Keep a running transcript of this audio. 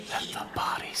the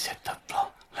bodies hit the floor.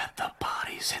 Let the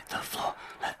bodies hit the floor.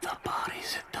 Let the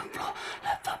bodies hit the floor.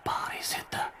 Let the bodies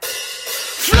hit the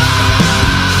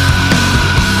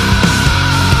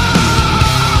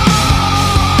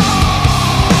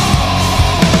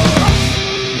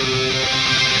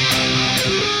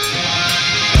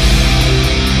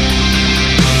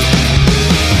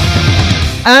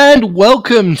And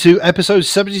welcome to episode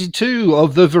 72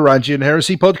 of the Varangian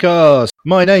Heresy podcast.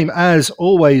 My name, as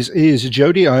always, is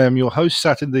Jody. I am your host,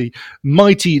 sat in the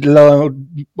mighty large,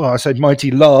 well, I said mighty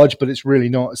large, but it's really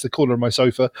not. It's the corner of my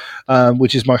sofa,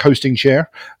 which is my hosting chair.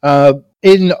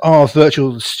 In our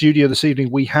virtual studio this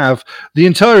evening, we have the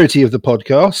entirety of the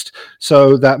podcast.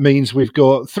 So that means we've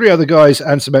got three other guys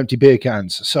and some empty beer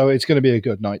cans. So it's going to be a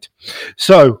good night.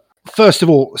 So, first of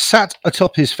all, sat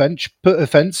atop his fence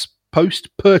post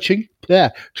perching.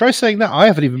 Yeah, try saying that. I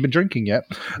haven't even been drinking yet.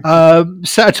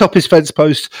 Sat atop his fence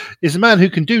post is a man who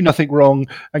can do nothing wrong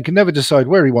and can never decide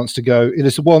where he wants to go. It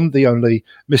is the one, the only,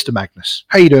 Mr. Magnus.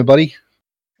 How you doing, buddy?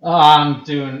 I'm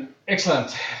doing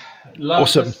excellent.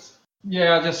 Awesome.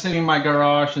 Just sitting in my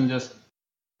garage and just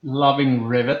loving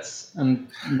rivets and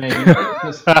maybe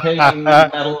just painting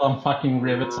metal on fucking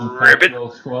rivets and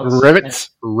practical squads.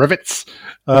 Rivets.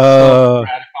 So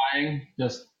gratifying,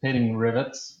 just painting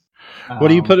rivets.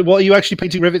 What are you actually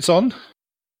painting rivets on?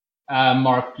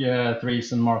 Mark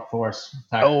 3s and Mark 4s.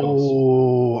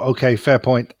 Oh, okay, fair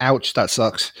point. Ouch, that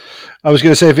sucks. I was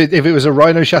going to say if it was a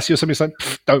Rhino chassis or something, it's like,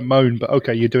 don't moan, but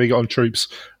okay, you're doing it on troops.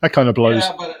 That kind of blows.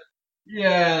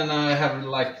 And I have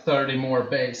like 30 more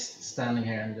bays standing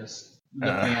here and just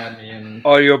looking at me. And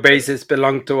all your bases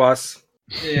belong to us.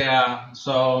 Yeah,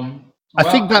 so... I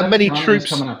think that many troops...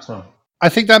 coming up, so. I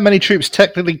think that many troops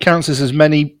technically counts as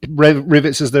many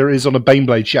rivets as there is on a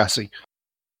Baneblade chassis.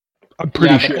 I'm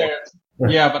pretty sure.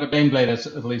 But a Baneblade is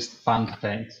at least fun to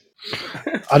paint.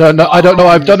 I don't know.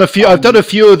 I've done a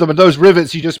few of them, and those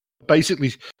rivets, you just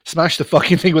basically smash the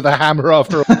fucking thing with a hammer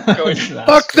after going,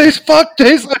 fuck this, I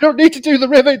don't need to do the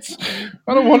rivets.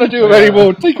 I don't want to do them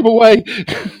anymore. Take them away.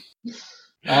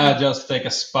 Just take a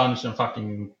sponge and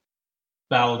fucking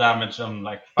battle damage on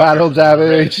battle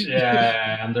damage.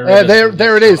 Yeah, and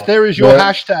there it is. There is your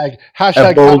hashtag.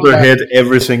 A boulder hit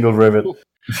every single rivet.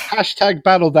 Hashtag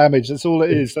battle damage. That's all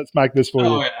it is. That's Magnus for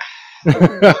you.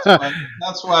 Yeah.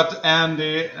 That's what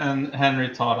Andy and Henry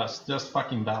taught us. Just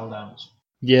fucking battle damage.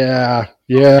 Yeah.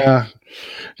 There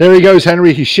he goes,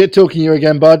 Henry. He's shit talking you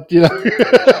again, bud. You know.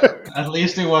 At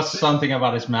least it was something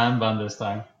about his man bun this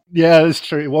time. Yeah, that's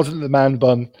true. It wasn't the man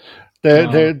bun.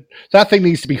 That thing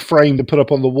needs to be framed and put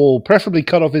up on the wall, preferably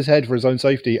cut off his head for his own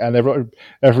safety and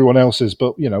everyone else's,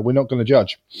 but, we're not going to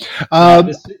judge.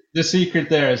 The secret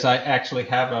there is I actually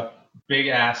have a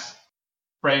big-ass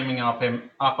framing of him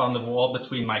up on the wall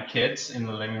between my kids in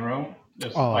the living room.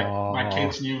 There's my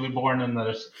kid's newly born, and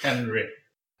there's Henry.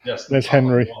 There's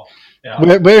Henry.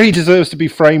 Yeah. Where he deserves to be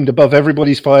framed above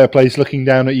everybody's fireplace looking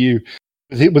down at you.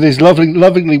 With his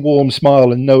lovingly warm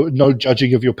smile and no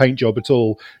judging of your paint job at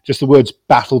all, just the words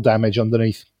 "battle damage"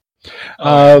 underneath.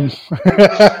 So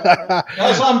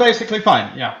I'm basically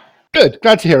fine. Yeah. Good,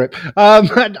 glad to hear it.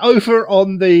 And over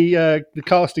on the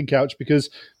casting couch, because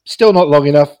still not long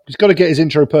enough. He's got to get his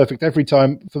intro perfect every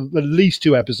time for at least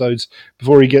 2 episodes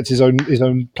before he gets his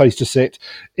own place to sit.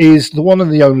 Is the one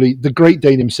and the only, the Great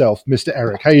Dane himself, Mr.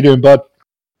 Eric. How you doing, bud?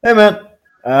 Hey, man.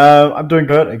 I'm doing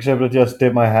good, except I just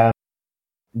did my hand.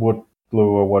 Wood glue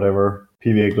or whatever,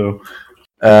 PVA glue.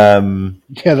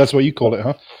 Yeah, that's what you call it,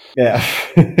 huh? Yeah.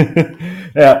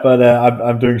 Yeah, but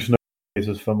I'm doing snow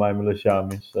cases for my militia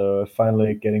army, so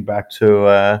finally getting back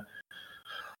to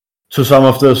some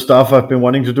of the stuff I've been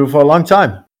wanting to do for a long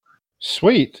time.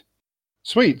 Sweet.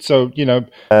 So,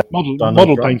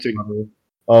 model painting.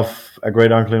 Of a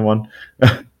Great Unclean One.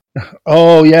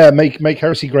 Oh, yeah, make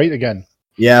Heresy great again.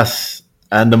 Yes,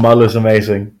 and the model is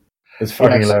amazing. It's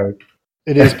fucking hilarious.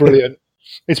 It is brilliant.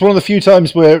 It's one of the few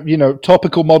times where,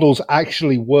 topical models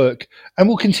actually work and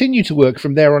will continue to work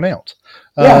from there on out.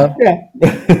 Yeah.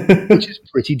 Which is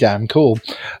pretty damn cool.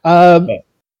 And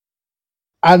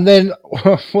then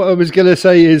what I was going to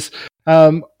say is,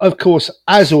 of course,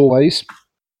 as always,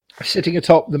 sitting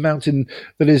atop the mountain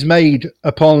that is made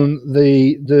upon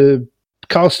the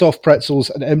cast-off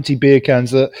pretzels and empty beer cans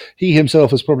that he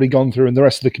himself has probably gone through and the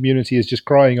rest of the community is just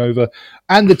crying over,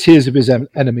 and the tears of his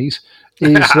enemies,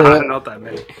 is not that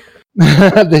many.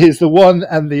 There's the one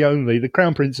and the only, the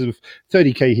Crown Prince of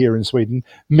 30k here in Sweden,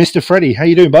 Mr. Freddie. How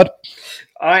you doing, bud?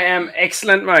 I am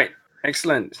excellent, mate.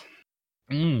 Excellent.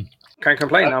 Can't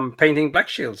complain. I'm painting Black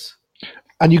Shields.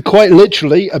 And you quite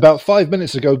literally, about 5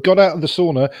 minutes ago, got out of the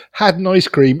sauna, had an ice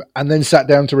cream, and then sat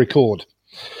down to record.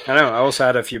 I know. I also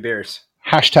had a few beers.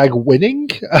 hashtag winning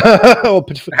or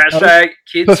hashtag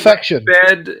kids perfection.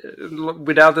 Bed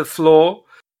without a floor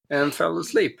and fell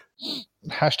asleep.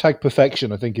 Hashtag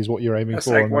perfection, I think, is what you're aiming That's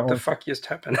for. like, what the fuck just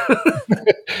happened?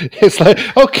 It's like,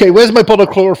 okay, where's my bottle of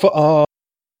chloroform? Oh,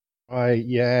 right,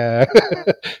 yeah.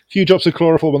 A few drops of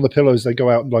chloroform on the pillows, they go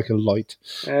out like a light.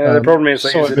 The problem is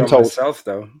I use it on myself,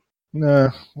 though.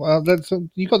 No, well, that's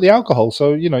you got the alcohol,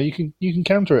 so you know you can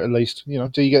counter it at least. You know,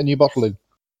 till you get a new bottle in.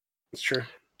 That's true.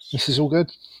 This is all good.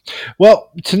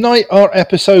 Well, tonight our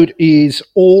episode is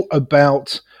all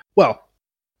about, well,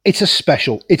 it's a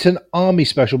special. It's an army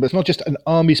special, but it's not just an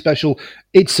army special.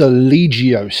 It's a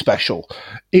Legio special.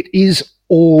 It is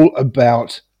all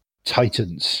about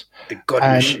Titans. The God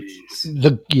machines.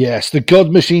 The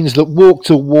God machines that walk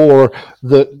to war,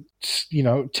 that, you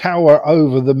know, tower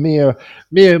over the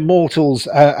mere mortals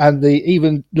and the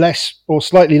even less or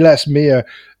slightly less mere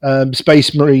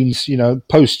space marines, you know,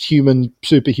 post-human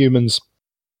superhumans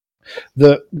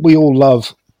that we all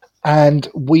love. And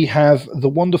we have the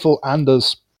wonderful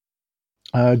Anders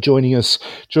joining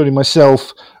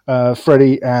myself,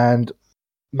 Freddie, and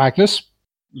Magnus.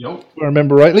 Yep. If I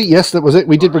remember rightly. Yes, that was it.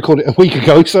 We did record it a week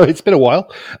ago, so it's been a while.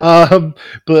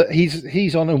 But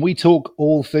he's on, and we talk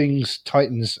all things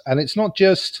Titans. And it's not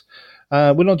just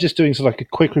we're not just doing sort of like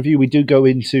a quick review. We do go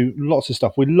into lots of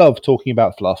stuff. We love talking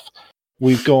about fluff.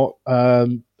 We've got a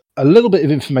little bit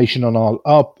of information on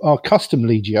our custom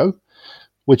Legio,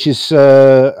 which is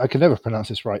I can never pronounce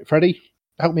this right. Freddie,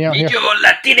 help me out here.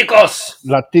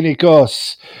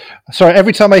 Latinicos. Sorry,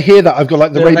 every time I hear that, I've got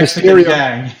like the Rey Mysterio.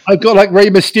 Gang. I've got like Rey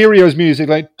Mysterio's music,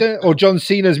 like or John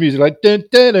Cena's music, like dun,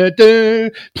 dun, dun,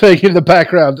 dun, playing in the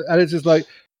background, and it's just like,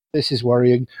 this is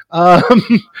worrying. But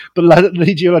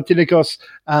Legio Latinicos,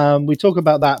 we talk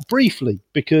about that briefly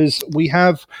because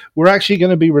we're actually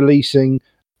going to be releasing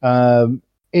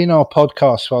in our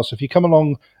podcast file. So if you come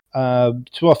along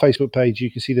to our Facebook page,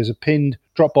 you can see there's a pinned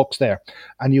Dropbox there,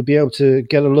 and you'll be able to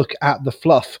get a look at the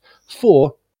fluff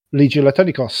for Legio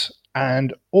Latinicos.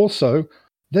 And also,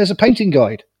 there's a painting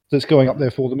guide that's going up there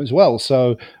for them as well.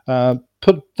 So that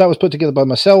was put together by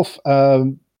myself.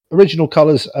 Original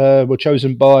colours were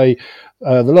chosen by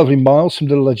the lovely Miles from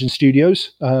Little Legend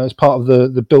Studios as part of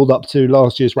the build-up to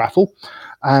last year's raffle.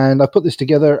 And I put this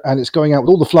together, and it's going out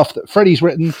with all the fluff that Freddie's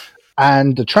written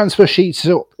and the transfer sheets.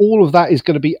 So all of that is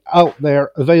going to be out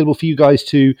there, available for you guys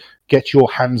to get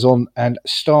your hands on and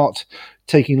start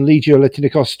taking Legio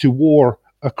Latinicos to war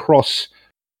across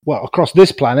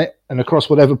this planet and across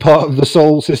whatever part of the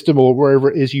Sol system or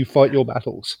wherever it is you fight your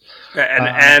battles.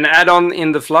 And add on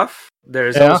in the fluff,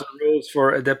 there's also rules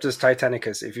for Adeptus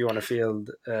Titanicus if you want to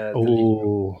field.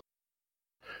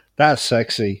 That's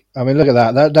sexy. I mean, look at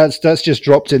that. That's just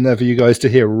dropped in there for you guys to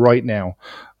hear right now.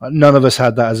 None of us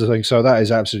had that as a thing, so that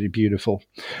is absolutely beautiful.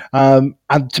 And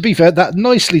to be fair, that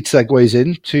nicely segues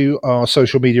into our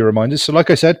social media reminders. So like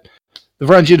I said, the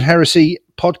Varangian Heresy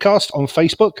podcast on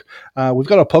Facebook. We've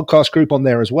got a podcast group on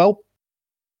there as well.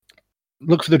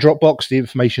 Look for the Dropbox. The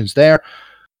information's there.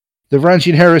 The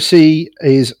Varangian Heresy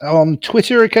is on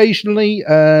Twitter occasionally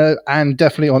and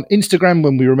definitely on Instagram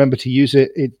when we remember to use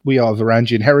it. We are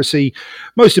Varangian Heresy.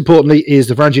 Most importantly is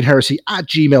the Varangian Heresy at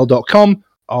gmail.com,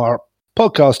 our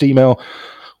podcast email,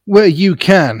 where you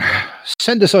can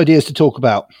send us ideas to talk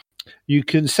about. You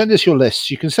can send us your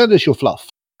lists. You can send us your fluff.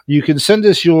 You can send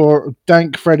us your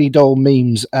dank Freddy doll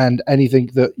memes and anything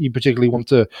that you particularly want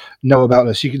to know about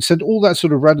us. You can send all that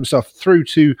sort of random stuff through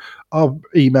to our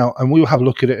email, and we will have a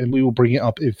look at it, and we will bring it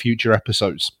up in future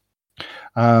episodes.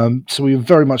 So we would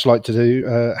very much like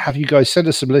to have you guys send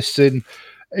us some lists in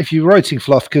if you're writing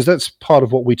fluff, because that's part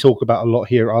of what we talk about a lot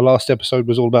here. Our last episode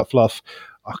was all about fluff.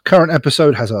 Our current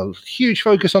episode has a huge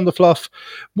focus on the fluff.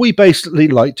 We basically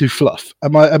like to fluff.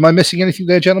 Am I missing anything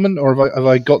there, gentlemen, or have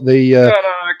I got the?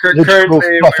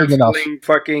 Currently, we're filling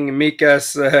fucking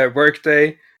Mika's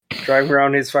workday, driving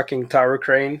around his fucking tower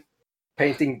crane,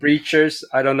 painting breachers.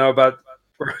 I don't know about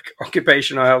work,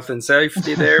 occupational health and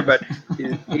safety there, but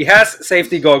he has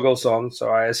safety goggles on, so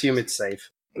I assume it's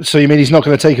safe. So you mean he's not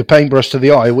going to take a paintbrush to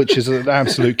the eye, which is an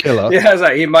absolute killer? Yeah,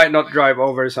 like he might not drive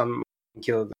over some and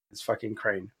kill his fucking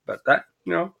crane, but that,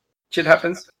 shit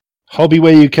happens. Hobby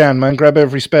where you can, man. Grab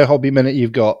every spare hobby minute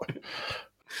you've got.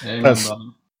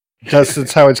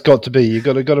 That's how it's got to be. You've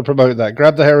got to promote that.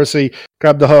 Grab the heresy,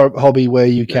 grab the hobby where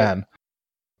you can.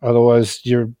 Otherwise,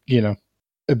 you're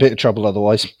a bit of trouble.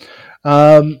 Otherwise,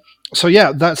 so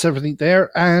yeah, that's everything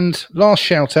there. And last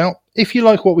shout out: if you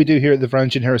like what we do here at the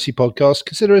Varangian Heresy podcast,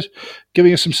 consider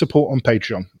giving us some support on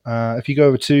Patreon. If you go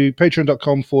over to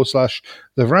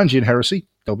patreon.com/the Varangian Heresy,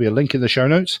 there'll be a link in the show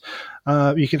notes.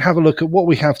 You can have a look at what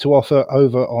we have to offer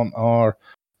over on our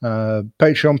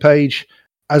Patreon page.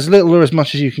 as little or as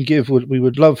much as you can give, we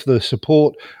would love the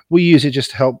support. We use it just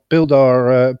to help build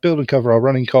and cover our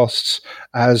running costs.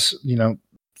 As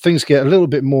things get a little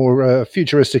bit more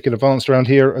futuristic and advanced around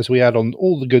here as we add on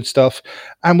all the good stuff,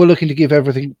 and we're looking to give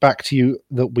everything back to you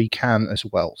that we can as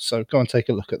well. So go and take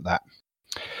a look at that.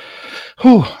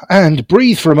 Whew, and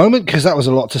breathe for a moment, because that was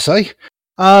a lot to say.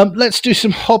 Let's do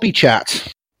some hobby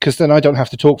chat, because then I don't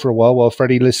have to talk for a while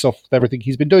Freddie lists off everything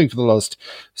he's been doing for the last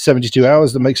 72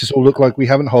 hours that makes us all look like we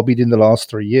haven't hobbied in the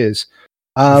last 3 years.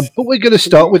 But we're going to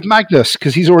start with Magnus,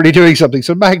 because he's already doing something.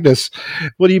 So Magnus,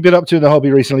 what have you been up to in the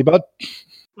hobby recently, bud?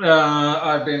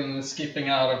 I've been skipping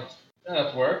out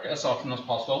at work as often as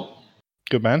possible.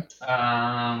 Good man.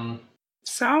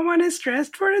 Someone is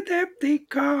dressed for a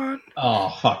Adepticon. Oh,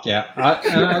 fuck yeah.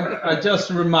 I just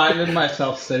reminded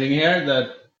myself sitting here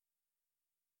that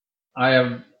I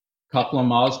have a couple of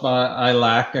models, but I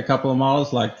lack a couple of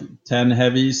models, like 10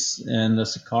 heavies and the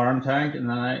Sakaran tank, and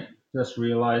then I just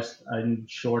realized I'm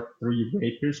short 3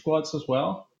 Rapier squads as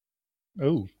well.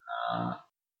 Oh.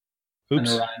 And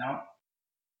a Rhino.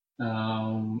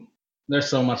 There's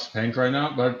so much to paint right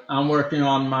now, but I'm working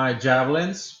on my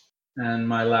javelins and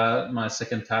my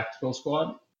second tactical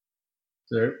squad.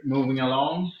 They're moving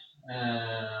along.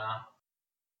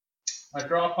 My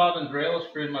drop pod and drill is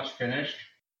pretty much finished.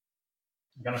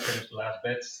 I'm gonna finish the last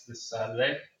bits this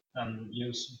Saturday and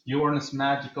use Bjorn's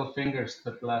magical fingers to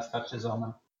put the last touches on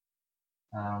them.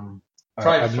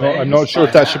 I'm not sure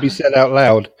if that should be said out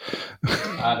loud.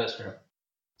 That's true.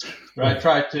 But I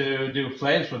tried to do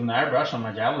flames with an airbrush on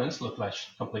my javelins, looked like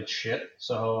complete shit,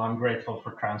 so I'm grateful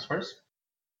for transfers.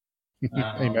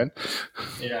 Amen.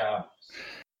 Yeah,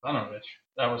 son of a bitch.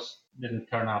 That didn't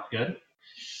turn out good.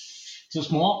 Too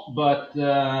small, but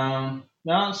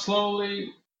now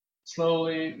slowly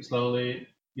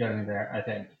getting there, I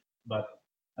think. But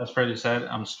as Freddie said,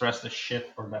 I'm stressed as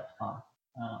shit for Adepticon.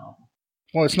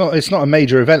 Well, it's not a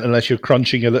major event unless you're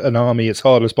crunching an army as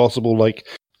hard as possible, like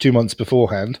 2 months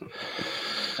beforehand.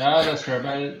 Yeah, that's true.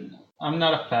 But I'm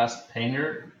not a fast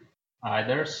painter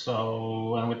either,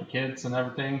 so and with the kids and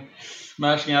everything,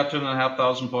 mashing out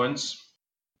 2,500 points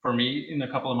for me in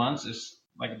a couple of months is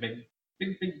like a big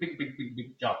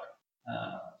job.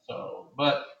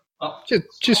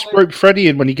 Just rope Freddie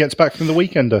in when he gets back from the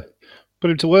weekender. Put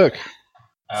him to work.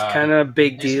 It's kind of a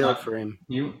big deal for him.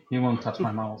 He won't touch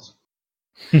my models.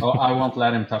 I won't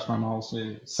let him touch my models.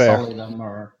 Sully them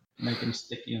or make them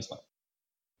sticky and stuff.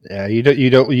 Yeah, you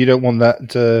don't want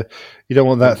that. You don't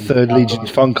want that Third Legion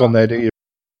funk on there, do you?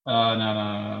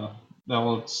 No. That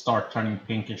will start turning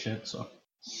pink and shit. So.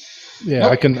 Yeah,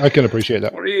 nope. I can appreciate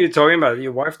that. What are you talking about?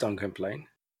 Your wife don't complain.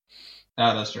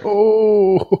 Yeah, that's true.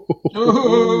 Oh,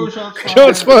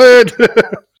 shots fired!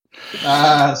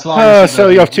 So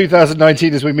you have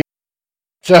 2019 as we meet.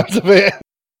 Sounds of it.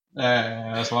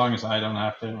 As long as I don't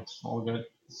have to, it's all good.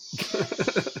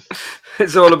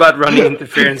 It's all about running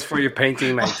interference for your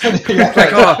painting, mate. Yeah.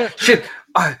 Like, oh shit,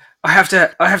 I have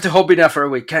to hobby now for a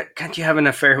week. Can't you have an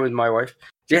affair with my wife?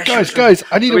 Yeah, guys,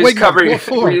 I need a wake up. What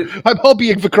for? I'm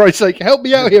hobbying, for Christ's sake. Help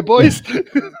me out here, boys.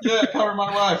 Yeah, cover my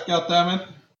wife, goddammit.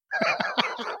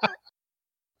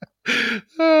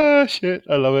 Shit,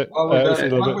 I love it. What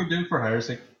do we do for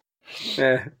heresy?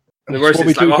 Yeah. The worst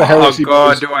is like, oh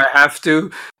god, do I have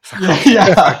to?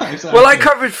 Yeah, exactly. Well, I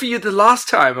covered for you the last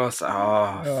time. I was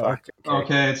like, fuck.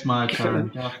 Okay, it's my turn.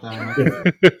 God damn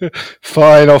it.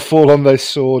 Fine, I'll fall on this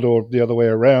sword or the other way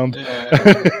around. Yeah.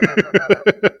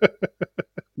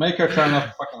 Make her turn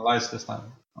off fucking lights this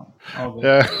time.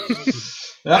 Yeah.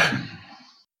 Yeah.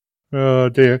 Oh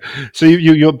dear. So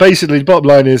you're basically, the bottom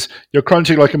line is you're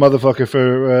crunching like a motherfucker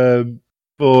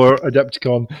for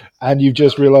Adepticon, and you've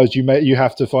just realised you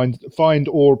have to find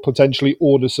or potentially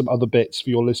order some other bits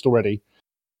for your list already.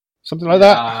 Something like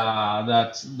that?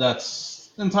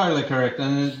 That's entirely correct.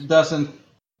 And it doesn't,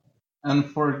 and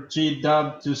for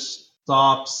GW to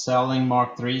stop selling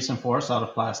Mark 3s and 4s out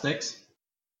of plastics,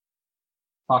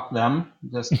 fuck them.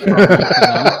 Just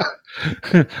them.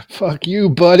 Fuck you,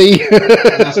 buddy.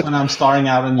 That's when I'm starting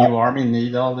out a new army,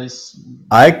 need all these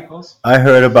vehicles. I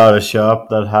heard about a shop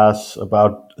that has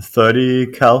about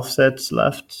 30 Calf sets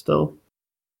left still.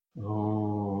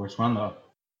 Oh, which one though?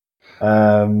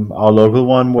 Our local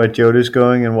one where Jody's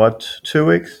going in 2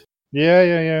 weeks?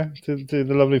 Yeah. To the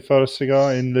lovely forest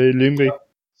cigar in the Lumby.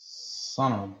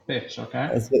 Son of a bitch, okay.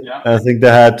 I think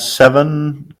they had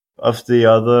 7 of the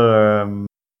other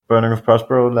Burning of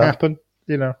Prospero left. Happen,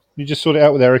 you just sort it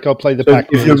out with Eric. I'll play the pack.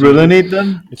 If you really need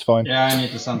them, it's fine. Yeah, I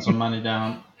need to send some money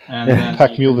down, and then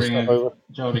pack mule the stuff over.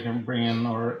 Jody can bring in,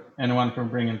 or anyone can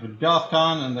bring in to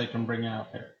GothCon, and they can bring it out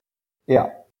here. Yeah,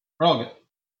 we're all good.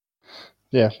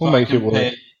 Yeah, we'll make it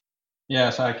work. Yeah,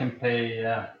 so I can pay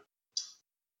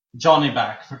Johnny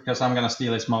back because I'm gonna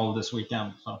steal his mole this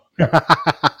weekend. So.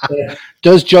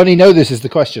 Does Johnny know this is the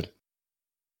question?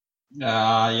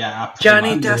 Yeah.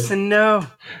 Johnny doesn't know.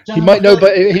 He might know,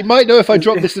 but he might know if I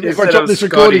drop this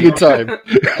recording in time.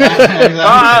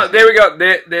 There we go.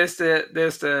 There's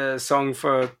the song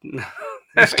for.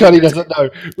 Scotty doesn't know.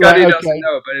 Scotty doesn't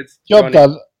know, but it's job Johnny.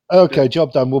 Done. Okay,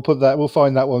 job done. We'll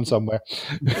find that one somewhere.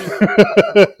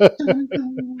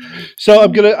 So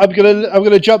I'm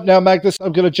gonna jump now, Magnus.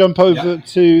 I'm gonna jump over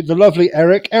to the lovely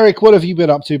Eric. Eric, what have you been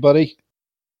up to, buddy?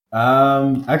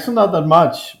 Actually, not that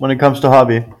much when it comes to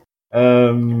hobby.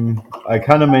 I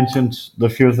kind of mentioned the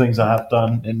few things I have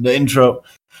done in the intro.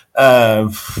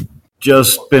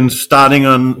 Just been starting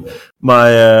on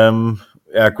my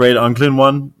Great Unclean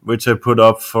one, which I put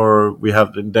up for. We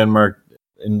have in Denmark.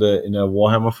 In a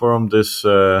Warhammer forum, this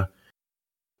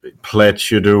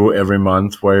pledge you do every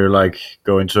month where you like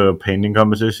go into a painting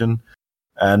competition,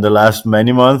 and the last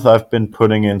many months I've been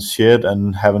putting in shit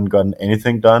and haven't gotten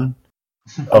anything done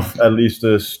of at least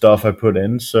the stuff I put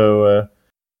in. So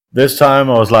this time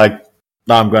I was like,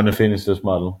 no, I'm going to finish this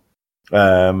model,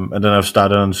 and then I've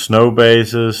started on snow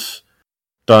bases,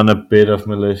 done a bit of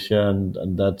militia,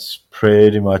 and that's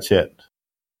pretty much it.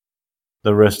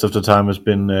 The rest of the time has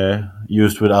been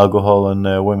used with alcohol and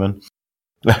women.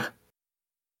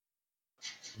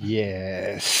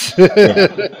 Yes.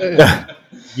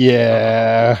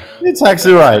 Yeah. It's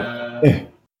actually right.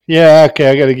 Yeah,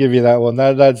 okay, I got to give you that one.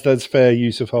 That's fair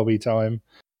use of hobby time.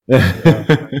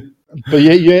 But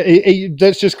yeah,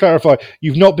 let's just clarify.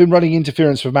 You've not been running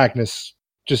interference for Magnus,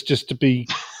 just to be.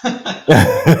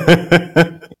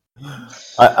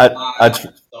 I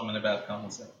so many bad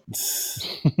comments. I'm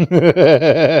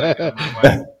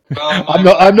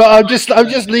just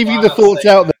leaving the thoughts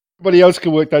out that everybody else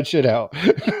can work that shit out.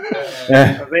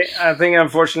 I think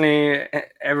unfortunately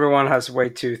everyone has way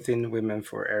too thin women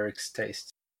for Eric's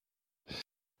taste.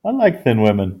 I like thin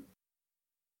women.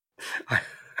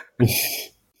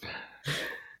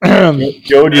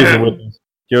 Jody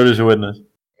is a witness.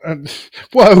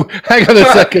 Whoa! Hang on a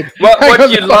second.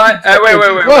 What you like? Wait.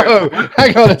 Whoa!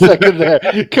 Hang on a second there.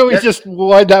 Can we just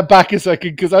wind that back a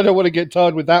second? Because I don't want to get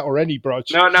tired with that or any brush.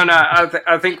 No.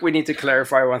 I think we need to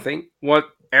clarify one thing.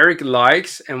 What Eric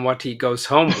likes and what he goes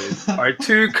home with are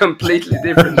two completely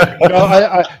different things.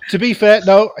 No, to be fair,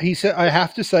 no. He said I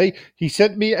have to say he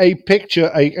sent me a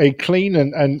picture, a clean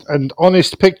and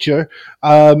honest picture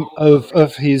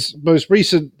of his most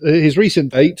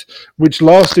recent date, which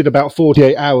lasted about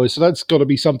 48 hours. So that's got to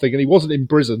be something. And he wasn't in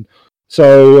prison,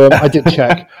 so I did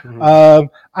check.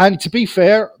 And to be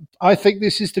fair, I think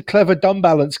this is the clever dumb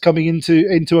balance coming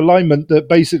into alignment. That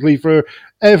basically for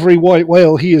every white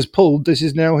whale he has pulled, this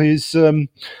is now his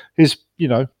his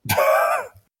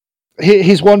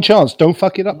one chance. Don't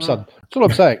fuck it up, son. That's all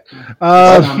I'm saying.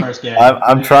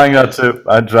 I'm trying not to.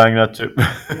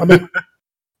 I mean,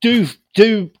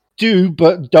 do,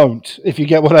 but don't. If you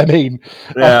get what I mean.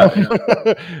 Yeah.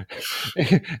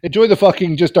 Enjoy the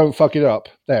fucking. Just don't fuck it up.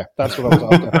 There. That's what I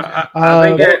was after.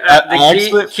 I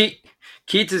think the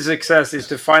key to success is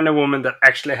to find a woman that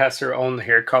actually has her own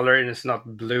hair color and it's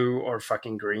not blue or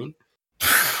fucking green.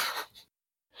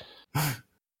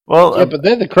 Well, yeah, but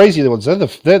they're the crazy ones. They're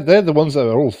the ones that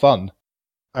are all fun.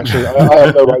 Actually, I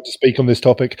have no right to speak on this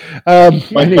topic.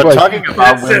 Anyway, talking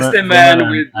about says the man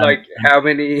with like how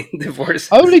many divorces?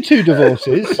 Only 2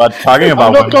 divorces. But talking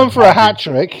about, I'm not going for a hat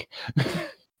trick.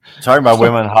 Talking about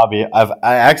women hobby,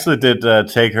 I actually did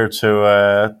take her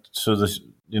to the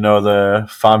the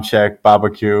Farm Shack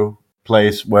barbecue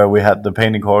place where we had the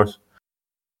painting course,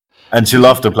 and she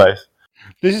loved the place.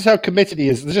 This is how committed he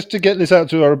is. Just to get this out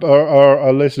to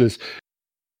our listeners.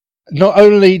 Not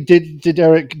only did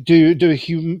Eric do a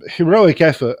heroic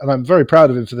effort, and I'm very proud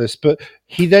of him for this, but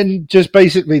he then just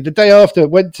basically the day after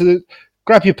went to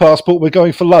grab your passport, we're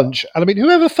going for lunch. And I mean,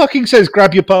 whoever fucking says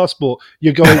grab your passport,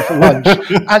 you're going for lunch,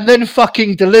 and then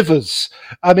fucking delivers.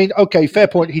 I mean, okay, fair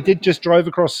point. He did just drive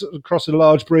across a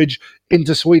large bridge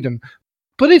into Sweden,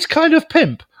 but it's kind of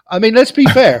pimp. I mean, let's be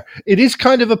fair. It is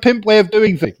kind of a pimp way of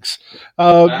doing things.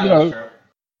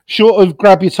 Short of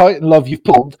grab your Titan love you've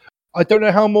pulled, I don't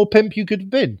know how more pimp you could have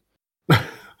been.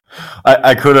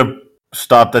 I could have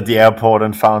stopped at the airport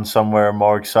and found somewhere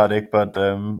more exotic, but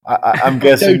I'm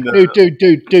guessing...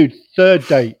 Dude, third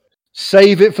date.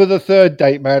 Save it for the third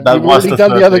date, man. That You've already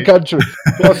done the other country.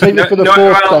 Well, save it for the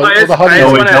fourth date. Or the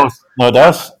honeymoon. That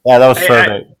was third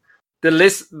date. The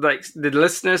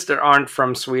listeners that aren't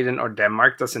from Sweden or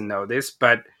Denmark doesn't know this,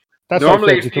 but that's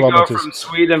normally like if you go from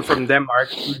Sweden from Denmark,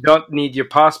 you don't need your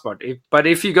passport. But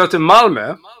if you go to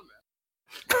Malmö,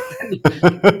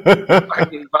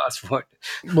 Fucking passport.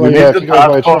 Well, you yeah, need if the you go by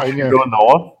passport train, when yeah. you go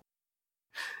north,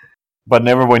 but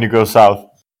never when you go south.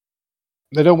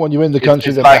 They don't want you in the country.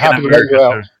 It's They're like in happy to let you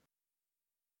America. out.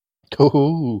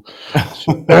 Ooh.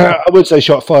 I would say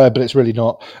shot fired, but it's really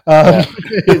not.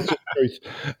 It's the truth.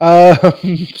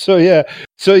 So yeah,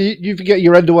 so you get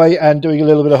your end away and doing a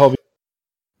little bit of hobby.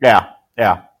 Yeah,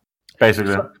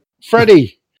 basically.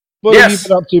 Freddie, what have you Yes.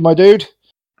 been up to, my dude?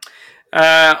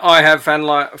 I have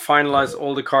finalized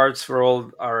all the cards for all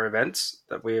our events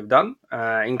that we have done,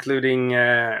 including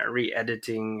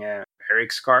re-editing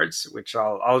Eric's cards, which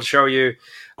I'll show you.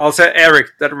 I'll say,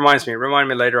 Eric, that remind me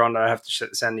later on that I have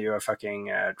to send you a fucking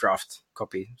draft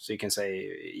copy so you can say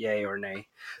yay or nay.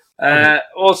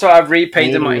 Also, I've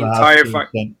repainted my entire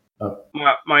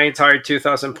my entire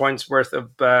 2,000 points worth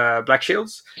of Black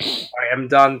Shields. I am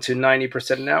done to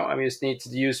 90% now. I just need to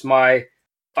use my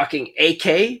fucking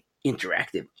AK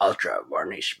Interactive Ultra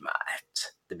Varnish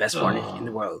Matte, the best varnish in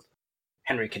the world.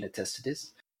 Henry can attest to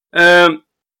this. And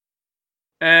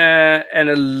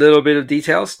a little bit of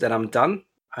details that I'm done.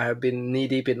 I have been knee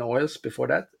deep in oils before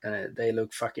that, and they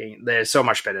look they're so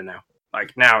much better now.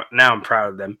 Like now I'm proud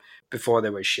of them. Before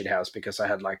they were shithouse because I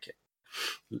had like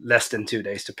less than 2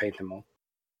 days to paint them all.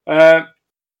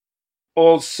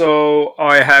 Also,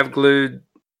 I have glued.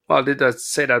 Well, did I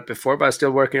say that before? But I'm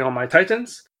still working on my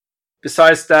Titans.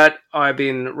 Besides that, I've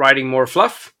been writing more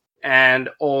fluff, and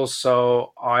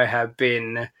also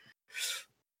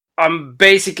I'm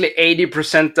basically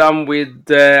 80% done with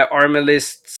the army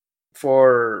lists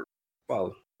for.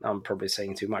 Well, I'm probably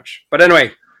saying too much, but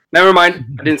anyway, never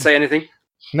mind. I didn't say anything.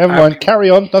 Never mind. Carry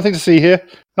on. Nothing to see here.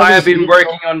 I have been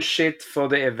working on shit for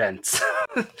the events.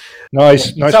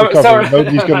 Nice recovery.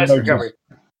 Nobody's going to notice.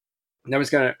 Nobody's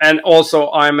going to. And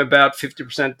also, I'm about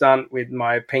 50% done with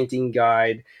my painting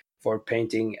guide for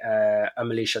painting a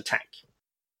militia tank.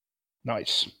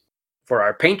 Nice. For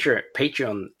our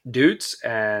Patreon dudes,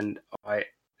 and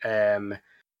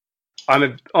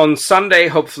on Sunday.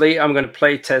 Hopefully, I'm going to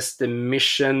play test the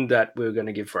mission that we're going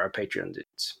to give for our Patreon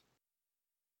dudes.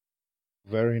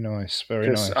 Very nice. Very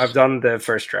nice. I've done the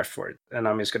first draft for it, and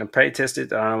I'm just going to play test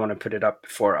it, and I want to put it up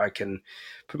before I can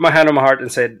put my hand on my heart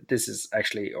and say this is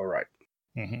actually all right.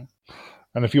 Mm-hmm.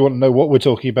 And if you want to know what we're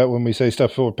talking about when we say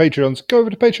stuff for Patreons, go over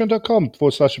to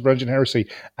patreon.com/Varangian Heresy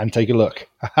and take a look.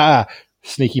 Haha,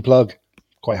 sneaky plug.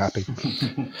 Quite happy.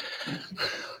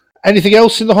 Anything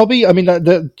else in the hobby? I mean,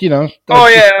 Oh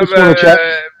yeah,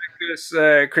 because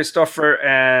Christopher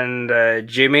and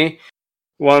Jimmy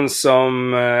won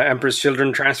some Emperor's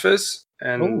Children transfers,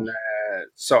 and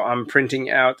so I'm printing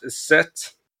out a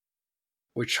set,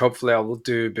 which hopefully I will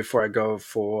do before I go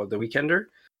for the Weekender.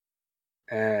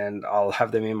 And I'll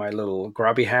have them in my little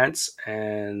grubby hands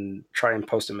and try and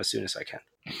post them as soon as I can.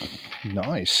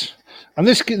 Nice. And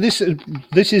this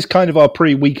is kind of our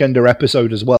pre-Weekender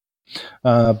episode as well,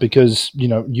 because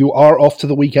you are off to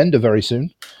the Weekender very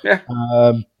soon. Yeah.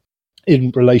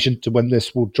 In relation to when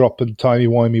this will drop and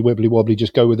timey-wimey, wibbly-wobbly,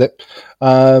 just go with it.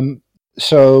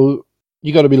 So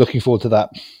you got to be looking forward to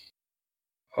that.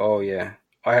 Oh yeah,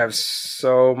 I have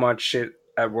so much shit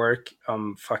at work.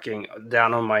 I'm fucking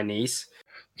down on my knees,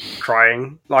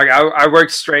 crying. Like I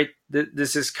work straight.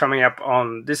 This is coming up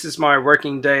on. This is my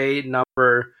working day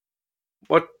number.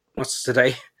 What's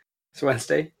today? It's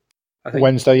Wednesday. I think.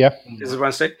 Wednesday, yeah. This is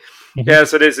Wednesday. Mm-hmm. Yeah,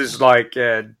 so this is like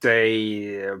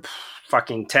day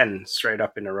fucking 10 straight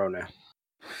up in a row now.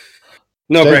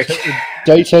 No break.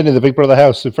 Day 10 in the Big Brother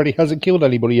house. So Freddie hasn't killed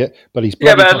anybody yet, but he's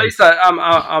but at least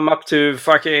I'm up to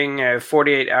fucking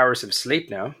 48 hours of sleep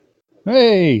now.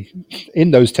 Hey,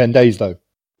 in those 10 days though.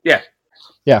 Yeah.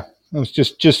 It was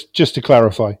just to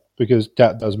clarify, because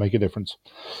that does make a difference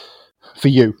for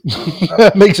you.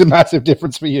 It makes a massive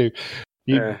difference for you.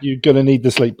 You're gonna need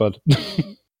the sleep, bud.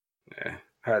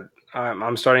 Yeah,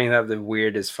 I'm starting to have the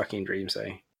weirdest fucking dreams.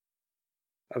 I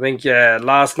think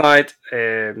last night,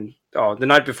 the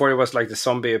night before, it was like the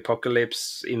zombie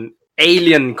apocalypse in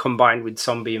Alien combined with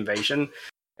zombie invasion,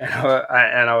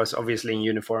 and I was obviously in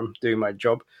uniform doing my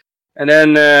job. And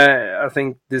then I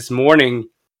think this morning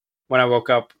when I woke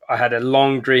up, I had a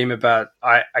long dream about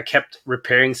I kept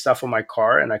repairing stuff on my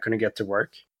car and I couldn't get to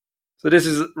work. So this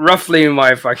is roughly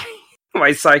my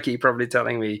psyche probably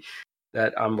telling me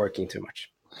that I'm working too much.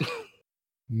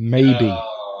 Maybe.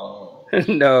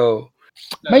 No.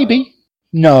 Maybe.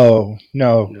 No.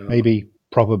 Maybe.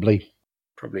 Probably.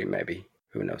 Maybe.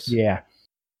 Who knows? Yeah.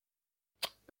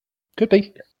 Could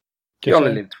be. You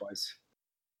only live twice.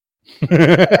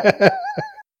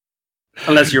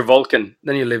 Unless you're Vulcan,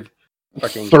 then you live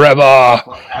fucking forever.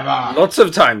 Lots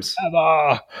of times.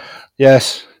 Forever.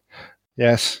 Yes.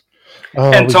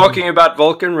 And talking about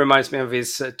Vulcan reminds me of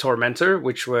his tormentor,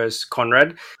 which was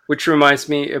Conrad, which reminds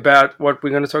me about what we're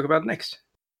going to talk about next.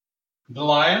 The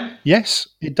lion? Yes,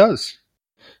 it does.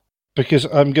 Because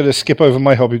I'm going to skip over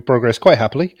my hobby progress quite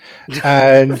happily.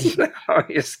 And oh,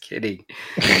 just kidding.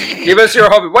 Give us your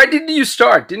hobby. Why didn't you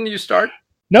start? Didn't you start?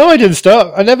 No, I didn't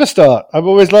start. I never start. I'm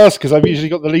always last because I've usually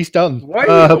got the least done. Why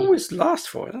are you always last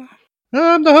for?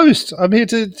 I'm the host. I'm here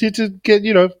to get,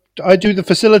 I do the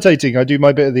facilitating. I do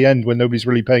my bit at the end when nobody's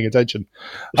really paying attention.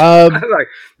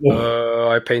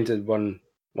 I painted one.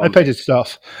 I painted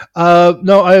stuff.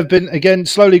 No, I have been, again,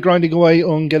 slowly grinding away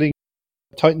on getting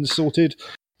Titans sorted.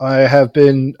 I have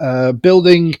been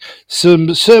building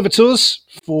some servitors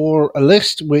for a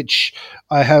list, which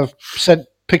I have sent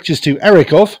pictures to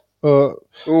Eric of.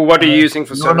 What are you using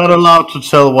for servitors? You're not allowed to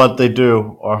tell what they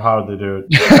do or how they do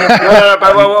it.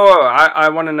 Whoa. I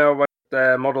want to know what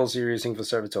models you're using for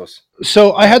servitors.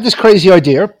 So I had this crazy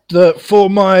idea that for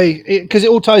because it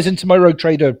all ties into my Rogue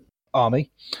Trader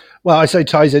army. Well, I say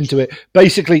ties into it.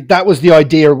 Basically, that was the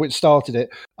idea which started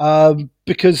it.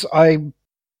 Because I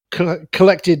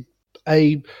collected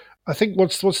I think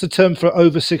what's the term for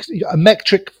over 60, a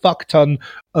metric fuck ton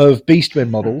of Beastmen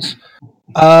models.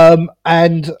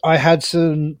 And I had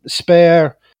some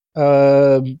spare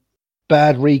bad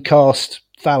recast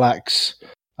Thalax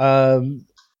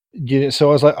units. So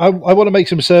I was like, I want to make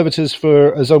some servitors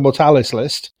for a Zone Mortalis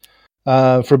list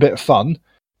for a bit of fun.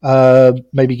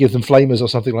 Maybe give them flamers or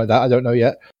something like that. I don't know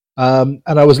yet. And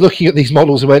I was looking at these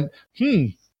models and went,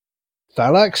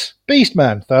 Thalax,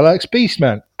 Beastman, Thalax,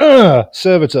 Beastman,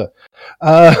 Servitor.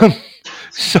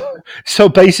 So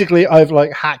basically I've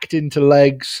hacked into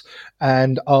legs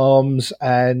and arms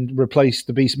and replaced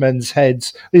the Beastmen's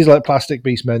heads. These are plastic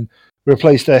Beastmen.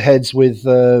 Replaced their heads with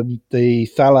the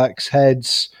Thalax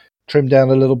heads, trimmed down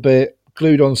a little bit,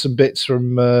 glued on some bits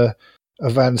from a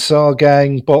Van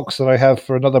Sargang box that I have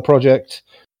for another project,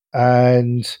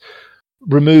 and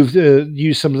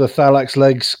used some of the Thalax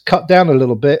legs, cut down a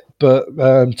little bit, but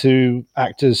to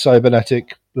act as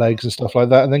cybernetic legs and stuff like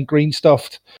that, and then green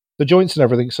stuffed the joints and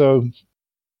everything. So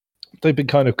they've been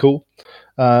kind of cool.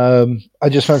 I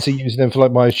just fancy using them for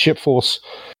my ship force,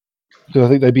 because I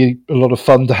think they'd be a lot of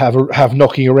fun to have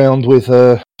knocking around with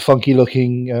a funky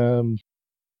looking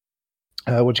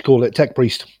tech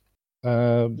priest.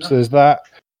 So there's that.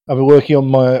 I've been working on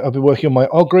my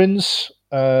Ogrins,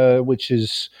 which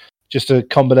is just a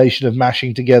combination of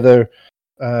mashing together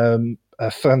a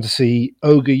fantasy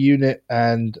ogre unit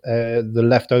and the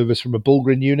leftovers from a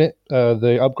Bulgrin unit,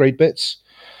 the upgrade bits.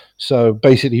 So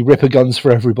basically Ripper guns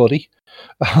for everybody,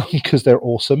 because they're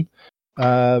awesome.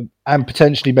 And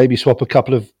potentially maybe swap a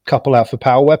couple out for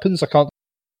power weapons. I can't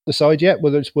decide yet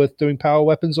whether it's worth doing power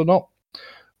weapons or not,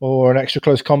 or an extra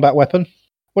close combat weapon.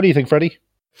 What do you think, Freddie?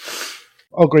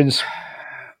 Ogrins.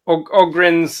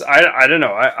 Ogrins, I don't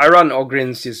know. I run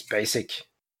Ogrins just basic.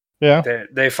 Yeah,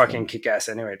 they fucking kick ass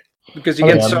anyway, because you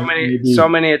get so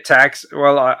many attacks.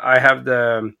 Well, I have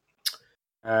the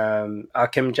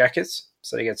Alchem jackets,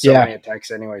 so they get so many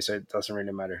attacks anyway, so it doesn't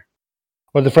really matter.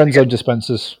 Well, the friend zone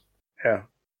dispensers. Yeah.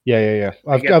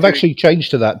 I've actually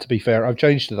changed to that. To be fair, I've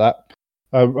changed to that.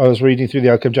 I was reading through the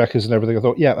Alchem jackets and everything. I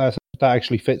thought, that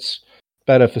actually fits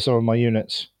better for some of my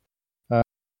units.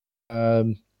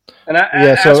 And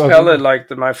I spelled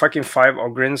my fucking 5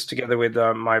 Ogrins together with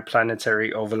my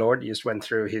planetary overlord. Just went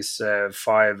through his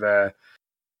 5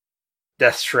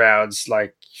 death shrouds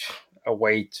like a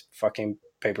weight fucking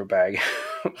paper bag.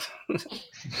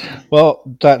 Well,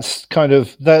 that's kind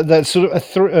of that's sort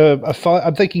of a 5.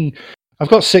 I'm thinking I've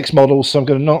got 6 models, so I'm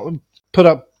going to not put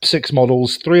up 6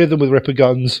 models, 3 of them with Ripper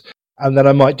guns, and then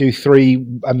I might do 3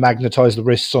 and magnetize the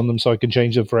wrists on them so I can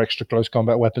change them for extra close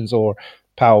combat weapons or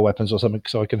power weapons or something,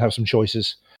 so I can have some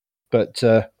choices. But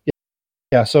so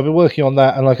I've been working on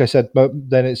that, and like I said, but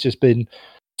then it's just been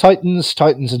Titans,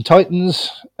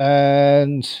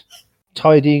 and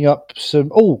tidying up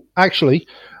some. Oh, actually,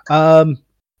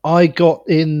 I got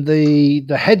in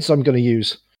the heads I'm going to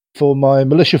use for my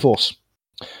militia force.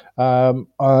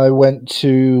 I went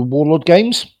to Warlord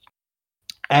Games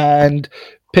and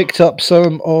picked up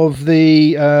some of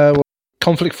the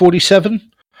Conflict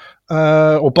 47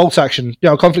 or Bolt Action.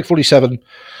 Yeah, Conflict 47.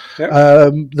 Yep.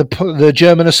 The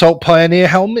German Assault Pioneer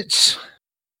helmets,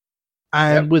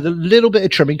 and with a little bit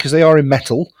of trimming because they are in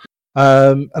metal,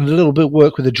 and a little bit of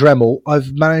work with the Dremel,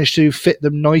 I've managed to fit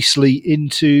them nicely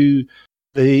into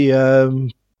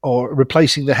the or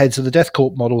replacing the heads of the Death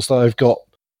Corp models that I've got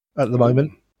at the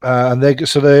moment. And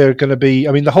they're going to be.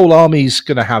 I mean, the whole army's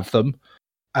going to have them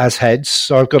as heads.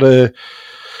 So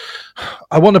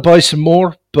I want to buy some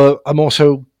more, but I'm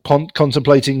also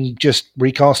contemplating just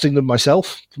recasting them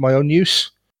myself for my own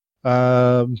use,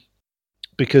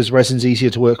 because resin's easier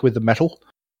to work with than metal.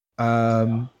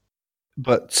 But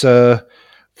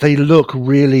they look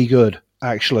really good,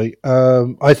 actually.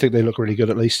 I think they look really good,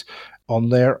 at least on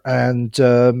there. And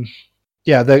so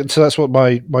that's what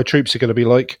my troops are going to be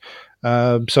like.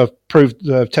 So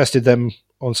I've tested them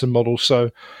on some models. So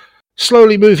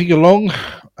slowly moving along,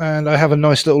 and I have a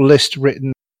nice little list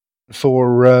written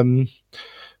for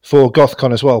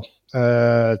GothCon as well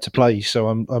to play. So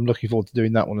I'm looking forward to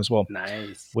doing that one as well.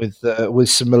 Nice. With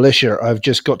some militia. I've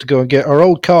just got to go and get our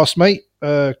old castmate,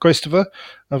 Christopher.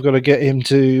 I've got to get him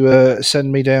to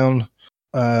send me down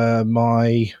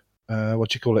my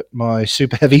my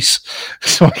super heavies,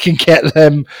 so I can get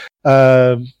them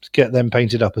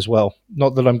painted up as well.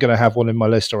 Not that I'm going to have one in my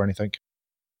list or anything.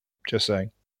 Just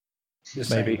saying.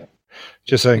 Maybe.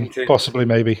 Just saying. Possibly.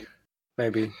 Maybe.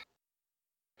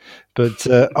 But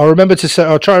I'll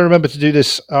try and remember to do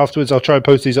this afterwards. I'll try and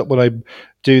post these up when I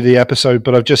do the episode.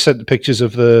 But I've just sent the pictures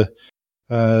of the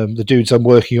dudes I'm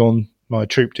working on, my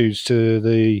troop dudes, to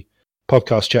the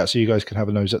podcast chat, so you guys can have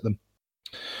a nose at them.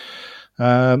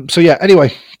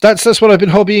 Anyway, that's what I've been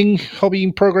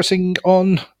hobbying, progressing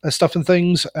on stuff and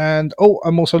things. And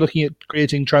I'm also looking at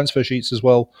creating transfer sheets as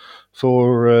well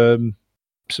for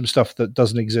some stuff that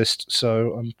doesn't exist.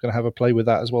 So I'm going to have a play with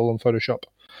that as well on Photoshop,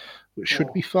 which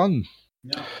should be fun.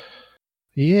 Yeah.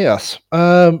 Yes.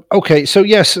 Okay. So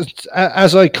yes,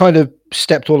 as I kind of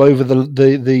stepped all over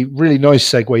the really nice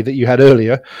segue that you had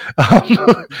earlier,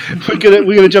 we're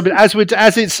gonna jump in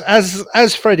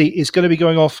as Freddie is going to be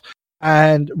going off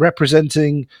and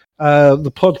representing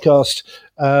the podcast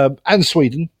and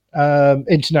Sweden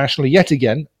internationally yet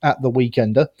again at the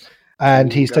Weekender,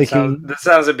 and he's taking. That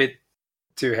sounds a bit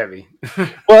too heavy.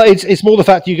 Well, it's more the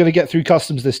fact you're going to get through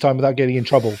customs this time without getting in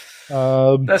trouble.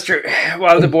 That's true.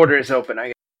 Well, the border is open, I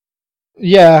guess.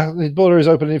 Yeah, the border is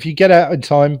open. If you get out in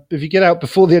time, if you get out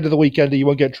before the end of the weekend, you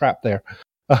won't get trapped there,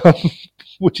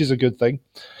 which is a good thing.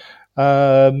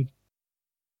 But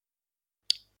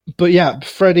yeah,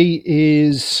 Freddie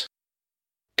is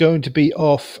going to be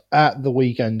off at the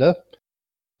Weekender,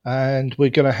 and we're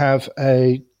going to have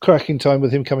a cracking time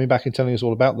with him coming back and telling us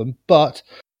all about them. But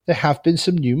there have been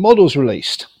some new models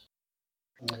released.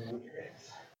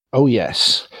 Oh,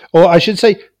 yes. Or I should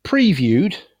say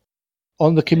previewed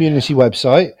on the community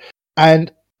website.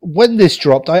 And when this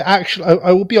dropped,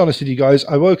 I will be honest with you guys,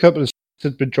 I woke up and it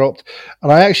had been dropped,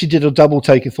 and I actually did a double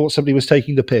take and thought somebody was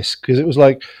taking the piss, because it was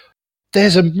like,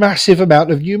 there's a massive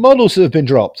amount of new models that have been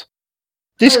dropped.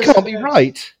 This can't be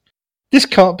right. This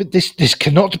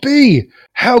cannot be.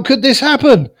 How could this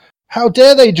happen? How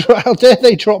dare they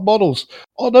drop models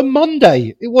on a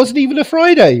Monday? It wasn't even a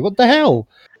Friday. What the hell?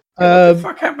 What the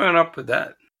fuck happened up with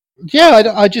that?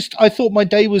 Yeah, I thought I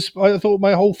thought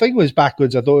my whole thing was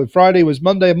backwards. I thought Friday was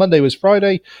Monday and Monday was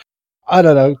Friday. I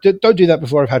don't know. Don't do that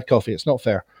before I've had coffee. It's not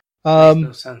fair. Makes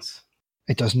no sense.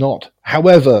 It does not.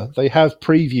 However, they have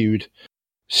previewed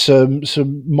some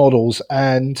models,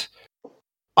 and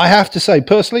I have to say,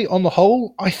 personally, on the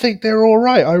whole, I think they're all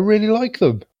right. I really like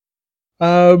them.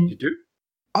 You do?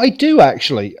 I do,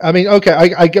 actually. I mean, okay,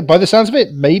 I get by the sounds of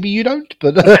it. Maybe you don't,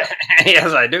 but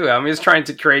yes, I do. I'm just trying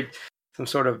to create some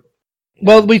sort of.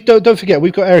 Well, we don't forget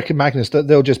we've got Eric and Magnus.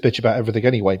 They'll just bitch about everything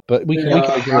anyway. But we can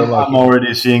agree on I'm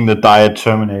already seeing the Diet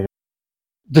Terminator.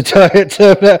 The Diet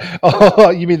Terminator.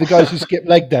 Oh, you mean the guys who skip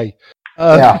leg day?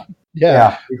 Yeah,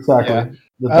 exactly.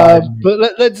 Yeah.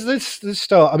 But let's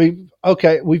start. I mean,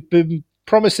 okay, we've been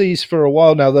promised these for a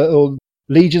while now. That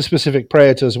Legion specific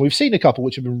Praetors, and we've seen a couple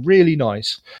which have been really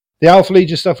nice. The Alpha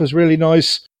Legion stuff was really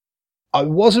nice. I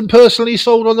wasn't personally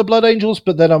sold on the Blood Angels,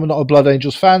 but then I'm not a Blood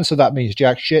Angels fan, so that means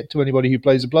jack shit to anybody who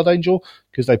plays a Blood Angel,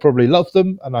 because they probably love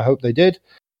them, and I hope they did.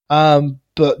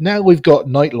 But now we've got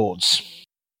Night Lords.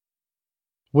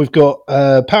 We've got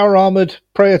Power Armored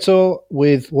Praetor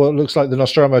with what looks like the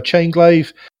Nostromo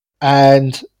Chainglaive,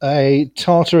 and a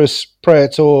Tartarus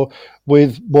Praetor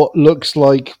with what looks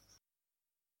like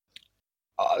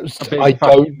I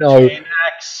don't know.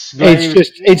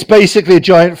 It's basically a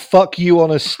giant fuck you on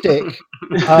a stick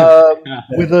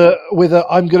with a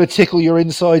I'm going to tickle your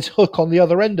insides hook on the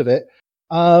other end of it.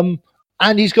 And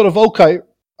he's got a Volkite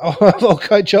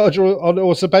charger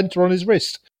or Serpentor on his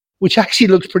wrist, which actually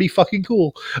looks pretty fucking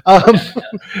cool.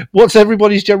 What's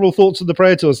everybody's general thoughts on the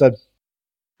Praetors then?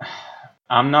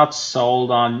 I'm not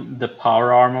sold on the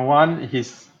power armor one.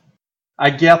 I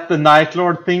get the Night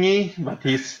Lord thingy, but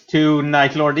he's too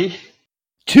Night Lordy.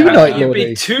 Night Lordy? You'd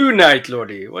be too Night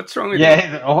Lordy. What's wrong with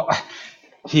you?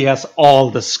 He has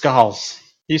all the skulls.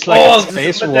 He's like a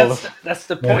space wolf. That's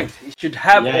the point. He should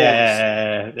have all.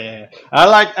 Yeah. I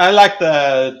like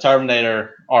the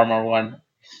Terminator armor one,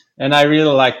 and I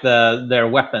really like their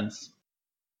weapons.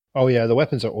 Oh yeah, the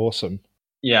weapons are awesome.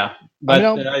 Yeah, but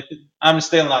I'm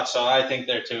still not. So I think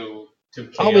they're too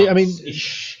chaos. I mean,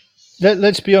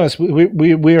 let's be honest.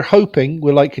 We're hoping,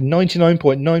 we're like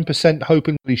 99.9%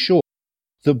 hopingly sure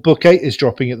that Book 8 is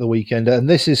dropping at the weekend, and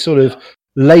this is sort of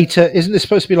later. Isn't this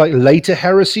supposed to be like later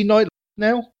Heresy Night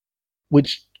now?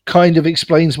 Which kind of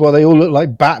explains why they all look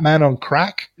like Batman on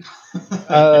crack.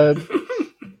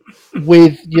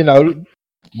 With,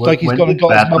 like he's got his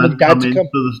mum and dad to come into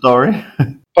the story.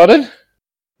 Pardon?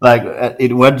 Like,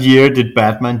 in what year did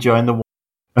Batman join the war?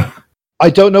 I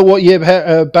don't know what year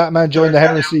Batman joined the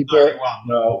Heresy, but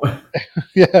no.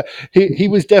 Yeah, he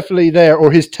was definitely there,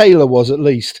 or his tailor was at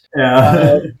least.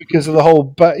 Yeah, because of the whole.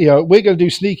 But we're going to do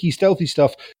sneaky, stealthy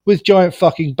stuff with giant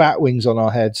fucking bat wings on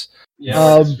our heads.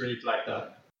 Yeah, it's great like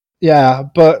that. Yeah,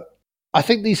 but I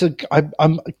think these are.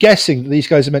 I'm guessing that these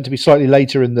guys are meant to be slightly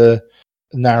later in the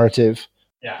narrative.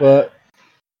 Yeah, but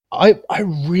I'm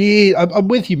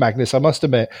with you, Magnus. I must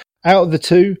admit, out of the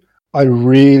two, I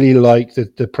really like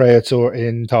the Praetor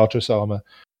in Tartarus armor.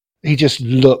 He just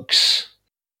looks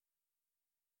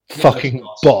fucking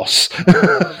boss.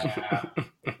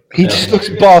 He just looks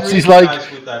boss. He's like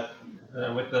with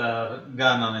the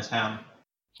gun on his hand.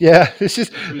 Yeah, it's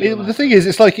just the thing is,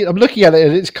 it's like I'm looking at it,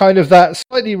 and it's kind of that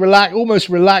slightly almost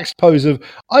relaxed pose of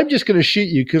I'm just going to shoot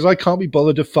you because I can't be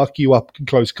bothered to fuck you up in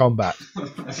close combat.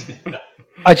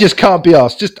 I just can't be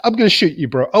asked. I'm going to shoot you,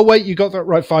 bro. Oh wait, you got that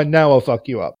right. Fine, now I'll fuck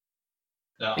you up.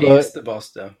 No. He is the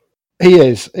boss, though. He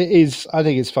is. It is. I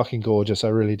think it's fucking gorgeous. I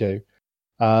really do.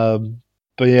 But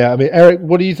yeah, I mean, Eric,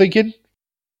 what are you thinking?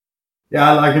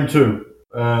 Yeah, I like him too.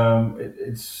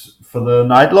 It's for the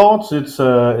Night Lords. It's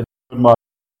good mod.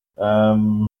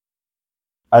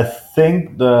 I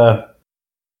think the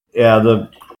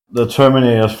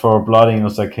Terminators for Blood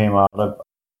Angels that came out. I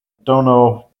don't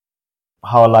know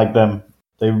how I like them.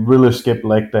 They really skipped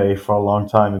leg day for a long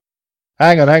time.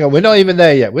 Hang on. We're not even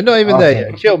there yet. There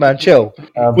yet. Chill, man. Chill.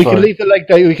 We can leave the leg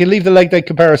day. We can leave the leg day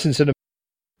comparisons in a.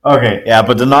 Okay, yeah,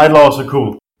 but the Night Lords are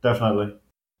cool, definitely.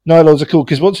 Night Lords are cool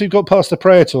because once we've got past the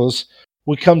Praetors,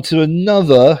 we come to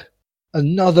another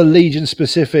Legion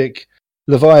specific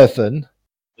Leviathan.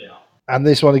 Yeah. And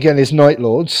this one again is Night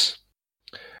Lords.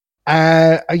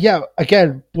 Yeah.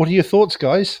 Again, what are your thoughts,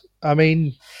 guys? I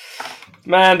mean.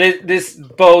 Man, this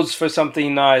bodes for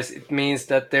something nice. It means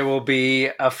that there will be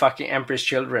a fucking Empress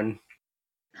Children.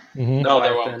 Mm-hmm. No,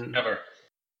 there won't. Never.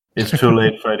 It's too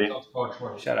late, Freddy.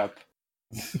 Shut up.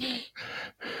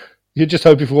 You're just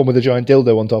hoping for one with a giant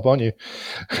dildo on top, aren't you?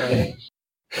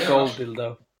 Gold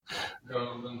dildo.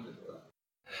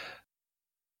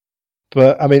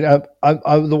 But, I mean,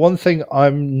 the one thing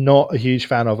I'm not a huge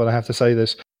fan of, and I have to say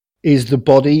this, is the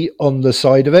body on the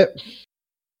side of it.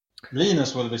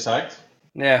 Linus will be psyched.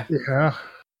 Yeah.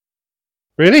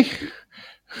 Really?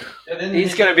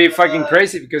 He's gonna be fucking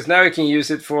crazy because now he can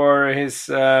use it for his.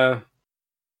 Did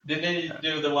he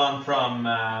do the one from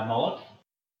Moloch?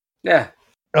 Yeah.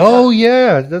 Oh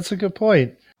yeah, that's a good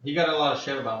point. He got a lot of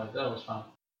shit about it. That was fun.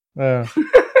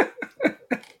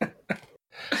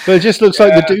 But it just looks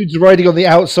like the dude's riding on the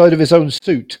outside of his own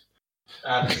suit.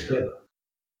 That's true.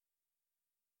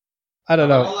 I don't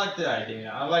know. I like the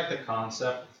idea. I like the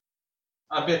concept.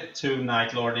 A bit too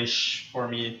Night Lord-ish for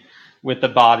me with the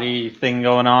body thing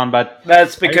going on, but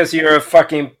that's because you're a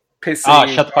fucking pissy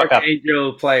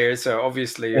Archangel player, so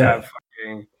obviously you have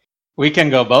fucking. We can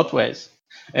go both ways.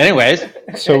 Anyways,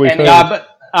 so we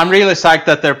but I'm really psyched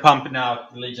that they're pumping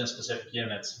out Legion specific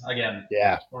units again.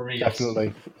 Yeah, for reals.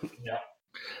 definitely. Yeah,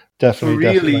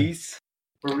 definitely.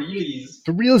 For reals.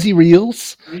 For realsy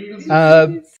reels.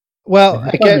 Well,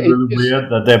 again, it's really weird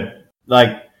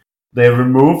that they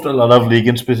removed a lot of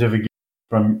Legion specific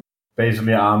from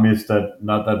basically armies that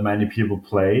not that many people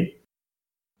play,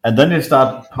 and then they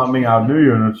start pumping out new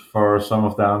units for some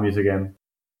of the armies again.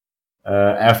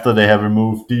 After they have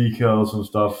removed decals and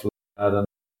stuff like that and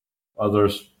other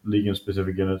Legion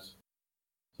specific units.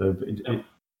 So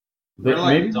they're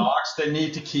like dogs. They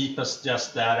need to keep us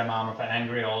just that amount of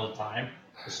angry all the time.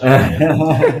 So,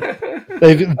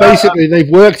 they've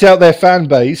worked out their fan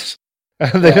base,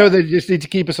 and they know they just need to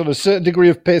keep us on a certain degree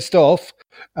of pissed off,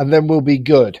 and then we'll be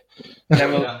good.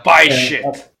 Then we'll buy shit.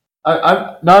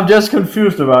 I'm just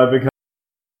confused about it because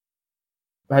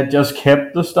if I had just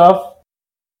kept the stuff,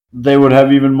 they would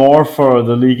have even more for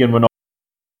the Legion when.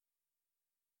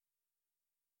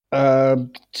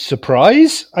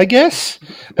 Surprise, I guess.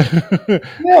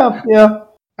 Yeah.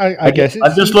 I guess.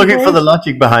 I'm just looking for the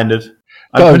logic behind it.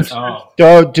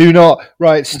 Do not.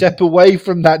 Right, step away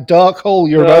from that dark hole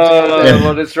you're about to get in.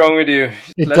 What is wrong with you?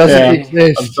 It doesn't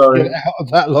exist. I'm sorry. Get out of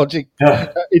that logic.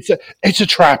 It's a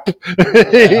trap.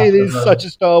 It is such a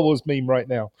Star Wars meme right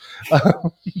now.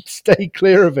 Stay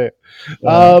clear of it.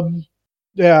 And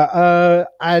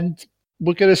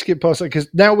we're going to skip past that because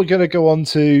now we're going to go on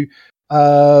to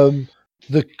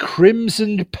the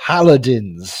Crimson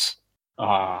Paladins.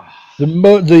 In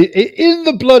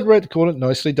the blood red corner,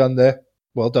 nicely done there.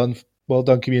 Well done,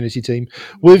 community team.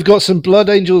 We've got some Blood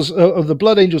Angels of the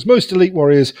Blood Angels' most elite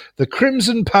warriors, the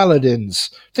Crimson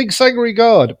Paladins. Think Sangori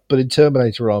Guard, but in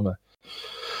Terminator armor.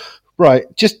 Right,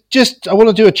 just I want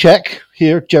to do a check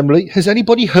here. Generally, has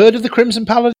anybody heard of the Crimson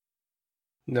Paladins?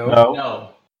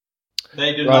 No.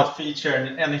 They do not feature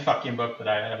in any fucking book that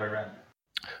I ever read.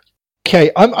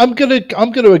 Okay, I'm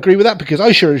gonna agree with that because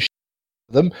I sure as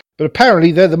them, but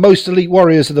apparently they're the most elite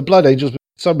warriors of the Blood Angels. But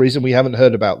for some reason, we haven't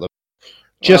heard about them.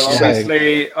 Just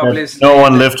saying. Obviously, no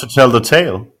one lived to tell the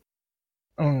tale.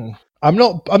 I'm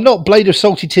not Blade of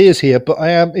Salty Tears here, but I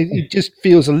am. It just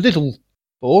feels a little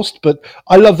forced, but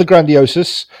I love the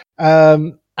Grandiosus,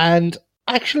 and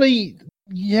actually,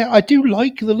 I do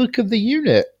like the look of the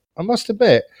unit. I must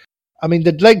admit. I mean,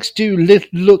 the legs do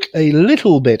look a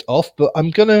little bit off, but I'm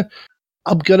gonna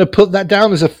put that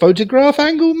down as a photograph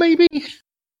angle, maybe,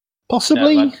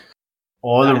 possibly.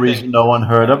 Or the reason no one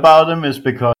heard about them is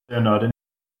because they're not in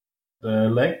the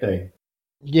leg day.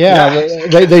 Yeah,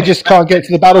 they just can't get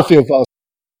to the battlefield fast.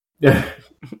 Yeah.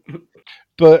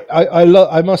 But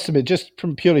I must admit, just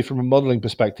purely from a modelling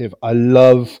perspective, I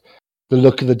love the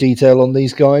look of the detail on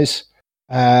these guys.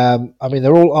 I mean,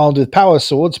 they're all armed with power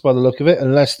swords by the look of it,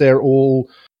 unless they're all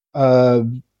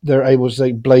they're able to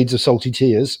take blades of salty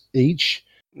tears each,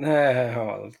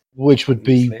 which would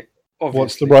be obviously.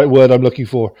 What's the right word I'm looking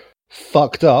for?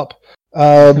 Fucked up.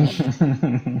 I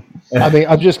mean,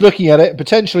 I'm just looking at it.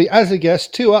 Potentially, as a guess,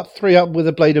 2 up, 3 up with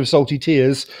a blade of salty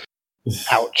tears.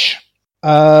 Ouch.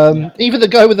 Even the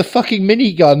guy with the fucking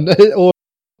minigun or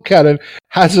cannon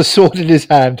has a sword in his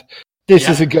hand. This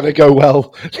isn't going to go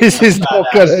well. This is not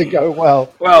going to go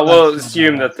well. Well, we'll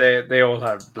assume that they all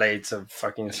have blades of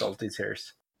fucking salty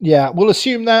tears. Yeah, we'll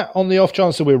assume that on the off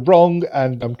chance that we're wrong,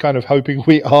 and I'm kind of hoping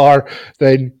we are,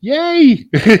 then yay!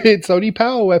 It's only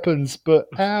power weapons, but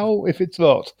how if it's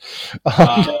not?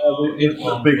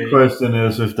 The big question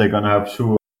is if they're going to have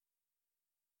 2.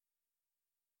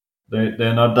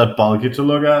 They're not that bulky to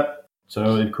look at,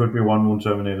 so it could be 1 wound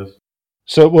Terminators.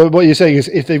 So what you're saying is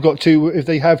if they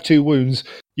have 2 wounds,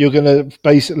 you're going to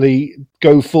basically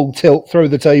go full tilt, throw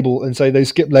the table, and say they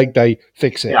skipped leg day,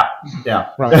 fix it.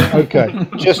 Yeah. Right. Okay.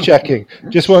 Just checking.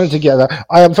 Just wanted to get that.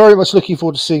 I am very much looking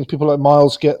forward to seeing people like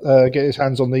Miles get his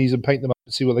hands on these and paint them up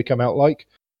and see what they come out like.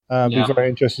 Be very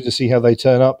interested to see how they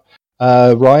turn up.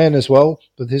 Ryan as well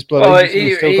with his blood. Oh,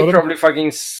 he probably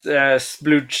fucking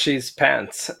splooged his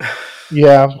pants.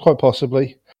 Yeah, quite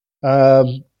possibly.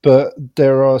 But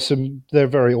there are some. They're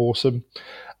very awesome.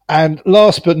 And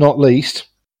last but not least,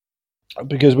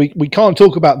 because we can't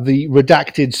talk about the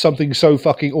redacted something so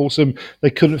fucking awesome they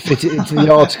couldn't fit it into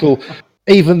the article,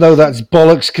 even though that's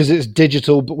bollocks because it's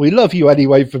digital. But we love you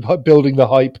anyway for building the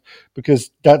hype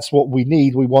because that's what we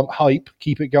need. We want hype.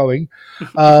 Keep it going.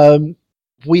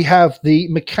 We have the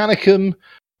Mechanicum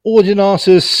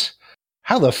Ordinatus.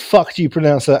 How the fuck do you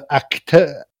pronounce that?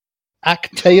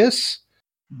 Actaeus?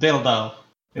 Dildo.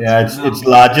 It's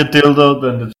larger dildo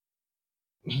than the.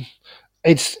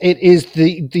 It is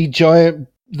the giant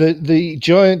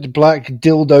black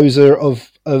dildozer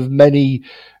of many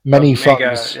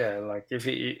funds. Yeah, like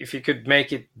if you could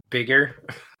make it bigger,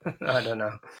 I don't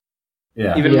know.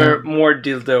 Yeah, even more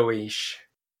dildo-ish.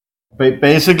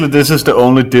 Basically, this is the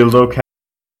only dildo can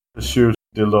shoot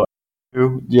dildo.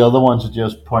 The other ones are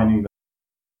just pointing.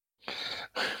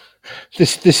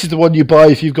 This is the one you buy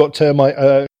if you've got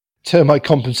termite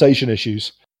compensation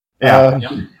issues.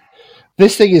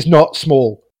 This thing is not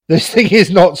small. It's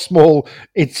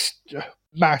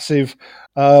massive.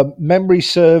 Memory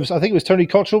serves. I think it was Tony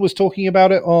Cottrell was talking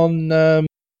about it on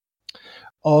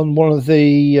one of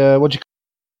the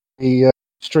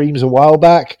streams a while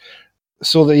back.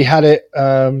 Saw that he had it.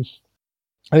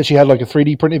 Actually had like a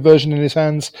 3D printed version in his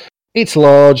hands. It's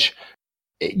large.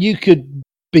 You could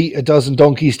beat a dozen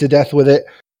donkeys to death with it.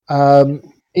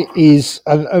 It is,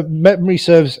 memory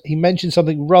serves, he mentioned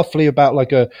something roughly about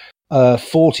like a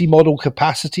 40 model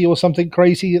capacity or something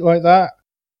crazy like that.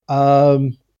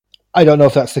 I don't know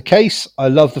if that's the case. I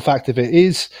love the fact if it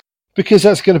is, because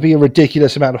that's going to be a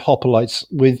ridiculous amount of hoplites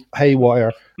with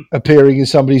Haywire appearing in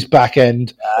somebody's back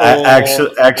end.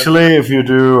 Actually, if you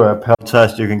do a Pel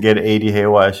test, you can get 80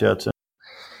 Haywire shots in.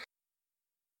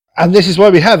 And this is why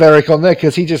we have Eric on there,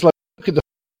 because he just like, look at the...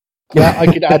 Yeah, I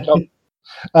could add up.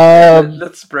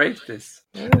 Let's break this.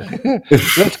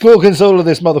 Let's Gorgonzola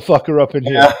this motherfucker up in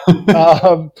here.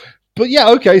 But yeah,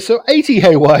 okay, so 80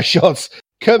 haywire shots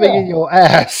coming in your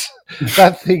ass.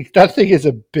 That thing is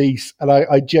a beast, and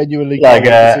I genuinely like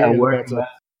can't a working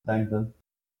meta.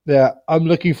 Yeah, I'm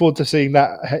looking forward to seeing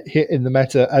that hit in the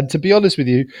meta. And to be honest with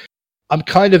you, I'm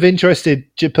kind of interested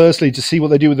personally to see what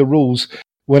they do with the rules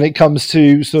when it comes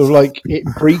to sort of like it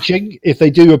breaching. If they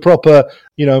do a proper,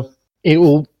 it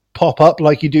will pop up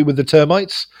like you do with the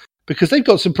termites, because they've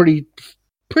got some pretty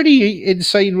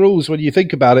insane rules when you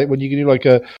think about it. When you can do like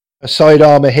a side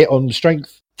armor hit on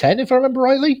strength 10, if I remember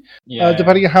rightly,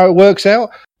 depending on how it works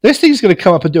out. This thing's going to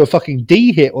come up and do a fucking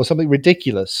D hit or something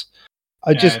ridiculous.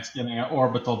 It's getting an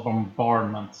orbital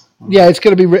bombardment. Yeah, it's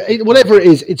going to be whatever it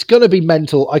is. It's going to be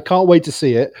mental. I can't wait to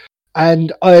see it,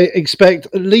 and I expect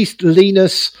at least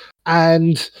Linus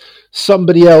and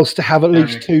somebody else to have at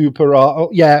least 2 per hour. Oh,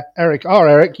 yeah, Eric,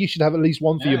 you should have at least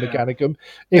 1 for your Mechanicum,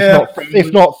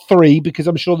 if not 3, because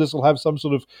I'm sure this will have some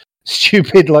sort of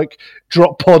stupid like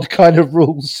drop pod kind of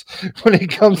rules when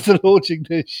it comes to launching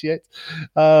this shit.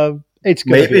 It's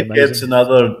going maybe it gets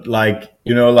another like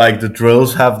the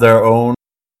drills have their own.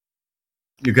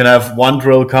 You can have 1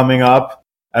 drill coming up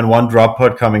and 1 drop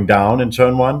pod coming down in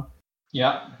turn 1.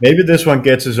 Yeah. Maybe this one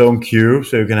gets its own queue,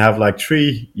 so you can have like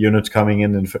 3 units coming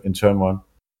in turn 1.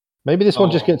 Maybe this one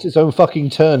just gets its own fucking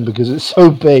turn because it's so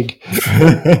big.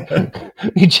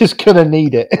 You're just going to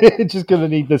need it. It's just going to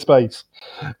need the space.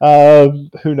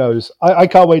 Who knows? I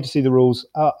can't wait to see the rules.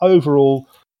 Overall,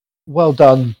 well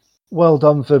done. Well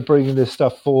done for bringing this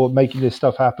stuff forward, making this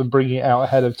stuff happen, bringing it out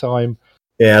ahead of time.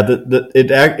 Yeah,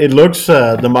 it looks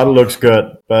the model looks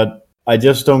good, but I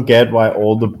just don't get why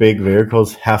all the big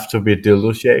vehicles have to be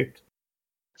dildo shaped.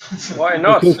 Why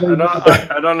not?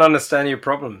 I don't understand your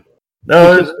problem.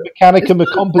 No, because Mechanicum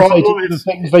are compensating for the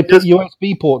things they put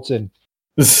USB ports in.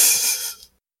 It's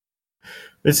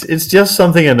just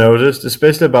something I noticed,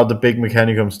 especially about the big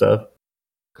Mechanicum stuff.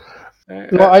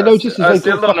 Well, I noticed I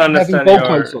still don't understand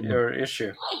your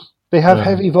issue. They have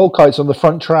heavy Volkites on the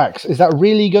front tracks. Is that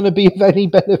really going to be of any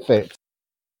benefit?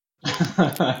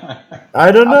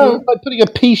 I don't know. Like putting a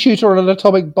pea shooter on an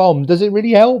atomic bomb, does it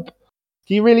really help?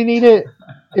 Do you really need it?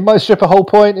 It might strip a whole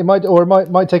point. It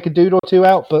might take a dude or 2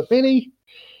 out. But really?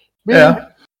 Yeah,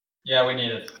 we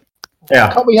need it.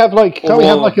 Yeah. Can't we have an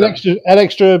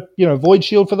extra void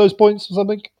shield for those points or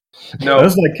something? No.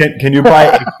 It's like, can you buy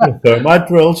extra thermite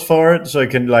drills for it so you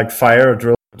can like fire a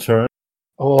drill per turn?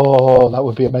 Oh, that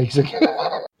would be amazing.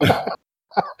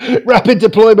 Rapid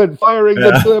deployment, firing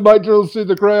the thermite drills through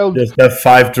the ground. Just have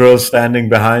 5 drills standing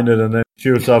behind it and then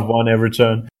shoots off 1 every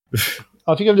turn. If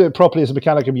you're going to do it properly as a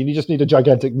Mechanicum, you just need a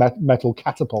gigantic metal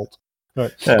catapult.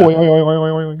 Right. Yeah. Maybe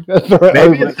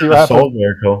it's an assault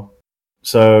vehicle.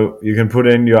 So you can put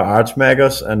in your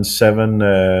Archmagus and 7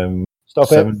 Myrmidons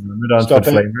with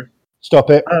flamers. Stop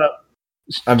it.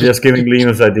 I'm just giving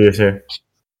Linus ideas here.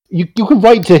 You can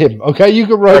write to him, okay? You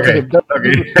can write to him.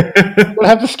 We'll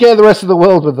have to scare the rest of the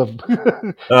world with them.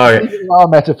 He's our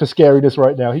meta for scariness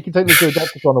right now. He can take them to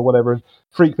Adepticon or whatever and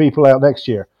freak people out next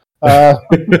year.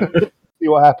 See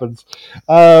what happens.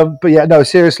 But yeah, no,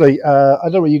 seriously, I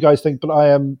don't know what you guys think, but I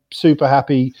am super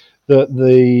happy that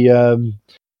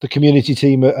the community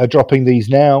team are dropping these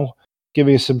now,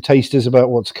 giving us some tasters about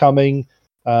what's coming.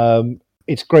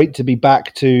 It's great to be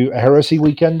back to a Heresy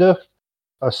Weekender.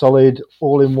 A solid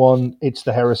all-in-one, it's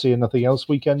the Heresy and nothing else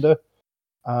weekender,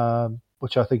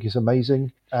 which I think is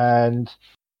amazing. And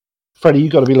Freddie,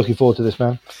 you've got to be looking forward to this,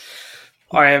 man.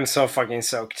 I am so fucking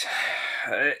soaked.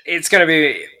 It's going to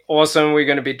be awesome. We're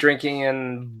going to be drinking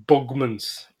in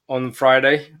Bogmans on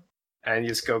Friday and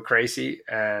just go crazy.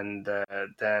 And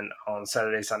then on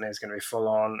Saturday, Sunday, it's going to be full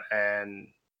on and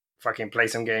fucking play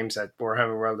some games at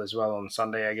Warhammer World as well on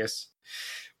Sunday, I guess.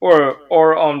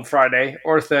 Or on Friday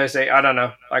or Thursday, I don't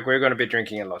know. Like, we're going to be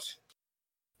drinking a lot,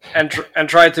 and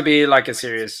try to be like a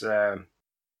serious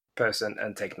person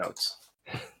and take notes.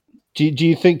 Do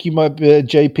you think you might be,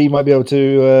 JP might be able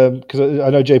to? Because I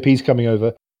know JP's coming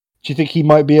over. Do you think he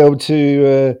might be able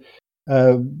to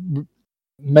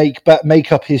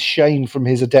make up his shame from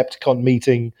his Adepticon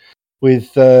meeting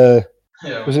with?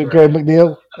 Was it Graham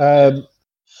McNeil?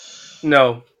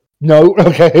 No. No,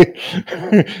 okay.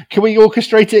 Can we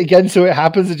orchestrate it again so it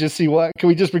happens and just see what? Can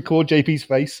we just record JP's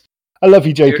face? I love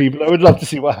you, JP, but I would love to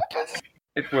see what happens.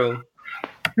 It will.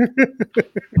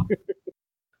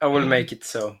 I will make it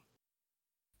so.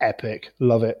 Epic,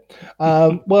 love it.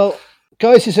 Well,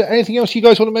 guys, is there anything else you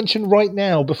guys want to mention right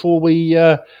now before we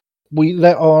we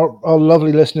let our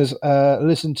lovely listeners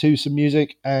listen to some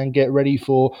music and get ready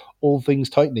for all things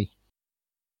Titany.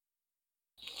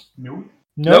 No.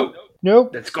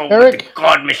 Let's go Eric? with the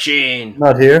God Machine.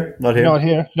 Not here.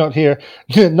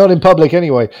 Not in public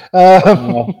anyway.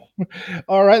 No.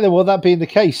 All right then. Well, that being the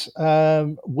case,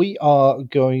 we are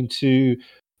going to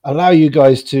allow you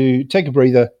guys to take a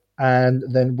breather, and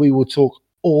then we will talk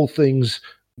all things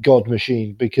God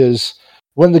Machine, because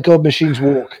when the God Machines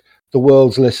walk, the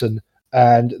worlds listen,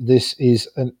 and this is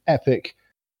an epic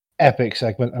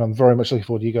segment, and I'm very much looking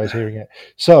forward to you guys hearing it.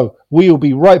 So we will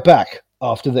be right back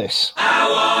after this. I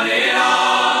want it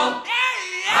all.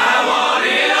 I want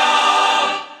it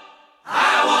all.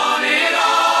 I want it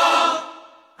all.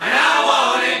 And I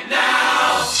want it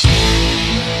now.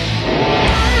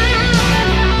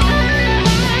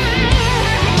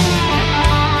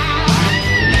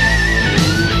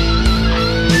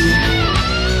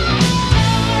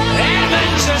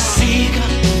 Adventure seeker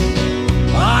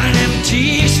on an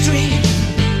empty street.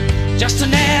 Just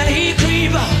an alley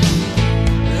creeper.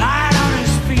 Light on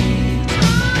his feet.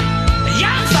 The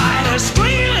young fighter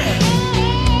screaming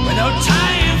with no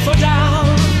time for down.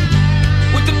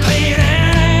 With the pain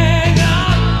and anger,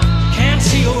 can't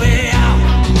see a way out.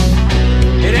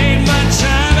 It ain't much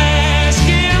I'm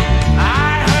asking.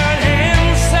 I heard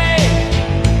him say,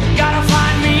 gotta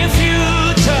find me a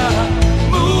future.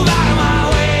 Move out of my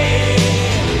way.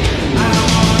 I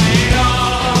want it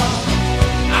all.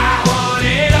 I want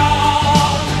it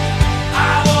all.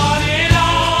 I want it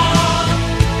all.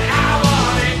 And I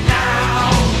want it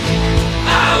now.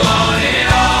 I want it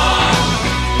all.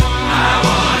 I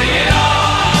want it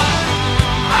all.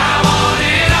 I want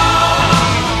it all.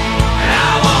 And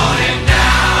I want it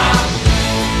now.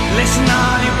 Listen,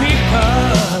 all you people,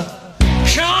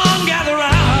 come gather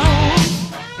round.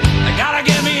 I gotta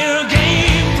give me a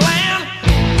game plan.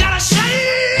 Gotta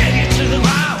shake it to the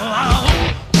ground.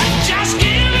 Just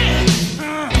give it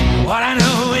what I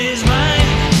know is mine.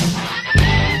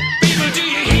 People, do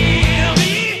you hear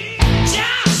me?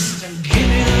 Just give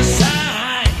it a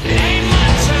sign. It ain't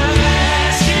much I'm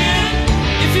asking.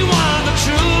 If you want the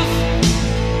truth,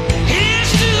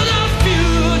 here's to the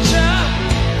future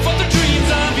for the dreams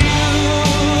of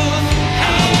youth.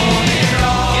 I want it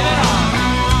all. Give it all.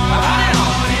 I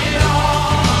want it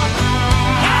all.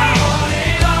 I want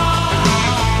it all.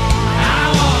 I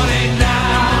want it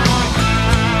now.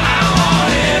 I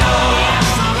want it all. Yes,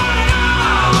 I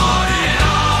want it all. I want it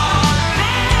all.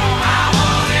 I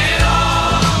want it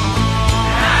all.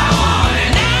 I want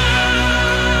it now.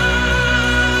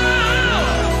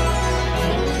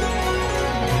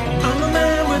 I'm a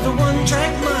man with a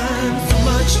one-track mind. So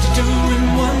much to do in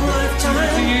one lifetime.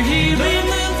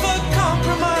 Living for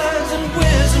compromise and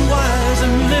where's and why's.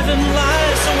 I'm living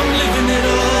life, so I'm living it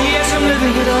all. Yes, I'm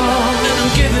living it all. And I'm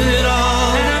giving it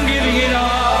all. And I'm giving it all.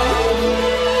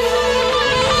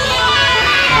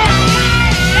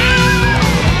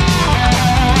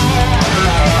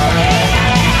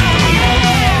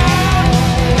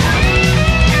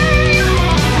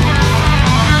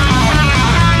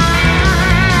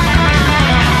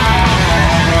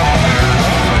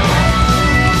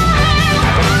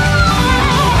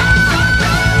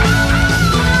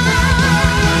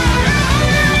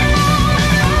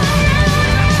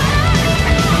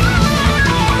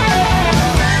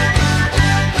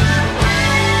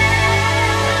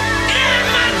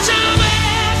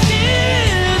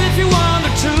 If you want the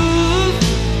truth,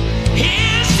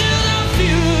 here's to the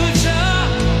future.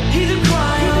 Either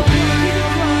cry or bleed.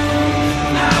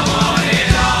 I want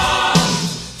it all.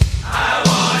 I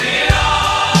want it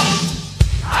all.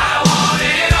 I want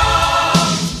it all.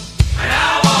 And I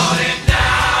want it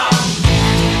now.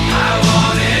 I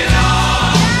want it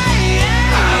all.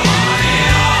 I want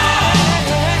it all.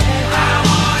 I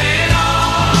want it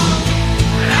all.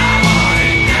 And I want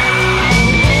it now.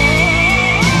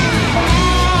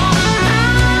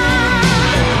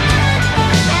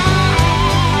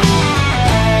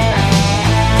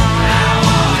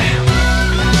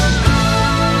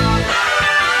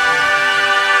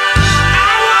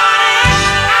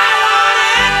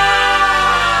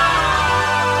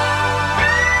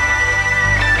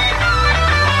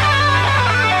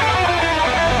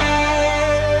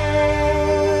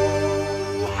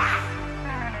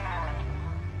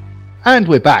 And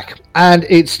we're back, and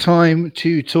it's time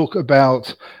to talk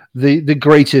about the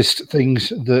greatest things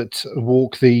that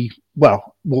walk the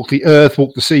earth,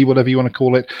 walk the sea, whatever you want to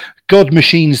call it. God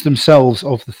machines themselves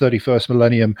of the 31st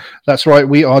millennium. That's right,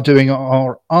 we are doing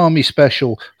our army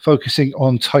special focusing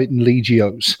on Titan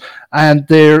Legios, and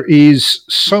there is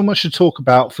so much to talk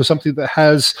about for something that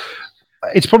has,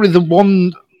 it's probably the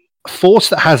one Force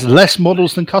that has less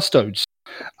models than Custodes,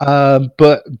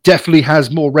 but definitely has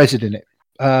more resin in it,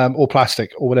 or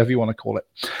plastic, or whatever you want to call it.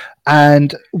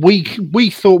 And we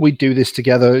thought we'd do this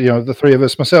together. You know, the three of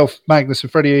us, myself, Magnus,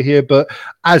 and Freddie are here. But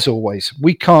as always,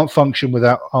 we can't function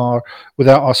without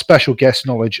our special guest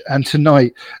knowledge. And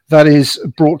tonight, that is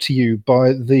brought to you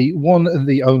by the one and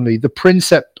the only, the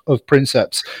Princeps of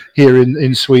Princeps here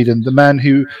in Sweden, the man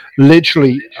who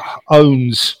literally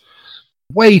owns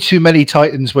way too many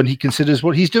Titans when he considers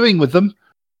what he's doing with them,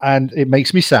 and it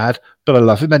makes me sad, but I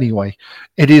love him anyway.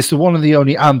 It is the one and the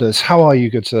only Anders. How are you,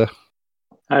 good sir?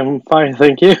 I'm fine,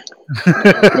 thank you.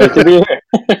 Great to be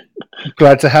here.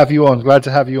 Glad to have you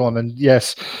on. And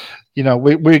yes, you know,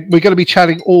 we're going to be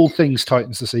chatting all things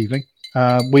Titans this evening.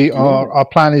 Our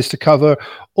plan is to cover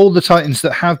all the Titans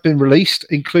that have been released,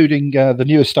 including the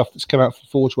newest stuff that's come out for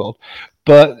Forge World.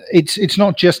 But it's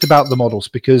not just about the models,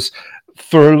 because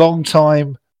for a long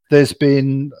time there's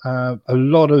been a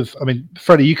lot of, I mean,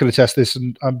 Freddie, you can attest this,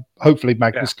 and hopefully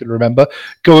Magnus can remember,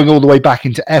 going all the way back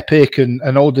into Epic and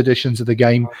old editions of the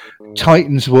game,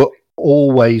 Titans were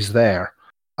always there.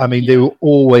 I mean, they were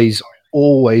always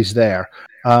there.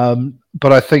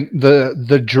 But I think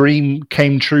the dream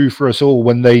came true for us all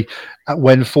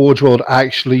when Forge World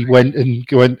actually went,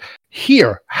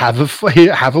 here, have a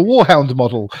Warhound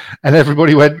model, and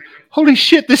everybody went, holy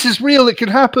shit, this is real, it can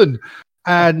happen.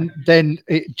 And then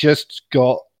it just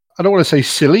got, I don't want to say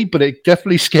silly, but it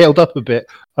definitely scaled up a bit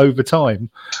over time.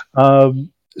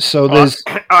 So there's...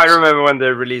 I remember when they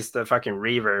released the fucking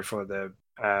Reaver for the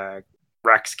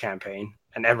Rax campaign,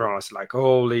 and everyone was like,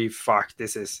 holy fuck,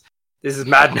 this is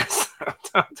madness.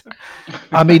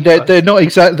 I mean, they're not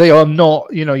exactly, they are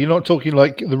not, you know, you're not talking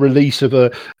like the release of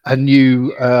a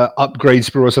new upgrade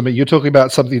sprue or something. You're talking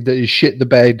about something that is shit the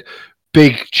bed,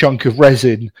 big chunk of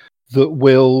resin that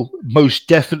will most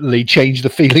definitely change the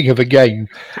feeling of a game.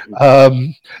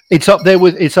 It's up there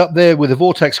with a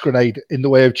vortex grenade in the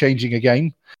way of changing a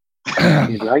game.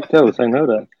 You like those, I know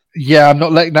that. Yeah, I'm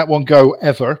not letting that one go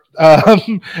ever.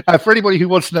 For anybody who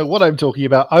wants to know what I'm talking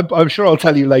about, I'm sure I'll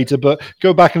tell you later, but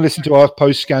go back and listen to our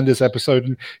post-Scandus episode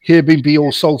and hear me be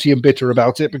all salty and bitter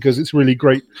about it, because it's really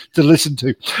great to listen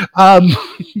to.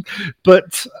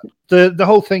 But the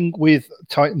whole thing with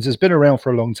Titans has been around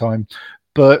for a long time,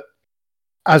 but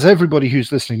as everybody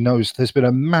who's listening knows, there's been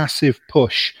a massive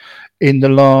push in the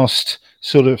last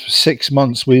sort of 6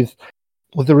 months with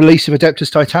the release of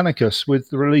Adeptus Titanicus, with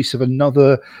the release of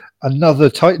another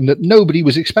Titan that nobody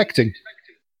was expecting.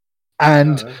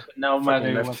 And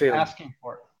nobody was asking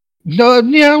for it. No,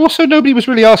 yeah, also nobody was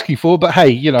really asking for, but hey,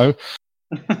 you know.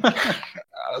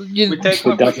 Who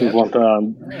doesn't want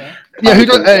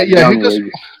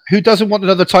who doesn't want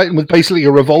another Titan with basically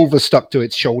a revolver stuck to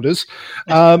its shoulders?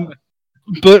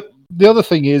 But the other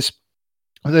thing is,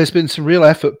 there's been some real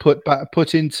effort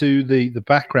put into the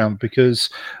background, because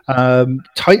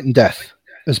Titan Death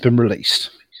has been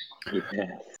released.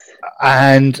 Yes.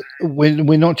 And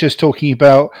we're not just talking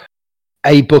about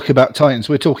a book about Titans,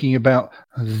 we're talking about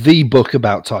the book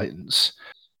about Titans.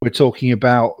 We're talking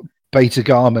about Beta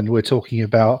Garmin, we're talking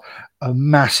about a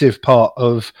massive part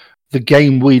of the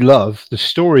game we love, the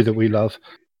story that we love,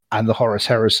 and the Horus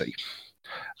Heresy.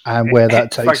 And where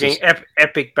that takes fucking us.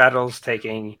 Epic battles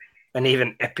taking an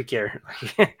even epicier.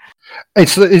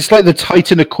 It's like the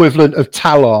Titan equivalent of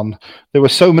Talon. There were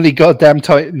so many goddamn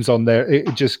Titans on there,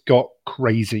 it just got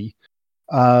crazy.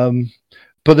 But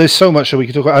there's so much that we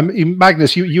can talk about. I mean,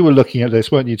 Magnus, you were looking at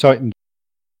this, weren't you, Titan?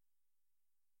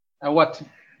 What?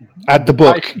 At the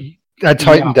book, at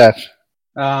Titan Death.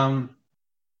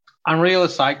 I'm really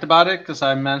psyched about it, because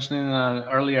I mentioned in an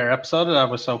earlier episode that I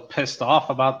was so pissed off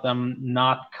about them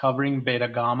not covering Beta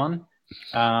Garmin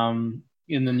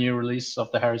in the new release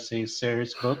of the Heresy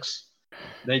series books.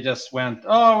 They just went,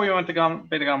 we went to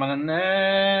Beta Garmin, and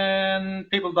then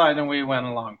people died and we went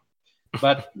along.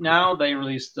 But now they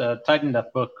released the Titan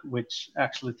Death book, which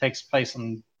actually takes place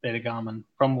on Beta Garmin,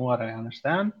 from what I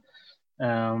understand.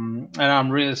 And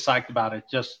I'm really psyched about it.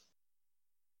 Just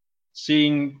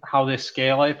seeing how they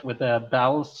scale it with the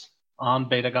battles on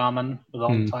Beta Garmin with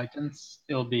all the Titans,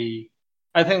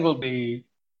 I think will be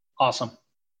awesome.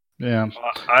 Yeah,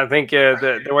 I think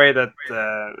the way that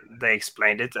they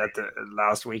explained it at the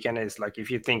last weekend is like,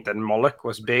 if you think that Moloch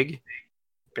was big,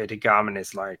 Beta Garmin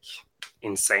is like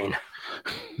insane.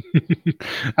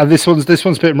 And this one's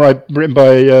written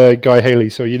by Guy Haley,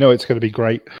 so you know it's going to be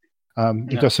great.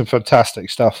 He does some fantastic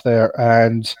stuff there,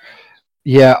 and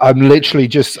yeah, I'm looking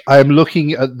at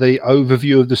the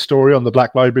overview of the story on the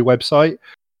Black Library website,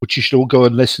 which you should all go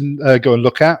and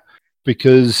look at,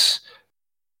 because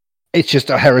it's just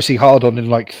a heresy hard-on in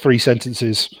like 3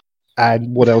 sentences,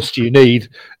 And what else do you need?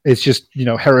 It's just,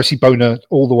 Heresy Boner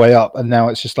all the way up. And now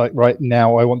it's just like, right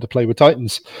now I want to play with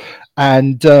Titans.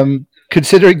 And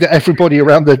considering that everybody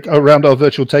around our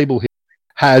virtual table here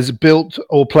has built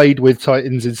or played with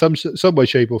Titans in some way,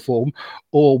 shape or form,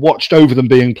 or watched over them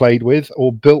being played with,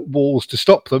 or built walls to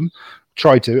stop them,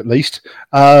 try to at least,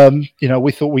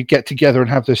 we thought we'd get together and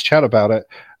have this chat about it.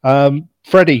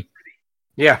 Freddie.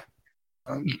 Yeah.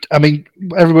 I mean,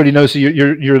 everybody knows that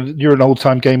you're an old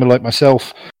time gamer like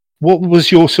myself. What was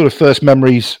your sort of first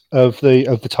memories of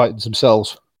the Titans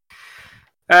themselves?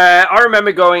 I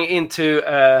remember going into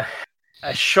a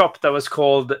shop that was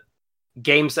called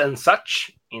Games and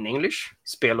Such in English,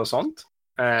 Spel och Sånt,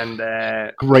 and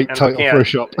great title for a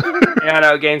shop. Yeah,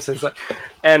 no, Games and Such,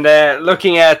 and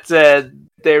looking at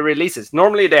their releases.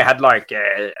 Normally, they had like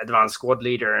Advanced Squad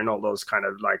Leader and all those kind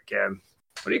of like.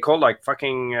 What do you call like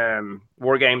fucking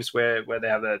war games where they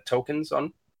have the tokens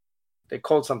on? They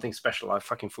called something special. I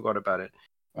fucking forgot about it.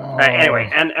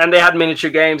 Anyway, and they had miniature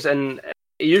games, and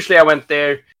usually I went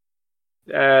there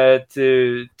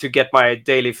to get my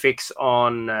daily fix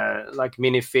on like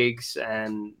minifigs,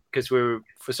 and because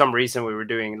for some reason we were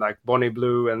doing like Bonnie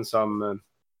Blue and some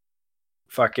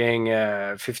fucking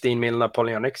 15 mil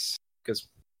Napoleonics because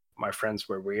my friends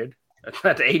were weird at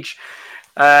that age.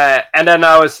 And then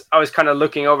I was kind of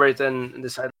looking over it and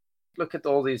decided, look at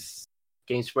all these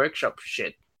Games Workshop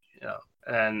shit,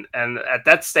 And at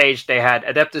that stage they had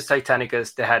Adeptus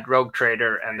Titanicus, they had Rogue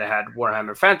Trader, and they had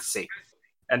Warhammer Fantasy.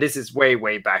 And this is way,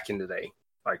 way back in the day,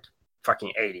 like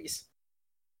fucking 80s.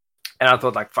 And I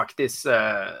thought, like, fuck this,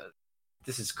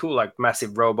 this is cool, like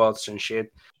massive robots and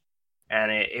shit. And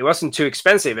it wasn't too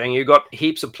expensive, and you got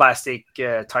heaps of plastic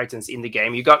Titans in the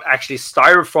game. You got actually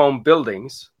styrofoam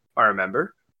buildings. I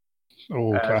remember.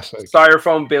 Oh, classic.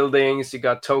 Styrofoam buildings, you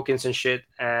got tokens and shit.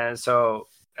 And so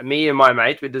me and my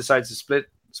mate, we decided to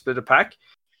split a pack.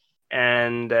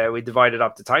 And we divided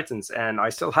up the Titans. And I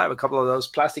still have a couple of those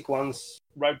plastic ones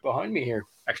right behind me here.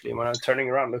 Actually, when I'm turning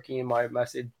around, looking in my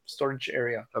massive storage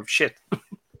area of shit.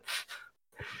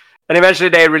 And eventually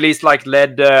they released like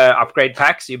LED upgrade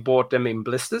packs. You bought them in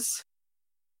blisters.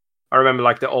 I remember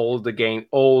like the old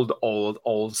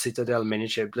Citadel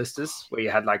miniature blisters where you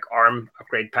had like ARM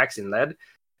upgrade packs in LED.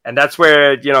 And that's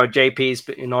where, JP's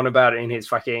been on about in his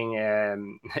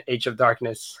fucking Age of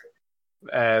Darkness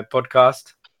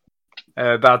podcast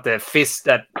about the fist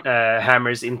that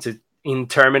hammers in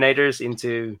Terminators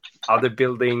into other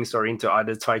buildings or into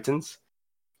other Titans.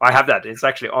 I have that. It's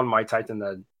actually on my Titan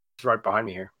that's right behind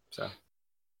me here. So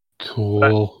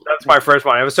cool. That's my first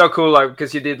one. It was so cool, like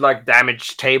because you did like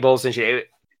damage tables and shit.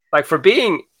 Like for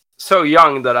being so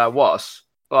young that I was,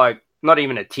 like not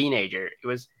even a teenager, it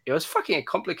was fucking a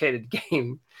complicated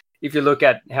game. If you look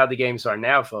at how the games are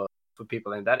now for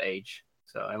people in that age.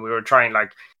 So, and we were trying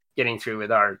like getting through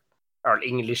with our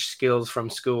English skills from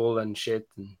school and shit.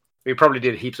 And we probably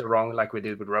did heaps of wrong, like we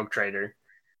did with Rogue Trader,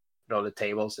 with all the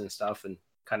tables and stuff, and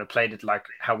kind of played it like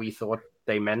how we thought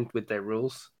they meant with their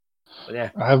rules. But yeah,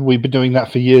 have we been doing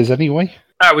that for years anyway?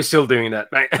 We're still doing that,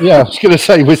 mate. Yeah, I was going to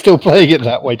say we're still playing it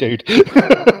that way, dude.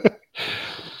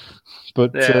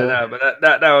 But yeah, but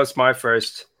that was my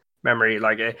first memory.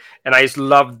 Like, and I just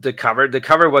loved the cover. The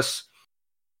cover was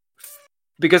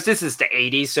because this is the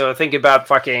 80s, so think about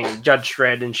fucking Judge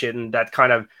Dredd and shit, and that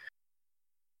kind of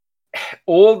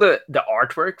all the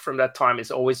artwork from that time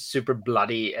is always super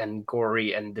bloody and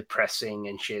gory and depressing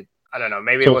and shit. I don't know.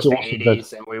 Maybe it was the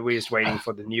 80s and we were just waiting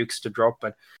for the nukes to drop.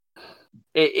 But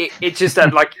it's just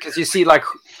that, like, because you see, like,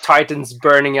 Titans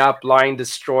burning up, lying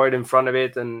destroyed in front of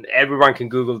it, and everyone can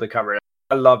Google the cover.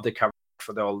 I love the cover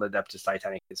for the old Adeptus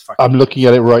Titanic. It's fucking. I'm looking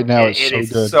at it right now. It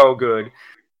is so good.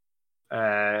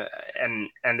 And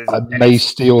I may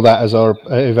steal that as our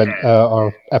event,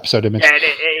 our episode image. Yeah,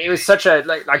 it was such a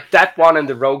like that one and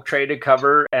the Rogue Trader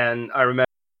cover, and I remember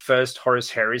first Horus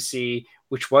Heresy,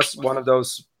 which was one of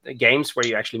those games where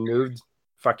you actually moved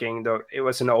it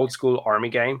was an old school army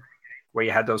game where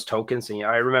you had those tokens, and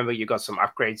I remember you got some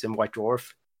upgrades in White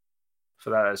Dwarf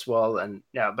for that as well. And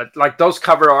yeah, but like those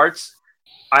cover arts,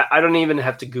 I don't even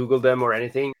have to Google them or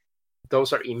anything.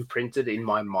 Those are imprinted in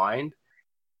my mind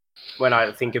when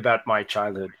I think about my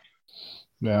childhood.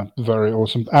 Yeah, very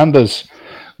awesome. Anders,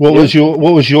 what was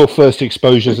your first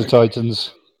exposure to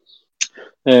Titans?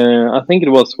 I think it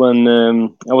was when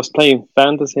I was playing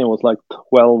fantasy. I was like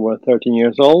 12 or 13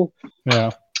 years old.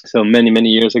 Yeah. So many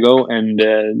years ago, and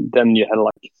then you had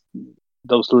like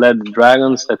those LED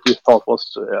dragons that you thought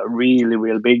was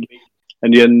really big,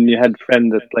 and then you had a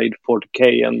friend that played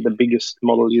 40k, and the biggest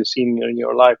model you've seen in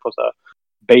your life was a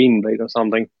Baneblade or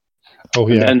something. Oh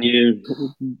yeah. And then you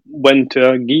went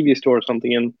to a GV store or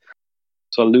something, and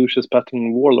saw Lucius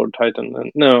Patton Warlord Titan,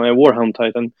 a Warhound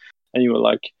Titan, and you were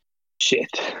like, shit.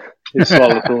 You saw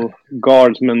a little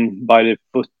guardsman by the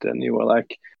foot, and you were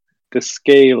like, the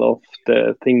scale of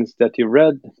the things that you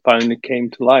read finally came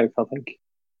to life, I think.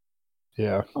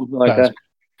 Yeah. Something like that.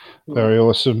 Very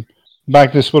awesome.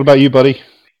 Magnus, what about you, buddy?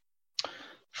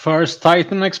 First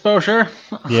Titan exposure.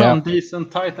 Yeah.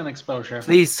 Decent Titan exposure.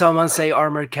 Please, someone say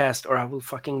Armored Cast, or I will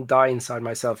fucking die inside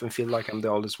myself and feel like I'm the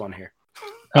oldest one here.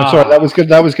 I'm sorry, that was good.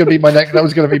 That was going to be my next. That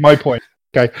was going to be my point.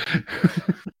 Okay.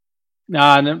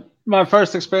 My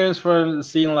first experience for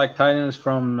seeing like Titans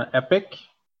from Epic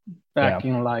back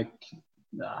in really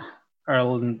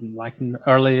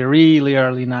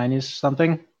early 90s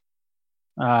something.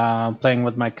 Playing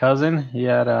with my cousin.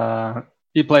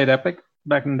 He played Epic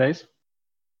back in the days.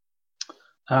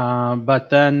 But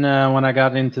then when I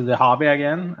got into the hobby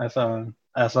again as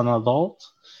an adult,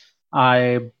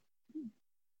 I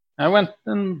went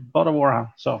and bought a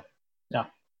Warhound. So yeah,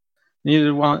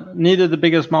 needed the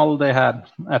biggest model they had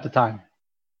at the time.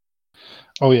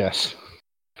 Oh yes,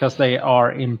 because they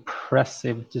are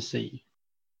impressive to see.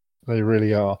 They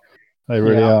really are. They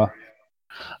really are.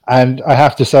 And I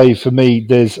have to say, for me,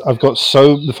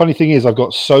 the funny thing is, I've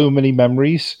got so many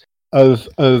memories of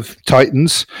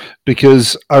Titans,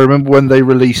 because I remember when they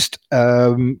released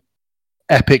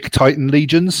Epic Titan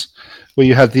Legions, where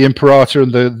you had the Imperator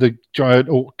and the giant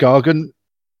Orc Gargant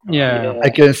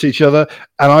against each other.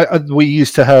 And they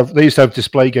used to have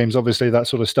display games, obviously, that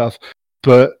sort of stuff.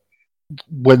 But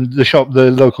when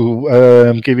the local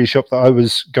Givi shop that I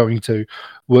was going to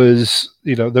was,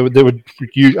 there were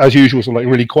as usual, sort of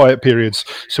like really quiet periods.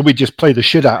 So we just play the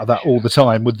shit out of that all the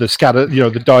time with the scatter,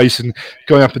 the dice, and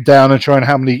going up and down and trying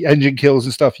how many engine kills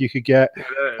and stuff you could get.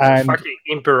 And fucking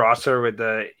Imperator with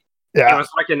it was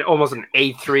like almost an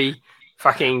A3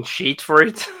 fucking sheet for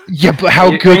it. Yeah, but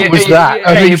how good was that?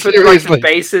 I mean, you put like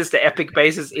the epic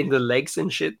bases in the legs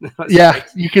and shit. Yeah,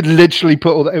 you could literally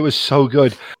put all that. It was so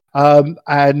good.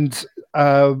 And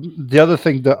the other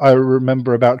thing that I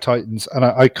remember about Titans, and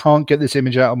I can't get this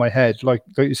image out of my head, like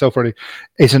got yourself ready,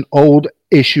 it's an old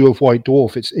issue of White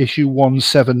Dwarf. It's issue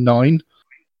 179,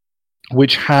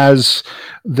 which has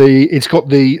it's got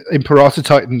the Imperator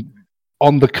Titan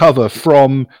on the cover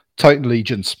from Titan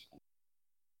Legions.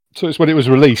 So it's when it was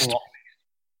released.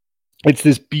 It's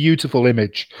this beautiful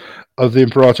image of the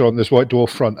Imperator on this White Dwarf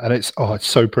front, and it's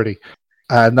so pretty.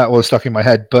 And that was stuck in my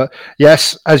head. But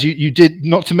yes, as you did,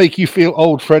 not to make you feel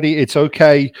old, Freddie, it's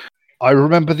okay. I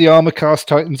remember the Armor Cast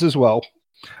Titans as well.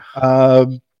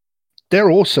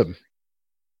 They're awesome.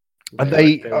 And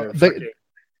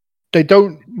they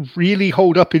don't really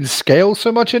hold up in scale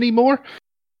so much anymore,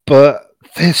 but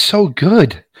they're so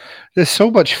good. They're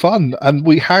so much fun. And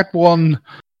we had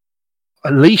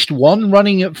at least one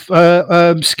running at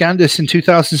Scandus in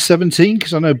 2017,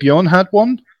 because I know Bjorn had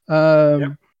one.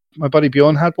 My buddy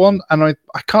Bjorn had one, and I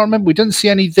can't remember. We didn't see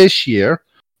any this year,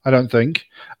 I don't think.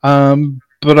 But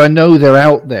I know they're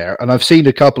out there, and I've seen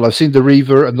a couple. I've seen the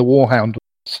Reaver and the Warhound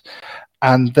ones,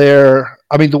 and the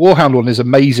Warhound one is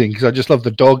amazing because I just love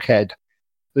the dog head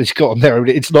that's got on there.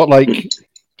 It's not like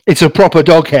it's a proper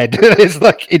dog head. It's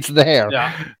like it's there.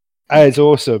 Yeah, it's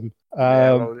awesome.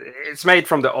 It's made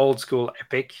from the old school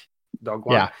Epic dog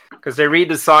one. Yeah, because they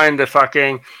redesigned the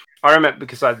fucking. I remember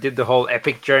because I did the whole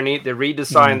Epic journey. They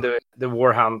redesigned the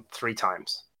Warhound 3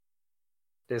 times.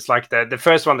 There's like the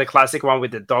first one, the classic one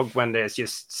with the dog, when there's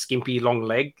just skimpy long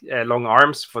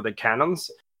arms for the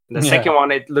cannons. And the second one,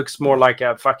 it looks more like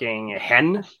a fucking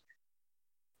hen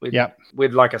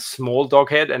with like a small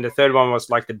dog head. And the third one was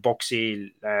like the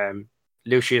boxy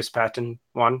Lucius Patton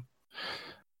one.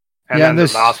 And then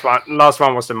the last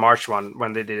one was the March one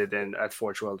when they did it at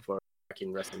Forge World for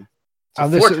fucking wrestling. So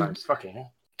 4 times, fucking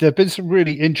hell. There have been some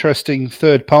really interesting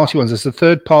third-party ones. There's a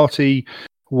third-party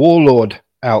Warlord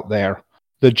out there,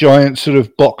 the giant sort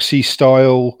of boxy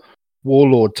style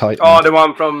Warlord type. Oh, the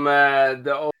one from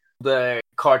the old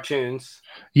cartoons.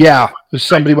 Yeah, there's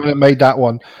somebody that made that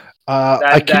one.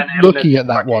 I keep looking at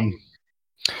that one.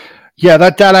 Yeah,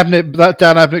 that Dan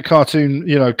Abnett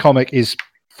cartoon, comic is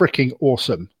freaking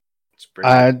awesome,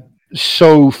 and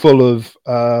so full of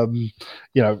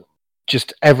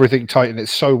just everything Titan.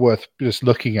 It's so worth just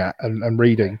looking at and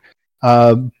reading.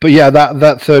 But yeah,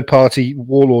 that third party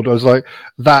Warlord, I was like,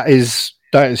 that is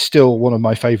still one of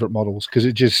my favorite models, because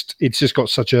it's just got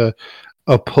such a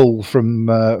pull from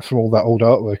all that old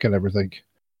artwork and everything.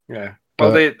 Yeah,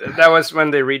 well, that was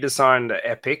when they redesigned the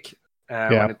Epic.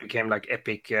 When it became like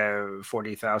Epic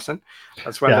 40,000.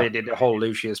 That's when they did the whole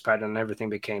Lucius pattern and everything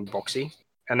became boxy.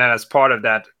 And then as part of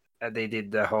that, they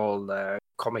did the whole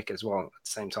comic as well at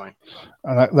the same time.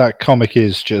 And that comic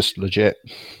is just legit.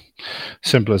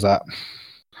 Simple as that.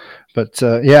 But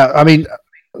yeah, I mean,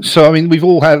 we've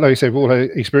all had, like I said, we've all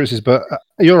had experiences. But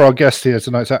you're our guest here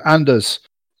tonight, so Anders.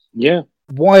 Yeah.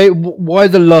 Why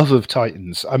the love of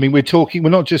Titans? I mean, we're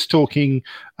not just talking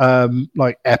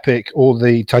like Epic or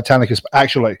the Titanicus, but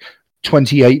actually like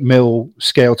 28 mil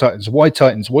scale Titans. Why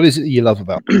Titans? What is it that you love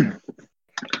about them?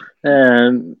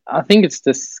 I think it's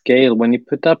the scale when you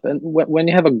put up, and when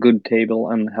you have a good table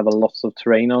and have a lots of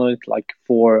terrain on it, like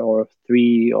 4 or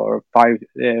 3 or 5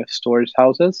 storage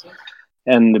houses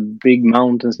and the big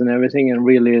mountains and everything, and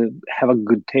really have a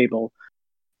good table.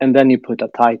 And then you put a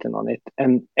Titan on it,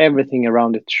 and everything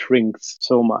around it shrinks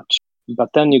so much.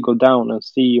 But then you go down and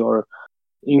see your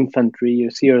infantry, you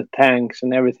see your tanks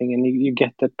and everything, and you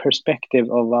get the perspective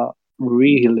of a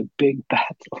really big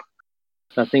battle.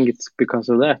 I think it's because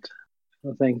of that.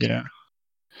 I think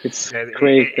it's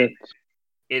great that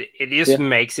it just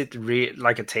makes it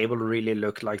like a table really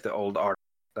look like the old art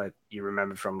that you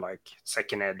remember from like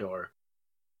Second Ed or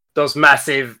those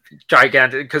massive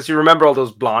gigantic. Because you remember all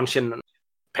those Blanchen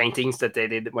paintings that they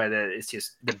did where it's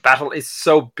just the battle is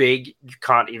so big you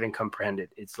can't even comprehend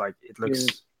it. It's like it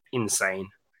looks insane.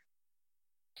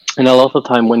 And a lot of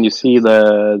time when you see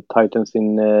the Titans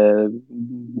in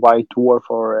White Dwarf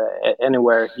or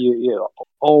anywhere, you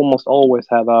almost always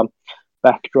have a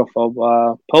backdrop of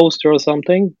a poster or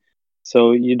something,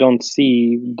 so you don't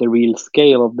see the real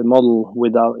scale of the model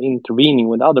without intervening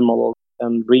with other models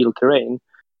and real terrain.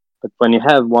 But when you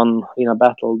have one in a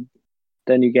battle,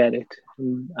 then you get it.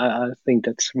 I think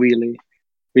that's really,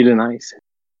 really nice.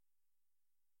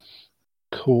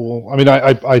 Cool. I mean,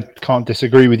 I can't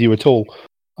disagree with you at all.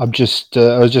 I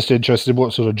was just interested in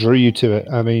what sort of drew you to it.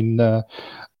 I mean, I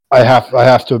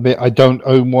have to admit I don't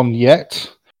own one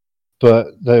yet, but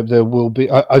there will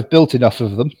be. I've built enough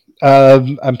of them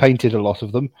and painted a lot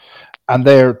of them, and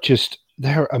they're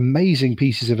amazing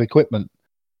pieces of equipment.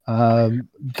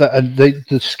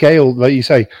 The scale, like you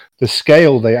say, the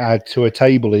scale they add to a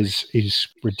table is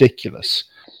ridiculous.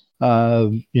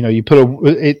 You put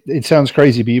it sounds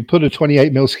crazy, but you put a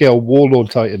 28 mil scale Warlord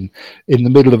Titan in the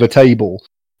middle of a table,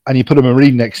 and you put a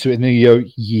Marine next to it, and then you go,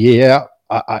 yeah,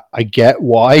 I get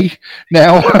why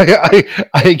now.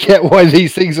 I get why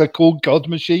these things are called God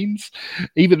machines.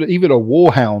 Even a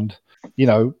Warhound,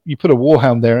 you put a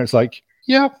Warhound there, and it's like,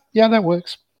 yeah, that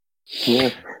works.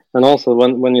 Yeah. And also,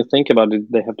 when you think about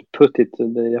it, they have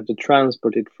to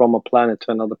transport it from a planet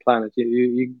to another planet.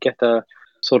 You get a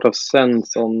sort of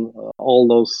sense on all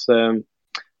those,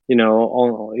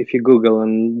 if you Google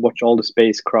and watch all the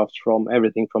spacecraft from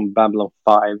everything from Babylon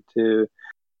 5 to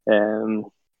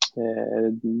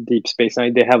Deep Space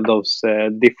Nine, they have those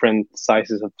different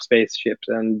sizes of spaceships,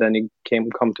 and then you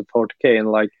come to 40K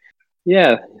and like,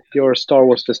 yeah, your Star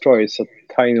Wars destroyer is a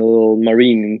tiny little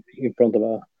Marine in front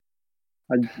of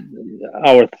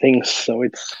our things, so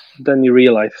it's then you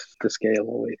realize the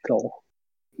scale of it all.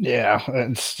 Yeah,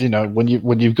 it's when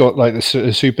you've got like a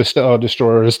super Star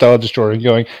Destroyer or a Star Destroyer and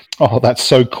going, oh, that's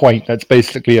so quaint. That's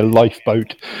basically a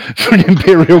lifeboat for an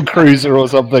Imperial cruiser or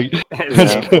something.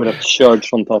 Yeah, with a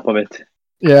church on top of it.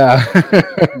 Yeah,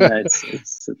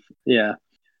 it's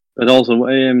but also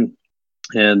I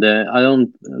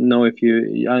don't know if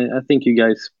I think you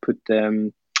guys put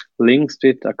links to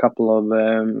it a couple of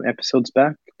episodes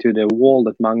back to the wall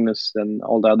that Magnus and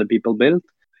all the other people built.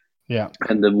 Yeah.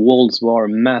 And the walls were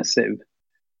massive.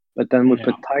 But then we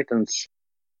put Titans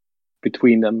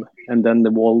between them, and then the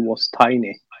wall was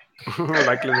tiny.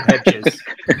 Like little hedges.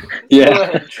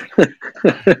 Yeah.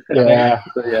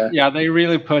 Yeah, they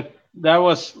really put... That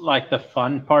was like the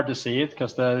fun part to see it,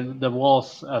 because the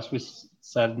walls, as we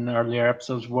said in earlier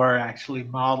episodes, were actually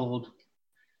modeled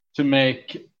to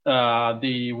make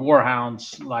the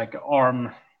Warhounds like the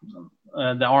arm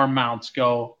mounts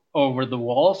go over the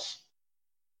walls.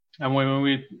 And when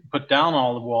we put down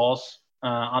all the walls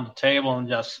on the table and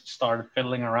just started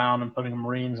fiddling around and putting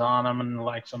Marines on them and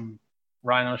like some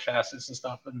Rhino chassis and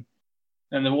stuff,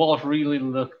 and the walls really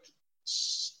looked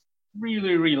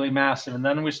really, really massive. And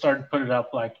then we started putting it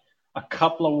up like a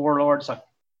couple of Warlords, a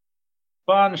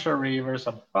bunch of Reavers,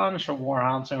 a bunch of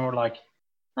Warhounds, and we're like,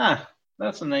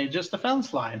 that's an Aegis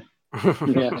defense line.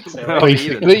 Yeah.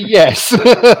 Basically, yes.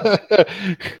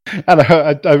 And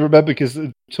I remember, because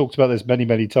I talked about this many,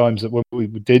 many times, that when we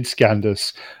did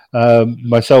Scandus,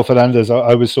 myself and Anders,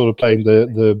 I was sort of playing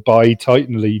the by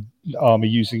Titan lead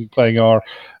army, playing our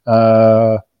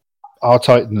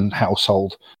Titan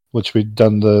household, which we'd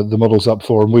done the models up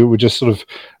for, and we were just sort of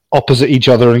opposite each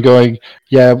other and going,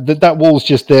 yeah, that wall's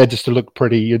just there just to look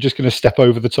pretty. You're just going to step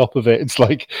over the top of it. It's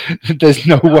like there's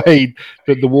no way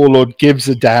that the warlord gives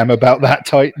a damn about that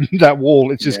Titan, that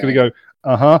wall. It's just going to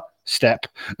go, step,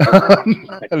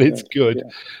 and it's good.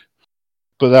 Yeah.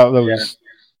 But that was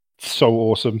so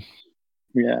awesome.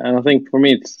 Yeah, and I think for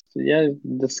me, it's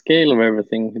the scale of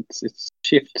everything. It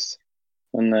shifts,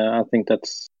 and I think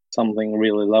that's something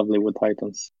really lovely with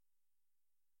Titans.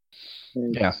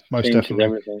 Most definitely.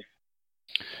 Everything.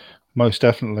 Most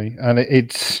definitely, and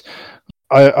it's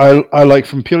I like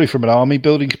purely from an army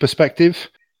building perspective.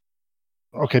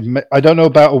 Okay, I don't know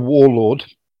about a warlord,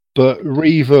 but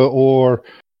Reaver or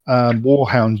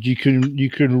Warhound, you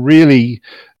can really,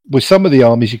 with some of the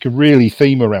armies, you can really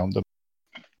theme around them.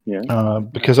 Yeah.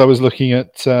 Because I was looking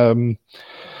at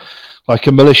like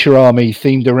a militia army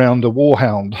themed around a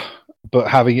Warhound, but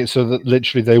having it so that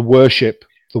literally they worship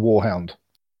the Warhound.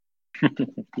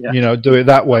 Do it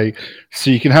that way,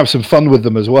 so you can have some fun with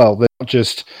them as well. They're not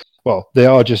just, they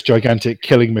are just gigantic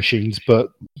killing machines, but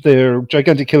they're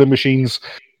gigantic killing machines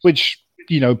which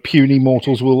puny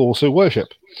mortals will also worship.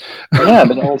 Yeah,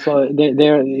 but also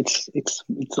it's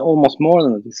almost more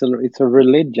than that. It's a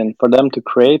religion. For them to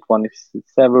create one, it's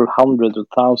several hundred or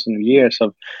thousand years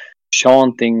of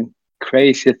chanting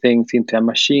crazy things into a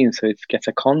machine, so it gets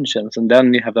a conscience, and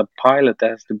then you have a pilot that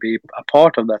has to be a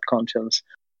part of that conscience.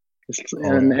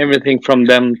 And everything from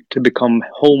them to become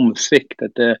homesick,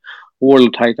 that the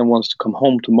Warlord Titan wants to come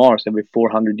home to Mars every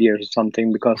 400 years or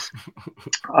something, because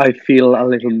I feel a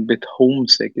little bit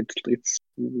homesick. It's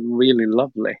really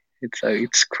lovely.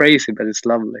 It's crazy, but it's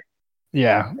lovely.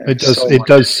 Yeah, it does. So it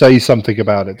does say something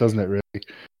about it, doesn't it? Really.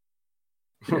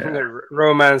 The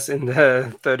romance in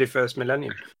the 31st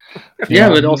millennium. Yeah,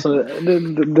 but also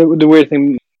the weird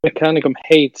thing, Mechanicum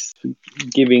hates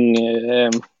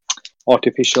giving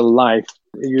artificial life.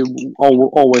 You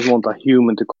always want a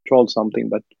human to control something,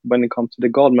 but when it comes to the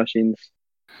god machines,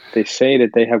 they say that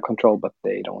they have control, but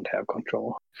they don't have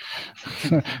control.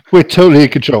 We're totally in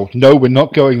control. No, we're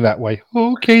not going that way.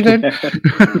 Okay then.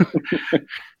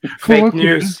 Fake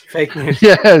news.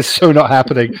 Yeah, it's so not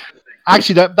happening.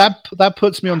 Actually, that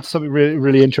puts me on to something really,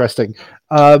 really interesting.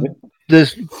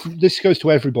 This goes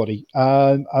to everybody.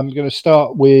 I'm going to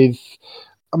start with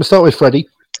Freddie.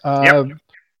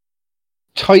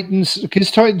 Titans, because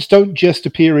Titans don't just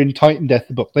appear in Titan Death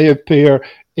the book. They appear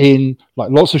in like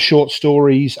lots of short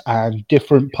stories and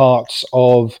different parts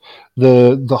of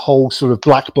the whole sort of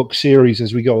Black Book series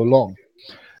as we go along.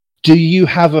 Do you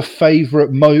have a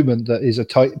favorite moment that is a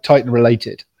Titan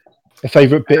related? A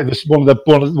favorite bit of one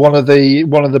of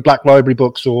the Black Library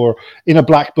books, or in a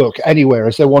Black Book anywhere?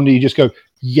 Is there one that you just go,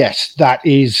 yes,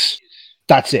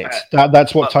 that's it.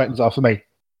 That's what Titans are for me.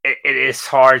 It is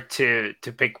hard to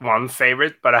pick one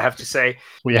favorite, but I have to say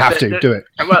we have to do it.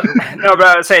 Well, no, but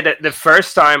I would say that the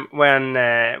first time when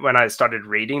I started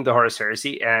reading the Horus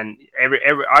Heresy, and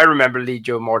I remember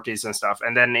Legio Mortis and stuff,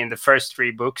 and then in the first 3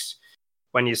 books,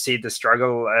 when you see the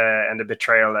struggle and the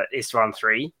betrayal at Istvan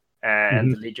 3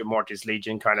 and the Legio Mortis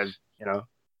Legion, kind of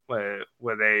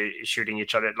where they shooting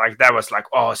each other, like that was like,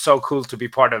 oh, so cool to be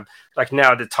part of. Like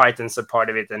now the Titans are part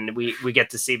of it, and we get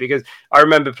to see, because I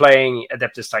remember playing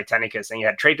Adeptus Titanicus, and you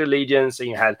had Traitor Legions, and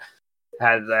you had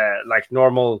like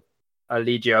normal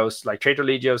Legios, like Traitor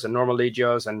Legios and normal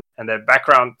Legios, and the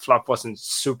background fluff wasn't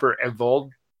super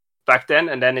evolved back then,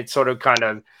 and then it sort of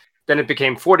then it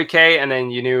became 40k, and then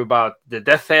you knew about the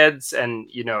Death Heads and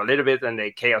a little bit, and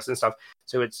the Chaos and stuff.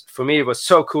 So for me it was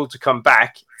so cool to come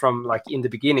back from like in the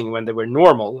beginning when they were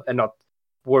normal and not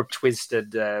warp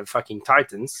twisted fucking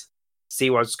Titans, see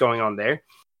what's going on there.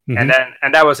 And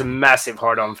that was a massive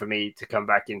hard on for me to come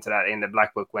back into that in the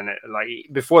Black Book, when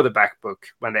before the Black Book,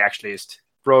 when they actually just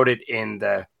wrote it in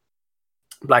the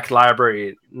Black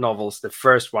Library novels, the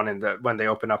first one when they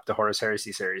opened up the Horus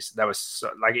Heresy series. That was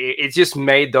so, like it just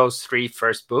made those 3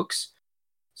 first books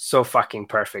so fucking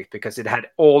perfect, because it had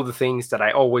all the things that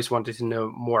I always wanted to know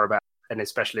more about, and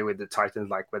especially with the Titans,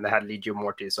 like when they had Legio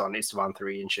Mortis on Istvan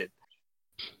 3 and shit.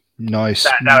 Nice.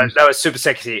 That was super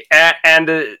sexy, and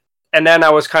then I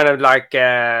was kind of like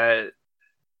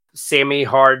semi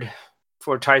hard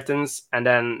for Titans, and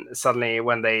then suddenly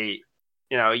when they,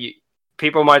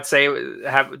 people might say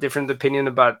have a different opinion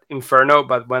about Inferno,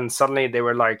 but when suddenly they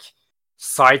were like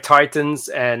Side Titans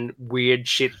and weird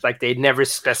shit, like they never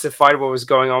specified what was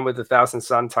going on with the Thousand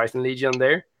Sun Titan Legion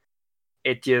there,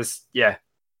 it just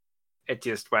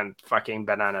went fucking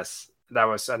bananas. That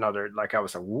was another, like I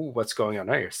was like, ooh, what's going on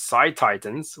here? Side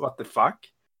Titans, what the fuck?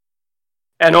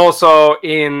 And also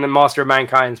in Master of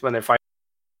Mankind, when they're fighting,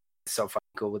 it's so fucking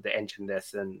cool with the engine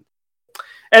death, and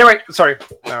Anyway, sorry.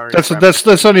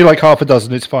 That's only like half a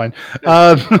dozen. It's fine.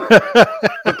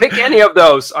 Pick any of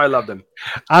those. I love them.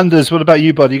 Anders, what about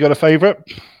you, buddy? You got a favorite?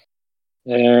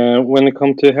 When it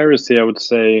comes to heresy, I would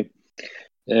say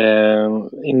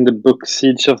in the book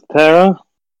Siege of Terra,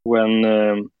 when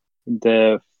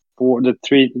the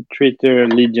traitor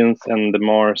legions and the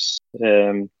Mars,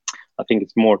 I think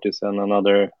it's Mortis and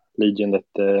another legion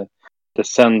that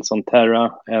descends on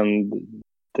Terra, and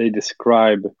they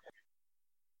describe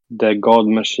the god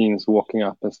machines walking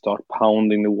up and start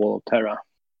pounding the wall of Terra,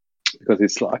 because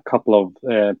it's a couple of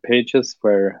pages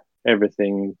where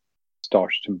everything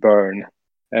starts to burn,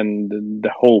 and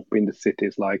the hope in the city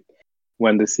is like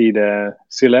when they see the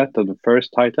silhouette of the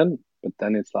first Titan, but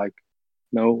then it's like,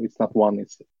 no, it's not one,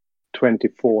 it's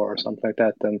 24 or something like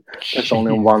that, and there's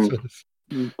only one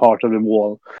part of the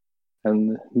wall,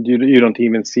 and you don't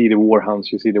even see the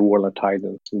Warhounds, you see the Warlord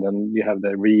Titans, and then you have the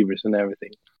Reavers and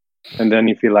everything. And then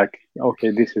you feel like,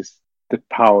 okay, this is the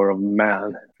power of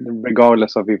man.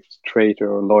 Regardless of if it's traitor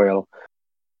or loyal,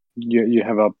 you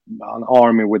have an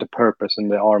army with a purpose,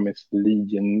 and the army is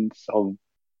legions of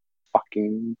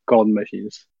fucking god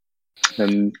machines.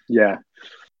 And yeah,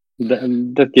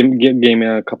 that gave me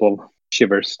a couple of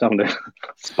shivers down the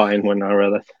spine when I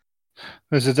read it.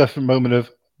 There's a definite moment of,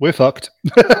 we're fucked.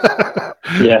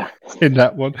 Yeah. In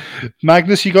that one.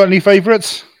 Magnus, you got any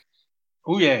favourites?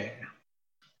 Oh, yeah.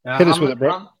 Hit us with it,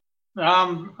 bro.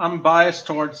 I'm biased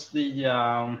towards the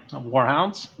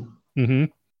Warhounds. Mm-hmm.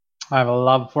 I have a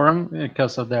love for them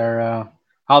because of their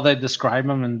how they describe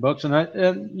them in books.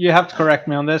 And you have to correct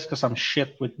me on this because I'm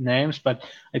shit with names, but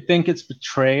I think it's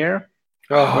Betrayer.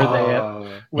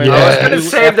 I was going to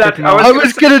save that. I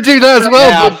was going to do that as well.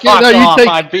 Yeah, fuck off.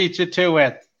 I beat you to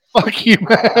it. Fuck you,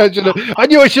 man. I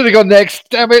knew I should have gone next.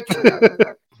 Damn it.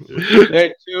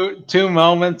 There are two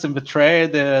moments in Betrayer.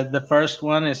 The first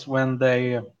one is when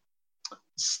they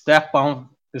step on.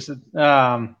 Is it?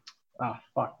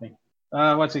 Fuck me.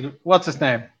 What's his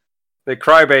name? The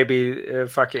crybaby.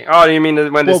 Fucking. Oh, you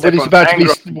mean when they step on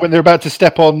Angron? When they're about to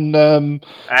step on.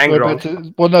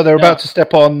 Angron. They're about to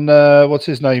step on. What's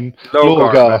his name?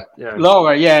 Logar.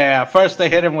 Logar. Yeah. First they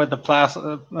hit him with the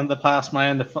plasma in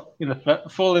the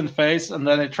full in the face, and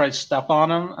then they try to step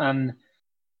on him,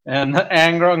 and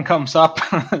Angron comes up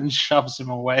and shoves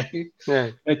him away. Yeah.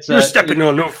 You're stepping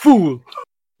on no fool.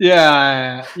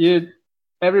 Yeah.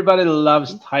 Everybody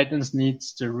loves Titans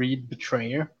needs to read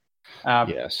Betrayer.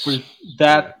 Yes. For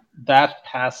that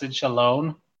passage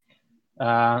alone.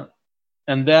 And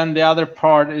then the other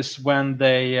part is when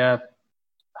they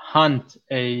hunt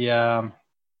a...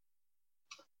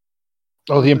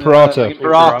 the Imperator.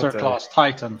 Imperator class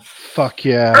Titan. Fuck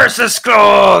yeah. Versus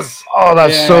claws! Oh,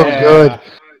 that's so good.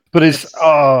 But it's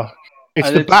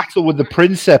the battle with the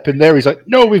Princep in there. He's like,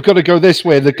 no, we've got to go this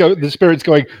way. The spirit's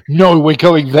going, no, we're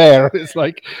going there. It's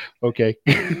like, okay.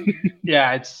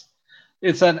 Yeah,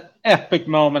 it's an epic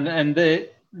moment, and they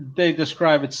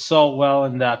describe it so well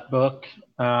in that book.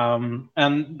 And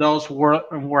those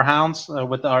Warhounds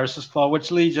with the Ursus Claw,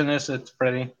 which legion is it,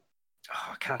 Freddie?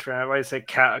 Oh, I can't remember. What is it?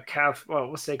 Calf?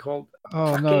 What's they called?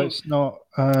 Oh, no, it's not.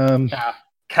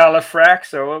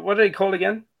 Califrax, or what are they called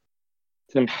again?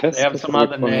 They have some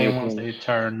other name once they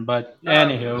turn, but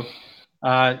anywho.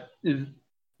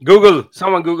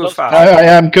 Someone Google fast. I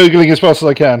am Googling as fast as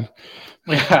I can.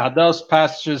 Yeah, those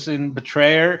passages in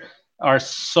Betrayer are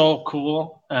so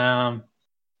cool. And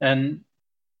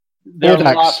there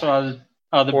are lots of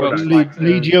other books.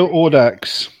 Legio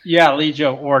Audax. Yeah,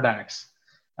 Legio Audax.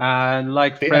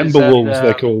 Like the Fred Ember said, Wolves,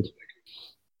 they're called.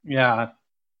 Yeah.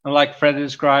 And like Fred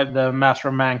described the Master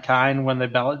of Mankind when they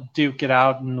duke it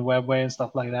out in the webway and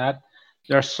stuff like that.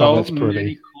 There are so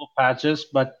many cool patches,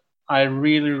 but I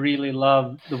really, really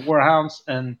love the Warhounds,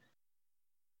 and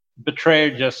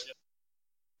Betrayer just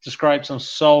describes them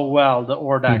so well, the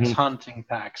Audax hunting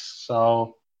packs.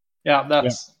 So yeah,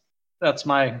 that's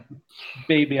my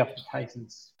baby of the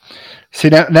Titans. See,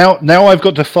 now I've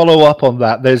got to follow up on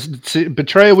that.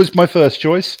 Betrayer was my first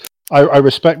choice. I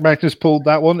respect Magnus pulled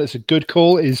that one. It's a good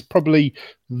call. It's probably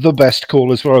the best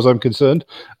call as far as I'm concerned.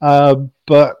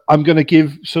 But I'm going to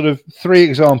give sort of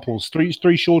three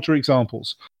shorter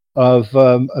examples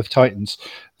of Titans.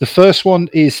 The first one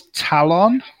is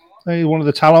Talon, one of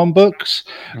the Talon books,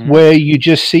 where you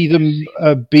just see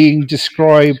them being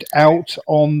described out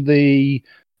on the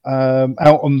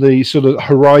sort of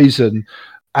horizon,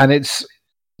 and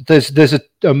there's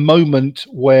a moment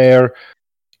where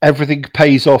everything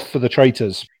pays off for the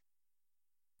traitors.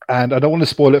 And I don't want to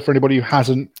spoil it for anybody who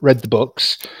hasn't read the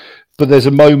books, but there's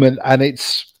a moment, and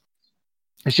it's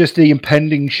just the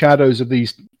impending shadows of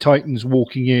these Titans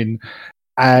walking in,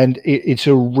 and it's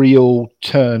a real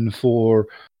turn for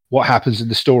what happens in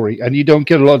the story. And you don't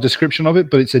get a lot of description of it,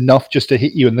 but it's enough just to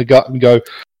hit you in the gut and go,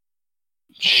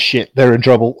 shit, they're in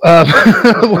trouble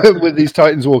with these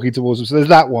Titans walking towards them. So there's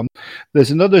that one.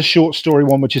 There's another short story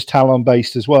one, which is Talon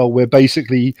based as well, where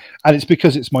basically, and it's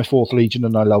because it's my 4th Legion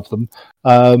and I love them,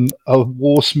 a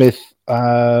Warsmith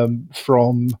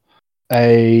from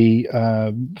the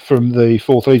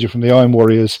 4th Legion, from the Iron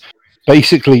Warriors,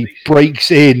 basically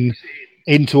breaks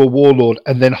into a warlord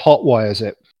and then hotwires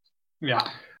it. Yeah.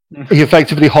 He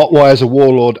effectively hotwires a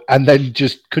warlord and then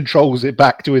just controls it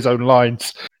back to his own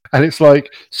lines. And it's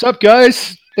like, sup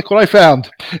guys, look what I found.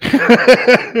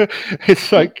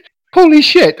 It's like, holy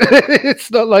shit.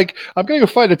 It's not like, I'm going to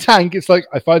find a tank. It's like,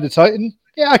 I find a Titan.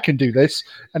 Yeah, I can do this.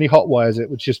 And he hotwires it,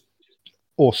 which is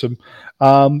awesome.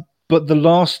 But the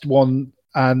last one,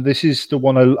 and this is the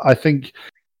one I think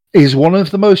is one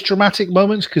of the most dramatic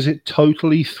moments, because it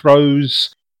totally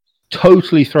throws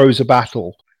a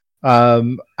battle.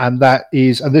 And that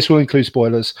is, and this will include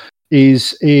spoilers,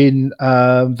 is in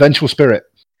Vengeful Spirit,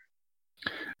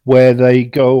 where they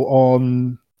go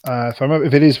on. If I remember,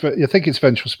 if it is, I think it's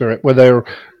Vengeful Spirit, where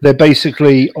they're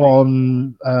basically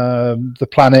on the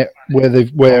planet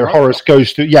where Horus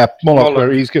goes through. Yeah, Moloch,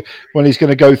 where he's going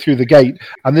to go through the gate,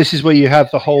 and this is where you have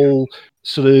the whole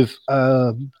sort of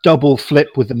double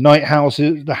flip with the night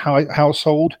houses, the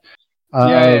household.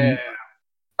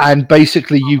 And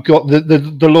basically, you've got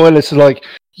the loyalists are like,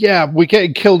 yeah, we're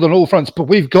getting killed on all fronts, but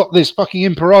we've got this fucking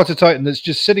Imperator Titan that's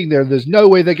just sitting there. There's no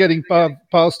way they're getting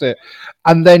past it.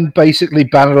 And then basically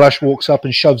Bannerlash walks up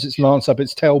and shoves its lance up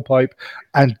its tailpipe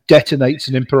and detonates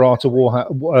an Imperator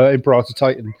Imperator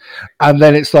Titan. And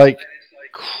then it's like,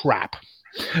 crap.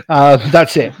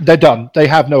 That's it. They're done. They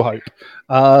have no hope.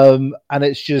 And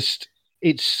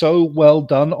it's so well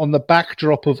done on the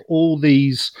backdrop of all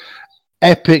these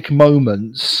epic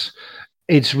moments.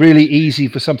 It's really easy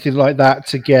for something like that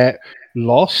to get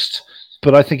lost,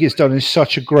 but I think it's done in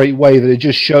such a great way that it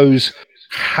just shows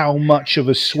how much of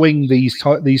a swing these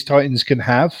Titans can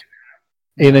have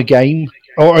in a game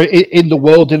or in the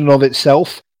world in and of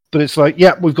itself. But it's like,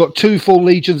 yeah, we've got 2 full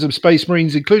legions of Space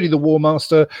Marines, including the War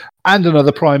Master and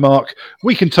another Primarch.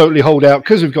 We can totally hold out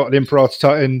because we've got an Imperator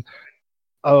Titan.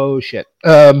 Oh shit,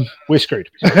 we're screwed.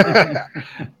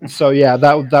 So yeah,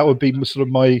 that would be sort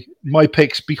of my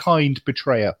picks behind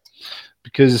Betrayer,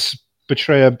 because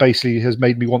Betrayer basically has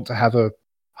made me want to have a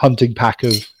hunting pack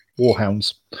of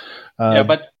Warhounds. Yeah,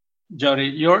 but Jody,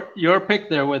 your pick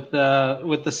there with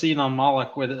the scene on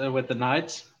Moloch with the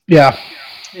knights. Yeah,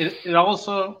 it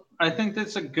also, I think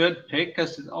that's a good pick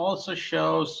because it also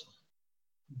shows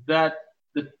that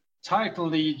the Titan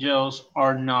Legios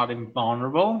are not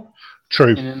invulnerable.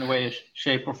 True. In any way,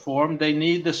 shape, or form. They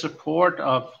need the support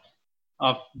of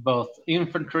both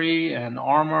infantry and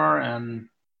armor and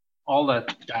all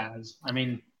that jazz. I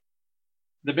mean,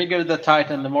 the bigger the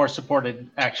Titan, the more support it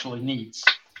actually needs.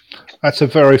 That's a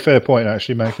very fair point,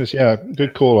 actually, Magnus. Yeah,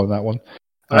 good call on that one.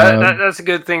 That's a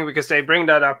good thing, because they bring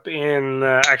that up in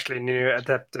actually New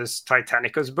Adeptus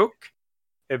Titanicus book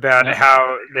about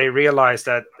how they realize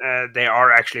that they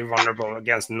are actually vulnerable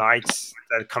against knights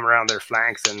that come around their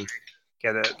flanks and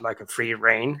get a free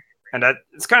reign. And that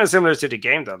it's kind of similar to the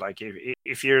game, though. Like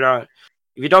if you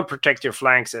don't protect your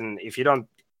flanks, and if you don't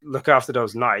look after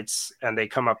those knights and they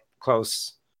come up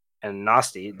close and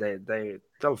nasty,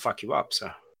 they'll fuck you up.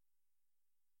 So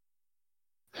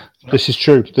this is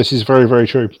true. This is very, very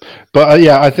true. But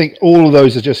yeah, I think all of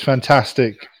those are just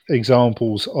fantastic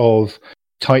examples of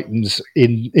Titans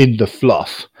in the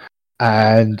fluff,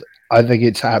 and I think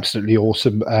it's absolutely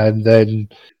awesome. And then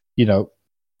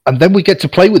and then we get to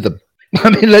play with them. I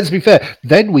mean, let's be fair.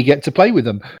 Then we get to play with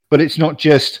them, but it's not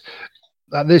just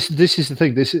this. This is the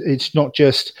thing. It's not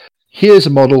just here's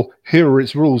a model, here are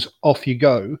its rules, off you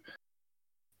go.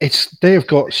 They've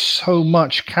got so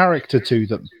much character to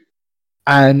them,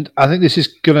 and I think this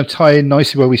is going to tie in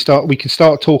nicely where we can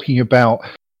start talking about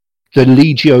the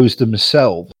Legios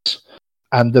themselves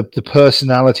and the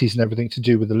personalities and everything to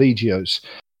do with the Legios.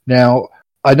 Now,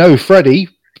 I know Freddie.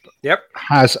 Yep.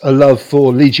 Has a love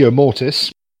for Legio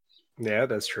Mortis. Yeah,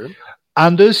 that's true.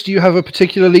 Anders, do you have a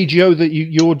particular Legio that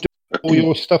you're doing all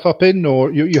your stuff up in,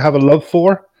 or you have a love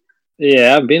for?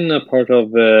 Yeah, I've been a part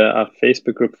of a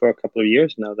Facebook group for a couple of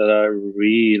years now that I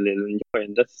really enjoy,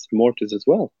 and that's Mortis as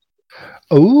well.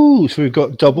 Oh, so we've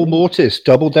got double Mortis,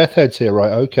 double Death Heads here,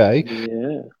 right? Okay.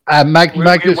 Yeah. And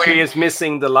Magnus is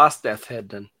missing the last Death Head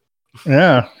then.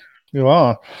 Yeah. You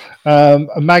are.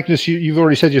 Magnus, you've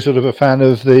already said you're sort of a fan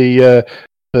of the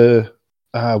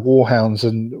Warhounds,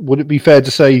 and would it be fair to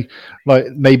say, like,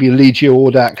 maybe Legio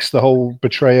Audax, the whole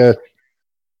Betrayer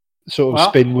sort of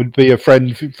spin would be a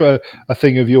friend for a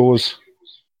thing of yours?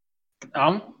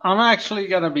 I'm actually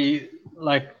gonna be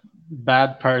like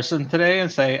bad person today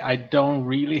and say I don't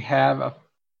really have a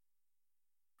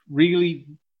really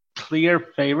clear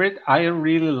favorite. I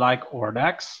really like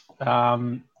Ordax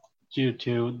due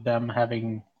to them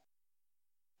having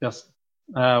just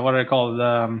what are they called?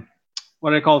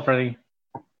 What are they called, Freddy?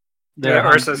 The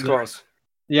Ursus claws.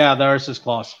 Yeah, the Ursus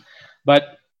claws.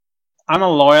 But I'm a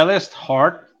loyalist,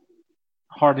 heart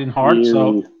in heart.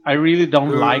 So I really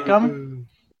don't like them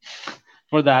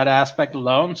for that aspect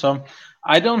alone. So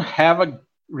I don't have a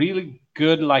really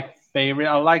good like favorite.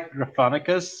 I like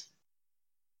Graphonicus,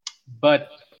 but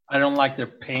I don't like their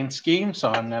paint scheme, so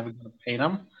I'm never gonna paint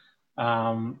them.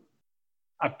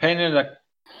 I painted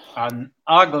an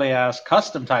ugly ass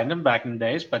custom Titan back in the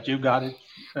days, but you got it,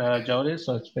 Jody,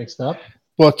 so it's fixed up.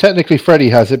 Well, technically Freddie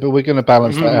has it, but we're going to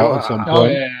balance that out at some point. Oh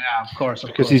yeah, of course.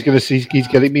 Because he's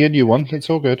getting me a new one. It's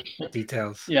all good.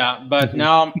 Details. Yeah, but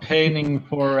now I'm painting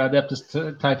for Adeptus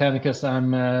Titanicus.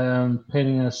 I'm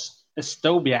painting a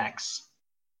Stobiax.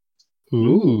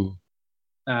 Ooh.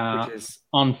 Which is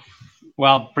on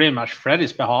pretty much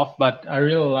Freddy's behalf, but I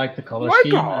really like the color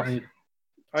scheme.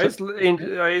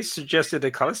 I suggested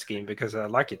the color scheme because I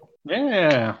like it.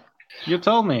 Yeah, you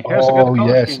told me. Here's a good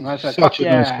color scheme. I said, such a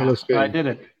nice color scheme. I did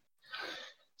it.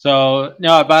 So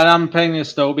no, but I'm playing the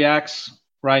Stobiax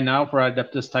right now for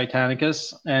Adeptus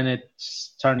Titanicus, and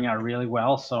it's turning out really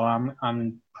well. So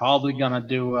I'm probably gonna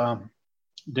do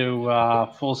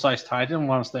full size Titan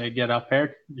once they get up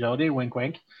here. Jody, wink,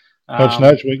 wink.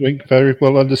 Nudge, wink, wink. Very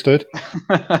well understood.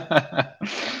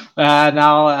 And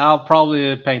I'll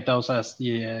probably paint those as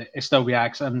the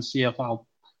Stobiax and see if I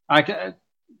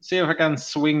can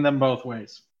swing them both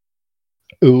ways.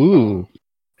 Ooh.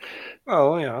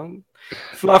 Oh yeah.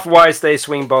 Fluff wise, they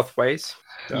swing both ways.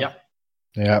 So. Yep.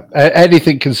 Yeah.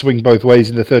 Anything can swing both ways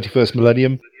in the 31st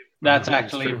millennium. That's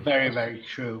actually very, very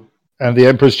true. And the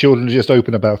Emperor's Children are just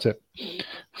open about it.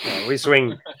 Yeah, we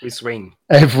swing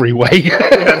every way.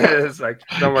 It's like,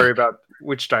 don't worry about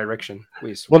which direction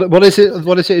we swing. What is it?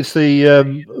 It's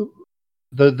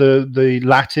the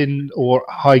Latin or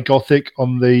High Gothic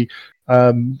on the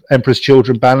Emperor's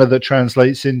Children banner that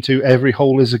translates into "every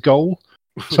hole is a goal,"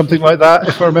 something like that,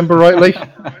 if I remember rightly.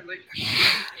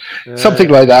 Something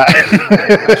like that.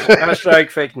 Hashtag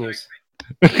fake news.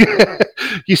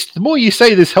 The more you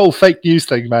say this whole fake news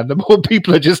thing, man, the more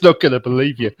people are just not going to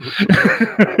believe you.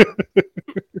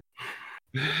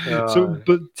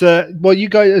 You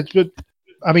guys,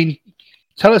 I mean,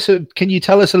 tell us. Can you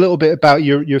tell us a little bit about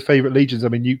your favorite legions? I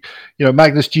mean, you know,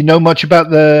 Magnus, do you know much about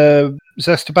the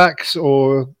Zestabax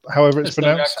or however it's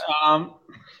pronounced?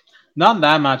 Not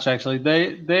that much, actually.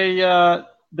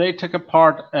 They took a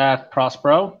part at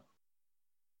Prospero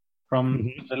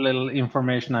from the little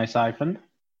information I siphoned.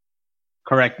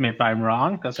 Correct me if I'm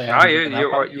wrong, because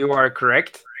you are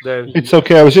correct. It's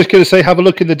okay. I was just going to say, have a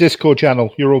look in the Discord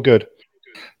channel. You're all good.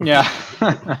 Yeah.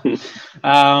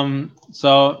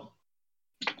 So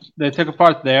they took a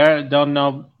part there. Don't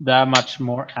know that much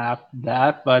more after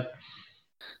that, but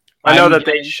I know that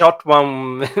they shot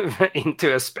one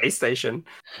into a space station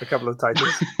a couple of times.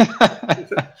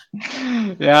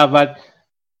 Yeah, but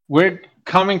we're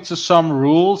coming to some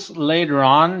rules later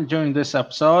on during this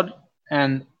episode,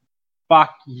 and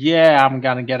fuck yeah, I'm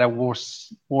gonna get a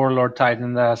Warlord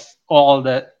Titan that's all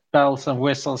the bells and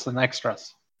whistles and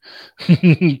extras.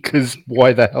 Because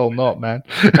why the hell not, man?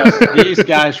 These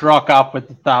guys rock up with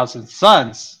 1,000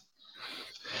 suns.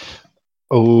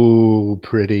 Oh,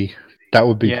 pretty. That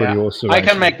would be pretty awesome. I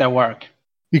can make that work.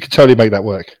 You can totally make that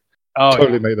work. Oh,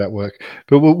 totally make that work.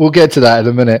 But we'll get to that in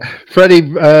a minute.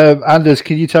 Freddie, Anders,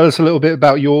 can you tell us a little bit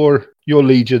about your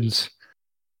legions?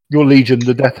 Your legion,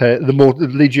 the Death Head, the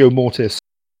Legio Mortis.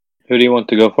 Who do you want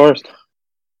to go first?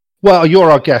 Well,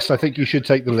 you're our guest. I think you should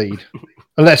take the lead,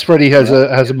 unless Freddie has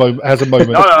a moment.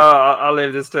 No, I'll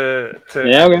leave this to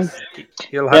yeah, okay.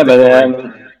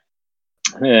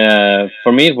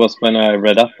 For me, it was when I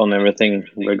read up on everything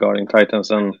regarding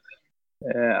Titans, and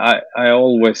I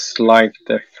always liked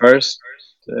the first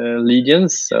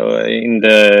legions. So in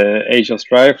the Age of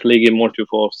Strife, Legio Mortis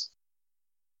was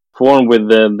formed with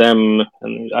them,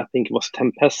 and I think it was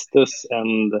Tempestus,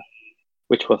 and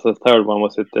which was the third one?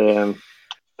 Was it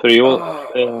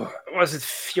was it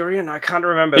Furion? I can't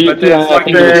remember. But the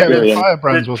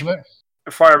Firebrands, wasn't it?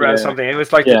 Firebrand something. It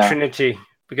was like the Trinity,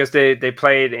 because they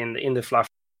played in the Fluff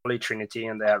Trinity,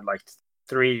 and they had like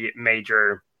three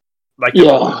major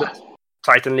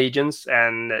Titan legions,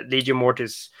 and Legio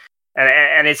Mortis,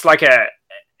 and it's like a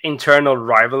internal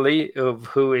rivalry of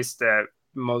who is the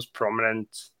most prominent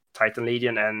Titan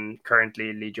Legion, and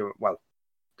currently Legio. Well,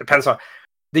 depends on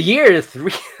the year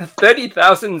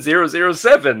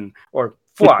 30,007 or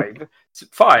 5.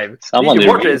 Legion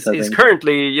Mortis is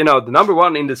currently, the number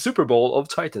 1 in the Super Bowl of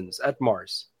Titans at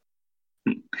Mars.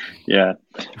 Yeah,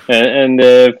 and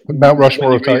Mount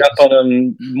Rushmore of Titans. Up on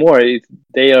them more,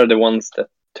 they are the ones that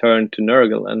turn to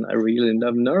Nurgle, and I really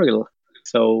love Nurgle.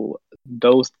 So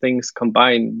those things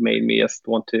combined made me just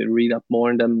want to read up more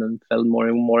on them and fell more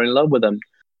and more in love with them.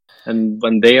 And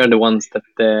when they are the ones that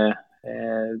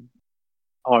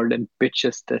are the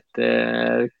bitches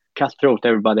that cutthroat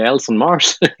everybody else on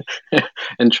Mars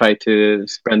and try to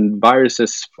spread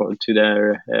viruses to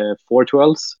their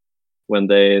 412s when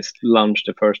they launch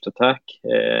the first attack,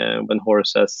 when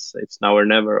Horus says it's now or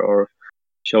never, or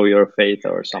show your faith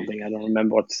or something. I don't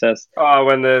remember what it says. Oh,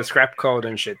 when the scrap code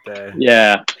and shit.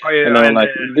 Yeah.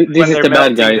 This is the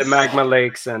bad guys. The magma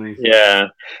lakes and... Yeah.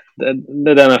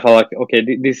 Then I felt like,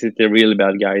 okay, this is the really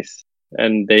bad guys.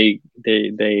 And they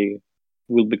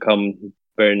will become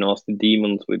very nasty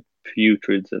demons with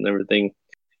putrids and everything.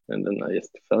 And then I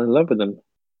just fell in love with them.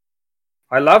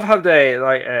 I love how they,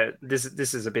 this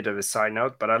is a bit of a side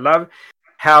note, but I love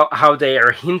how they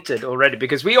are hinted already,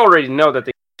 because we already know that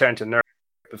they turn to Nurgle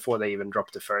before they even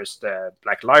drop the first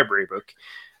Black Library book,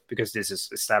 because this is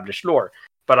established lore.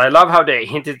 But I love how they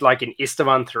hinted, like in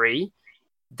Istvan 3,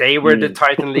 they were the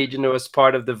Titan Legion who was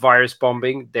part of the virus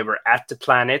bombing. They were at the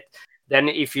planet. Then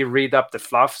if you read up the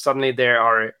fluff, suddenly there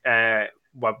are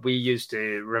what we used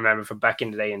to remember from back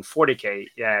in the day in 40k.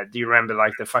 Yeah, do you remember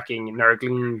like the fucking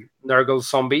Nurgle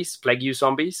zombies, Plague U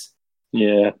zombies?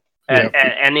 Yeah.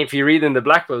 And if you read in the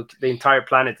Black Book, the entire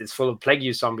planet is full of Plague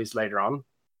U zombies later on.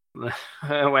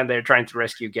 When they're trying to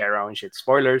rescue Gera and shit.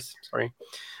 Spoilers, sorry.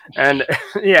 And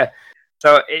yeah,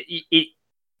 so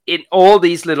in all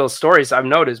these little stories I've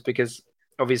noticed, because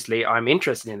obviously I'm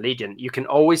interested in Legion, you can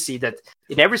always see that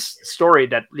in every story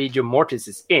that Legion Mortis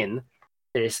is in,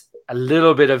 there's a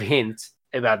little bit of hint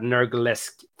about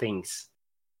Nurgle-esque things.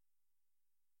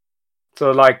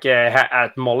 So like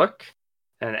at Moloch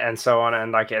and so on,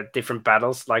 and like at different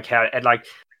battles, like how like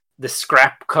the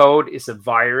scrap code is a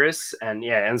virus,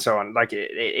 and so on. Like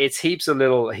it's heaps of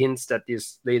little hints that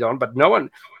this lead on, but no one,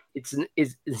 it's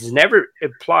never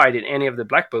applied in any of the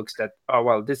Black Books that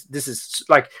this is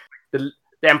like the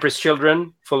Emperor's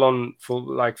Children full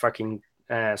like fucking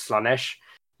Slaanesh.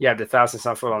 You have the Thousands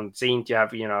are full on Zint. You have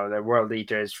the World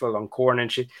Eaters full on Khorne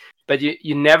and shit. But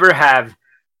you never have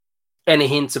any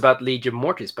hints about Legion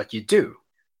Mortis, but you do.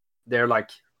 They're like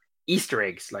Easter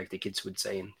eggs, like the kids would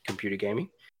say in computer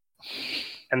gaming.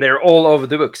 And they're all over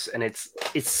the books, and it's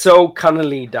so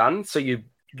cunningly done, so you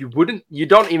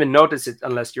don't even notice it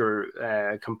unless you're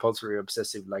compulsory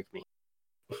obsessive like me.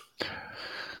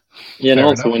 Yeah, and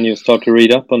also when you start to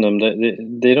read up on them,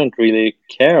 they don't really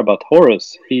care about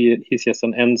Horus. He's just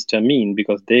an ends to a mean,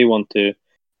 because they want to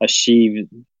achieve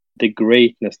the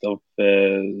greatness of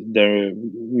their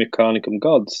Mechanicum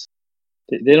gods.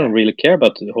 They don't really care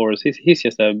about Horus. He's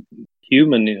just a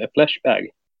human in a flesh bag.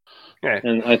 Yeah.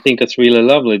 And I think that's really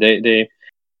lovely.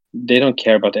 They don't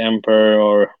care about the Emperor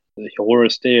or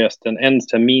Horus. They're just an ends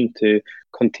to mean to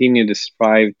continue to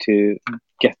strive to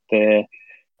get the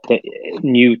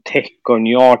new tech or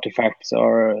new artifacts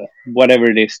or whatever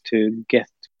it is to get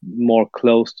more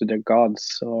close to their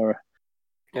gods. Or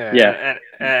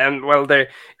and well, they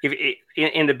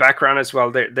in the background as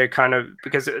well. They're kind of,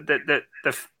 because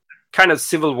the kind of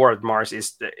civil war at Mars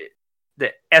is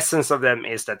the essence of them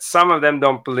is that some of them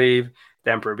don't believe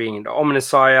the Emperor being the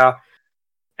Omnissiah,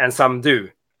 and some do,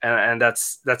 and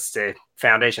that's the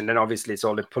foundation. Then obviously it's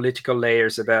all the political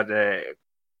layers about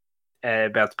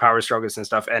power struggles and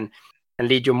stuff, and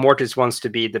Legion Mortis wants to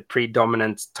be the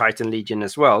predominant Titan Legion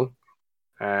as well.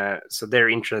 So they're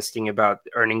interesting about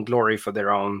earning glory for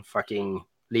their own fucking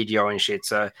Legio and shit.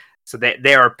 So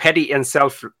they are petty and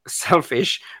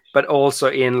selfish, but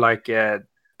also in like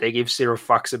they give zero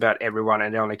fucks about everyone,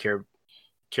 and they only care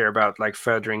about like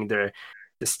furthering the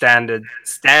standard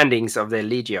standings of their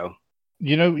Legio.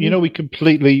 We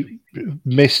completely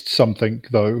missed something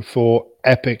though for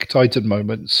epic Titan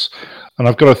moments, and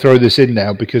I've got to throw this in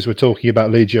now because we're talking about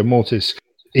Legio Mortis.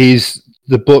 Is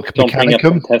the book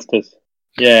Mechanicum?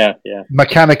 Yeah.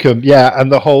 Mechanicum, yeah,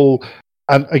 and the whole,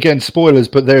 and again spoilers,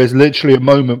 but there is literally a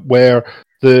moment where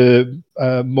the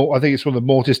I think it's one of the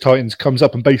Mortis Titans comes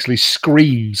up and basically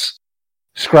screams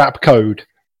scrap code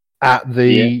at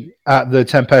the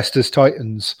Tempestus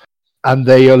Titans, and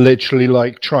they are literally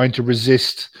like trying to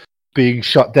resist being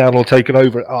shut down or taken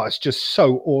over. Oh, it's just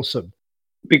so awesome.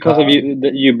 Because of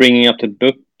you bringing up the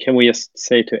book, can we just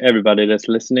say to everybody that's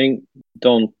listening,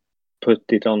 don't put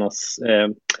it on us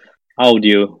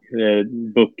audio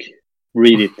book,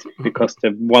 read it, because the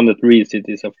one that reads it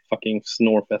is a fucking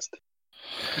snorefest.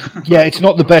 Yeah, it's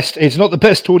not the best. It's not the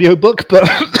best audio book, but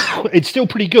it's still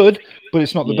pretty good. But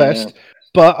it's not the best.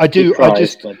 But I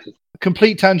just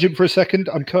complete tangent for a second.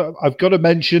 I've got to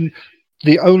mention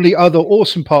the only other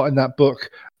awesome part in that book,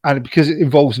 and because it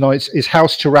involves knights, is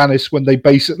House Tyrannus, when they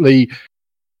basically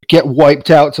get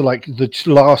wiped out to like the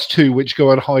last two, which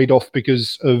go and hide off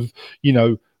because of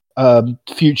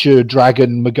future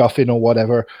dragon MacGuffin or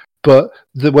whatever. But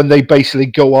when they basically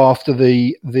go after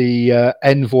the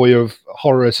envoy of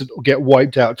Horus and get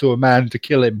wiped out to a man to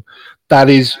kill him, that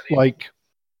is like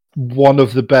one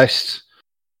of the best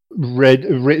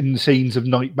written scenes of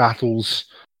night battles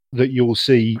that you'll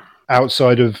see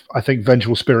outside of, I think,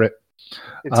 Vengeful Spirit.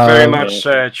 It's very much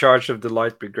Charge of the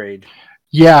Light Brigade.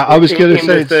 Yeah, I was going to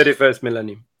say the 31st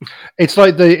millennium. It's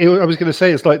like I was going to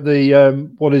say it's like the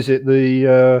what is it,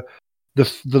 the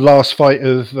last fight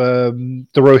of the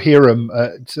Rohirrim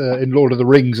in Lord of the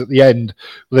Rings at the end.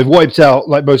 They've wiped out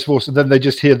like most forces, and then they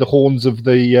just hear the horns of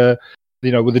the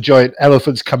with the giant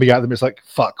elephants coming at them. It's like,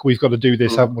 fuck, we've got to do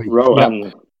this, haven't we?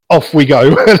 Rohan. Off we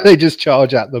go. They just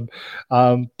charge at them.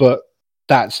 But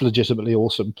that's legitimately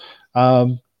awesome.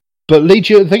 But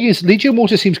Legio, the thing is, Legio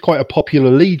Mortis seems quite a popular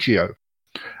Legio.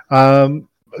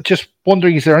 Just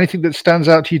wondering, is there anything that stands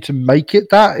out to you to make it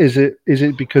that? Is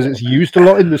it because it's used a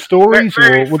lot in the stories,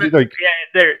 or what do you think?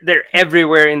 Yeah, they're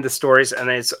everywhere in the stories, and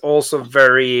it's also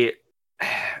very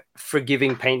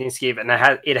forgiving painting scheme, and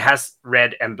it has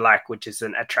red and black, which is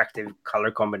an attractive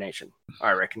color combination,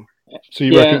 I reckon. So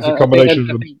you reckon it's a combination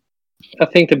of them? I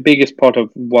think the biggest part of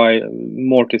why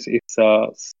Mortis is a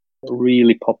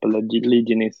really popular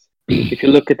Legion is, if you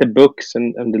look at the books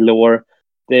and the lore,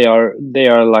 they are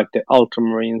like the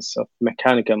Ultramarines of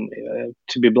Mechanicum.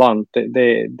 To be blunt,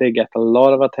 they get a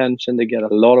lot of attention. They get a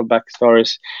lot of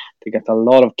backstories. They get a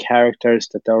lot of characters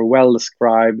that are well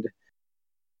described.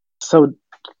 So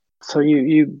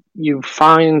you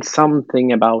find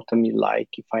something about them you like.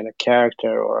 You find a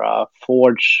character or a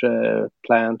forge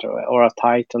plant or a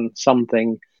titan,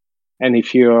 something. And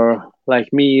if you're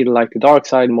like me, like the dark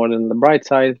side more than the bright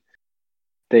side,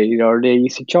 they are the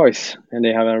easy choice, and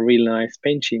they have a really nice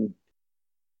paint scheme.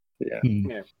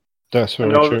 Yeah. That's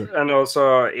very true. And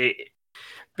also,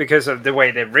 because of the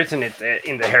way they've written it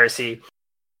in the Heresy,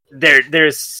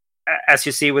 there's, as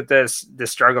you see with the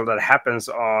struggle that happens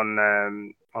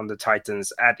on the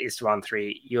Titans at Istvan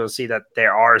 3, you'll see that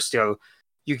there are still,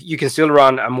 you can still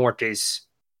run a Mortis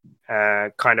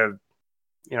kind of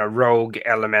rogue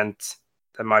element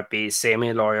that might be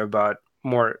semi-loyal but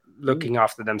more looking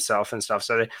after themselves and stuff.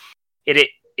 So it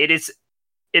is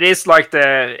like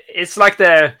the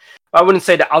I wouldn't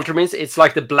say the Ultramarines, it's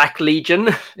like the Black Legion.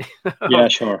 Yeah,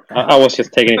 sure. I was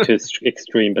just taking it to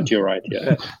extreme, but you're right.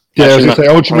 Yeah. Yeah, I was going to say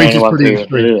Ultramarines is pretty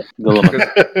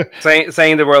extreme.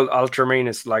 Saying the word Ultramarine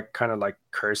is like kind of like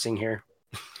cursing here.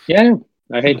 Yeah,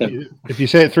 I hate them. If you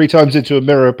say it 3 times into a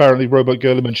mirror, apparently Robot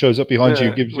Guilliman shows up behind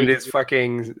you, gives with you his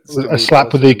fucking a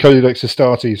slap with the Codex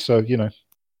Astartes. So At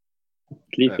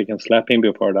least we can slap him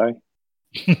before I die.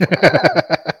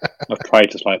 I'll try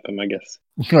to slap him, I guess.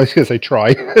 I was going to say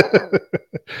try.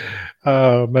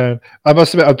 Oh man, I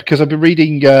must admit, because I've been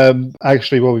reading.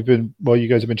 Actually, while you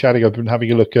guys have been chatting, I've been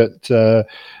having a look at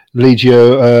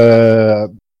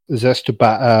Legio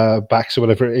Zestabax or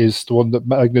whatever it is, the one that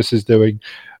Magnus is doing.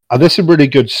 And there's some really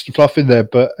good fluff in there,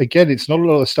 but again, it's not a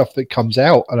lot of stuff that comes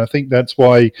out, and I think that's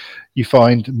why you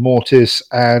find Mortis,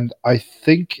 and I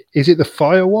think, is it the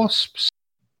Fire Wasps?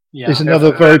 Yeah, is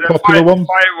another very popular one.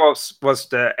 Fire Wasps was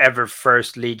the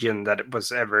first Legion that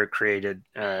was ever created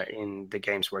in the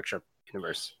Games Workshop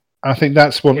universe. I think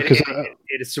that's one because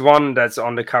it's one that's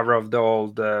on the cover of the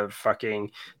old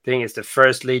fucking thing. It's the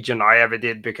first Legion I ever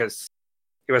did because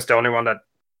it was the only one that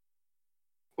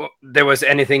there was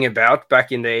anything about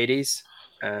back in the 80s.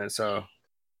 But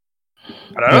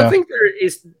I don't think there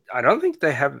is. I don't think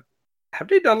they have. Have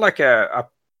they done like a?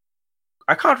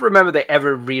 I can't remember they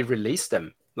ever re-released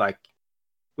them like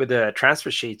with the transfer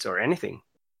sheets or anything.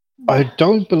 I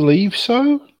don't believe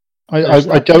so.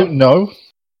 I don't know.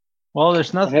 Well,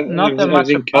 there's not that much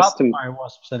about Fire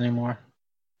Wasps anymore.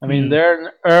 I mean, they're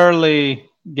an early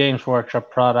Games Workshop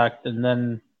product,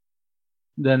 and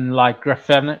then like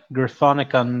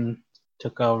Gryphonicon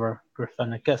took over.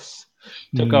 Gryphonicus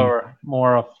took over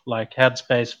more of like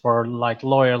headspace for like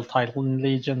loyal Titan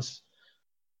legions.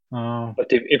 But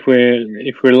if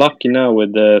we're lucky now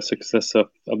with the success of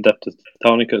Adeptus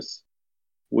Titanicus,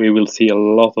 we will see a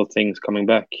lot of things coming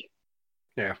back.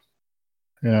 Yeah.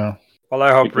 Yeah. Well,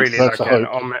 I hope really like an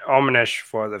homage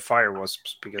for the Fire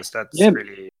Wasps, because that's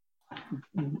really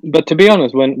But to be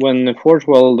honest, when Forge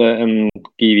World and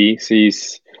GV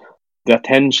sees the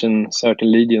attention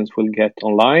certain legions will get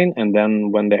online, and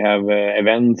then when they have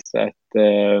events at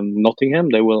Nottingham,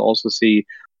 they will also see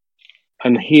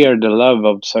and hear the love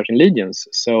of certain legions.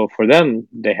 So for them,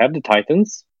 they have the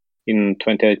Titans in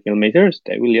 28 millimeters.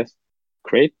 They will just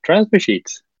create transfer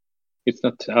sheets. It's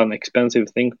not an expensive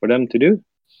thing for them to do.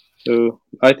 So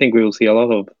I think we will see a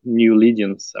lot of new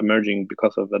legions emerging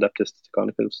because of Adeptus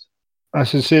Titanicus. I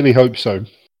sincerely hope so.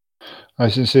 I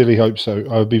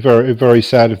would be very, very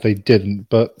sad if they didn't.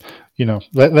 But, you know,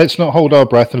 let's not hold our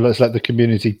breath and let's let the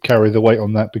community carry the weight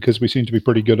on that, because we seem to be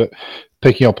pretty good at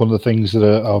picking up on the things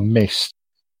that are missed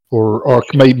or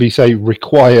maybe say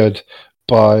required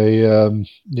by, until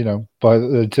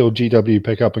GW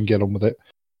pick up and get on with it.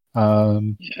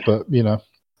 But, you know,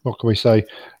 what can we say?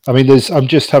 I mean, I'm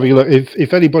just having a look.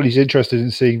 If anybody's interested in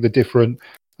seeing the different,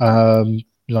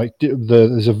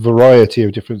 there's a variety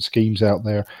of different schemes out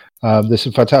there. There's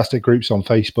some fantastic groups on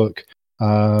Facebook.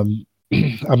 I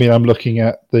mean, I'm looking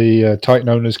at the Titan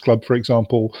Owners Club, for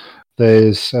example.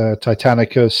 There's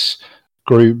Titanicus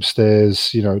groups.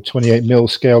 There's 28 mil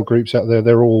scale groups out there.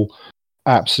 They're all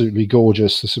absolutely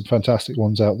gorgeous. There's some fantastic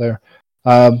ones out there.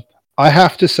 I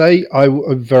have to say, I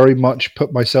very much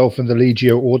put myself in the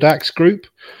Legio Audax group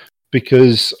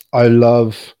because I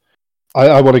want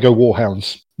to go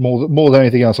Warhounds. More than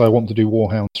anything else, I want to do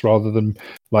Warhounds rather than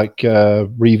like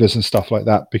Reavers and stuff like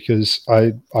that, because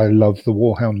I love the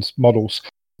Warhounds models.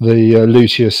 The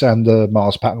Lucius and the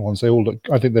Mars pattern ones,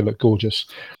 I think they look gorgeous.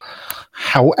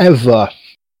 However,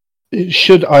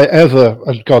 should I ever,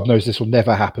 and God knows this will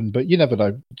never happen, but you never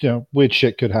know, weird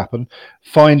shit could happen,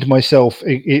 find myself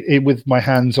with my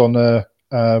hands on a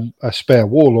spare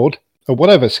Warlord, or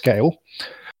whatever scale,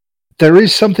 there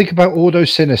is something about Ordo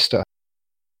Sinister.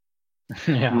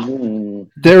 Yeah.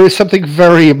 There is something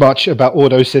very much about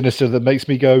Ordo Sinister that makes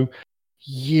me go,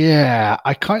 yeah,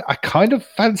 I kind of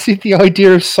fancy the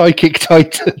idea of Psychic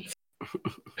Titans.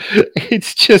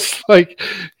 It's just like,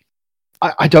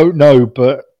 I don't know,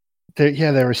 but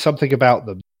there is something about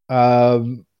them.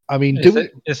 I mean,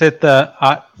 is it the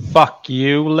 "fuck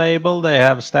you" label they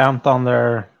have stamped on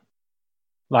their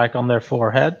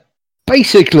forehead?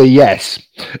 Basically, yes.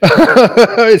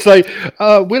 It's like,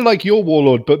 we're like your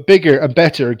Warlord, but bigger and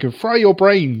better and can fry your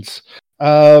brains.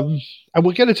 And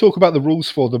we're going to talk about the rules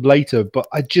for them later, but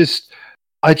I just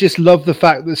love the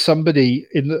fact that somebody,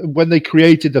 when they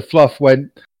created the fluff,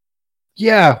 went,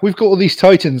 yeah, we've got all these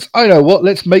Titans. I know what,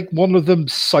 let's make one of them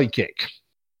psychic.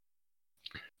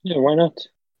 Yeah, why not?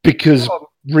 Because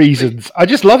reasons. I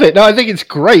just love it. No, I think it's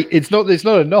great. It's not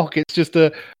a knock. It's just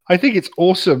I think it's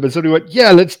awesome. And somebody went,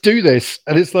 yeah, let's do this.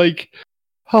 And it's like,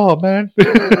 oh man.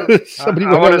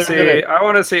 I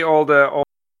want to see all the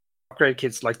upgrade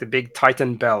kits, like the big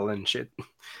Titan bell and shit.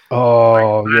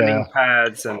 Oh, like landing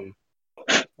pads, and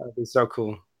that'd be so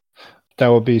cool. That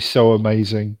would be so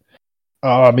amazing.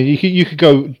 Oh, I mean, you could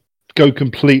go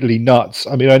completely nuts.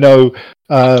 I mean, I know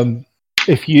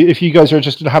if you guys are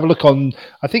interested, have a look on,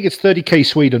 I think it's 30K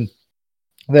Sweden.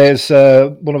 There's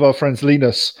one of our friends,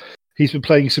 Linus. He's been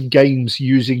playing some games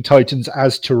using Titans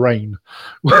as terrain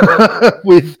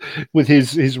with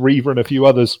his Reaver and a few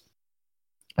others,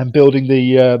 and building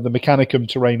the Mechanicum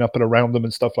terrain up and around them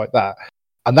and stuff like that.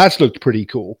 And that's looked pretty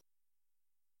cool.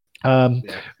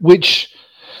 Which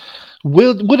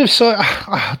would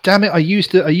have damn it! I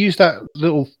used that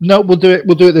little. No, we'll do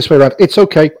it this way around. It's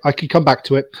okay. I can come back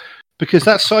to it, because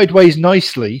that segues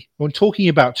nicely when talking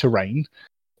about terrain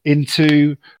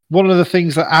into one of the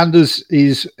things that Anders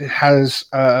has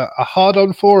a hard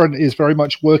on for and is very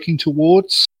much working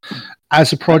towards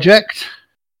as a project.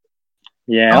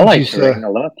 Yeah, I like terrain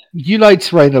a lot. You like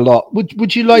terrain a lot.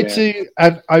 Would you like to?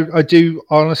 And I do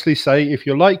honestly say, if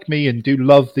you're like me and do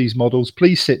love these models,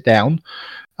 please sit down.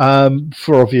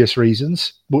 For obvious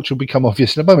reasons, which will become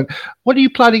obvious in a moment. What are you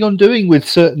planning on doing with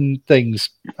certain things,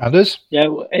 Anders? Yeah,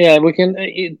 we can.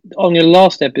 On your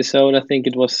last episode, I think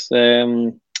it was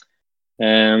Carl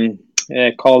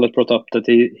that brought up that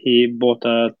he bought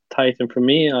a Titan for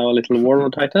me, a little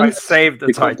Warlord Titan. I saved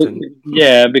the Titan.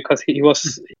 Yeah, because he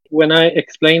was, when I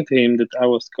explained to him that I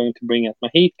was going to bring out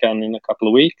my heat gun in a couple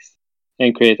of weeks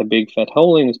and create a big fat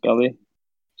hole in his belly.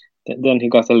 Then he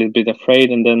got a little bit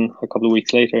afraid, and then a couple of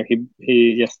weeks later, he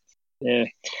just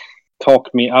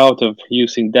talked me out of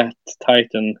using that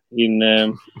Titan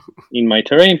in my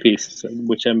terrain piece,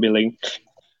 which I'm building.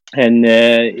 And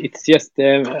it's just,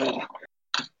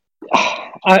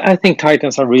 I think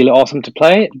Titans are really awesome to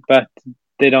play, but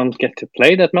they don't get to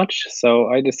play that much. So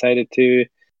I decided to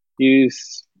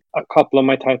use a couple of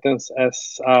my Titans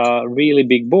as a really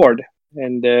big board,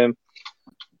 and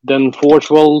then Forge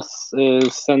Worlds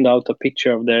send out a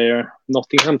picture of their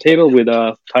Nottingham table with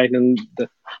a Titan that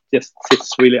just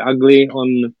sits really ugly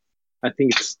on, I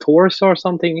think it's torso or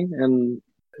something, and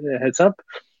heads up.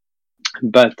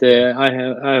 But I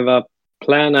have a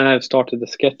plan. I have started the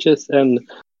sketches, and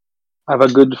I have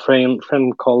a good friend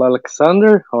called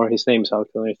Alexander, or his name's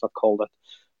Alexander. It's not called that.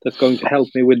 That's going to help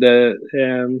me with the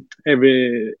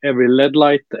every LED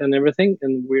light and everything,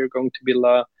 and we're going to build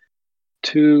a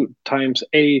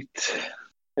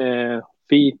 2x8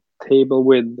 feet table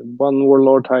with 1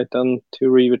 Warlord Titan, 2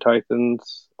 Reaver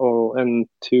Titans, and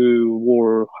 2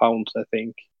 War Hounds. I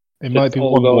think it might be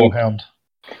 1 Warhound.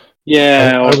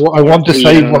 Yeah, I want to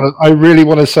save one. I really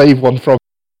want to save one from.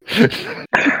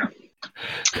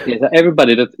 Yeah,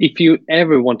 everybody, that if you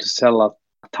ever want to sell a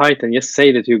Titan, just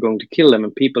say that you're going to kill them,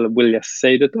 and people will just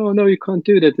say that, oh no, you can't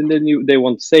do that, and then they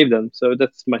want to save them. So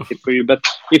that's my tip for you. But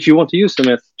if you want to use them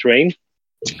as terrain,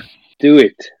 do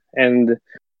it. And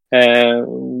I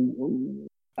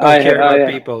care about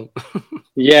people.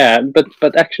 Yeah,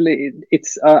 but actually,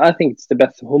 it's I think it's the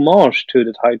best homage to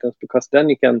the Titans, because then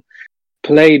you can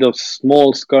play those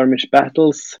small skirmish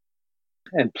battles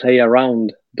and play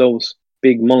around those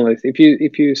big monoliths. If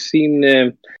you've seen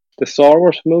the Star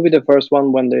Wars movie, the first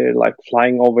one, when they're like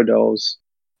flying over those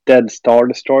dead Star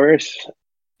Destroyers,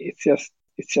 it's just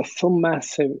so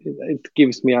massive. It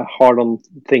gives me a hard on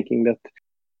thinking that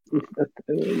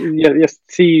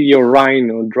just see your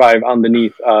Rhino drive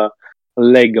underneath a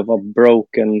leg of a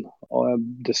broken or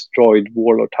destroyed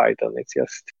Warlord Titan. It's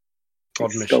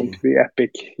going to be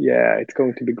epic. Yeah, it's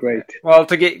going to be great. Well,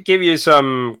 to give you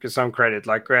some credit,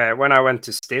 like when I went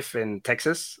to Stiff in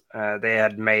Texas, they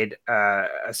had made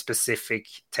a specific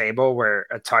table where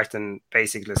a Titan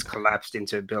basically collapsed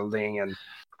into a building,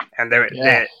 and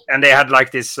they had like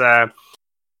this.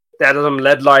 They had some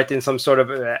LED light in some sort of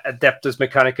Adeptus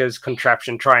Mechanicus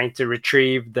contraption trying to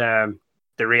retrieve the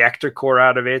reactor core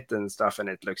out of it and stuff, and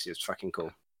it looks just fucking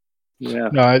cool. Yeah.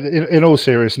 No, in all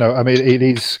seriousness, I mean,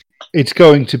 it's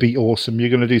going to be awesome.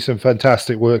 You're going to do some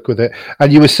fantastic work with it.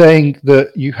 And you were saying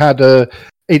that you had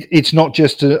it's not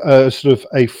just a sort of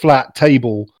a flat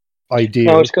table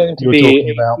idea. No, it's going to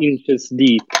be inches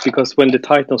deep, because when the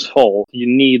Titans fall, you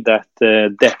need that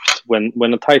depth.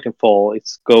 When a Titan falls,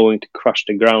 it's going to crush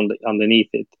the ground underneath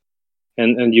it.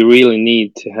 And you really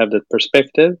need to have that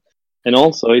perspective. And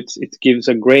also, it gives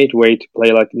a great way to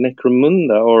play like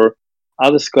Necromunda or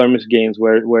other skirmish games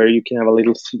where you can have a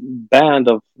little band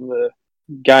of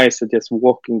guys that just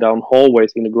walking down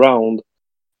hallways in the ground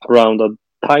around a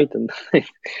Titan.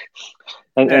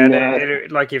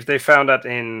 and like if they found that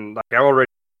in, like, I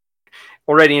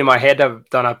already in my head, I've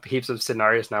done up heaps of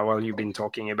scenarios now while you've been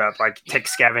talking about like tech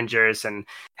scavengers and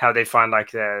how they find like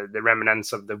the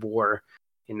remnants of the war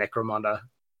in Necromunda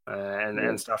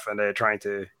and stuff, and they're trying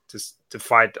to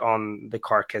fight on the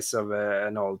carcass of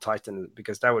an old Titan,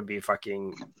 because that would be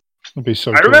fucking. It'd be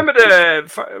so. I remember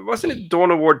wasn't it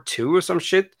Dawn of War 2 or some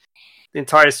shit? The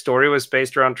entire story was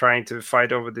based around trying to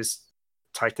fight over this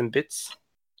Titan bits.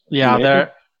 Yeah,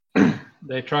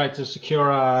 they tried to secure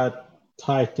a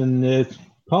Titan. It's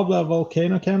probably a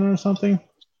volcano cannon or something.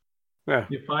 Yeah,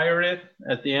 you fire it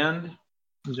at the end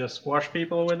and just squash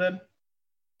people with it.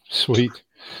 Sweet.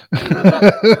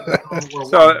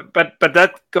 So, but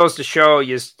that goes to show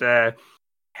just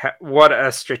what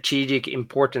a strategic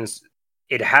importance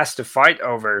it has to fight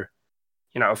over,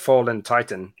 a fallen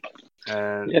Titan.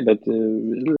 Yeah, but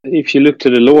if you look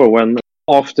to the lore, when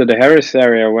after the Heresy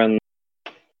area, when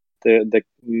the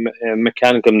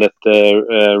Mechanicum that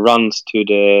runs to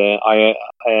the Eye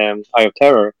of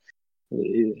Terror,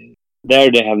 there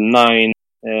they have 9.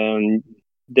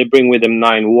 They bring with them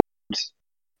 9 wards,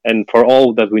 and for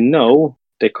all that we know,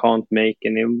 they can't make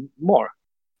any more.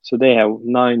 So they have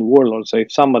 9 warlords. So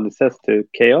if somebody says to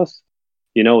Chaos,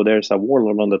 there's a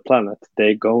warlord on the planet,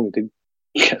 they're going to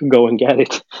go and get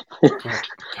it.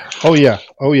 Oh yeah.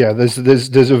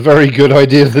 There's a very good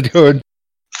idea that going.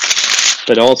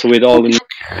 But also with all the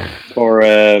for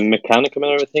Mechanicum and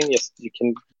everything, yes, you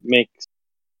can make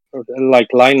like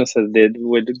Linus did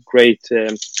with great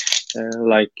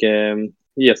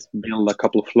build a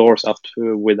couple of floors up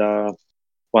with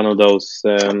one of those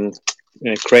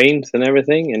cranes and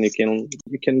everything, and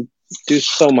you can do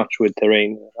so much with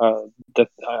terrain. That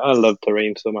I love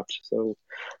terrain so much. So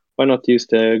why not use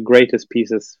the greatest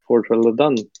pieces Forge Worlds have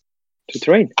done to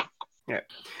terrain? Yeah.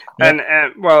 And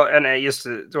just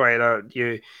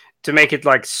to make it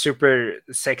like super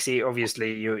sexy,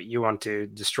 obviously you want to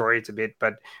destroy it a bit,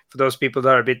 but for those people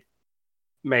that are a bit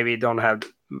maybe don't have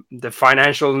the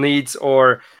financial needs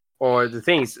or the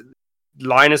things,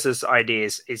 Linus's idea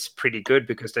is pretty good,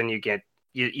 because then you get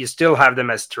you still have them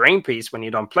as terrain piece when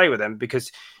you don't play with them,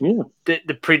 because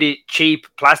the pretty cheap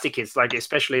plastic kits, like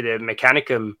especially the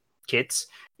Mechanicum kits,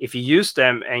 if you use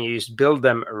them and you just build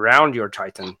them around your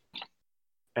Titan,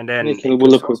 and then you can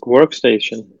look with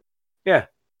workstation,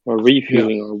 or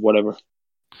refueling or whatever.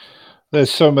 There's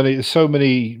so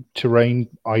many terrain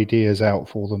ideas out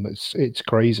for them. It's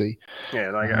crazy.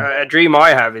 Yeah, like a dream I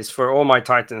have is for all my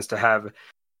Titans to have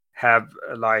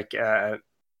like a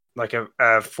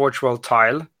Forge World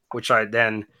tile, which I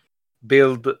then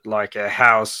build like a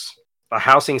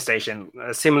housing station,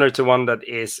 similar to one that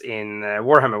is in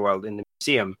Warhammer World in the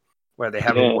museum, where they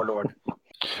have a warlord.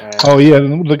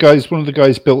 One of the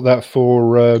guys built that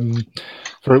for.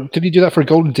 Did he do that for a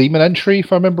Golden Demon entry,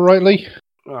 if I remember rightly?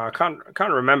 I can't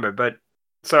remember, but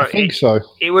I think so.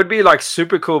 It would be like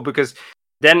super cool, because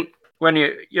then when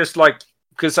you just like,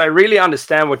 because I really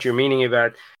understand what you're meaning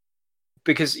about,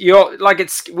 because you're like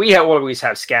we always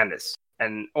have Scandus,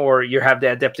 or you have the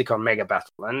Adepticon Mega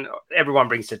Battle, and everyone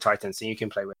brings the Titans and you can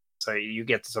play with them, so you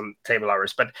get some table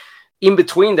hours. But in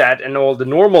between that and all the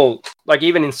normal, like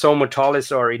even in Zone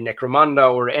Mortalis or in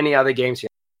Necromunda or any other games,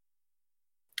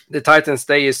 the Titans,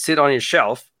 they just sit on your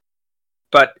shelf,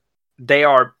 but they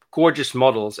are gorgeous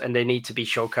models and they need to be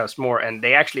showcased more, and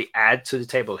they actually add to the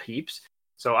table heaps.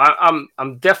 So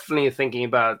I'm definitely thinking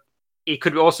about it.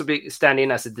 Could also be stand in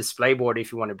as a display board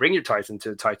if you want to bring your Titan to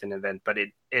a Titan event, but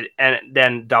it and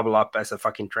then double up as a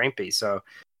fucking terrain piece. So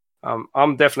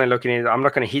I'm definitely looking at it. I'm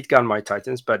not going to heat gun my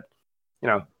Titans, but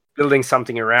building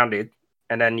something around it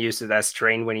and then use it as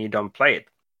terrain when you don't play it,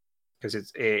 because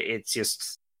it's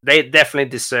just, they definitely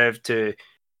deserve to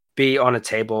be on a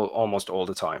table almost all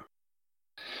the time.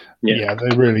 Yeah,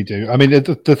 they really do. I mean,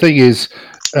 the thing is,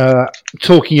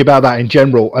 talking about that in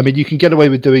general, I mean, you can get away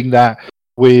with doing that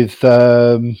with,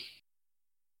 what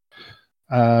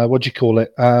do you call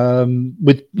it?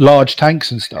 With large tanks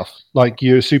and stuff, like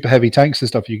your super heavy tanks and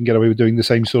stuff. You can get away with doing the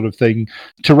same sort of thing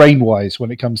terrain-wise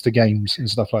when it comes to games and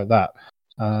stuff like that.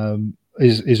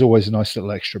 Is always a nice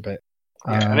little extra bit.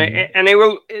 And it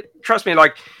will, trust me,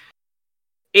 like,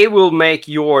 it will make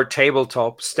your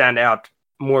tabletop stand out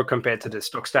more compared to the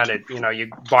stock standard. You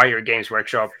buy your Games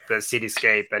Workshop, the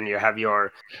Cityscape, and you have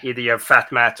either your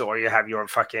Fat Mat or you have your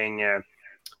fucking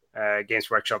Games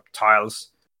Workshop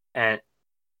tiles, and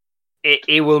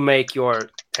it will make your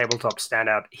tabletop stand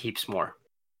out heaps more.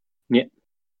 Yeah.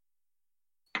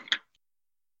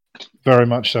 Very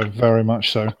much so. Very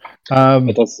much so.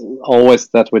 But that's always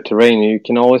that with terrain. You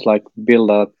can always like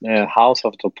build a house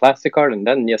of the plastic art and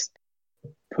then just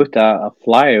put a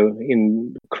flyer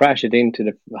in, crash it into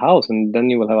the house, and then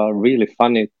you will have a really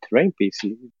funny terrain piece.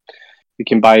 You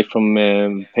can buy it from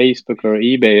Facebook or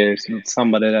eBay, or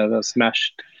somebody that has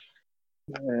smashed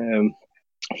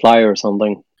flyer or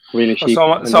something really cheap.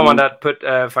 Someone that put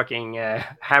a fucking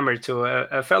hammer to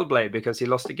a Fellblade because he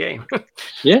lost the game.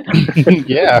 Yeah.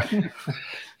 Yeah.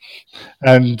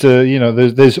 And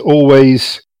there's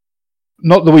always,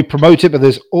 not that we promote it, but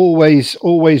there's always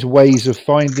ways of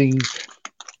finding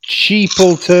cheap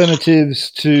alternatives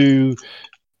to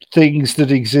things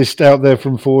that exist out there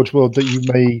from Forge World that you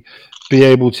may be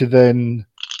able to then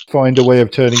find a way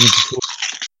of turning into.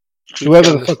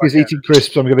 Whoever the fuck is eating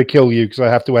crisps, I'm going to kill you, because I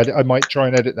have to edit. I might try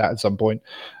and edit that at some point.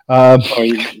 Or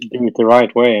you do it the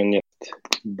right way and just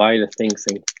buy the things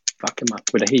and fuck them up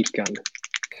with a heat gun.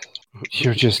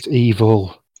 You're just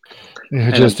evil.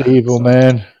 You're just evil,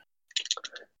 man.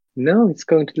 No, it's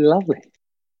going to be lovely.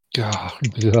 God.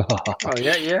 Oh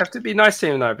yeah, you have to be nice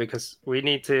to him now, because we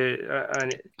need to.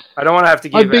 I don't want to have to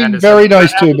give. I've been Anderson, very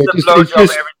nice to him. It's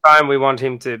just every time we want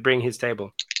him to bring his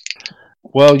table.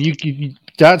 Well,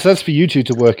 that's for you two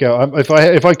to work out.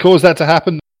 If I cause that to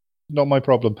happen, not my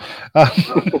problem.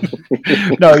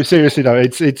 No, seriously, no.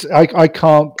 It's I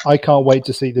can't wait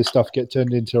to see this stuff get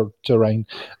turned into terrain.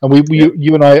 And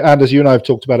you and I, Anders, you and I have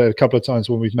talked about it a couple of times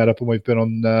when we've met up and we've been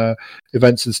on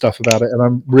events and stuff about it. And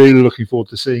I'm really looking forward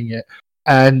to seeing it.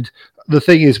 And the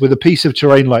thing is, with a piece of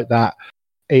terrain like that,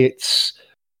 it's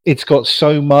got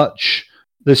so much.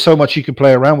 There's so much you could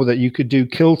play around with it. You could do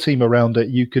Kill Team around it.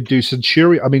 You could do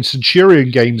Centurion. I mean, Centurion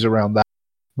games around that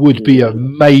would be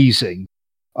amazing.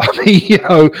 I mean,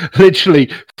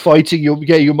 literally fighting. You'll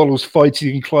get your models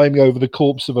fighting and climbing over the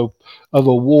corpse of a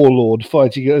warlord,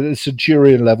 fighting at a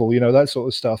Centurion level. That sort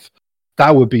of stuff.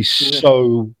 That would be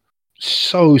so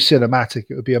cinematic.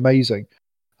 It would be amazing.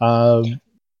 But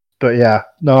yeah,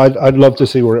 no, I'd love to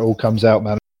see where it all comes out,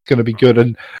 man. Going to be good.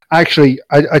 And actually,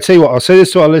 I tell you what, I'll say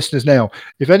this to our listeners now.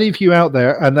 If any of you out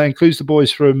there, and that includes the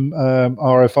boys from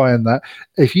RFI and that,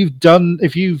 if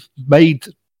you've made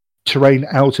terrain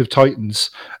out of Titans,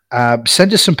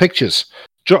 send us some pictures.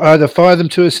 either fire them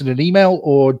to us in an email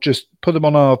or just put them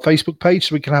on our Facebook page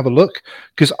so we can have a look.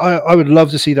 Because I would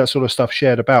love to see that sort of stuff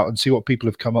shared about and see what people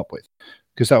have come up with.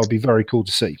 Because that would be very cool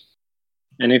to see.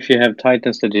 And if you have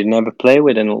Titans that you never play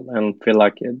with and feel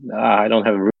like I don't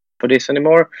have room for this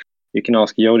anymore, you can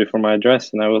ask Jody for my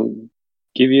address and I will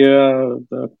give you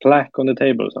a plaque on the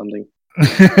table or something.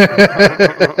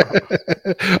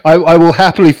 I will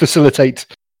happily facilitate.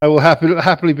 I will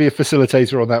happily be a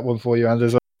facilitator on that one for you,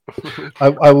 Anders.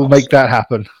 I will make that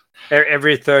happen.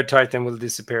 Every third Titan will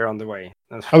disappear on the way.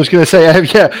 I was going to say,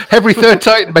 every third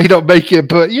Titan may not make it,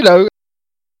 but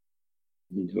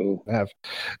have.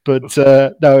 But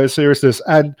no, seriousness.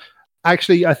 And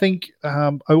actually, I think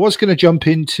I was going to jump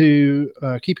into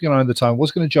keeping an eye on the time. I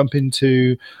was going to jump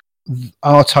into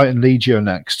our Titan Legio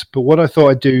next, but what I thought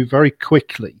I'd do very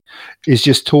quickly is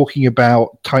just talking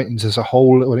about Titans as a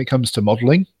whole when it comes to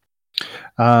modeling,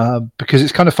 because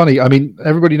it's kind of funny. I mean,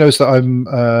 everybody knows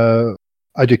that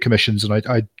I do commissions and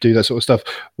I do that sort of stuff.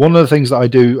 One of the things that I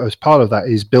do as part of that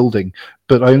is building,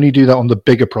 but I only do that on the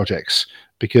bigger projects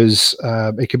because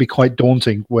it can be quite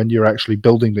daunting when you're actually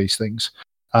building these things.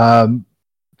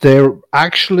 They're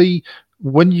actually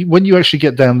when you actually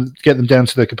get them down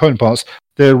to their component parts,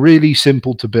 they're really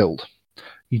simple to build.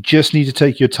 You just need to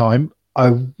take your time.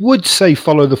 I would say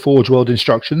follow the Forge World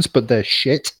instructions, but they're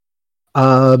shit.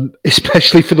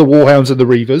 Especially for the Warhounds and the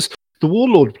Reavers. The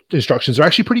Warlord instructions are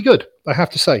actually pretty good, I have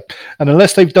to say. And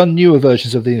unless they've done newer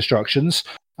versions of the instructions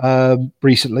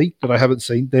recently that I haven't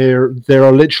seen, there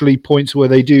are literally points where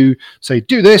they do say,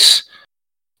 do this,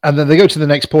 and then they go to the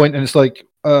next point, and it's like,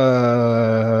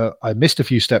 I missed a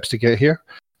few steps to get here,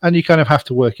 and you kind of have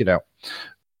to work it out.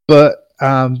 But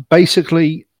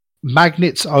basically,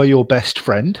 magnets are your best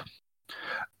friend.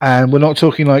 And we're not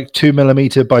talking like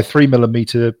 2mm by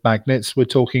 3mm magnets. We're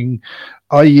talking,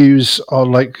 I use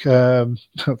for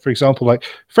example, like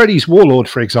Freddy's Warlord,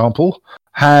 for example,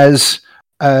 has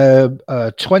a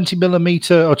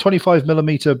 20mm or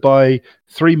 25mm by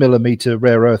 3mm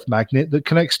rare earth magnet that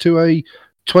connects to a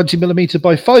 20mm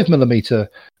by 5mm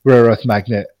rare earth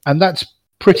magnet. And that's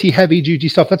pretty heavy duty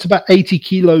stuff. That's about 80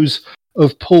 kilos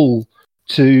of pull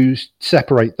to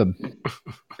separate them.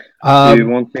 Do you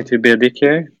want me to be a dick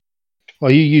here?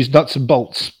 Well, you use nuts and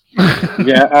bolts.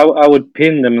 Yeah, I would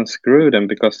pin them and screw them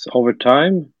because over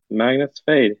time magnets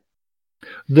fade.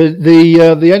 The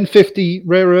N50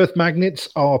 rare earth magnets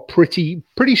are pretty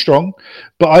strong,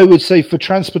 but I would say for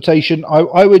transportation,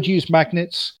 I would use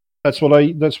magnets. That's what I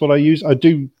use. I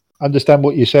do understand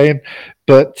what you're saying,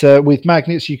 but with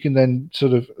magnets you can then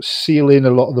sort of seal in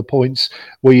a lot of the points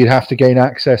where you'd have to gain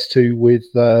access to with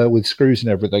screws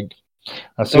and everything.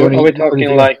 So are we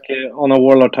talking like on a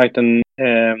Warlord Titan,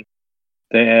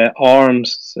 the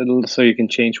arms so you can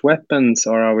change weapons,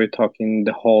 or are we talking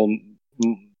the whole?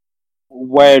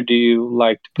 Where do you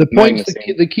like to put magnets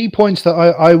in? The key points that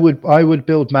I would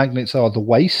build magnets are the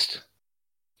waist,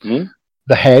 the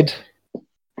head,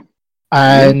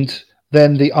 and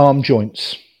then the arm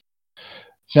joints.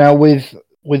 Now with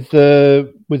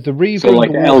the Reaver, so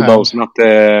like the elbows, not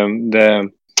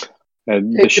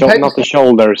not the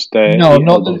shoulders.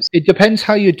 It depends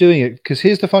how you're doing it. Because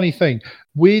here's the funny thing: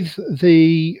 with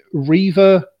the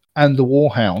Reaver and the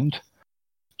Warhound,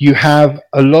 you have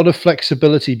a lot of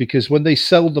flexibility because when they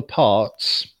sell the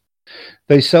parts,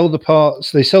 they sell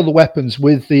the weapons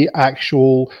with the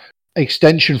actual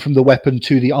extension from the weapon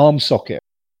to the arm socket.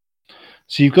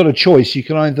 So you've got a choice. You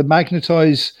can either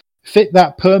fit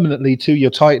that permanently to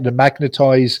your Titan and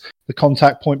magnetize the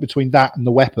contact point between that and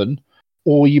the weapon,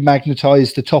 or you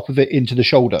magnetize the top of it into the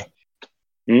shoulder.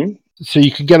 So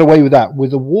you can get away with that.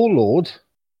 With a Warlord,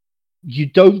 you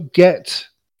don't get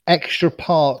extra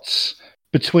parts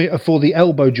for the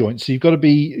elbow joint. So you've got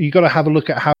to have a look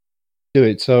at how to do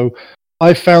it. So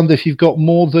I found if you've got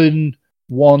more than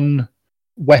one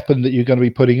weapon that you're going to be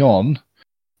putting on,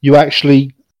 you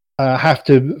actually have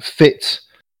to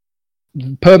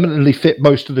permanently fit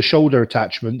most of the shoulder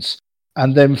attachments,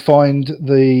 and then find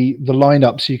the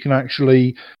lineup so you can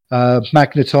actually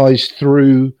magnetize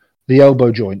through the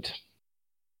elbow joint.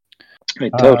 I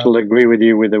totally agree with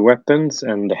you with the weapons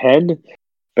and the head,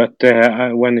 but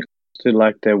when it comes to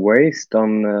like the waist,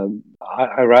 but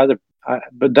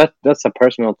that's a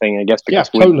personal thing, I guess,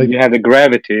 because you have the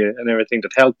gravity and everything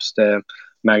that helps the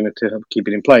magnet to keep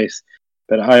it in place.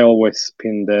 But I always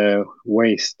pin the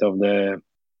waist of the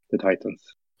Titans.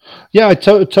 Yeah, I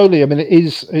totally. I mean,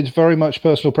 it's very much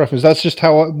personal preference. That's just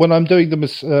how when I'm doing them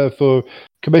for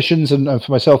commissions and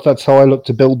for myself, that's how I look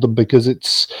to build them, because it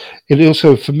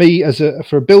also for me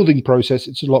for a building process,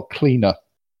 it's a lot cleaner.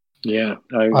 Yeah,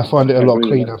 I find it a lot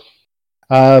cleaner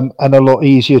and a lot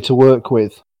easier to work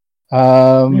with.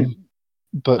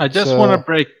 But I just want to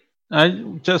break. I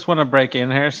just want to break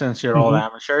in here since you're all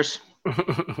amateurs.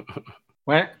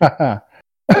 When no.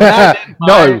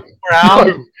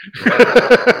 You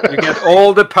get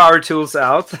all the power tools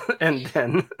out, and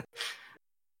then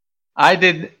I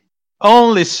did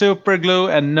only super glue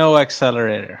and no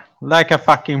accelerator, like a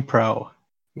fucking pro.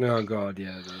 Oh god,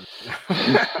 yeah.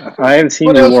 I have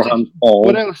seen the Warhound fall.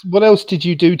 What else did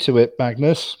you do to it,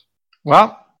 Magnus?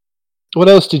 Well, what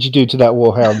else did you do to that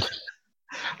Warhound?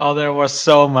 Oh, there was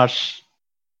so much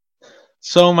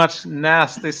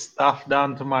nasty stuff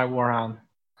done to my Warhound.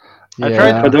 Yeah. I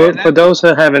tried for those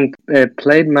who haven't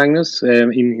played Magnus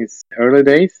in his early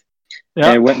days,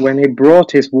 when he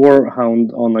brought his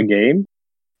Warhound on a game,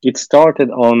 it started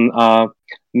on a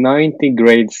 90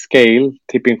 grade scale,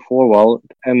 tipping forward,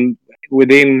 and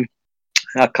within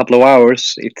a couple of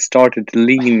hours, it started to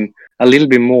lean a little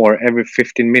bit more every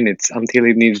 15 minutes until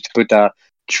it needed to put a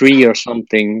tree or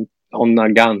something on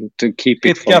a gun to keep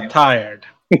it. It got tired.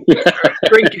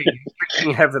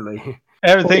 Drinking heavily.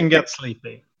 Everything gets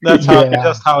sleepy. That's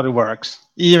just how it works,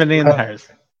 even in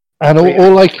Heresy. And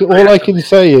all I can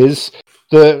say is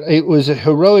that it was a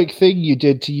heroic thing you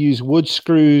did to use wood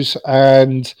screws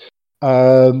and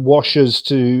washers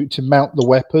to mount the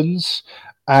weapons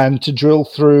and to drill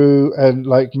through and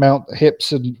like mount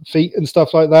hips and feet and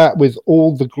stuff like that with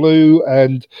all the glue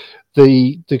and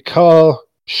the car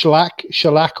shellac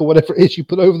or whatever it is you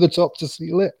put over the top to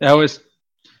seal it.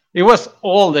 It was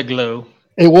all the glue.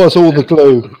 It was all the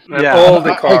glue. Yeah, all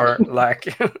the car lack.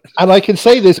 And I can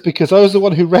say this because I was the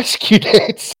one who rescued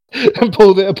it and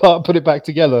pulled it apart and put it back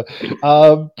together.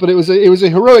 But it was a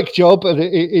heroic job, and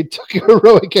it took a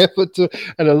heroic effort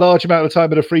and a large amount of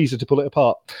time in a freezer to pull it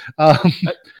apart.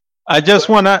 I just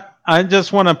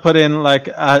wanna put in like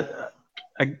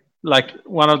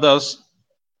one of those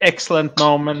excellent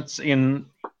moments in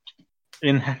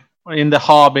the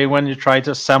hobby when you try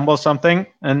to assemble something.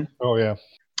 And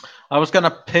I was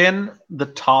gonna pin the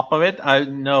top of it. I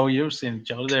know you've seen,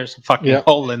 Joe. There's a fucking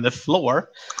hole in the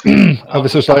floor. Ever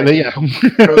so slightly,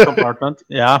 compartment,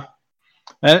 yeah.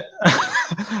 And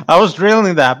I was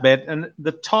drilling that bit, and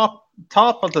the top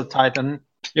of the Titan,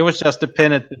 it was just to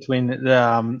pin it between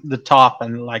the top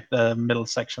and like the middle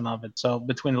section of it, so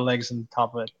between the legs and the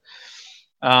top of it.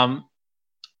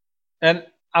 And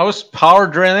I was power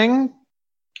drilling,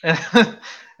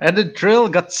 and the drill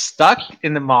got stuck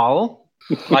in the model.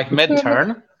 Like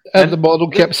mid-turn. And the model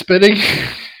kept spinning.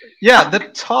 Yeah, the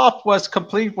top was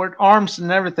complete with arms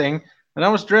and everything. And I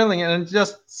was drilling and it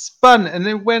just spun and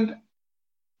it went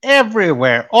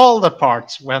everywhere. All the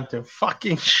parts went to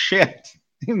fucking shit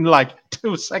in like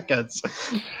 2 seconds.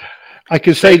 I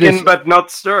could say shaken this, but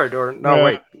not stirred, or no,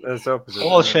 wait, that's the opposite.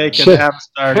 All shaken and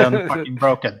stirred and fucking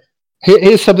broken.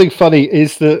 Here's something funny: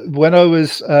 is that when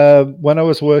I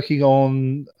was working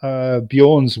on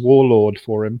Bjorn's Warlord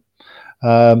for him.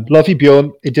 Love you,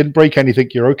 Bjorn. It didn't break anything.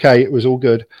 You're okay. It was all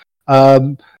good.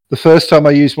 The first time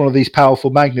I used one of these powerful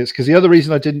magnets, because the other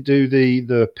reason I didn't do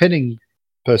the pinning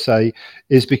per se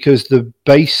is because the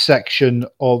base section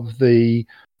of the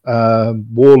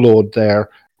Warlord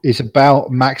there is about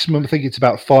maximum. I think it's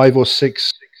about 5 or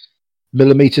 6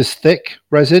 millimeters thick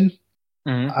resin.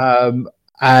 Mm-hmm.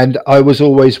 And I was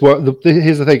always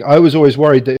here's the thing: I was always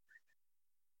worried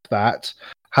that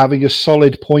having a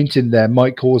solid point in there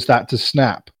might cause that to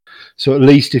snap. So at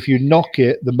least if you knock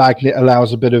it, the magnet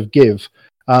allows a bit of give.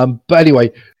 But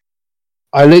anyway,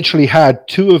 I literally had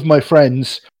 2 of my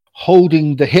friends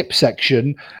holding the hip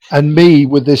section and me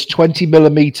with this 20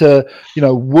 millimeter,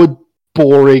 wood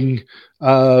boring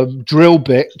drill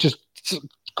bit, just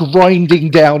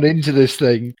grinding down into this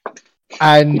thing.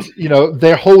 And,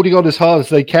 they're holding on as hard as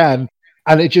they can.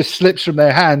 And it just slips from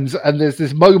their hands, and there's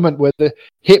this moment where the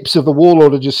hips of the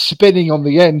Warlord are just spinning on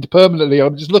the end permanently.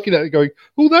 I'm just looking at it going,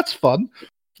 oh, that's fun.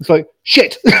 It's like,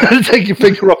 shit! Take your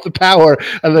finger off the power,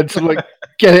 and then sort of like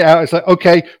get it out. It's like,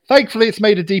 okay, thankfully it's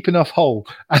made a deep enough hole,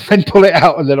 and then pull it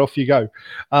out, and then off you go.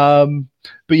 But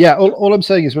yeah, all I'm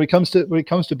saying is when it comes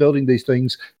to building these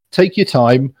things, take your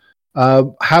time,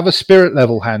 have a spirit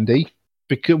level handy,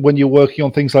 because when you're working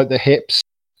on things like the hips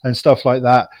and stuff like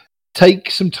that.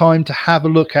 Take some time to have a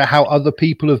look at how other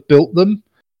people have built them,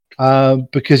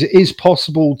 because it is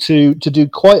possible to do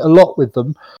quite a lot with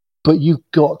them, but you've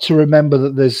got to remember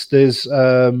that there's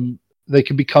they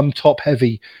can become top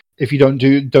heavy if you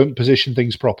don't position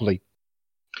things properly.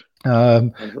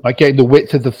 Like getting the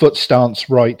width of the foot stance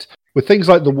right. With things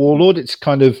like the Warlord, it's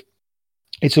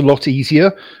a lot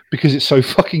easier because it's so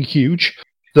fucking huge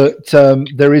that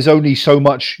there is only so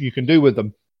much you can do with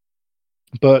them.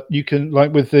 But you can,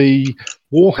 like with the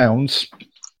Warhounds,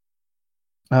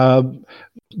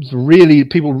 Really,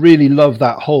 people really love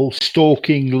that whole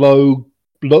stalking low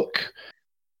look,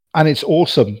 and it's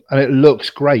awesome and it looks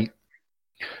great.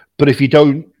 But if you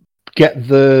don't get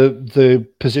the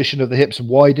position of the hips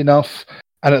wide enough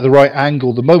and at the right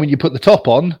angle, the moment you put the top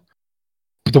on,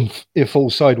 it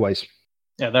falls sideways.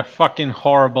 Yeah, they're fucking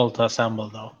horrible to assemble,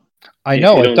 though. I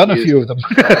know, I've done a few of them.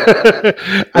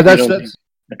 And that's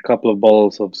a couple of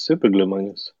balls of super glue,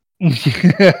 Magnus.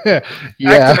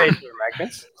 Yeah. Activator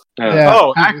magnets. Yeah.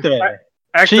 Oh, activator.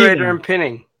 Activator and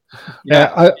pinning.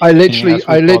 Yeah, I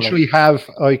literally have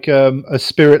like a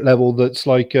spirit level that's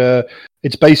like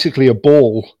it's basically a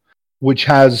ball which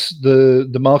has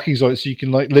the markings on it, so you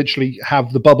can like literally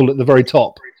have the bubble at the very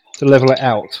top to level it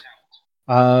out.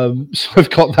 So I've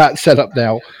got that set up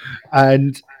now,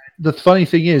 and the funny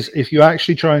thing is, if you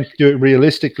actually try and do it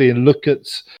realistically and look at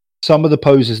some of the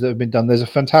poses that have been done, there's a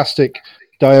fantastic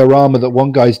diorama that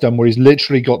one guy's done where he's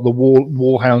literally got the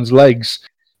warhound's legs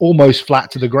almost flat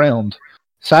to the ground.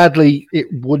 Sadly, it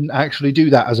wouldn't actually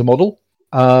do that as a model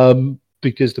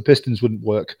because the pistons wouldn't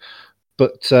work.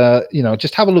 But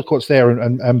just have a look what's there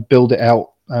and build it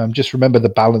out. Just remember the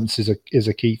balance is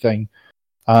a key thing.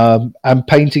 And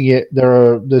painting it,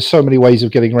 there's so many ways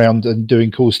of getting around and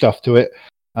doing cool stuff to it.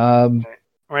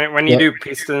 When you do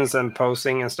pistons and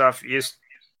posing and stuff, you just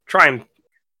try and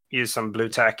use some blue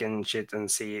tack and shit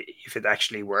and see if it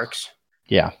actually works.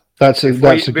 Yeah, that's a good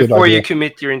idea. Before you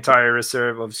commit your entire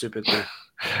reserve of super glue.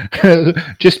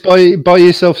 Just buy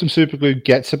yourself some super glue,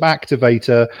 get some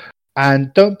activator,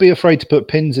 and don't be afraid to put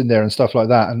pins in there and stuff like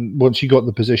that. And once you got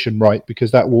the position right,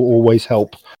 because that will always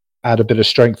help add a bit of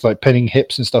strength, like pinning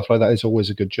hips and stuff like that is always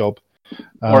a good job.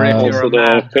 Or if you're a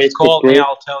man, call me,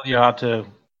 I'll tell you how to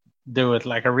do it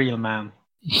like a real man.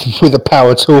 With a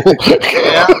power tool.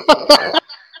 Yeah.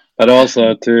 But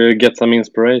also to get some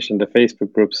inspiration, the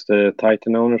Facebook groups, the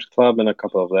Titan Owners Club and a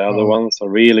couple of the other ones are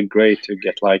really great to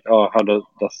get like, how does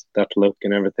that look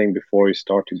and everything before you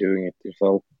start doing it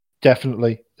yourself.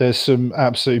 Definitely. There's some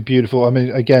absolutely beautiful, I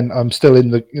mean, again, I'm still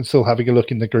having a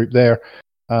look in the group there.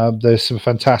 There's some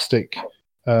fantastic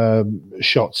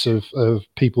shots of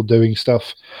people doing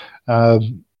stuff.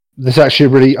 There's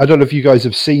actually I don't know if you guys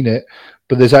have seen it,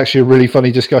 but there's actually a really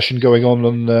funny discussion going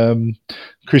on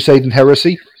Crusade and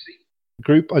Heresy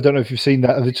group. I don't know if you've seen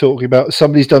that. They're talking about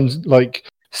somebody's done like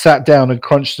sat down and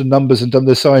crunched the numbers and done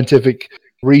the scientific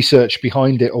research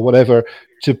behind it or whatever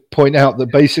to point out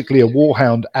that basically a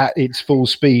warhound at its full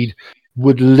speed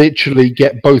would literally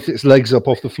get both its legs up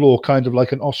off the floor, kind of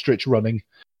like an ostrich running.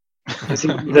 Is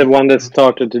it the one that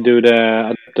started to do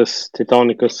the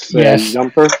Titanicus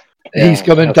jumper? Yeah, he's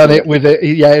gone and done it with it.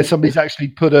 Yeah, somebody's actually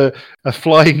put a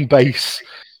flying base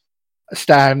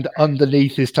stand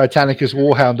underneath his Titanicus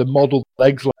warhound and modelled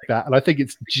legs like that, and I think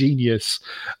it's genius.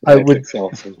 I would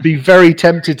be very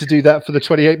tempted to do that for the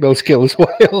 28mm skill as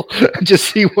well, and just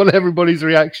see what everybody's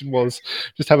reaction was.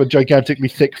 Just have a gigantically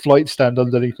thick flight stand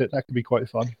underneath it. That could be quite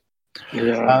fun.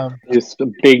 Yeah, it's a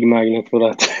big magnet for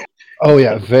that. Oh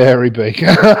yeah, very big.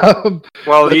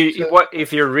 Well,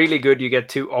 if you're really good, you get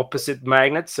two opposite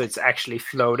magnets, so it's actually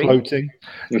floating.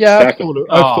 Yeah, I've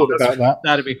thought about that.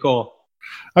 That'd be cool.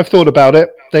 I've thought about it.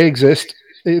 They exist.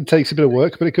 It takes a bit of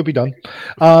work, but it could be done.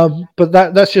 But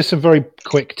that's just some very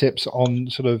quick tips on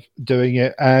sort of doing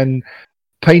it and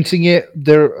painting it.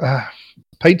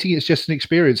 Painting is just an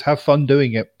experience. Have fun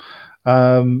doing it.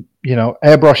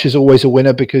 Airbrush is always a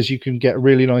winner because you can get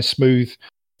really nice smooth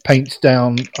paint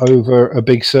down over a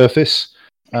big surface.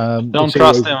 Don't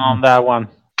trust him on that one.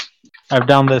 I've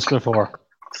done this before.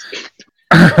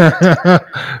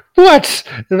 What?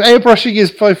 Airbrushing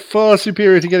is by far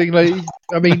superior to getting like.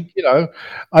 I mean,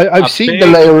 I've seen the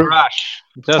layer. Brush.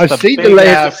 I've seen the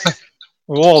layer.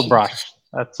 Wall brush.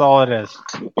 That's all it is.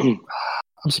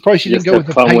 I'm surprised you didn't go with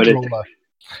the paint roller.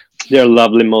 They're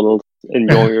lovely models.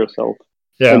 Enjoy yourself.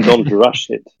 Yeah. And don't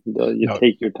rush it.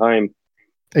 Take your time.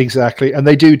 Exactly, and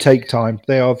they do take time.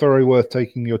 They are very worth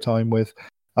taking your time with.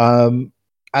 And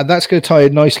that's going to tie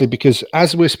in nicely because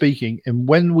as we're speaking, and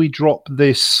when we drop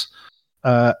this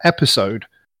episode,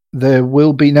 there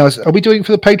will be now. Are we doing it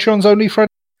for the Patreons only, Fred?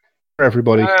 For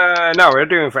everybody? No, we're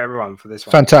doing it for everyone for this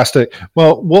one. Fantastic.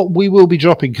 Well, what we will be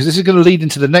dropping, because this is going to lead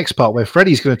into the next part where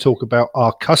Freddie's going to talk about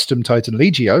our custom Titan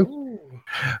Legio. Ooh.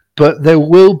 But there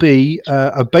will be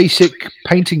a basic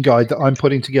painting guide that I'm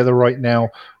putting together right now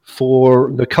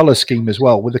for the color scheme as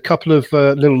well, with a couple of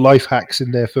little life hacks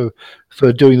in there for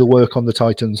doing the work on the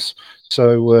Titans.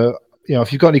 So,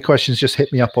 if you've got any questions, just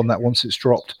hit me up on that once it's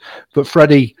dropped. But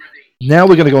Freddie, now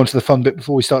we're going to go on to the fun bit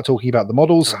before we start talking about the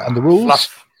models and the rules.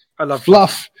 Fluff. I love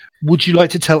Fluff. Would you like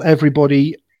to tell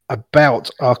everybody about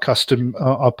our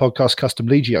podcast, Custom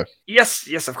Legio?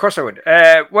 Yes, of course I would.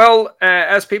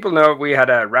 As people know, we had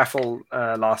a raffle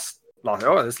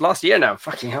it's last year now.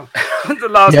 Fucking hell.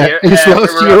 Last year. It's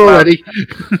last year already.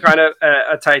 Kind of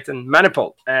a Titan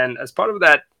Maniple. And as part of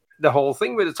that, the whole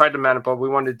thing with the Titan Maniple, we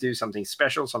wanted to do something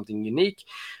special, something unique.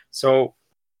 So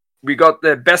we got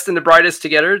the best and the brightest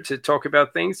together to talk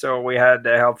about things. So we had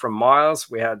the help from Miles.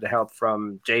 We had the help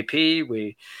from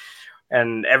JP.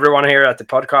 And everyone here at the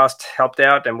podcast helped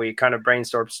out, and we kind of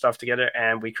brainstormed stuff together,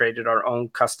 and we created our own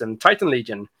custom Titan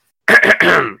Legion.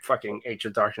 Fucking Age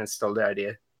of Darkness stole the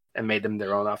idea and made them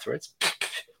their own afterwards.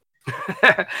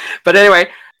 But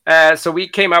anyway, so we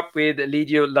came up with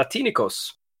Legio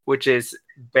Latinicus, which is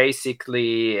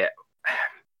basically...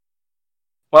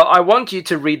 Well, I want you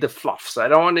to read the fluff, so I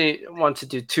don't want to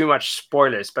do too much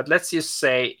spoilers, but let's just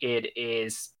say it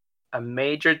is a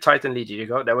major Titan Legion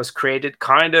that was created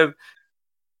kind of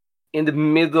in the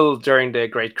middle during the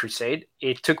Great Crusade.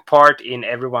 It took part in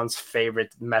everyone's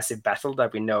favorite massive battle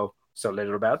that we know so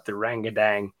little about, the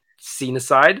Rangadang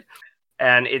Xenocide.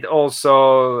 And it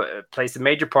also plays a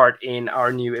major part in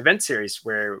our new event series,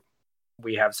 where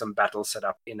we have some battles set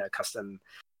up in a custom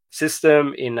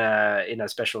system in a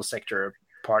special sector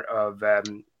part of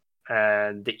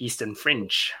the Eastern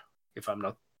Fringe, if I'm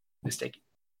not mistaken.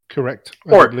 Correct.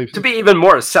 Or to be even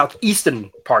more, southeastern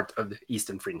part of the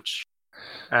Eastern Fringe.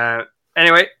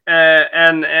 Anyway,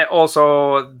 and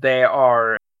also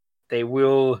they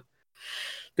will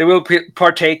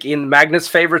partake in Magnus'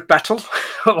 favorite battle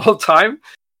of all time,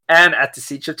 and at the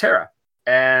Siege of Terra.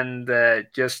 And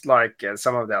just like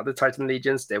some of the other Titan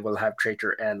Legions, they will have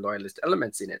traitor and loyalist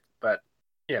elements in it. But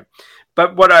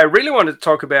what I really wanted to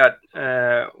talk about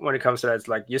when it comes to that is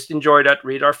like, just enjoy that,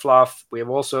 read our fluff. We have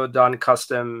also done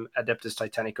custom Adeptus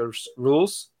Titanicus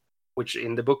rules, which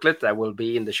in the booklet that will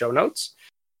be in the show notes.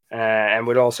 And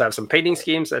we'll also have some painting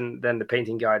schemes and then the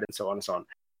painting guide and so on and so on.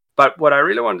 But what I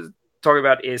really wanted to talk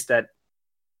about is that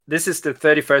this is the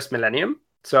 31st millennium.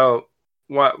 So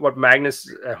what Magnus,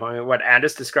 what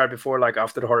Anders described before, like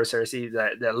after the Horus Heresy,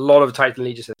 that a lot of Titan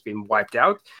Legions has been wiped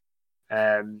out.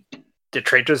 The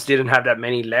traitors didn't have that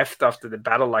many left after the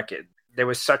battle. There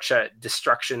was such a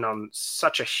destruction on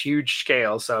such a huge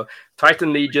scale. So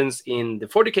Titan Legions in the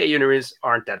 40k universe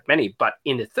aren't that many, but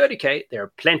in the 30k, there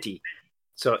are plenty.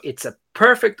 So it's a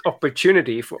perfect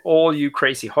opportunity for all you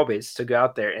crazy hobbies to go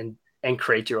out there and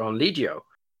create your own Legio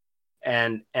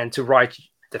and to write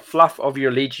the fluff of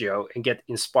your Legio and get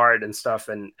inspired and stuff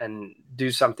and do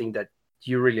something that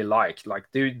you really like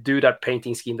do that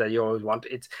painting scheme that you always want.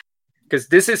 It's because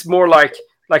this is more like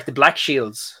the Black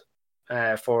Shields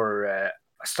for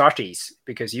Astartes,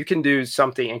 because you can do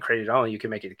something and create it on. You can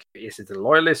make it. Is it a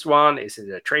loyalist one? Is it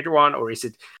a traitor one? Or is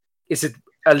it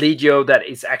a Legio that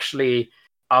is actually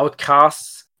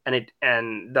outcasts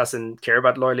and doesn't care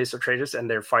about loyalists or traitors, and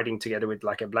they're fighting together with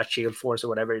like a Black Shield force or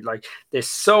whatever? Like, there's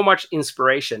so much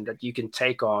inspiration that you can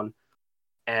take on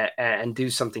and do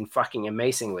something fucking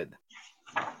amazing with.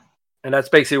 And that's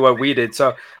basically what we did.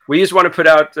 So we just want to put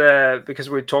out, because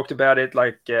we talked about it,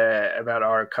 about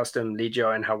our custom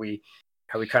Legio and how we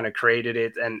kind of created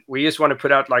it. And we just want to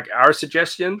put out like our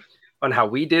suggestion on how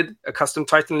we did a custom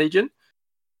Titan Legion.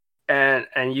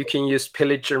 And you can just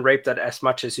pillage and rape that as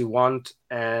much as you want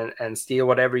and steal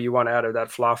whatever you want out of that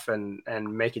fluff and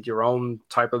make it your own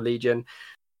type of Legion.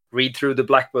 Read through the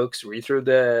Black books, read through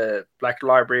the Black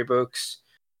Library books.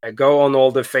 Go on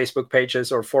all the Facebook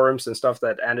pages or forums and stuff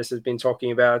that Anders has been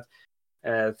talking about.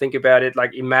 Think about it.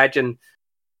 Like, imagine,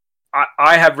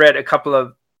 I have read a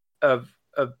couple of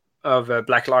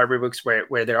Black Library books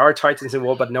where there are Titans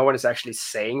involved, but no one is actually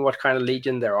saying what kind of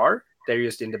Legion there are. They're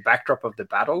just in the backdrop of the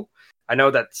battle. I know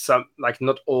that some, like,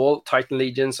 not all Titan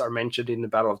Legions are mentioned in the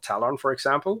Battle of Talon, for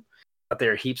example, but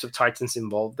there are heaps of Titans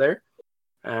involved there.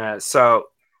 So,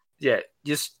 yeah,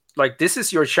 just like, this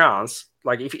is your chance.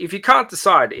 Like, if you can't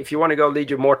decide if you want to go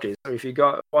Legio Mortis or if you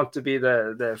want to be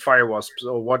the Fire Wasps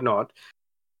or whatnot,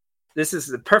 this is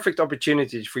the perfect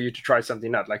opportunity for you to try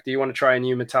something out. Like, do you want to try a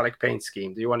new metallic paint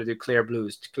scheme? Do you want to do clear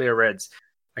blues, clear reds?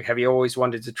 Like, have you always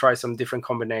wanted to try some different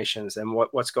combinations and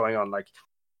what's going on? Like,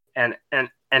 and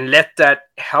let that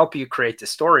help you create the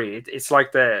story. It's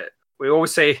like we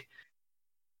always say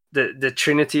the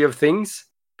trinity of things,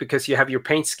 because you have your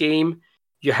paint scheme,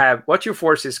 you have what your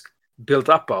force is built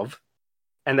up of,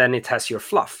 and then it has your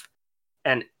fluff.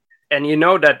 And you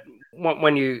know that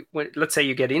when let's say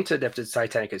you get into Adeptus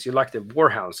Titanicus, you like the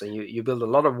Warhounds and you build a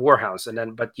lot of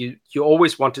Warhounds, but you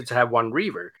always wanted to have one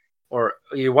Reaver, or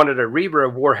you wanted a Reaver,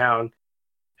 a Warhound,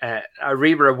 a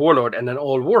Reaver, a Warlord, and then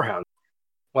all Warhounds.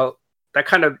 Well, that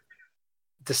kind of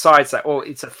decides that,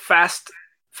 it's a fast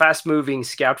fast-moving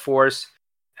scout force,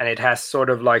 and it has sort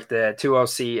of like the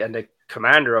 2OC and the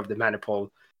commander of the Manipul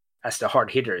as the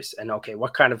hard hitters. And okay,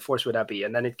 what kind of force would that be?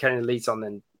 And then it kind of leads on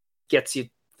and gets you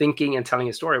thinking and telling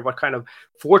a story. What kind of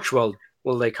forge world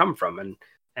will they come from, and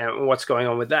what's going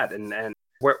on with that, and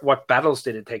what battles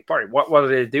did it take part in? What are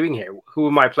they doing here? Who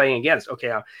am I playing against?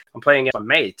 Okay, I'm playing against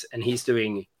my mate, and he's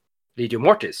doing Legio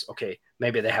Mortis. Okay,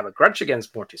 maybe they have a grudge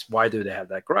against Mortis. Why do they have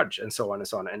that grudge? And so on and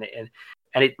so on.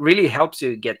 And it really helps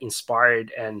you get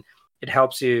inspired, and it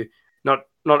helps you not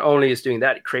only is doing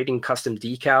that, creating custom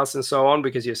decals and so on,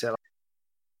 because you said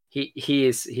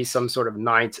he's some sort of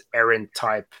knight errant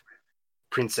type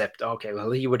princept. Okay, well,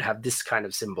 he would have this kind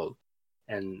of symbol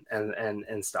and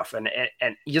stuff, and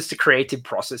just the creative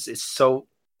process is so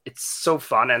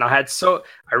fun, and I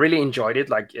really enjoyed it,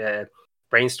 like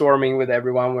brainstorming with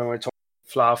everyone when we're talking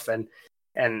fluff, and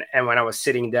when I was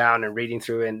sitting down and reading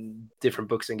through in different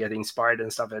books and getting inspired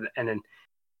and stuff, and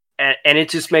it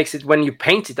just makes it, when you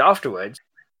paint it afterwards,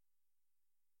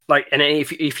 like, and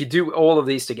if you do all of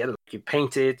these together, like you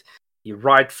paint it, you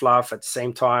write fluff at the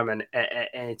same time, and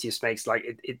it just makes like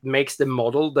it makes the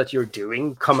model that you're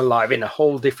doing come alive in a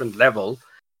whole different level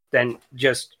than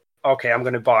just, okay, I'm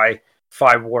going to buy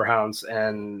 5 Warhounds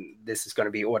and this is going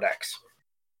to be Audax,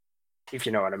 if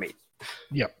you know what I mean.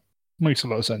 Yeah, makes a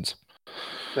lot of sense.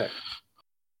 Yeah.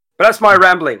 But that's my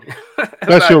rambling.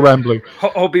 That's your rambling.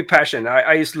 Hobby passion.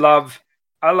 I love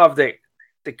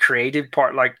the creative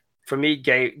part. Like for me,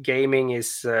 gaming is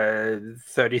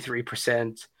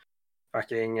 33%.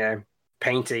 Fucking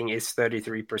painting is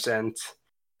 33%,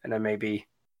 and then maybe,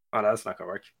 oh, that's not gonna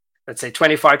work. Let's say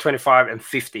 25, and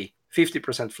 50%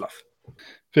 fluff.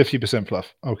 50%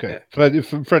 fluff. Okay. Yeah.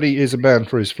 Freddie is a man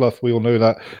for his fluff. We all know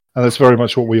that, and that's very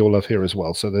much what we all love here as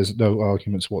well. So there's no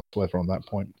arguments whatsoever on that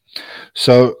point.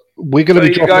 So we're going to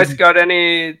be. You guys got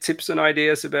any tips and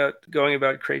ideas about going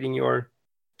about creating your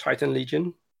Titan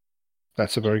Legion?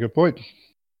 That's a very good point.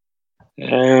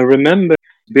 Remember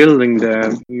building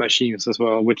the machines as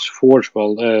well, which Forge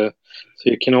World. So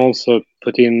you can also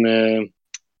put in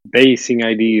basing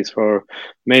ideas for,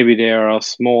 maybe they are a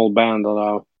small band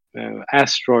on a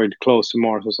asteroid close to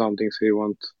Mars or something, so you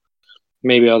want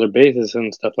maybe other bases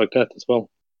and stuff like that as well.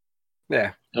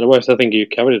 Yeah. Otherwise, I think you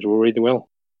covered it really well.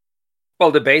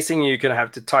 Well, the basing, you're gonna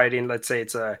have to tie it in. Let's say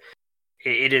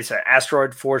it is an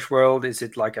asteroid Forge World. Is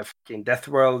it like a fucking Death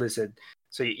World? Is it?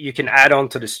 So you can add on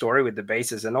to the story with the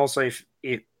bases, and also if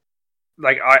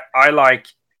like I like,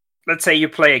 let's say you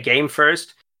play a game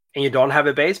first and you don't have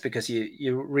a base because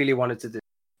you really wanted to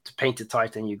paint the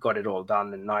Titan, you got it all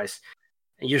done and nice.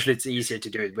 And usually it's easier to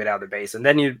do it without a base, and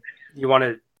then you want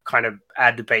to kind of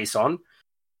add the base on,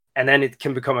 and then it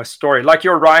can become a story, like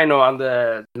your Rhino on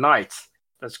the Knight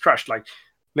that's crushed. Like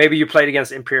maybe you played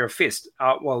against Imperial Fist.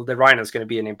 Well, the Rhino is going to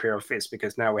be an Imperial Fist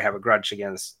because now we have a grudge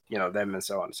against them and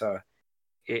so on. So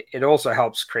it also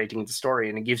helps creating the story,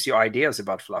 and it gives you ideas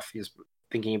about fluff. Just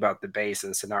thinking about the base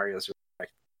and scenarios like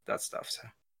that stuff. So.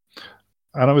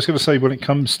 And I was going to say, when it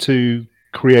comes to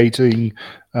creating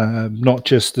not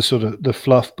just the sort of the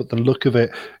fluff, but the look of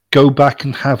it, go back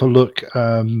and have a look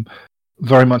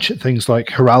very much at things like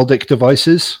heraldic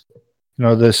devices. You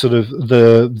know, the sort of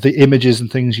the images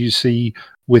and things you see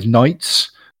with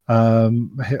knights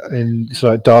in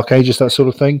sort of Dark Ages, that sort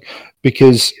of thing.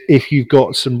 Because if you've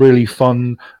got some really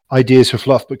fun ideas for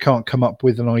fluff, but can't come up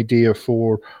with an idea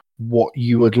for what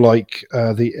you would like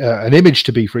an image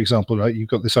to be, for example, right? You've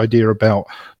got this idea about,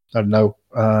 I don't know,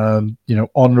 an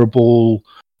honourable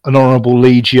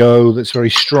legio that's very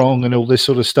strong and all this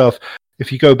sort of stuff.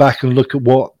 If you go back and look at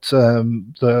what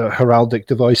the heraldic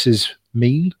devices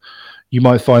mean, you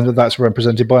might find that that's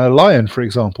represented by a lion, for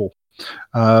example,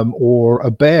 or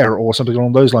a bear or something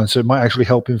along those lines. So it might actually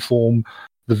help inform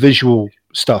the visual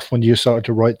stuff when you start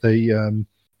to write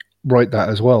that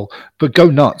as well. But go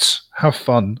nuts, have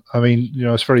fun. I mean,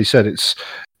 as Freddie said,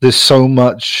 there's so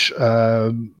much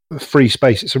free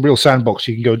space. It's a real sandbox.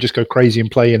 You can go crazy and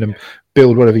play in and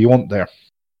build whatever you want there.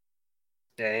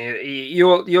 Yeah,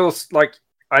 you'll like.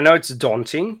 I know it's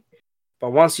daunting,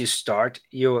 but once you start,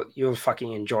 you'll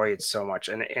fucking enjoy it so much,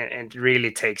 and it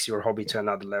really takes your hobby to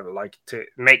another level. Like to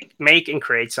make and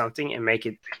create something and make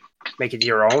it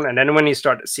your own. And then when you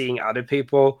start seeing other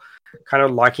people kind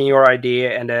of liking your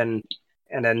idea and then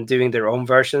doing their own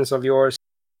versions of yours,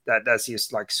 that's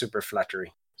just like super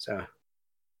flattery. So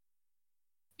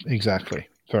exactly,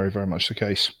 very, very much the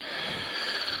case.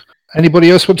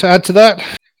 Anybody else want to add to that?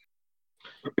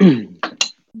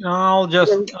 I'll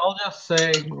just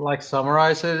say, like,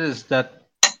 summarize it, is that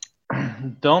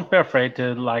don't be afraid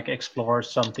to like explore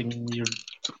something you're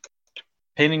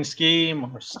painting scheme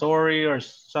or story or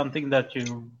something that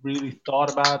you really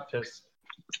thought about. Just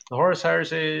the Horus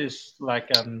Heresy is like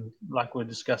we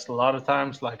discussed a lot of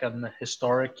times, like an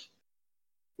historic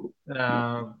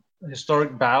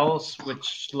battles,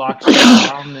 which locks you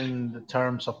down in the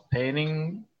terms of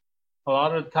painting a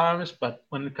lot of times. But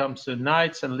when it comes to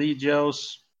knights and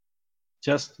legios,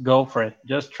 just go for it.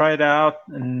 Just try it out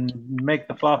and make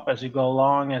the fluff as you go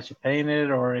along, as you paint it,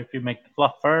 or if you make the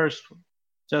fluff first,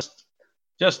 just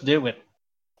do it.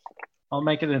 I'll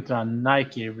make it into a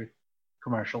Nike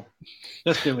commercial.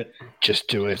 Just do it. Just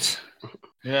do it.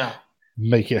 Yeah.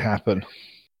 Make it happen.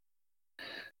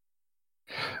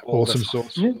 Awesome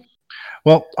sauce. Yeah.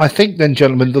 Well, I think then,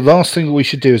 gentlemen, the last thing that we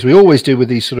should do, as we always do with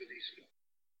these sort of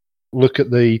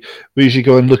we usually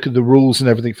go and look at the rules and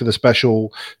everything for the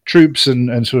special troops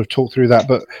and sort of talk through that.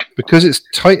 But because it's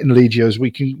Titan Legios,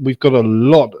 we've got a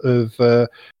lot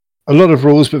of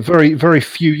rules, but very, very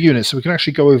few units, so we can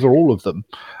actually go over all of them.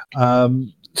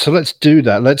 So let's do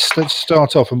that. Let's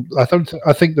start off. And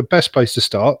I think the best place to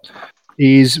start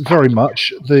is very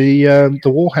much the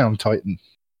Warhound Titan.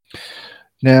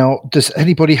 Now, does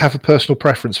anybody have a personal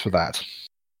preference for that?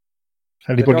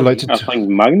 Anybody like to? I think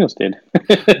Magnus did.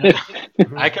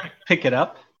 I can pick it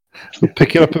up.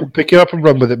 Pick it up and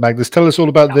run with it, Magnus. Tell us all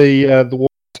about the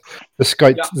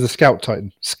Scout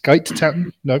Titan. Scout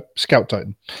Titan? No, Scout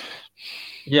Titan.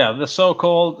 Yeah, the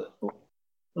so-called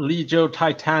Legio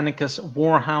Titanicus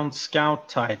Warhound Scout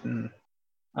Titan.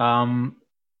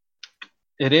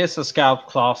 It is a Scout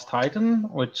class Titan,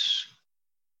 which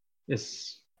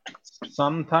is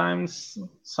sometimes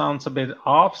sounds a bit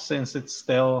off since it's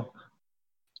still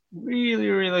really,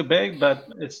 really big, but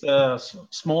it's a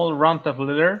small runt of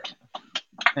litter,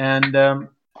 and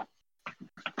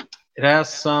it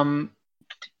has some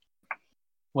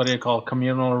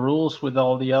communal rules with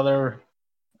all the other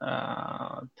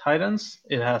Titans.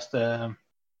 It has the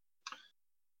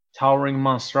Towering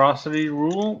Monstrosity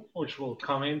rule, which we'll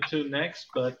come into next,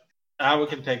 but we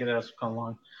can take it as we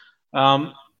come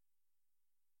along.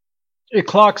 It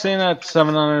clocks in at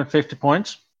 750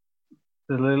 points.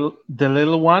 The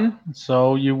little one,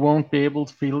 so you won't be able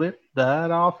to feel it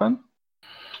that often.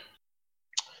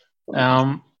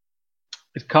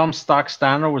 It comes stock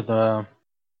standard with a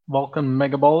Vulcan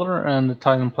Mega Bolter and the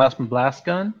Titan Plasma Blast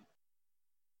Gun,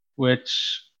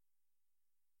 which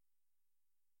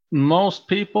most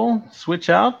people switch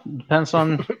out. Depends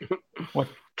on what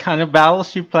kind of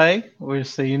battles you play. We've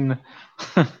seen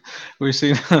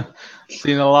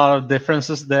seen a lot of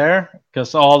differences there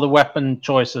because all the weapon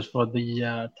choices for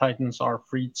the Titans are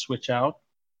free to switch out.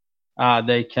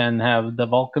 They can have the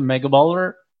Vulcan Mega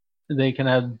Bolter. They can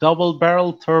have double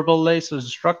barrel turbo laser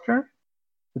destructor,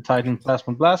 the Titan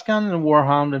Plasma Blast Gun, and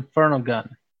Warhound Inferno Gun.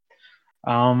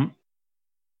 I'm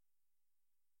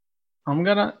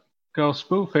gonna go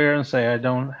spoof here and say I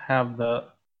don't have the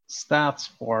stats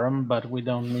for them, but we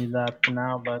don't need that for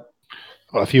now. But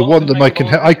well, if you want them, I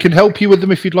can help you with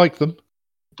them if you'd like them.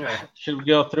 Yeah. Should we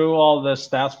go through all the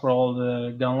stats for all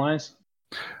the gun lines?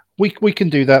 We can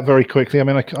do that very quickly. I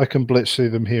mean, I can blitz through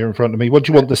them here in front of me. What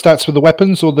do you want? The stats for the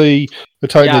weapons or the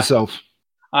Titan itself?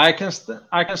 I can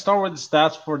start with the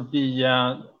stats for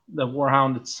the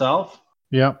Warhound itself.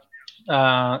 Yeah.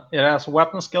 It has a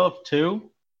weapon skill of 2,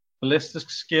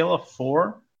 ballistic skill of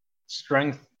 4,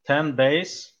 strength 10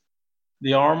 base.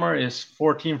 The armor is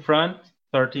 14 front,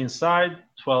 13 side,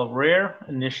 12 rear,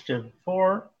 initiative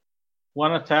 4,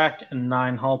 1 attack, and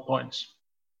 9 hull points.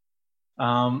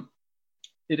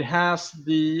 It has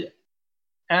the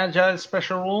Agile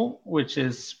special rule, which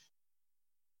is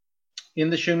in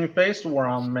the shooting phase, the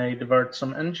Warhound may divert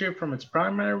some energy from its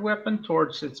primary weapon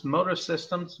towards its motor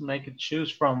system to make it choose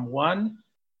from 1,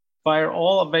 fire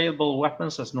all available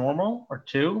weapons as normal, or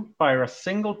 2, fire a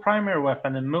single primary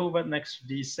weapon and move it next to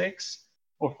D6,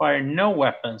 or fire no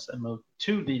weapons and move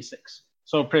 2 D6.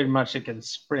 So pretty much it can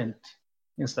sprint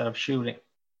instead of shooting.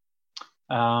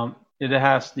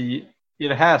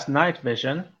 It has night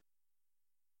vision.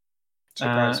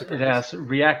 Surprise. It has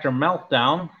reactor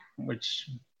meltdown, which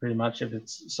pretty much if it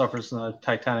suffers a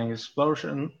Titanic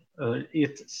explosion,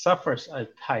 it suffers a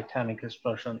Titanic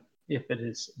explosion if it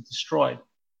is destroyed.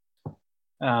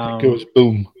 It goes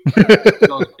boom. It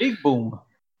goes big boom.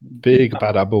 Big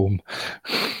bada boom.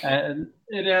 And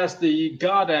it has the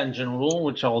God Engine rule,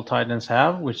 which all Titans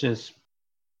have, which is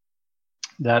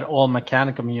that all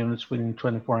mechanical units within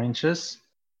 24 inches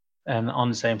and on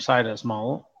the same side as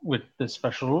model with this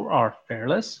special rule are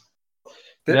fearless.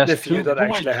 The few that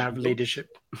actually have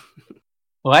leadership.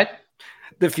 What?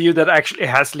 The few that actually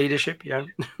has leadership, yeah.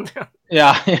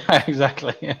 yeah,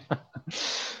 exactly.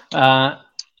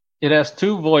 It has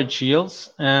 2 void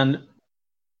shields, and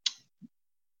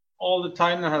all the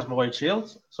Titan has void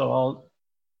shields, so I'll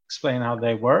explain how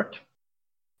they work.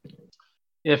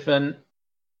 If an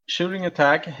shooting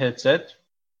attack hits it,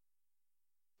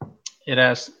 it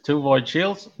has 2 void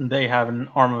shields, and they have an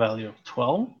armor value of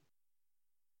 12.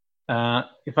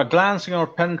 If a glancing or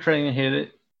penetrating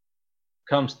hit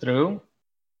comes through,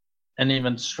 and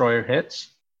even destroyer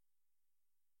hits,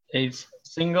 a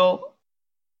single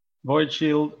void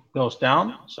shield goes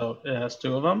down, so it has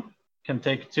 2 of them, can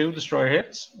take 2 destroyer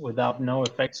hits without no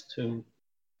effects to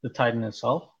the Titan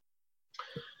itself.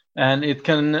 And it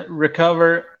can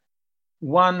recover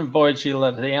 1 void shield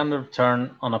at the end of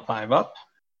turn on a 5-up,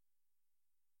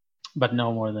 but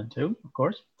no more than 2, of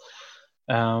course.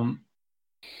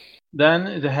 Then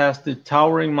it has the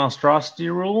Towering Monstrosity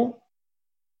rule,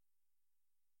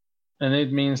 and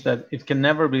it means that it can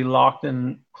never be locked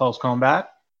in close combat,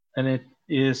 and it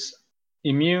is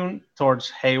immune towards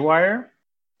Haywire,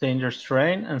 dangerous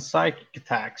terrain, and psychic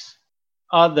attacks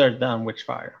other than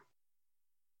Witchfire.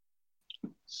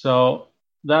 So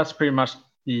that's pretty much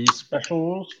the special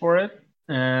rules for it.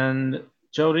 And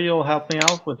Jody, you'll help me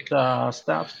out with the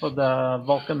stats for the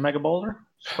Vulcan Mega Boulder.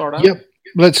 Start out. Yep.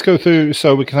 Let's go through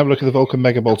so we can have a look at the Vulcan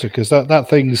Mega Bolter, because that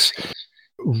thing's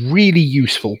really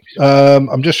useful.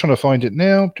 I'm just trying to find it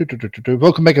now.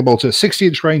 Vulcan Mega Bolter,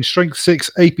 60-inch range, strength 6,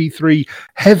 AP 3,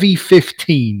 heavy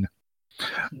 15.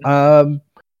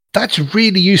 That's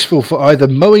really useful for either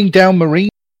mowing down Marine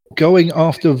or going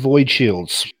after void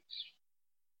shields,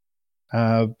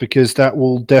 because that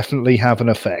will definitely have an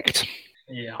effect.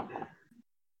 Yeah.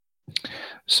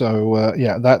 So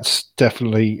that's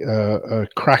definitely a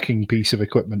cracking piece of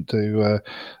equipment to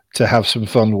have some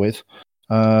fun with.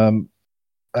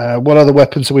 What other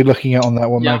weapons are we looking at on that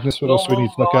one, Magnus? What else do we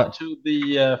need to look at? To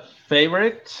the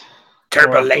favorite.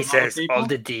 Turbo lasers, all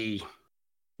the D.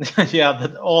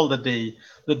 All the D.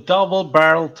 The double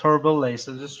barrel turbo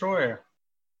laser destroyer.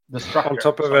 On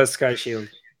top of a sky shield.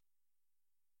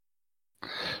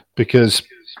 Because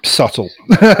subtle.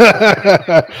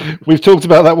 We've talked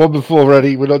about that one before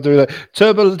already. We're not doing that.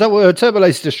 Turbo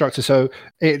laser destructor. So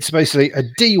it's basically a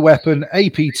D weapon,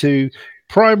 AP2,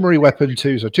 primary weapon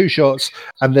 2, so 2 shots,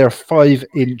 and they're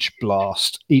 5-inch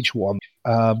blast each one.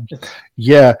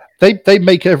 They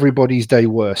make everybody's day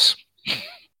worse.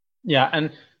 Yeah,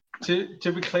 and to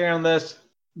be clear on this,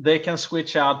 they can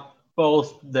switch out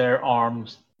both their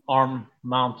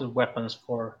arm-mounted weapons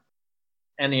for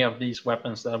any of these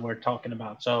weapons that we're talking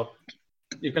about. So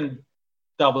you can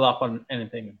double up on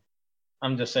anything.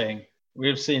 I'm just saying,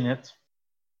 we've seen it.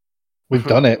 We've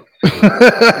done it. We've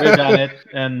done it,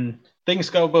 and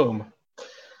things go boom.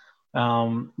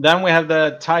 Then we have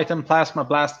the Titan Plasma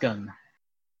Blast Gun.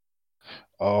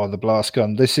 Oh, the blast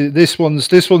gun. This one's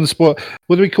what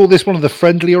do we call this? One of the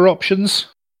friendlier options.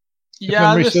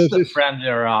 Yeah, this is the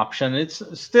friendlier option. It's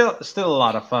still a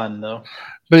lot of fun though.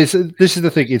 But this is the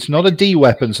thing. It's not a D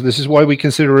weapon, so this is why we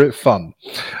consider it fun.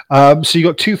 So you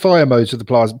got 2 fire modes of the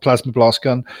plasma blast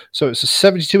gun. So it's a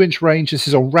 72-inch range. This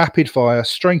is on rapid fire,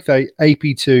 strength 8,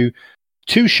 AP2,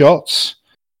 2 shots,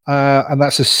 and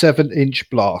that's a 7-inch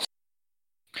blast.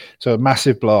 So a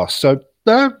massive blast. So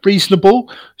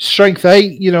reasonable. Strength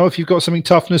 8. If you've got something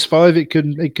toughness 5, it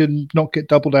can not get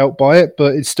doubled out by it,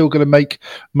 but it's still going to make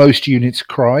most units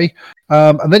cry.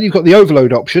 And then you've got the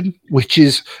overload option, which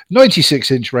is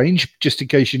 96-inch range, just in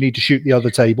case you need to shoot the other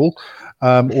table,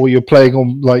 or you're playing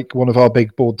on like one of our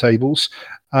big board tables.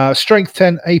 Strength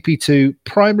 10, AP2,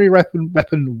 primary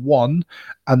weapon 1,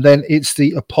 and then it's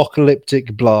the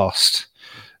apocalyptic blast.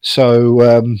 So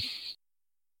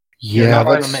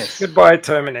goodbye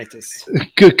Terminators.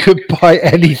 Goodbye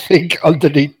anything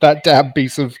underneath that damn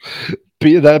piece of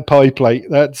that pie plate.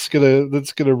 That's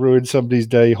gonna ruin somebody's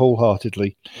day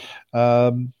wholeheartedly.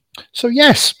 So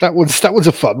yes, that was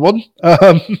a fun one.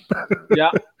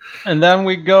 Yeah, and then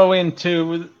we go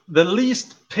into the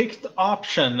least picked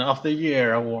option of the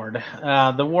year award,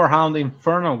 the Warhound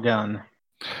Inferno gun.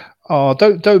 Oh,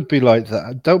 don't be like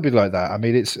that. Don't be like that. I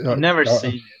mean, it's never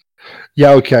seen it.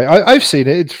 Yeah, okay. I've seen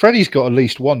it. Freddie's got at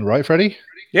least one, right, Freddie?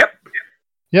 Yep.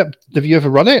 Have you ever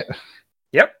run it?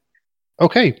 Yep.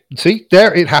 Okay. See,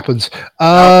 there it happens.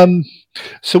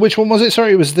 So which one was it?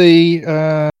 Sorry, it was the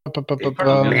Mega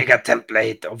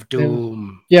Template of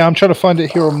Doom. Yeah, I'm trying to find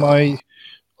it here on my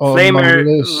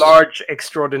Flamer Large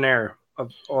Extraordinaire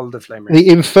of all the Flamers. The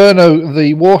Inferno,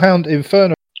 the Warhound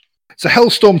Inferno. It's a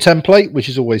Hellstorm template, which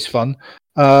is always fun.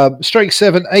 Strength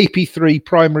 7, AP 3,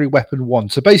 primary weapon 1.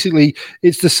 So basically,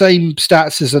 it's the same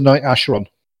stats as a Knight Acheron.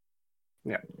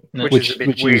 Yeah, which is a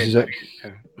bit weird. Uses it.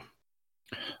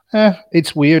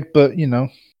 It's weird, but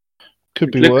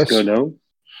could be worse. Good, no?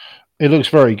 It looks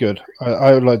very good.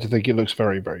 I would like to think it looks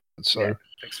very, very good. So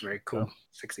Looks very cool,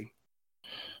 sexy.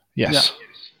 Yes.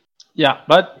 Yeah,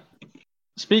 but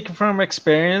speaking from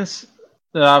experience,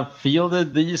 I've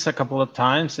fielded these a couple of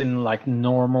times in like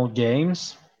normal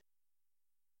games.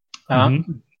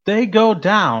 They go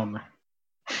down.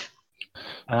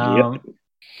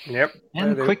 Yep.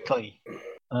 And quickly.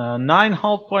 9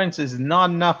 health points is not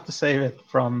enough to save it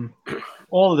from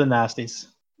all the nasties.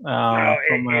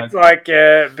 It's like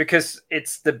because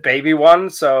it's the baby one,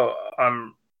 so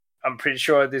I'm pretty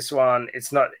sure this one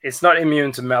it's not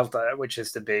immune to Melta, which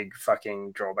is the big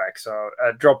fucking drawback. So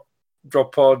drop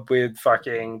pod with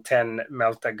fucking 10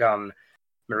 Melta gun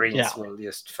Marines will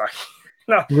just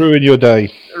fucking ruin your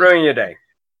day.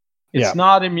 It's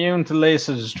not immune to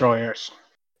laser destroyers.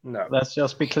 No. Let's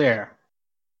just be clear.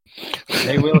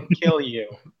 They will kill you.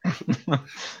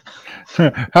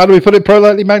 How do we put it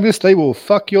politely, Magnus? They will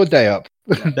fuck your day up.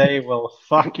 They will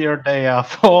fuck your day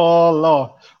up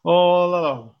all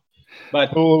along.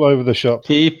 But all over the shop.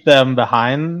 Keep them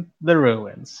behind the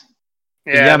ruins.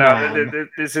 Yeah,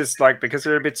 this is like because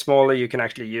they're a bit smaller, you can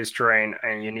actually use terrain,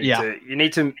 and you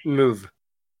need to move.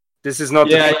 This is not.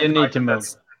 You need to move.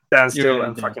 Stand still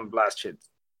and fucking blast shit.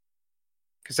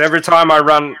 Because every time I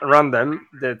run them,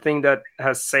 the thing that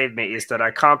has saved me is that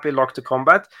I can't be locked to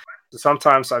combat. So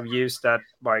sometimes I've used that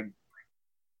by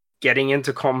getting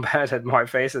into combat at my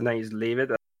face and then just leave it.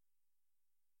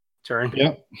 Turn.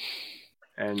 Yeah.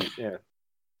 And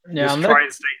just try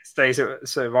and stay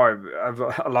survive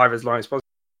alive as long as possible.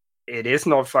 It's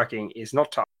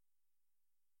not tough.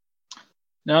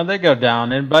 No, they go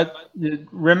down, but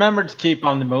remember to keep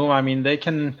on the move. I mean,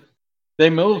 they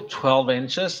move 12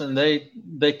 inches, and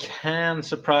they can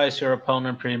surprise your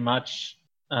opponent pretty much,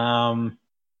 because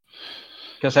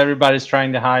everybody's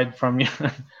trying to hide from you,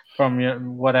 from your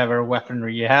whatever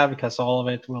weaponry you have, because all of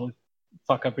it will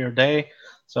fuck up your day.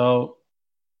 So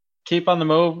keep on the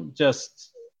move.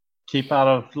 Just keep out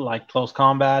of like close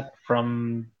combat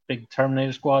from big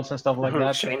Terminator squads and stuff like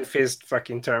that. Chain fist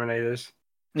fucking Terminators.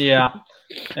 Yeah.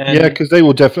 Because they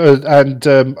will definitely. And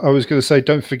I was going to say,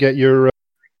 don't forget your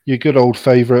good old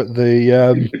favorite,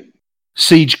 the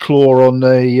Siege Claw on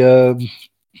the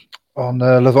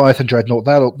Leviathan Dreadnought.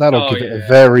 That'll give it a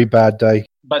very bad day.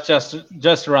 But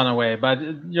just run away. But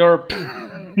your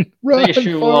the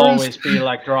issue will always be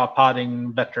like drop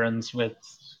podding veterans with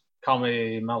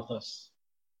comedy Malthus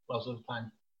most of the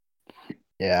time.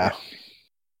 Yeah.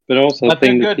 But also, I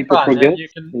think that people forget.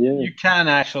 You can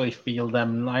actually feel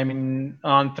them. I mean,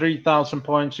 on 3,000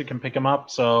 points, you can pick them up.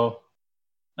 So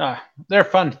they're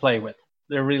fun to play with.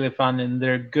 They're really fun, and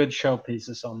they're good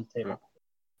showpieces on the table.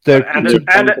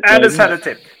 Anders had a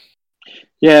tip.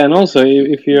 Yeah, and also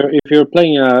if you're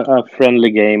playing a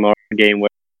friendly game or a game where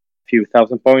a few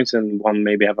thousand points and one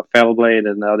maybe have a Fellblade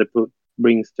and the other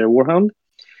brings their Warhound,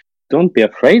 don't be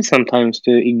afraid sometimes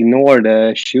to ignore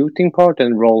the shooting part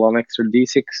and roll on extra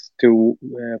d6 to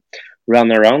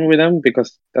run around with them,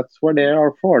 because that's what they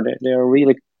are for. They are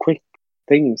really quick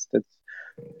things that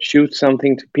shoot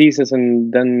something to pieces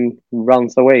and then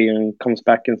runs away and comes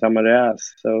back in somebody's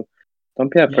ass. So don't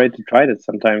be afraid to try that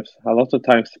sometimes. A lot of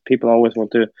times people always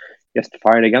want to just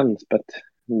fire the guns, but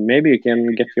maybe you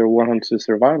can get your Warhound to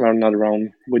survive another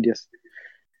round with just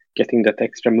getting that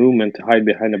extra movement to hide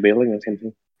behind a building or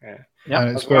something. Yeah,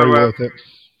 it's very worth it.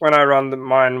 When I run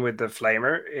mine with the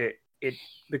Flamer, it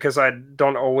because I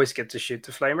don't always get to shoot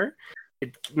the Flamer,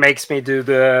 it makes me do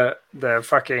the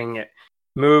fucking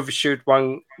move, shoot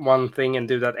one thing, and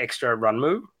do that extra run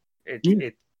move.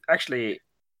 It actually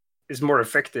is more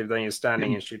effective than you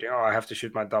standing and shooting. Oh, I have to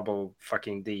shoot my double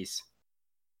fucking Ds.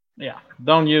 Yeah,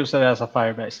 don't use it as a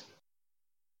firebase.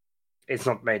 It's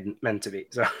not meant to be.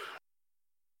 So.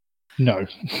 No,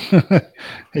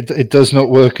 it does not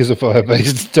work as a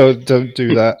firebase. Don't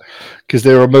do that, because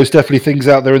there are most definitely things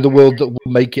out there in the world that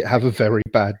will make it have a very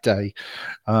bad day.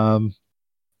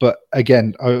 But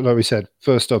again, like we said,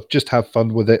 first off, just have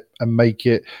fun with it and make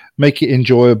it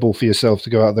enjoyable for yourself to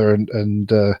go out there and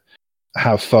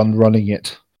have fun running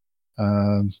it,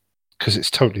 because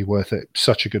it's totally worth it.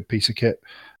 Such a good piece of kit.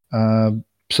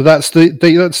 So that's the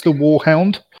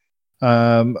Warhound.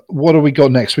 What do we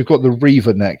got next? We've got the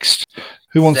Reaver next.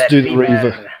 Who wants to do the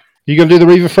Reaver? You gonna do the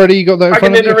Reaver, Freddy? You got that? I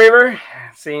can do the Reaver.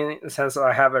 Since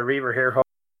I have a Reaver here,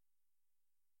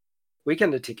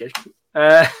 weekend ticket.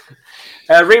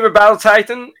 Reaver Battle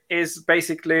Titan is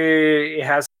basically, it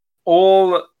has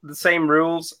all the same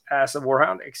rules as a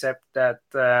Warhound, except that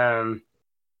that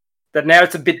now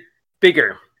it's a bit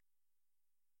bigger,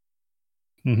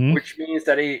 which means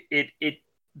that it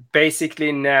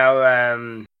basically now.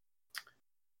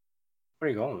 Where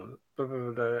are you going?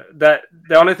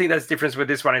 the only thing that's different with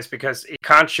this one is because it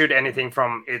can't shoot anything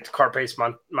from its carapace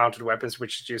mounted weapons,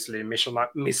 which is usually a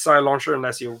missile launcher,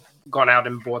 unless you've gone out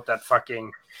and bought that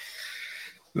fucking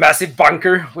massive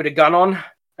bunker with a gun on.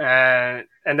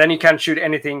 And then you can't shoot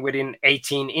anything within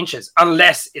 18 inches,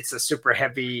 unless it's a super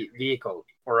heavy vehicle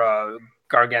or a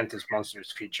Gargantus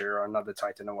monsters creature or another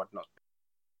Titan or whatnot.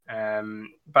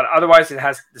 But otherwise, it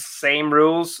has the same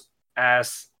rules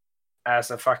as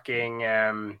a fucking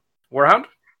Warhound,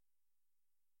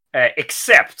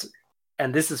 except,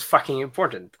 and this is fucking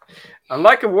important,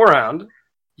 unlike a Warhound,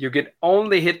 you get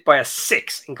only hit by a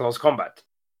 6 in close combat,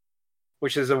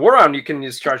 which is a Warhound you can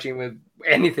just charge in with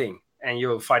anything and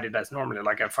you'll fight it as normally.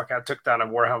 Like I took down a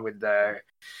Warhound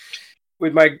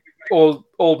with my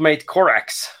old mate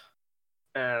Korax.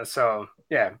 So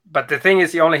yeah, but the thing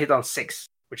is, you only hit on 6,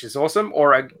 which is awesome.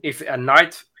 Or if a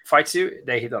knight fights you,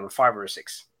 they hit on a 5 or a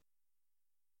 6.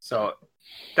 So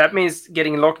that means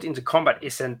getting locked into combat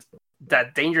isn't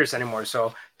that dangerous anymore.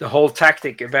 So the whole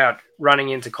tactic about running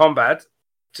into combat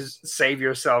to save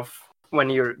yourself when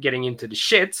you're getting into the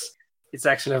shits, it's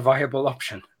actually a viable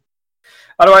option.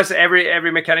 Otherwise,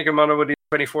 every mechanical model with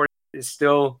 24 is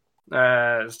still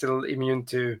immune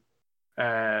to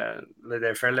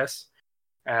the Fearless.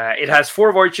 It has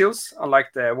 4 void shields,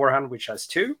 unlike the Warhound, which has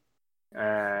 2.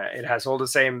 It has all the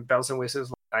same bells and whistles,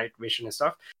 like night vision and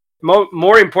stuff.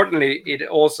 More importantly, it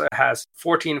also has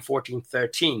 14, 14,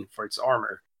 13 for its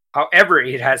armor. However,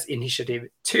 it has initiative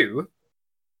 2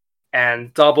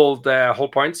 and double the hull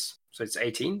points, so it's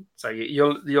 18. So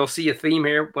you'll see a theme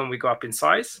here when we go up in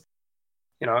size.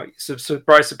 You know,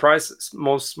 surprise, surprise,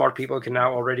 most smart people can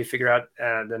now already figure out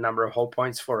the number of hull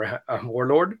points for a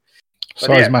warlord. But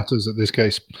size matters in this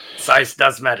case. Size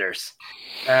does matters.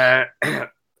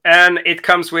 And it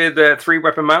comes with 3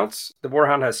 weapon mounts. The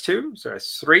Warhound has 2, so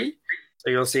it's 3.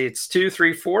 So you'll see it's 2,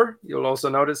 3, 4. You'll also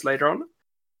notice later on.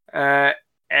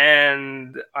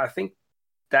 And I think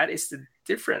that is the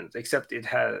difference, except it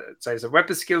has, so it's a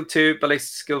weapon skill 2,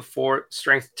 ballistic skill 4,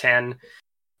 strength 10,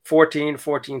 14,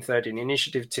 14, 13,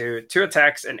 initiative 2, 2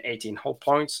 attacks, and 18 hull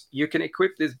points. You can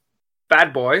equip this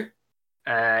bad boy.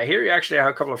 Here you actually have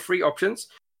a couple of free options,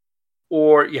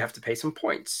 or you have to pay some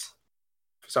points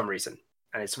for some reason.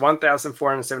 And it's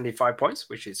 1,475 points,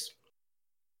 which is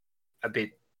a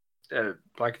bit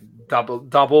like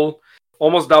double,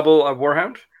 almost double a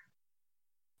Warhound.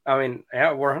 I mean,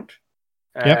 yeah, Warhound.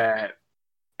 Yep.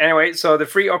 Anyway, so the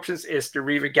free options is the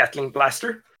Reaver Gatling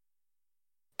Blaster,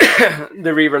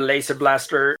 the Reaver Laser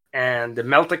Blaster, and the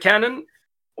Melta Cannon,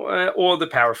 or the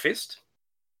Power Fist.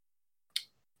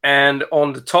 And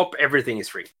on the top, everything is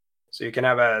free. So you can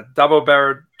have a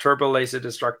double-barreled Turbo Laser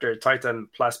Destructor, Titan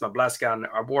Plasma Blast Gun,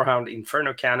 a Warhound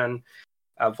Inferno Cannon,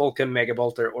 a Vulcan Mega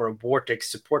Bolter, or a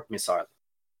Vortex Support Missile.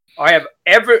 I have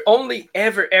only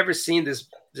ever seen this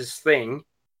thing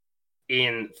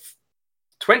in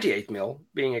 28mm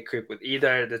being equipped with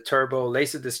either the Turbo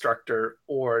Laser Destructor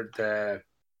or the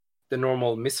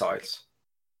normal missiles,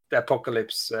 the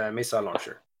Apocalypse missile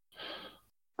launcher.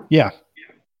 Yeah,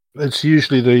 it's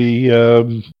usually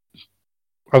the.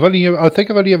 I think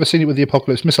I've only ever seen it with the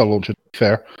Apocalypse missile launcher. To be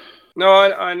fair. No,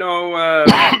 I know.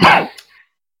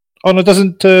 Oh no,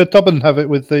 doesn't Tobin have it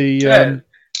with the?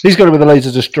 He's got it with the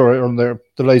laser destroyer on there.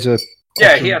 The laser.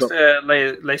 Yeah, he has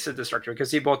the laser destructor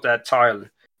because he bought that tile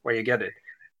where you get it.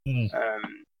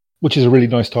 Which is a really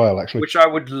nice tile, actually. Which I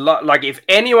would like if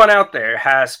anyone out there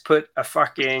has put a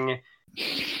fucking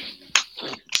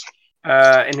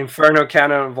an Inferno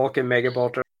Cannon, Vulcan Mega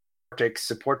Bolter, Vortex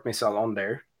Support Missile on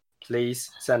there. Please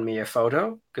send me a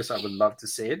photo because I would love to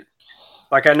see it.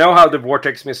 Like I know how the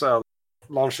Vortex missile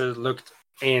launcher looked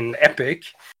in Epic.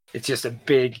 It's just a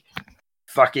big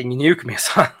fucking nuke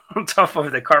missile on top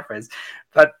of the carpets.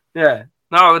 But yeah,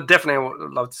 no, I would definitely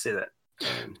love to see that.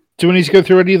 Do we need to go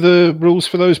through any of the rules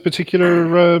for those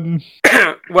particular?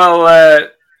 Well,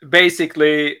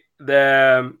 basically,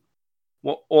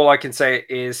 all I can say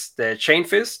is the Chain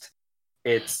Fist.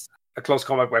 It's a close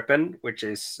combat weapon, which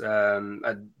is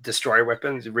a destroyer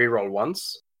weapon. You reroll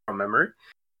once from memory.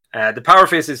 The Power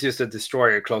Fist is just a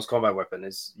destroyer close combat weapon.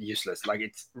 It's useless. Like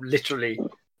it's literally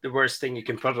the worst thing you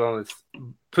can put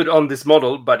on this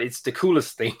model, but it's the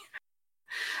coolest thing.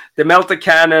 The Melta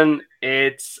Cannon.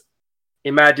 It's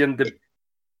imagine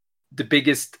the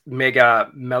biggest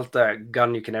mega Melta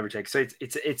gun you can ever take. So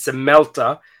it's a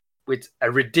Melta with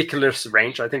a ridiculous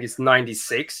range. I think it's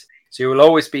 96. So you will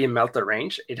always be in Melta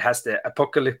range. It has the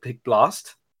Apocalyptic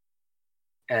Blast,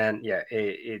 and yeah,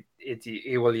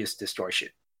 it will just destroy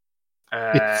shit.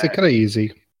 It's a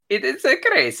crazy. It's a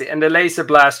crazy, and the Laser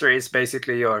Blaster is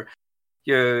basically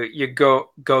you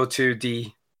go to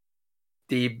the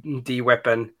D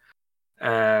weapon.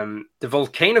 The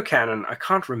volcano cannon, I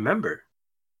can't remember.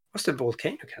 What's the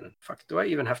volcano cannon? Fuck, do I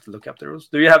even have to look up the rules?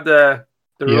 Do you have the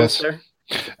rules there?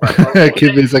 Right,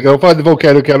 give me a second. I'll find the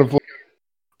volcano cannon for you.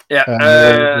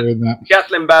 Yeah.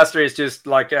 Gatling Blaster is just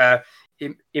like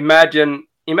imagine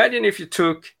if you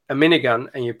took a minigun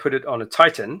and you put it on a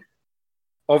Titan.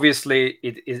 Obviously,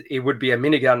 it would be a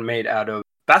minigun made out of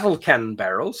battle cannon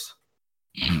barrels.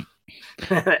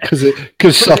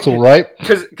 Because subtle, right?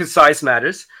 Because size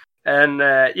matters. And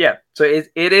so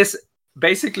it is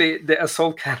basically the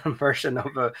assault cannon version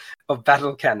of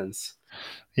battle cannons.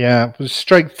 Yeah, it was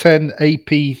Strength 10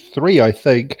 AP3, I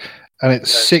think, and it's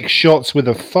 6 shots with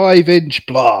a 5-inch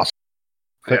blast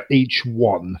for each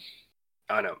one.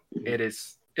 I know it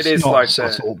is. It is like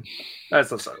subtle. That's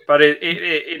not subtle, but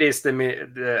it is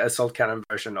the assault cannon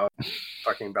version of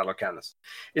fucking battle cannons.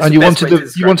 And you wanted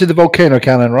the volcano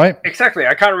cannon, right? Exactly.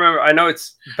 I can't remember. I know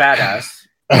it's badass.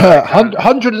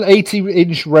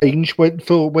 180-inch range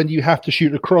when you have to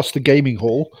shoot across the gaming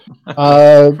hall.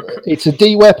 It's a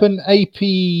D weapon,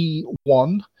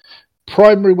 AP1,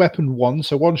 primary weapon 1,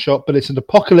 so 1 shot, but it's an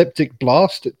apocalyptic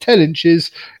blast at 10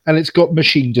 inches, and it's got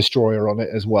machine destroyer on it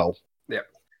as well. Yeah.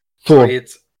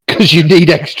 Because you need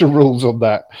extra rules on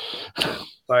that.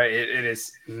 So it is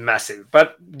massive.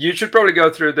 But you should probably go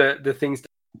through the things.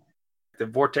 The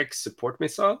Vortex support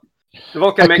missile. The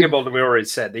Vulcan Mega Bolt we already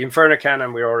said. The Inferno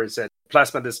Cannon we already said.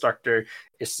 Plasma Destructor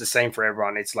is the same for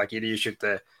everyone. It's like either you shoot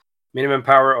the minimum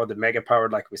power or the mega power,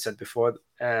 like we said before.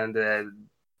 And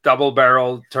double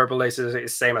barrel turbo lasers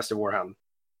is same as the Warhound.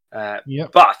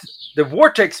 But the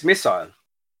Vortex Missile.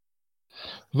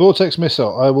 Vortex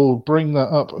Missile. I will bring that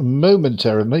up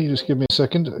momentarily. Just give me a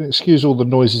second. Excuse all the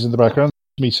noises in the background.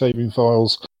 Me saving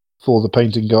files for the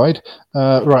painting guide.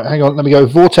 Right, hang on. Let me go.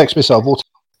 Vortex Missile.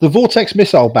 The Vortex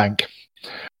Missile Bank.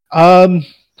 Okay.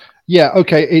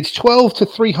 It's 12 to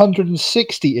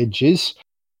 360 inches.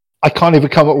 I can't even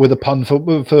come up with a pun for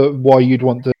why you'd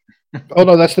want the... Oh,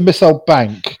 no, that's the Missile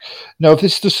Bank. No, if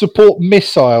this is the support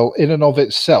missile in and of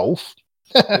itself...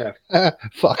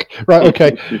 Fuck. Right,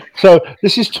 okay. So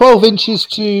this is 12 inches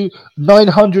to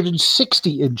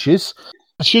 960 inches.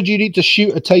 Should you need to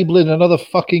shoot a table in another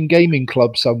fucking gaming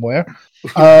club somewhere...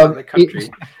 the country.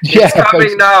 It's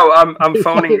coming now. I'm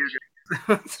phoning you.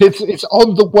 It's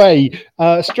on the way.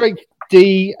 Strength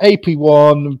D,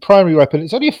 AP1, primary weapon.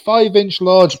 It's only a 5-inch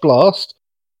large blast.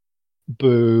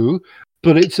 Boo.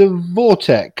 But it's a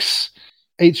vortex.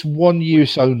 It's one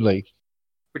use only.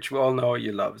 Which we all know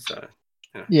you love. So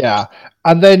yeah.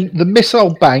 And then the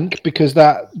missile bank, because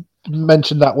that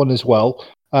mentioned that one as well.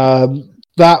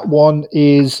 That one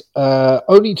is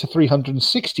only to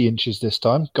 360 inches this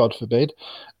time, God forbid.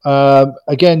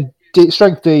 Again,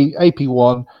 Strength D,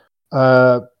 AP1,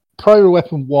 primary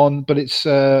weapon 1, but it's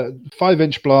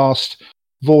 5-inch blast,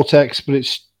 vortex, but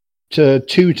it's to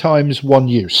 2 times 1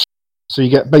 use. So you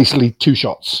get basically 2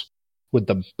 shots with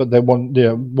them, but they're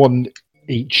one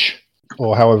each,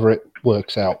 or however it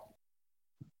works out.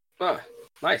 Oh,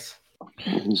 nice.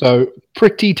 So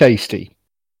pretty tasty.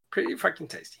 Pretty fucking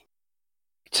tasty.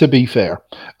 To be fair.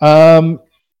 So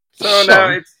now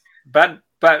it's bad.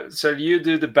 So you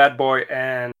do the bad boy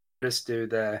and just do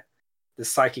the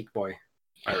psychic boy,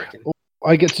 I reckon.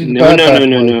 I get to No.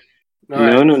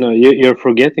 You're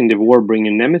forgetting the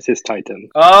Warbringer Nemesis Titan.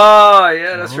 Oh,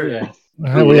 yeah, that's true. Yeah.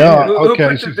 Here we are. Who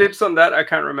put the dips on that? I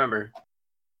can't remember.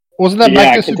 Wasn't that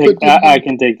Magnus? I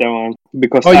can take that one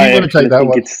because I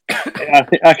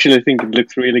actually think it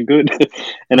looks really good,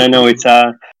 and I know it's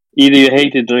either you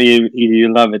hate it or either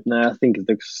you love it. No, I think it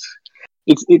looks.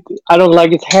 I don't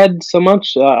like its head so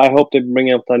much. I hope they bring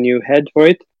out a new head for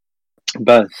it,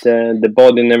 but the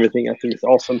body and everything I think is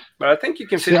awesome. But I think you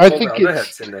can fit all the other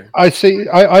heads in there. I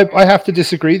have to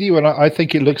disagree with you, and I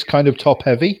think it looks kind of top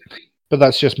heavy, but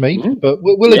that's just me. Mm-hmm. But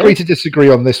we'll agree to disagree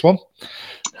on this one.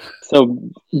 So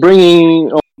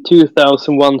bringing on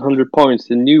 2,100 points,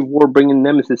 the new Warbringer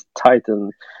Nemesis Titan,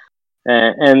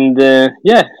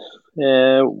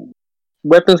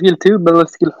 weapon skill 2, bullet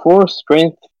skill 4,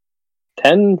 strength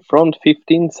 10, front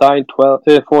 15, side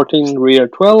 14, rear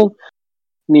 12,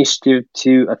 initiative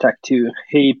 2, attack 2,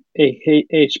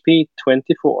 HP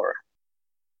 24.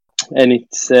 And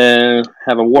it's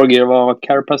have a war gear of a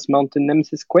Carapace mounted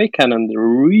Nemesis Quake Cannon, the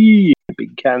really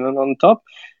big cannon on top.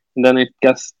 And then it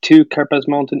gets 2 Carapace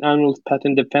mounted Annual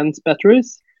Pattern Defense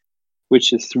batteries,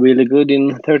 which is really good in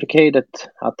 30k that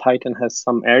a Titan has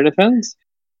some air defense.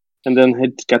 And then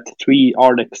it's got 3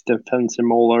 Ardex Defensor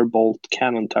Molar Bolt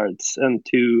Cannon turrets and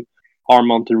 2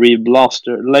 arm-mounted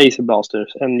laser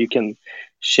blasters. And you can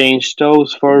change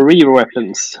those for rear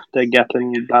weapons, the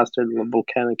Gatling Blaster, the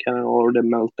Volcanic Cannon, or the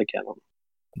Melta Cannon.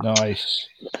 Nice.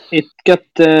 It got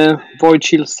Void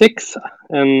Shield 6,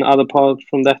 and other part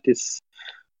from that is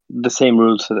the same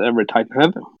rules that every Titan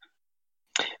have.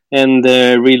 And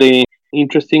the really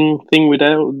interesting thing with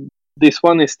this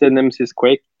one is the Nemesis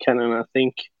Quake cannon. I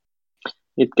think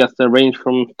it got the range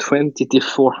from 20 to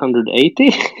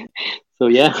 480. So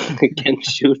yeah, it can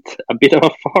shoot a bit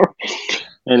of far.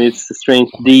 And it's a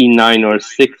strength D9 or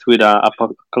 6 with a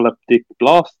apocalyptic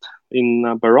blast in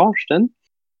a barrage then.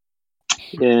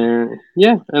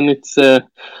 Yeah, and it's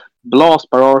blast,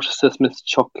 barrage, seismic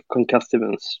shock, concussive,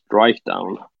 and strike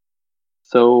down.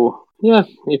 So yeah,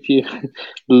 if you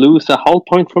lose a hull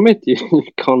point from it, you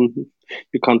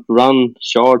can't run,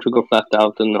 charge, or go flat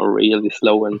out, and are really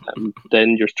slow and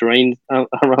dangerous terrain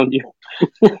around you.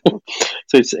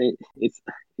 So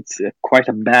it's quite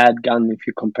a bad gun if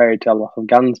you compare it to a lot of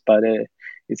guns, but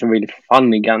it's a really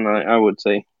funny gun, I would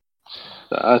say.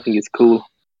 So I think it's cool.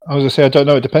 I was going to say, I don't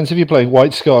know. It depends if you're playing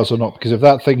White Scars or not, because if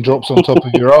that thing drops on top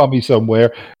of your army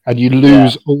somewhere and you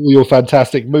lose all your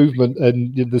fantastic movement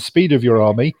and the speed of your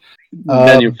army,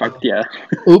 then you're fucked, yeah.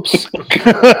 Oops.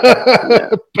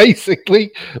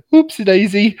 Basically, oopsie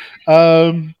daisy.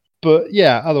 But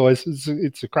yeah, otherwise,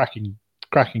 it's a cracking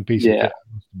piece of kit,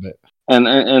 isn't it?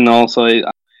 And also,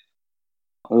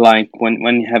 like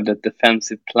when you have that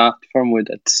defensive platform with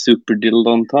that super dildo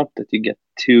on top, that you get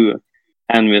 2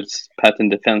 Anvil's pattern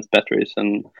defense batteries,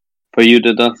 and for you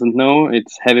that doesn't know,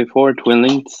 it's Heavy 4, Twin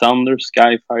Linked, Sounder,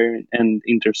 Skyfire, and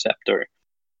Interceptor.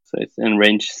 So it's in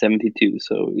range 72.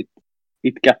 So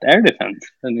it got air defense,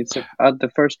 and it's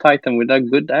the first Titan with a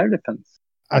good air defense.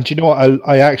 And you know what?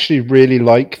 I actually really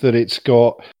like that it's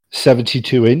got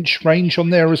 72-inch range on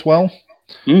there as well,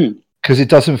 because it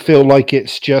doesn't feel like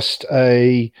it's just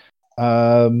a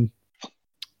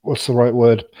what's the right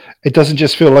word? It doesn't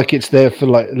just feel like it's there for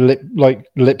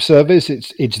lip service.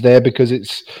 It's there because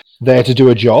it's there to do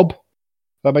a job.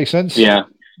 That makes sense? Yeah.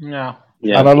 And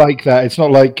I like that. It's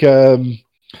not like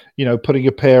putting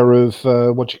a pair of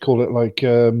what do you call it, like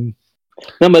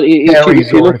no, but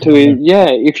if you look to it,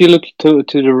 if you look to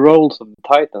the roles of the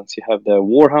Titans, you have the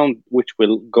Warhound, which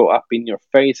will go up in your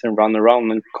face and run around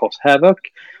and cause havoc.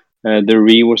 The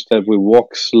Reavers that will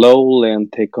walk slowly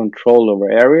and take control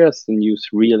over areas and use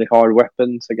really hard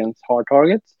weapons against hard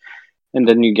targets. And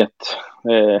then you get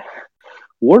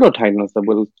Warlord Titans that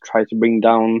will try to bring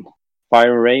down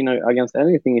fire and rain against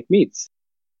anything it meets.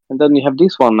 And then you have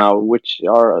this one now, which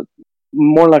are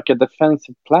more like a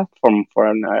defensive platform for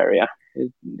an area.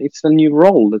 It's a new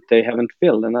role that they haven't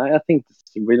filled, and I think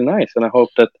it's really nice. And I hope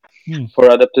that for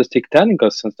Adeptus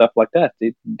Titanicus and stuff like that,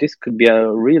 this could be a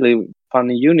really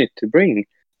funny unit to bring,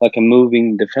 like a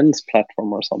moving defense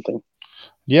platform or something.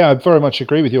 Yeah, I very much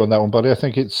agree with you on that one, buddy. I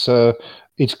think it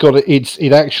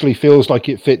actually feels like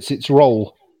it fits its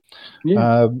role,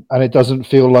 and it doesn't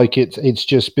feel like it's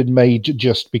just been made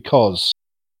just because.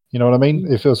 You know what I mean?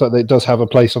 It feels like it does have a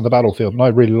place on the battlefield, and I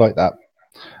really like that.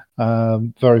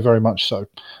 Very, very much so.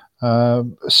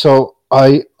 So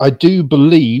I do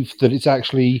believe that it's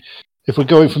actually, if we're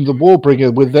going from the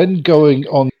Warbringer, we're then going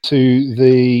on to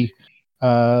the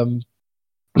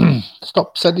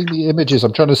stop sending me images.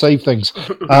 I'm trying to save things.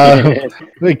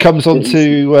 It comes on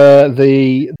to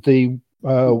the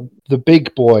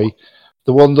big boy,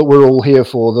 the one that we're all here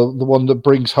for, the one that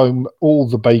brings home all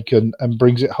the bacon and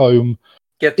brings it home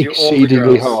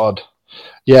exceedingly hard.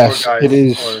 Yes, it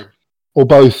is, or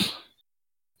both.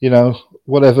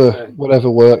 Whatever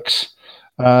works.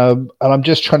 And I'm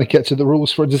just trying to get to the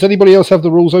rules for it. Does anybody else have the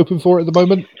rules open for it at the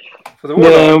moment? For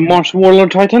the Mars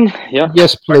Warlord Titan? Yeah.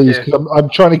 Yes, please. Because I'm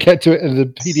trying to get to it, and the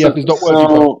PDF is not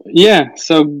working.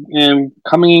 So, so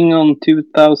coming in on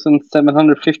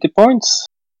 2,750 points,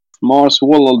 Mars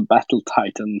Warlord Battle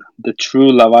Titan, the true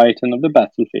Leviathan of the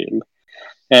battlefield.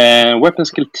 Weapon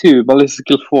skill 2, ballistic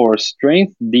skill 4,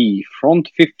 strength D, front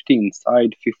 15,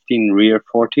 side 15, rear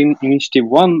 14, initiative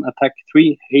 1, attack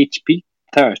 3, HP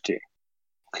 30.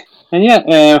 And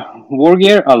war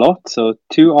gear a lot, so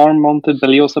 2 arm-mounted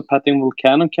Beliosa Patting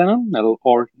Volcano Cannon,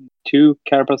 or 2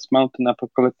 Carapace Mountain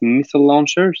Apocalypse Missile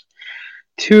Launchers,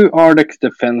 2 Ardex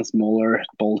Defense Molar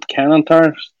Bolt Cannon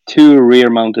Turrets, 2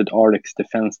 rear-mounted Ardex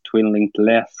Defense Twin-Linked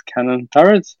Less Cannon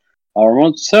Turrets,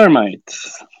 Armored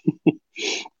Cermites.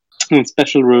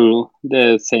 Special rule,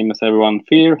 the same as everyone.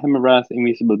 Fear, Hemorrhage,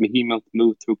 Invisible Behemoth,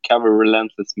 Move Through Cover,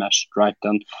 Relentless Smash, Strike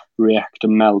Down, Reactor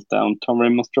Meltdown,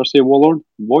 Tomb Monstrosity Warlord,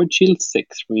 Void Shield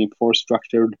 6, Reinforced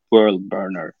Structured World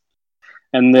Burner.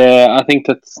 And I think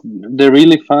that's the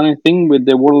really funny thing with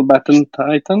the Warlord Battle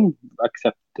Titan,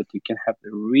 except that you can have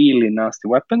the really nasty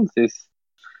weapons, is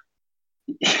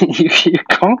you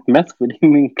can't mess with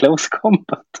him in close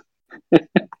combat.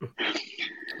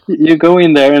 You go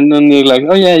in there and then you're like,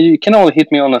 oh yeah, you can only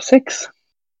hit me on a 6.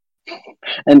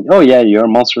 And oh yeah, you're a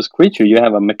monstrous creature. You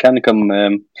have a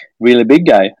Mechanicum, really big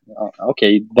guy.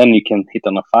 Okay, then you can hit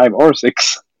on a 5 or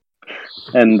 6.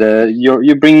 And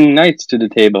you bring knights to the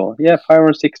table. Yeah, 5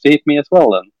 or 6 to hit me as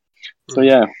well then. So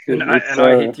yeah. And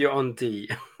I hit you on D.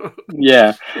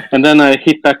 Yeah, and then I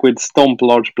hit back with Stomp,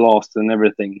 Large Blast and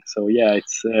everything. So yeah,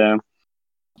 it's...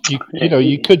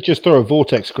 you could just throw a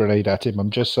Vortex Grenade at him,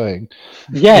 I'm just saying.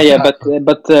 Yeah, but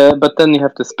then you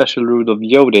have the special rule of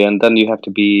Yodi, and then you have to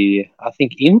be, I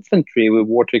think, infantry with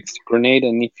Vortex Grenade,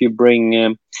 and if you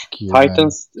bring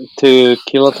Titans to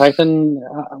kill a Titan,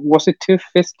 was it 2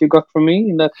 fists you got from me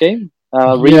in that game?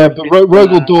 Yeah, but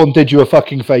Rogel Dawn did you a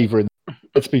fucking favour.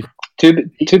 Let's be...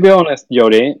 To be honest,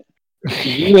 Jody,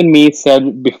 you and me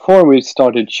said before we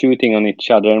started shooting on each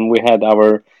other, and we had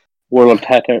our Warlord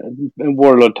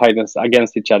Titans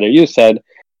against each other, you said,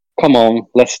 come on,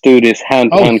 let's do this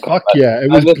hand-to-hand combat. Yeah, it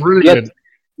was brilliant.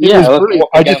 It was brilliant.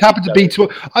 I just happened to be...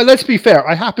 let's be fair,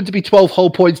 I happened to be 12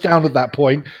 whole points down at that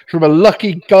point from a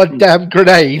lucky goddamn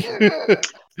grenade.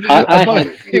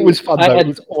 It was fun, though. It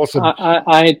was awesome.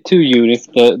 I had 2 units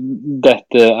that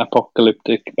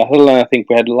apocalyptic battle, and I think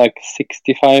we had like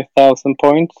 65,000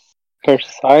 points per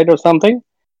side or something.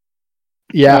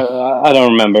 Yeah. I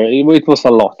don't remember. It was a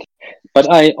lot.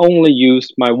 But I only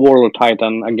used my Warlord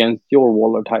Titan against your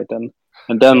Warlord Titan.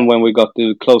 And then when we got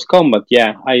to close combat,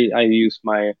 I used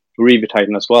my Reaver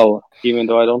Titan as well, even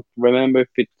though I don't remember if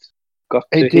it got...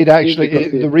 It did actually.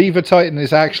 The Reaver Titan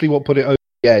is actually what put it over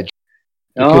the edge.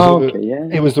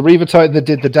 It was the Reaver Titan that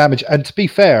did the damage. And to be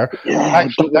fair,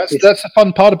 actually, that's the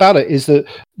fun part about it, is that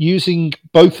using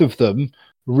both of them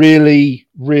really,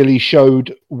 really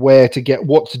showed where to get,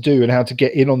 what to do and how to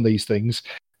get in on these things.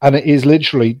 And it is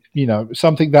literally,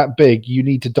 something that big, you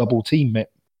need to double team it.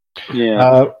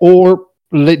 Yeah. Or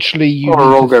literally you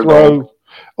need to throw...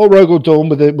 Or Rogel Dawn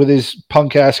with his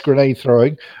punk-ass grenade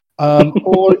throwing.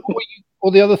 Or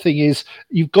the other thing is,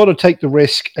 you've got to take the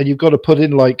risk and you've got to put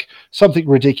in like something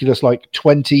ridiculous like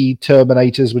 20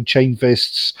 Terminators with chain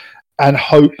fists and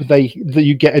hope that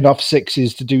you get enough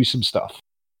 6s to do some stuff.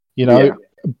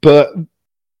 But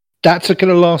that's going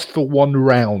to last for one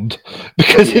round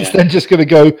because it's then just going to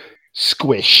go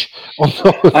squish on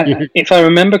top of you. If I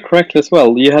remember correctly as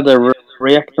well, you had a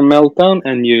reactor meltdown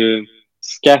and you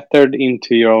scattered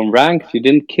into your own ranks. You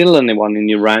didn't kill anyone in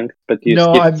your rank, but you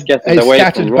scattered away.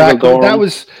 Scattered back.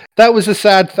 That was the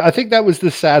sad. I think that was the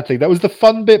sad thing. That was the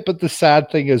fun bit, but the sad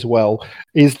thing as well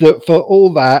is that for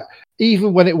all that,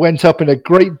 even when it went up in a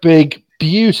great big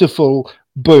beautiful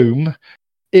boom,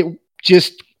 it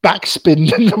just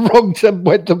backspinned and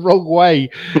went the wrong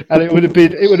way, and it would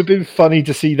have been funny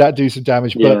to see that do some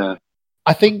damage. But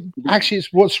I think actually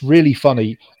it's what's really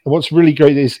funny and what's really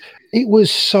great is it was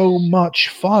so much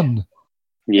fun.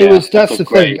 That's the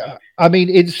thing. I mean,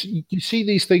 you see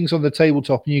these things on the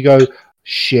tabletop and you go,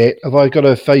 shit, have I got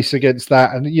to face against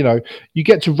that? And you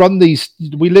get to run these.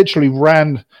 We literally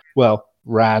ran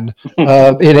in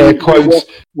air quotes.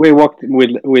 We walked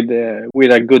with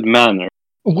a good manner.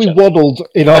 We waddled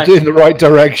in the right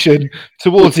direction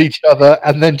towards each other,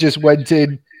 and then just went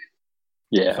in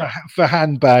for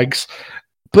handbags.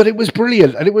 But it was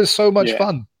brilliant, and it was so much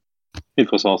fun.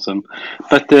 It was awesome.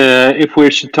 But if we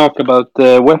should talk about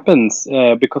weapons,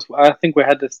 because I think we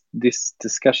had this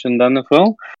discussion then as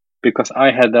well, because I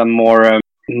had a more,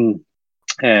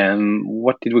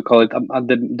 what did we call it?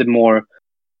 The more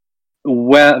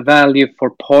value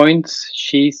for points,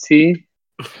 cheesy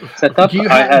setup.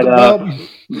 I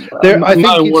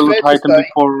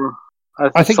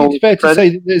think it's fair to say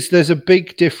that there's a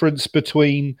big difference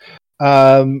between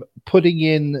putting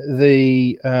in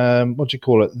the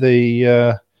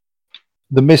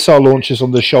the missile launchers on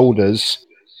the shoulders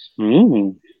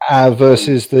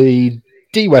versus the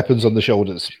D weapons on the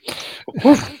shoulders.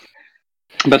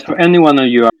 But for anyone of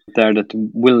you out there that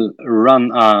will run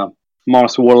a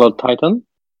Mars Warlord Titan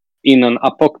in an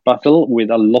APOC battle with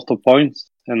a lot of points,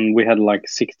 and we had like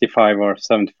 65 or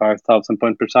 75,000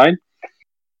 points per side,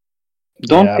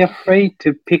 don't be afraid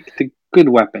to pick the good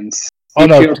weapons. Oh,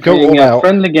 if you're playing a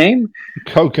friendly game,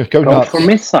 go nuts. For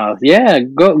missiles. Yeah,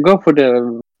 go for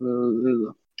the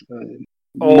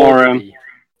more.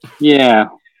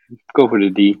 Go for the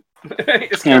D.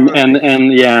 and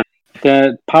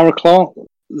the Power Claw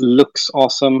looks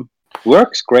awesome.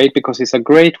 Works great because it's a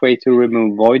great way to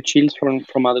remove void shields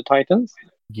from other Titans.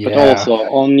 Yeah. But also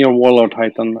on your Warlord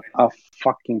Titan, a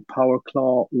fucking Power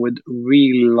Claw with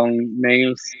really long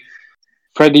nails.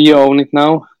 Freddy, you own it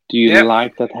now. Do you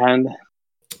like that hand?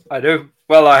 I do.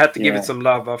 Well, I had to give it some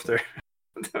love after.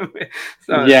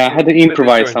 I had to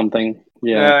improvise something.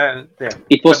 Yeah. Yeah.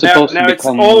 It was supposed now to it's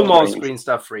become almost green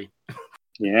stuff free.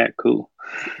 Yeah, cool.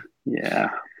 Yeah.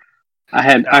 I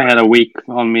had a week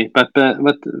on me, but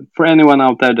for anyone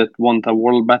out there that want a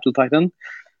World Battle Titan,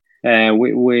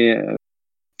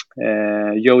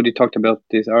 Jody talked about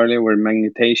this earlier with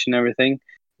magnetation and everything.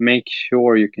 Make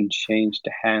sure you can change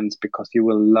the hands because you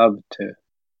will love to.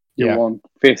 You want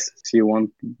fists, you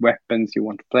want weapons, you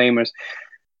want flamers.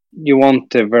 You want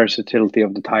the versatility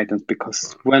of the Titans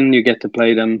because when you get to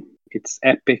play them, it's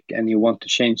epic and you want to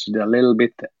change it a little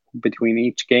bit between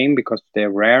each game because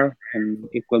they're rare and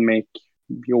it will make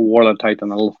your Warlord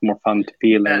Titan a lot more fun to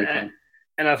feel every time.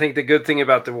 And I think the good thing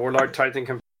about the Warlord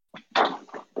Titan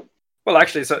well,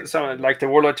 actually, so like the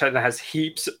Warlord Titan has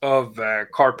heaps of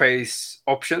Carapace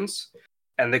options,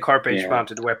 and the Carapace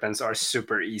mounted weapons are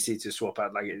super easy to swap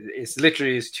out. Like it's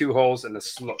literally 2 holes and a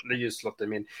slot. You slot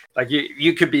them in. Like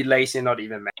you could be lazy and not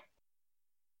even make,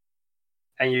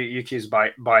 and you can just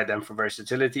buy them for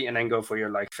versatility, and then go for your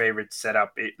like favorite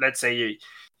setup. Let's say you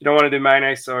don't want to do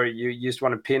magnets, or you just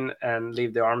want to pin and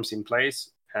leave the arms in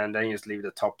place, and then you just leave the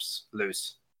tops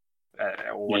loose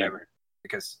or whatever.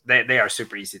 Because they are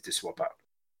super easy to swap out.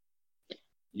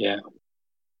 Yeah.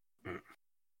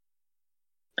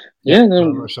 Yeah,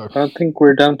 I think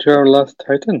we're down to our last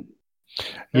Titan.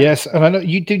 Yes, and I know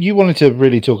you wanted to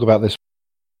really talk about this.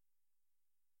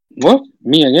 What?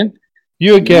 Me again?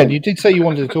 You again? No. You did say you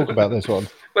wanted to talk about this one.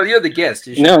 Well, you're the guest.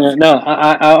 No.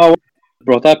 I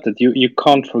brought up that you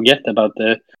can't forget about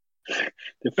the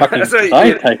fucking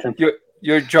Titan.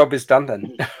 Your job is done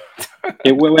then.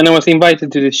 When I was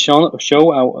invited to the show,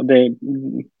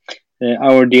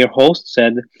 our dear host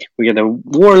said we got a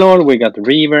Warlord, we got a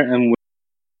Reaver, and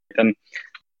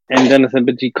then I said,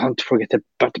 but you can't forget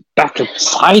about the Battle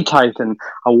Psi Titan,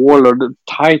 a Warlord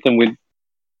Titan with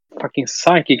fucking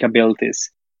psychic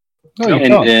abilities. No,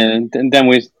 and then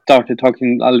we started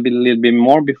talking a little bit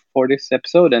more before this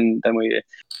episode, and then we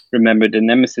remembered the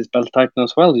Nemesis Battle Titan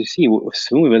as well. You see,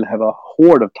 soon we will have a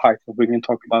horde of Titans we can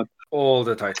talk about. All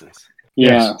the Titans.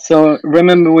 Yeah, yes. So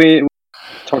remember we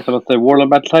talked about the Warlord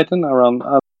Battle Titan around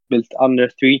built under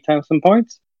 3,000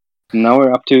 points. Now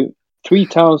we're up to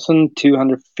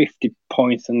 3,250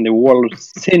 points in the Warlord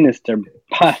Sinister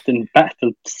Pattern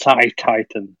Battle Psi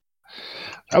Titan.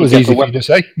 That was easy for you to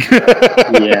say.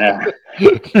 Yeah.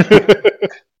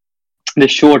 The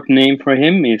short name for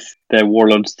him is the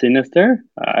Warlord Sinister.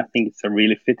 I think it's a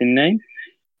really fitting name.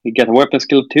 You get a weapon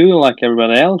skill 2 like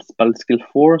everybody else, battle skill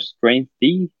 4, strength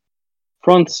D,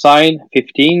 front side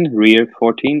 15, rear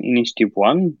 14, initiative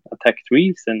 1, attack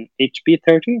 3, and HP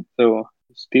 30. So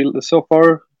still so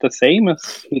far the same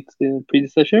as its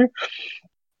predecessor.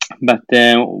 But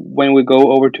when we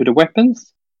go over to the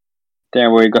weapons,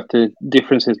 there we got the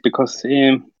differences because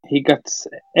he got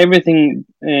everything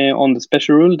on the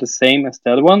special rule the same as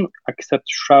the other one, except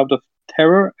Shroud of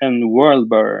Terror and World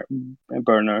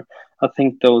Burner. I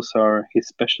think those are his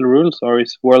special rules, or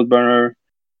is World Burner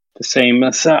the same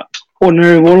as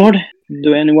ordinary Warlord?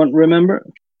 Do anyone remember?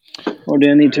 Or do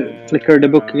I need to flicker the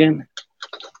book again?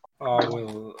 I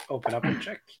will open up and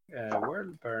check.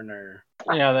 World Burner.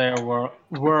 Yeah, they are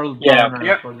World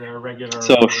Burner for their regular.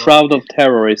 So Shroud of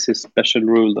Terror is his special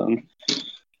rule then.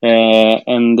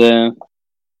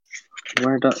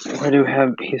 Where do we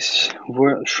have his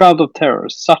Shroud of Terror?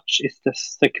 Such is the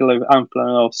secular influence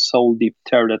of soul deep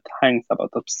terror that hangs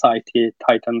about the Psi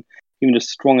Titan. Even the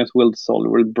strongest willed soul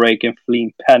will break and flee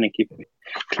in panic if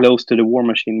close to the war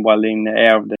machine while in the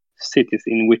air of the cities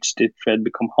in which they tread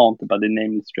become haunted by the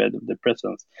nameless dread of their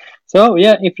presence. So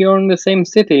yeah, if you're in the same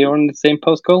city or in the same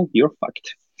postcode, you're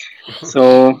fucked.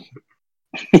 So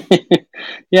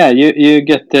yeah, you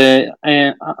get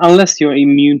unless you're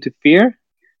immune to fear,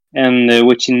 and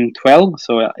which in 12,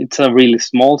 so it's a really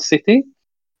small city.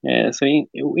 So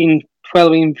in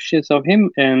 12 inches of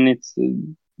him, and it's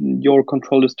your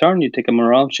controller's turn, you take a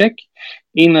morale check.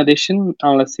 In addition,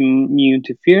 unless immune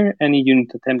to fear, any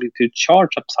unit attempting to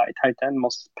charge up Psi Titan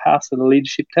must pass a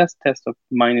leadership test of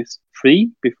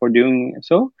 -3 before doing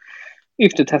so.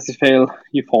 If the test is failed,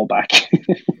 you fall back.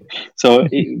 So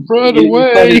run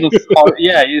away!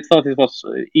 You thought it was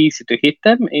easy to hit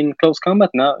them in close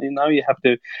combat. Now you have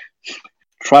to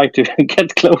try to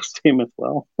get close to him as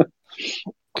well.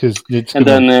 Because it's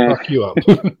going to fuck you up.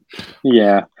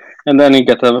 Yeah. And then he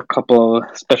got a couple of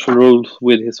special rules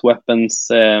with his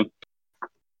weapons.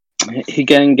 He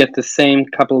can get the same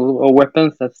couple of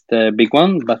weapons, that's the big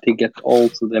one, but he gets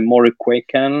also the Mori Quake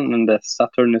Cannon and the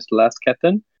Saturnus Last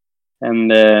Captain.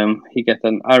 And he gets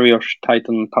an Ariosh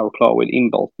Titan Power Claw with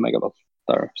Inbolt Megabolt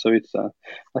there. So it's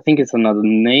I think it's another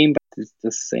name, but it's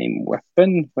the same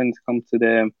weapon when it comes to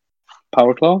the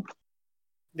Power Claw.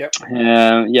 Yep.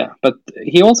 But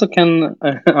he also can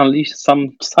unleash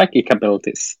some psychic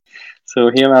abilities. So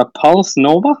here are Pulse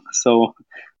Nova. So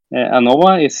a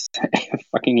Nova is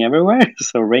fucking everywhere.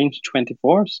 So range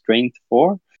 24, strength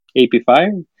 4, AP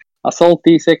 5, assault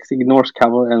D6, ignores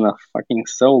cover, and a fucking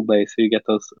soul blaze. So you get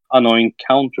those annoying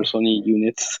counters on your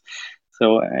units.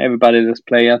 So everybody that's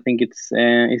play, I think it's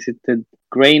is it the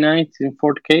Grey Knight in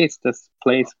 40k that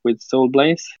plays with soul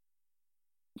blaze?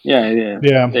 Yeah.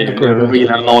 They're really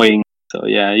annoying. So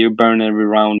yeah, you burn every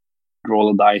round, roll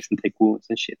a dice, and take wounds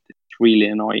and shit. It's really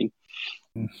annoying.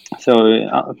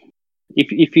 So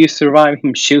if you survive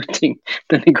him shooting,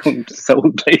 then he's going to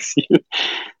soul blaze you.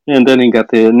 And then you got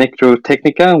the Necro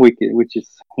Technica, which is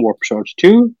Warp Charge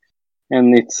 2,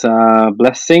 and it's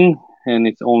Blessing, and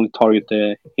it's only target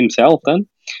himself then.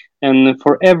 And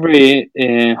for every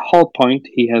hull point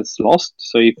he has lost,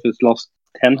 so if he's lost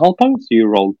 10 hull points, you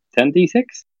roll 10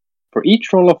 d6. For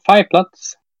each roll of 5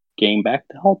 plus, gain back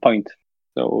the hull point.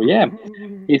 So yeah,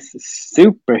 it's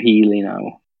super healy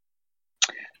now.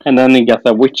 And then you got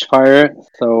the Witchfire,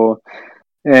 so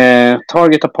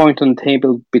target a point on the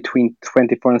table between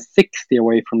 24 and 60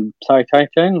 away from the Psy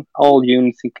Titan. All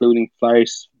units, including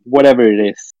flyers, whatever it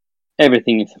is,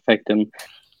 everything is affected.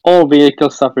 All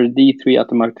vehicles suffer D3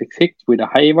 automatic hits with a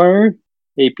high wire.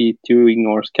 AP2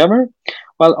 ignores cover,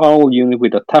 while all units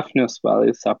with a toughness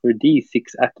value suffer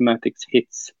D6 automatic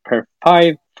hits per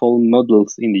 5 full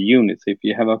models in the unit. So if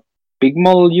you have a big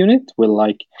model unit with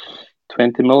like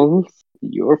 20 models,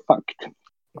 you're fucked.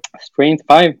 Strength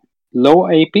 5, low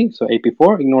AP, so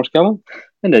AP4 ignores cover,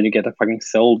 and then you get a fucking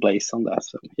soul blaze on that.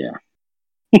 So yeah,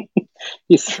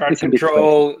 it's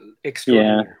control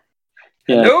extraordinary.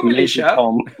 Yeah. Hello, Militia.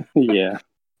 Yeah.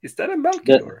 Is that a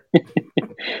Melchior?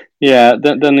 Yeah.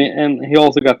 Then and he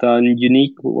also got a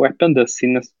unique weapon, the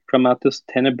Sinistramatus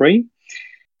Tenebrae.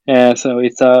 So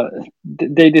it's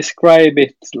they describe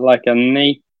it like a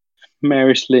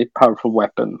nightmarishly powerful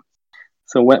weapon.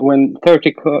 So when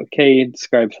 30k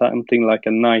describes something like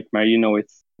a nightmare, you know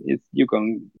it's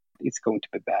going to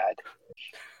be bad.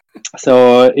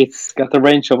 So it's got a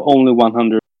range of only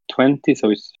 120, so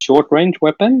it's short range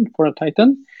weapon for a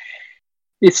Titan.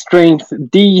 It's strength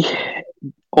D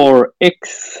or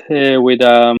X with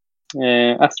a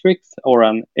asterisk, or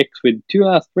an X with 2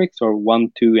 asterisks, or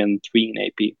 1, 2, and 3 in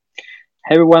AP.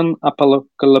 Heavy 1,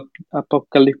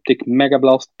 apocalyptic mega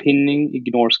blast, pinning,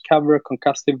 ignores cover,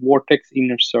 concussive vortex,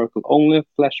 inner circle only,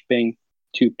 flashbang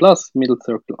 2+, middle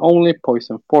circle only,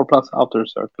 poison 4+, outer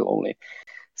circle only.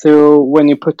 So when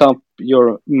you put up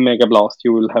your mega blast,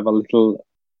 you will have a little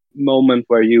moment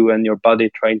where you and your buddy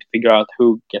trying to figure out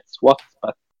who gets what,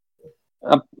 but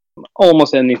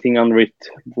almost anything under it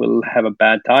will have a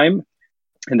bad time,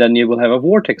 and then you will have a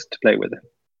vortex to play with.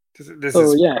 This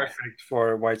is perfect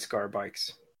for White Scar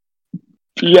bikes.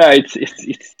 Yeah, it's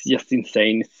just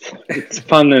insane. It's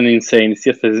fun and insane. It's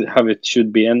just how it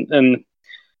should be. And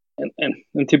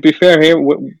to be fair here,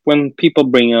 when people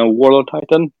bring a Warlord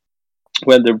Titan,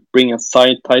 when they bring a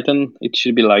Side Titan, it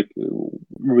should be like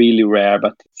really rare,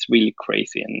 but it's really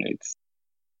crazy, and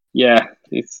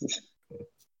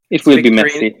it will be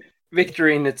messy.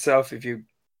 Victory in itself if you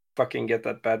fucking get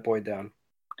that bad boy down.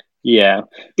 Yeah,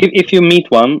 if you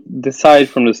meet one, decide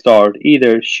from the start,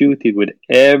 either shoot it with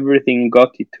everything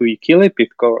got it till you kill it,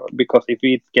 because if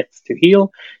it gets to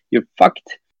heal, you're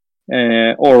fucked,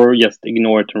 or just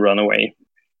ignore it and run away.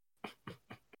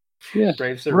 Yeah,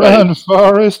 run,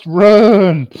 Forrest,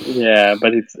 run! Yeah,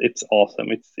 but it's awesome.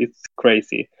 It's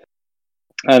crazy,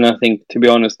 and I think, to be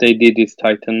honest, they did this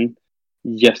Titan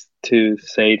just to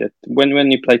say that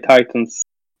when you play Titans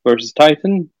versus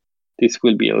Titan, this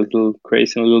will be a little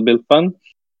crazy and a little bit fun,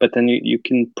 but then you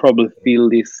can probably feel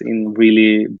this in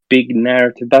really big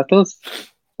narrative battles,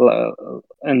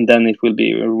 and then it will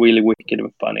be really wicked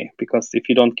and funny, because if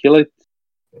you don't kill it,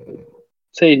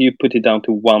 say you put it down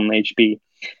to 1 HP,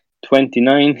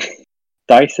 29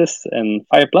 dices and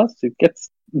 5+, it gets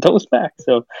those back,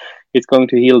 so it's going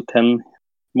to heal 10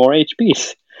 more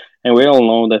HPs, and we all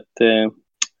know that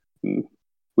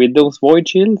with those void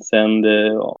shields and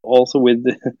also with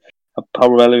a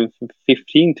power value of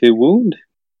 15 to wound,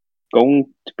 going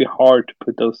to be hard to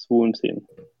put those wounds in.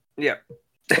 Yeah.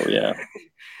 So yeah.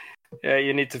 Yeah,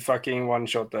 you need to fucking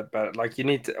one-shot that bad. Like, you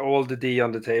need all the D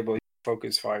on the table,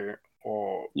 focus fire,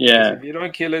 or if you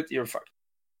don't kill it, you're fucked.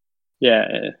 Yeah,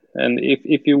 and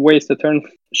if you waste a turn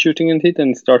shooting at it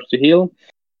and it starts to heal,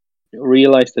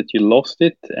 realize that you lost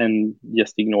it and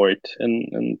just ignore it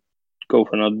and go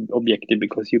for an objective,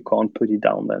 because you can't put it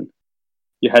down then.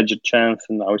 You had your chance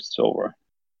and now it's over.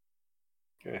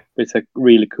 Okay. It's a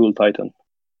really cool Titan.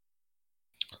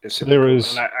 So there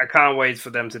is. And I can't wait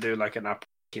for them to do like an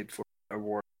kit for a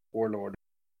Warlord.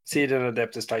 See the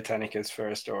Adeptus Titanicus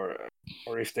first, or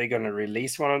if they're gonna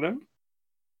release one of them,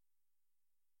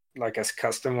 like as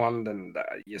custom one, then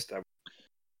just that.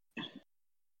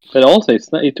 But also,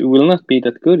 it will not be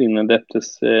that good in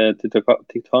Adeptus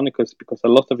Titanicus because a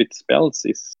lot of its spells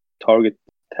is target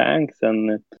tanks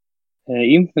and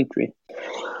infantry.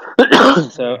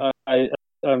 So I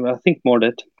think more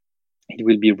that it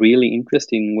will be really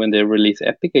interesting when they release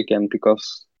Epic again,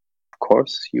 because of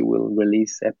course you will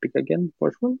release Epic again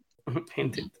for sure.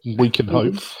 We can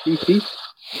hope.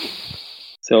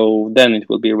 So then it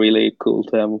will be really cool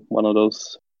to have one of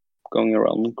those going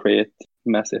around and create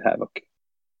massive havoc.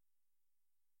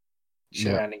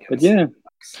 Shenanigans. But yeah,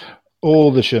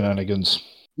 all the shenanigans.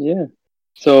 Yeah.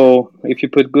 So if you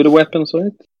put good weapons on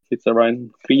it, it's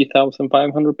around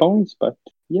 3,500 points. But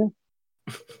yeah,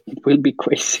 it will be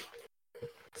crazy.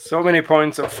 So many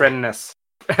points of friendness,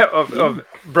 of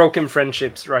broken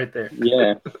friendships, right there.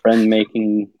 Yeah, friend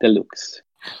making deluxe.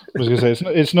 I was going to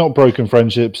say it's not broken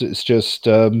friendships. It's just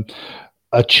a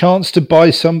chance to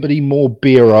buy somebody more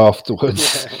beer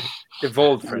afterwards. Yeah.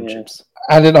 Evolved friendships.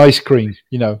 And an ice cream,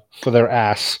 for their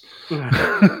ass.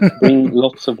 Bring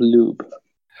lots of lube.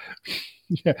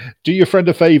 Yeah. Do your friend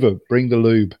a favor. Bring the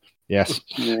lube. Yes.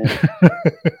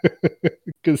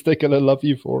 Because they're going to love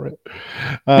you for it.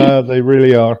 They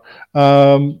really are.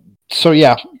 So,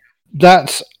 yeah,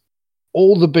 that's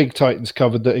all the big Titans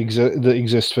covered that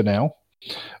exist for now.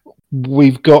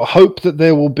 We've got hope that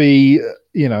there will be,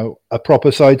 a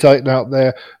proper side Titan out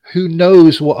there. Who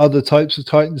knows what other types of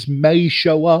Titans may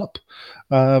show up,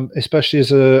 especially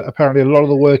as apparently a lot of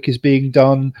the work is being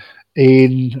done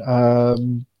in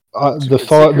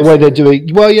the way they're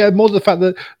doing. Well, yeah, more the fact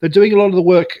that they're doing a lot of the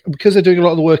work, because they're doing a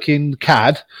lot of the work in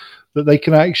CAD, that they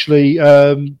can actually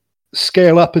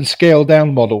scale up and scale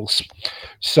down models.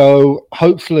 So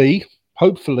hopefully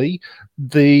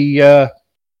the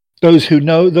those who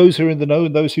are in the know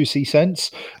and those who see sense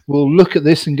will look at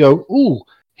this and go, "Ooh,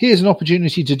 here's an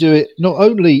opportunity to do it not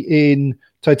only in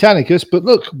Titanicus, but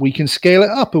look, we can scale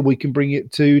it up and we can bring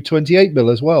it to 28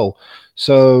 mil as well."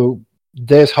 So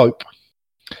there's hope.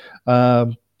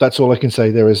 That's all I can say.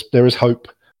 There is hope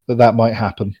that might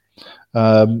happen.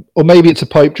 Or maybe it's a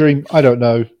pipe dream. I don't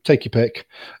know. Take your pick.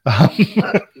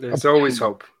 There's always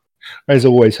hope. There's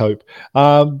always hope.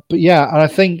 But yeah, and I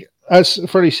think, as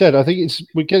Freddie said, I think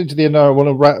we're getting to the end now. I want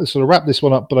to wrap this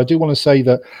one up, but I do want to say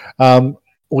that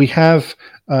we have,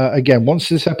 again, once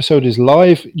this episode is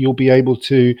live, you'll be able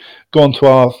to go onto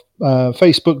our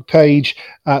Facebook page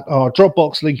at our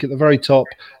Dropbox link at the very top.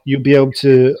 You'll be able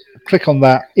to click on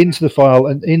that into the file,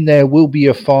 and in there will be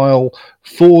a file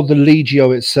for the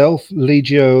Legio itself.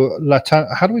 Legio Latin.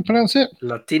 How do we pronounce it?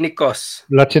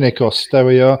 Latinicos. There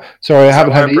we are. Sorry, I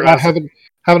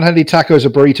haven't had any tacos or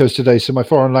burritos today, so my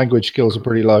foreign language skills are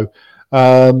pretty low.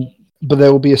 But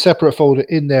there will be a separate folder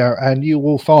in there, and you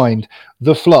will find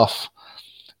the fluff.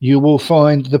 You will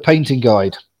find the painting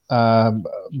guide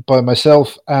by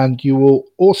myself, and you will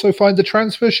also find the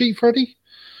transfer sheet, Freddie.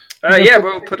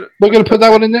 We'll put it. We're going to put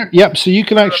that one in there. Yep. So you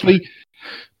can actually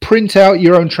print out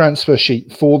your own transfer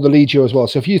sheet for the Legio as well.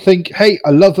 So if you think, "Hey,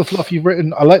 I love the fluff you've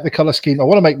written. I like the color scheme. I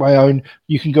want to make my own,"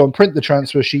 you can go and print the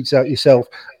transfer sheets out yourself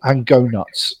and go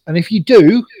nuts. And if you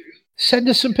do, send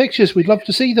us some pictures. We'd love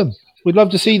to see them. We'd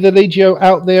love to see the Legio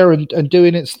out there and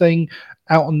doing its thing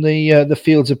out on the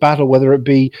fields of battle, whether it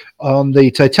be on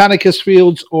the Titanicus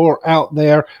fields or out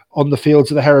there on the fields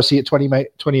of the Heresy at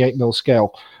 28 mil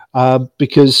scale.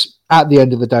 Because at the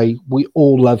end of the day, we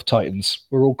all love Titans.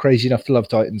 We're all crazy enough to love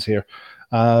Titans here.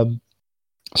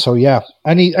 So yeah,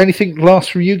 anything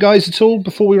last from you guys at all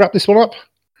before we wrap this one up?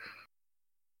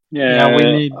 Yeah,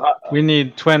 we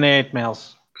need 28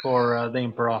 mils for the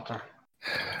Imperator.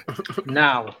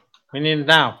 Now. We need it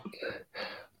now.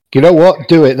 You know what?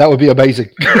 Do it. That would be amazing.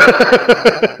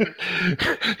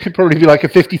 It'd probably be like a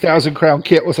 50,000 crown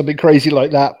kit or something crazy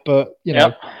like that. But,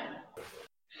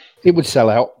 it would sell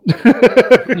out.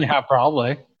 Yeah,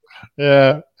 probably.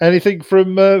 Yeah. Anything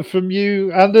from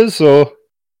you, Anders? Or?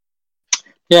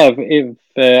 Yeah, if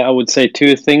I would say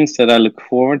two things that I look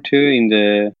forward to in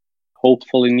the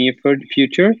hopefully near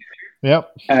future.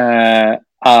 Yep.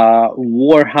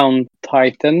 Warhound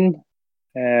Titan.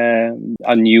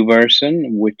 A new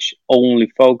version which only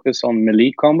focus on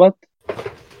melee combat.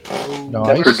 Nice.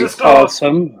 That would be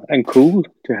awesome and cool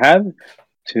to have,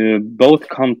 to both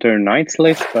counter Knight's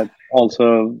list but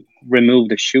also remove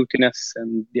the shootiness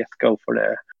and just go for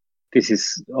it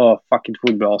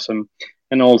would be awesome.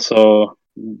 And also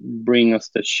bring us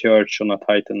the church on a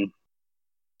Titan.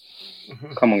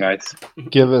 Come on, guys.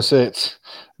 Give us it.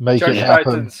 Make it happen.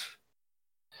 Titans.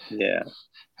 Yeah.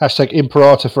 Hashtag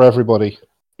Imperator for everybody.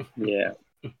 Yeah.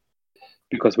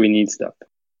 Because we need stuff.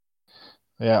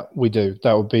 Yeah, we do.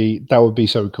 That would be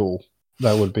so cool.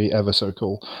 That would be ever so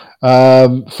cool.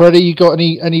 Freddie, you got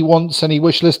any wants, any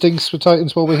wish listings for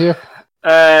Titans while we're here?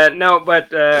 No,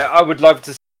 but I would love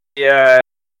to see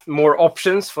more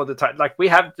options for the Titans. Like we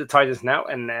have the Titans now,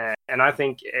 and I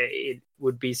think it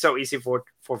would be so easy for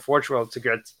Forge World to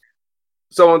get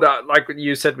some of that, like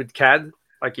you said with CAD.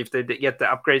 Like if they get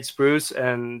the upgrade spruce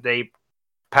and they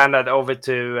pan that over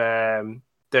to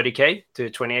 30K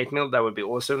to 28 mil, that would be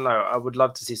awesome. I would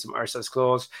love to see some Urza's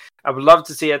Claws. I would love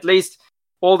to see at least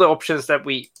all the options that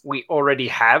we already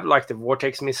have, like the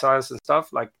Vortex missiles and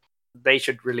stuff. Like they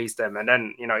should release them, and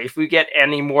then if we get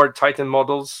any more Titan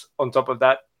models on top of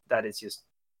that, that is just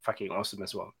fucking awesome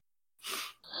as well.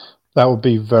 That would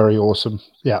be very awesome.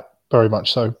 Yeah, very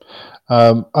much so.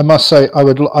 I must say, I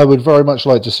would very much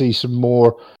like to see some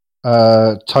more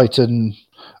Titan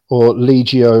or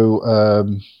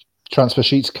Legio transfer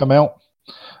sheets come out.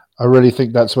 I really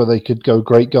think that's where they could go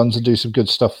great guns and do some good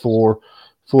stuff for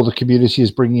the community,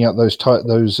 is bringing out those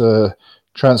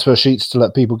transfer sheets to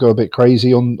let people go a bit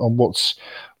crazy on what's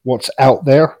out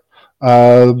there.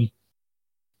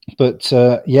 But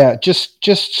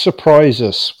just surprise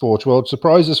us, Forge World.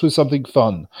 Surprise us with something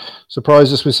fun.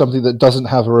 Surprise us with something that doesn't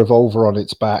have a revolver on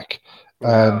its back.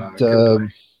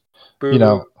 And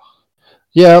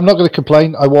yeah, I'm not going to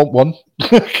complain. I want one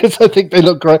because I think they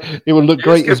look great. It will look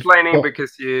great. You're complaining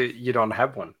because you don't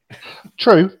have one.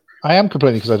 True, I am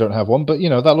complaining because I don't have one. But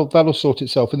that'll sort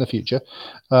itself in the future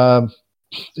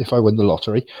if I win the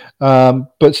lottery.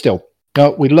 But still.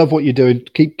 No, we love what you're doing.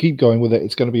 Keep going with it.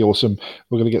 It's going to be awesome.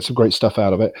 We're going to get some great stuff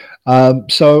out of it.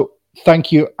 So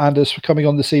thank you, Anders, for coming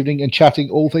on this evening and chatting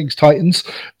all things Titans.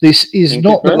 This is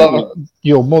not the last.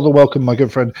 You're more than welcome, my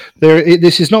good friend.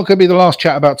 This is not going to be the last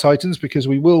chat about Titans, because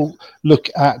we will look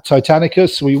at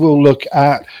Titanicus. We will look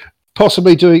at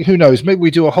possibly doing, who knows, maybe we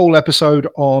do a whole episode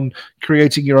on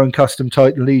creating your own custom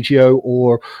Titan Legio,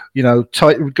 or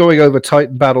going over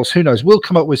Titan battles. Who knows? We'll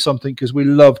come up with something, because we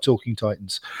love talking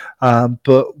Titans.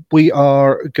 But we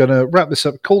are going to wrap this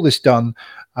up, call this done.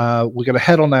 We're going to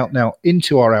head on out now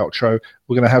into our outro.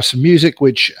 We're going to have some music,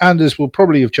 which Anders will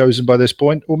probably have chosen by this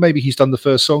point, or maybe he's done the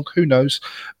first song. Who knows?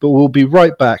 But we'll be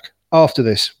right back after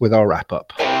this with our wrap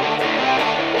up.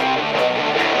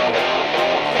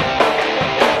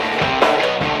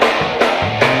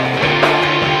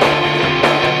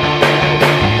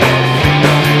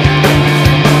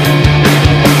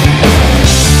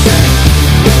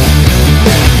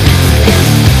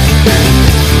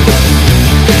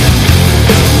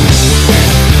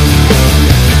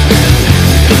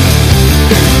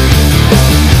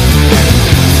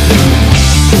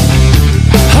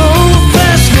 Hold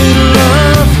fast, little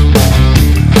love.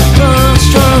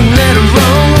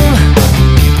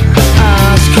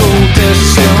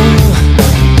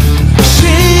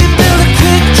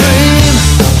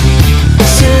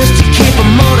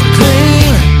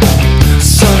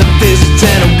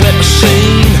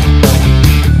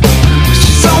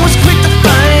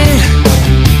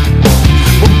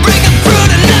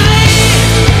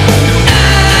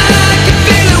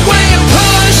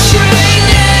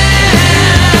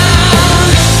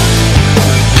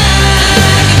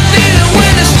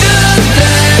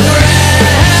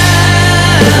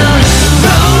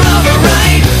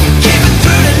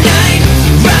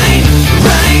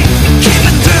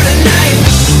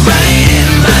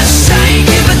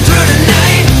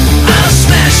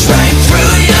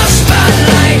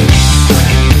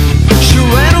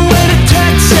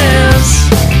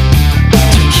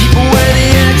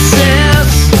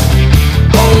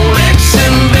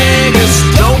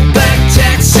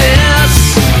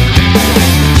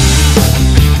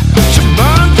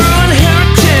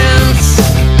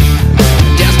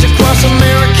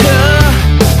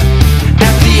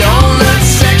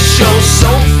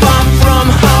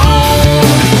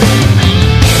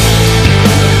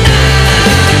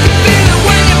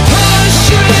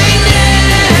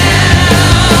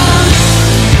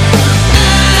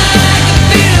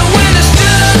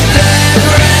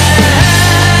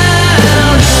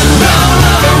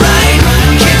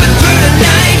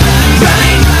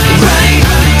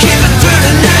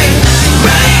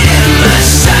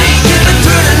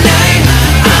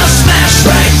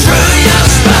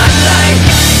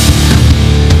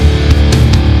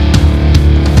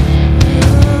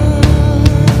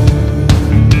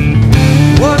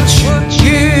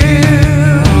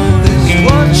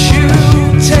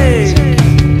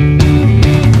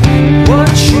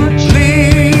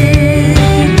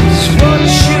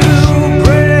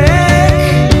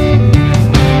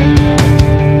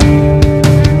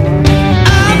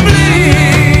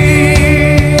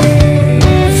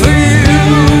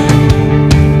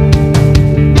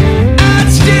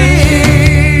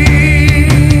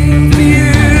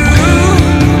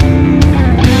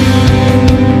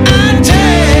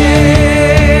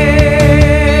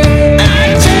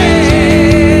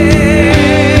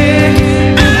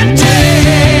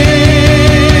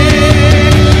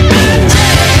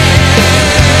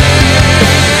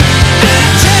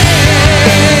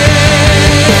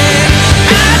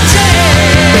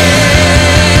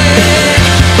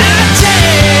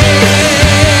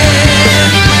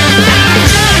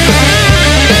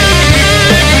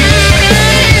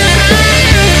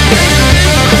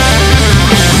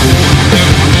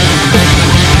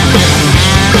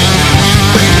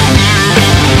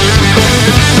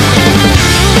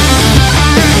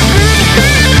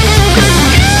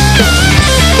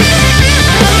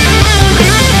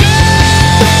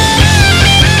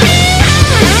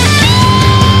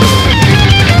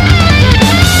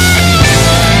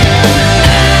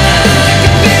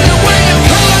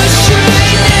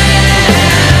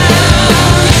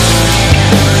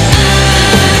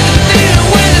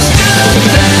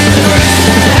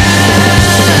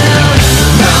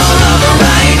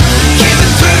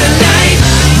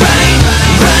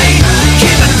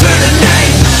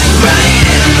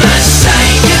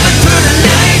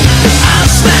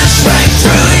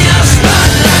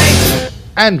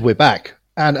 And we're back.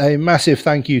 And a massive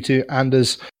thank you to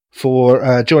Anders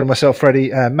for joining myself, Freddie,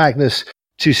 and Magnus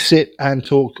to sit and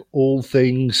talk all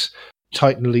things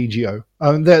Titan Legio.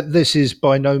 This is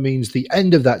by no means the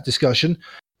end of that discussion,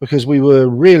 because we were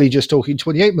really just talking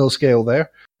 28mm scale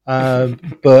there.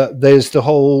 But there's the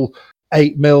whole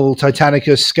 8mm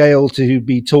Titanicus scale to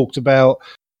be talked about.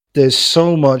 There's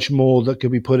so much more that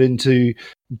could be put into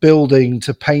building,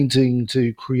 to painting,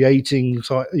 to creating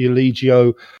your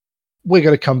Legio. We're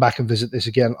going to come back and visit this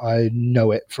again. I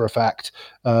know it for a fact,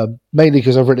 mainly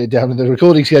because I've written it down in the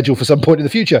recording schedule for some point in the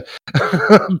future.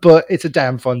 But it's a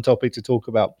damn fun topic to talk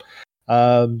about.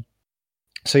 So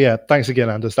yeah, thanks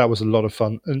again, Anders. That was a lot of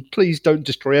fun. And please don't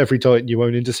destroy every Titan you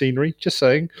own into scenery. Just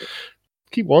saying.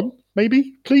 Keep one,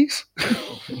 maybe, please.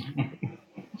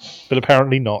 But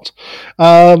apparently not.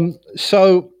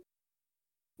 So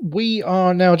we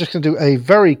are now just going to do a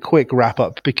very quick wrap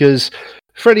up, because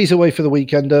Freddie's away for the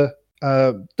weekender.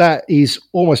 That is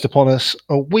almost upon us.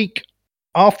 A week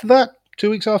after that,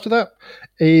 2 weeks after that,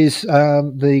 is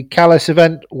the Calais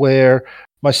event, where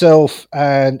myself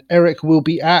and Eric will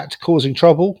be at, causing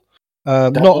trouble.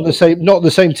 Not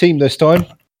the same team this time.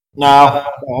 No,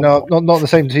 not the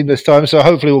same team this time. So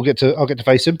hopefully I'll get to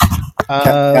face him.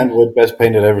 Can't with best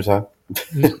painted every time.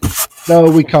 No,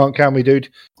 we can't, can we, dude?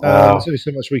 There's only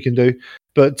so much we can do.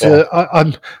 But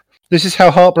I'm. This is how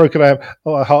heartbroken I am.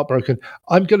 Oh, heartbroken!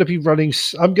 I'm going to be running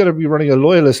a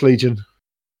Loyalist Legion.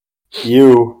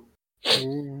 You.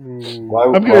 I'm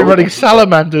going to be running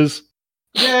Salamanders.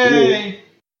 Yay!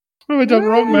 What have I done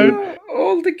wrong, man?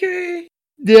 All decay.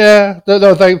 Yeah,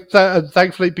 no.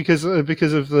 Thankfully, because of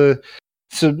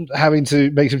having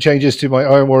to make some changes to my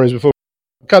Iron Warriors before.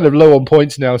 I'm kind of low on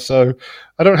points now, so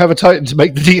I don't have a Titan to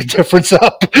make the difference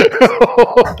up,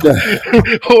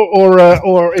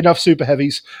 or enough super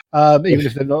heavies, even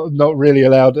if they're not really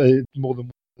allowed more than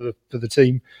one for the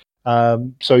team.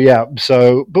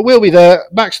 But we'll be there.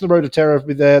 Max on the Road of Terror will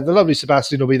be there. The lovely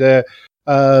Sebastian will be there.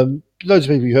 Loads of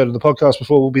people you heard on the podcast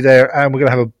before will be there, and we're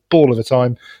going to have a ball of a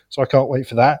time. So I can't wait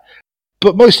for that.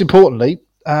 But most importantly,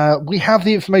 we have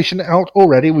the information out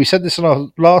already. We said this in our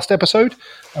last episode,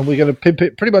 and we're going to pimp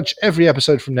it pretty much every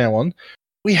episode from now on.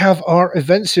 We have our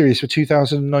event series for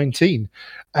 2019.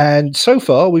 And so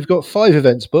far, we've got 5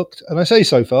 events booked. And I say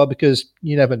so far because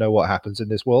you never know what happens in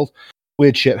this world.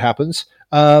 Weird shit happens.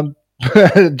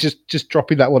 Just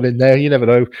dropping that one in there. You never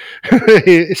know.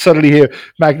 Suddenly hear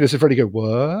Magnus and Freddie go,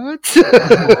 what?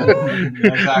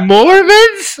 Exactly. More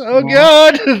events? Oh,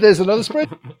 God. There's another spread.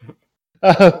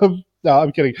 No,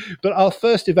 I'm kidding. But our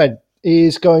first event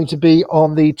is going to be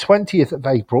on the 20th of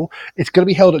April. It's going to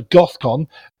be held at GothCon,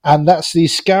 and that's the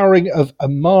Scouring of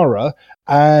Amara,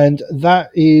 and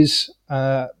that is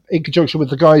in conjunction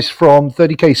with the guys from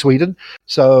 30K Sweden.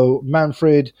 So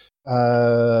Manfred,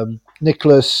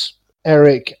 Nicholas,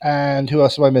 Eric, and who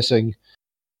else am I missing?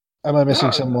 Am I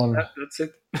missing someone? That's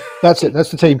it. That's it.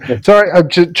 That's the team. Sorry, I'm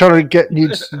trying to get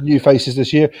new faces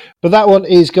this year. But that one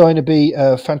is going to be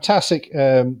a fantastic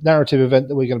narrative event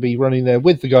that we're going to be running there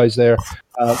with the guys there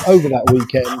over that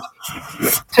weekend.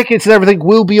 Tickets and everything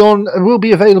will be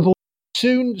available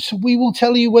soon. So we will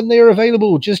tell you when they are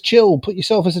available. Just chill. Put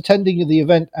yourself as attending the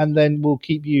event, and then we'll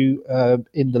keep you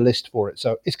in the list for it.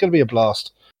 So it's going to be a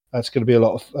blast. It's going to be a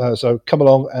lot of. So come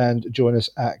along and join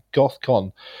us at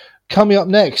GothCon. Coming up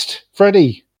next,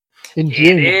 Freddie, in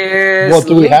June. It is what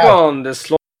do we Lincoln, the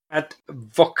slaughter at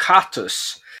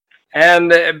Vocatus. And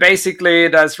basically,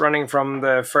 that's running from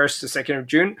the 1st to 2nd of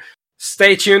June.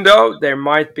 Stay tuned, though. There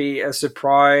might be a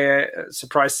surprise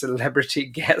celebrity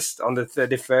guest on the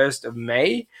 31st of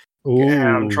May.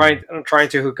 I'm trying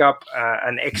to hook up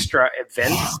an extra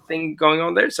event thing going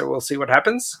on there, so we'll see what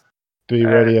happens. Be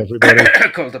ready, everybody.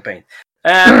 Cold the pain.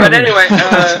 But anyway,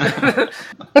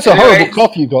 that's a horrible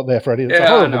cough you got there, Freddie. That's a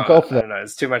horrible cough there. No,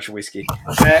 it's too much whiskey.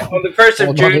 On the 1st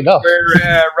of June,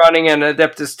 we're running an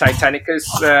Adeptus Titanicus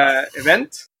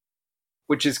event,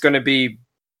 which is going to be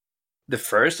the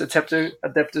first Adeptus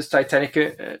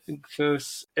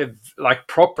Titanicus like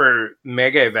proper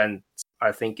mega event,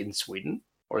 I think, in Sweden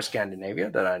or Scandinavia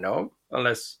that I know of,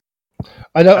 unless.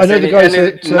 I know the guys.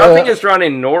 Nothing is run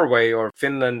in Norway or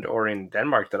Finland or in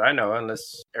Denmark that I know.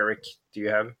 Unless Eric, do you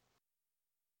have?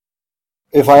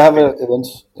 If I have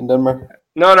events in Denmark,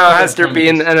 no. Has there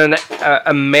been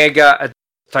a mega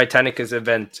Titanicus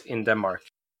event in Denmark?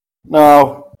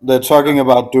 No, they're talking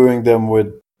about doing them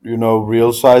with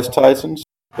real size Titans.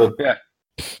 But yeah,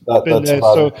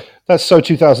 that's so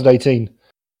 2018.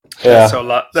 Yeah,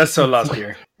 that's so last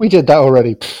year. We did that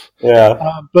already.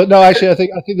 Yeah, but no, actually, I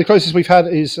think the closest we've had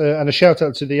is and a shout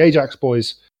out to the Ajax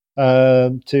boys,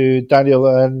 to Daniel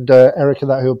and Eric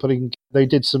and that who are putting. They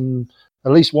did some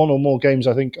at least one or more games,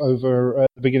 I think, over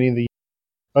the beginning of the year.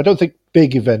 I don't think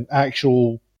big event,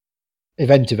 actual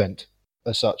event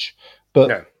as such. But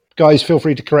No. guys, feel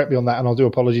free to correct me on that, and I'll do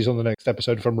apologies on the next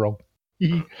episode if I'm wrong.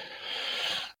 So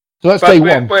that's day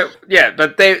one.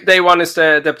 But day one is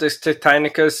the Adeptus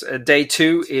Titanicus. Day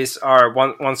two is our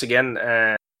once again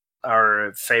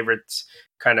our favorite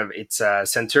kind of, it's a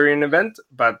Centurion event,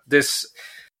 but this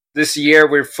year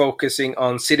we're focusing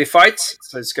on city fights.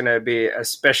 So it's going to be a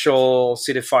special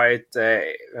city fight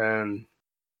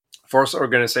force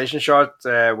organization shot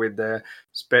with a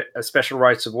special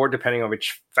rights of war depending on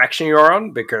which faction you're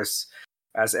on, because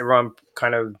as everyone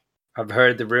kind of have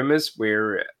heard the rumors,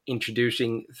 we're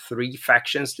introducing 3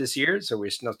 factions this year. So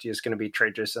it's not just going to be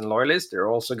traitors and loyalists. They're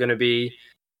also going to be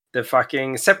the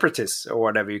fucking separatists, or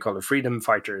whatever you call it, freedom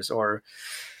fighters, or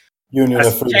Union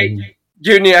of Freedom.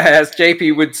 Junior, as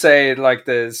JP would say, like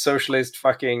the socialist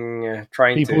fucking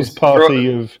trying People's to...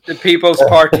 Party of... The People's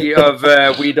Party of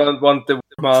we don't want the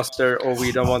master, or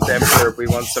we don't want the emperor, we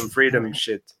want some freedom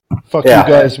shit. Fuck you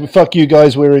guys. Fuck you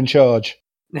guys, we're in charge.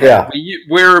 Yeah.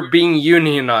 We're being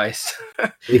unionized.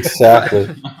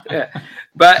 Exactly. Yeah.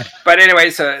 But anyway,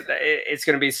 so it's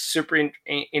going to be super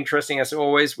interesting as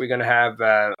always. We're going to have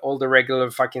all the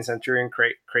regular fucking Centurion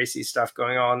crazy stuff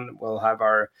going on. We'll have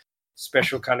our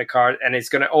special kind of card, and it's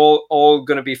going to all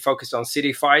going to be focused on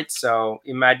city fights. So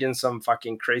imagine some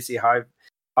fucking crazy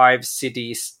hive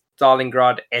city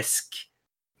Stalingrad-esque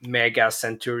mega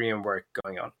Centurion work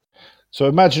going on. So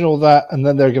imagine all that, and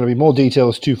then there are going to be more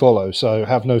details to follow. So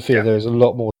have no fear, There's a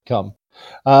lot more to come.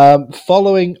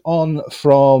 Following on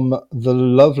from the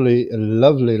lovely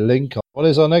Lincoln, what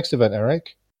is our next event,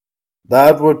 Eric?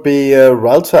 That would be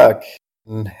Raltag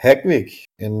in Häggvik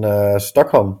in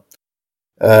Stockholm.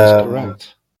 That's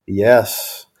correct.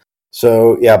 Yes.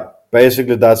 So yeah,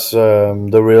 basically that's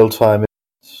the real time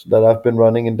that I've been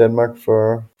running in Denmark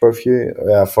for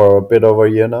a bit over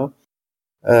a year now.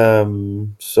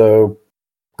 So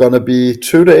gonna be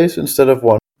 2 days instead of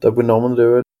 1 that we normally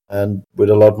do it, and with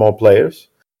a lot more players.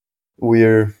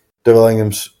 We're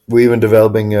even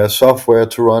developing software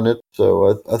to run it.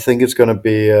 So I think it's gonna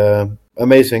be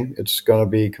amazing. It's gonna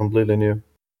be completely new.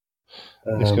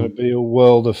 It's gonna be a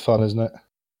world of fun, isn't it?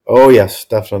 Oh yes,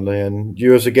 definitely. And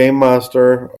you as a game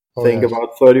master,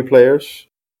 about 30 players.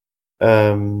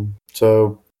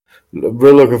 So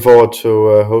we're looking forward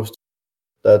to hosting.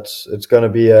 It's gonna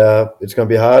be hard. It's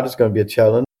gonna be a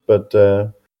challenge, but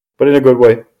in a good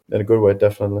way. In a good way,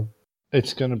 definitely.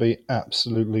 It's gonna be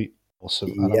absolutely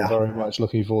awesome, and I'm very much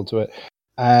looking forward to it.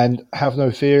 And have no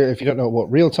fear, if you don't know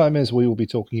what real time is, we will be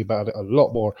talking about it a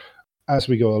lot more as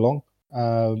we go along.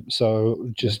 So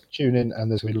just tune in, and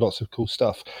there's gonna be lots of cool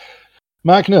stuff.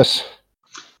 Magnus,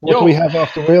 what do we have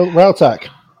after Raltag?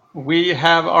 We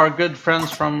have our good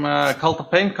friends from Cult of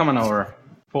Pain coming over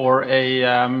for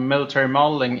a military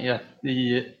modeling at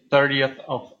the 30th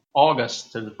of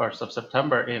August to the 1st of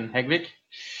September in Häggvik.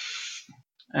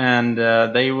 And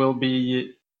they will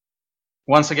be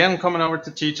once again coming over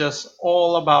to teach us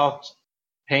all about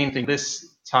painting.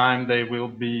 This time they will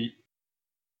be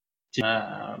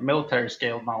military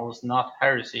scale models, not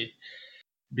heresy,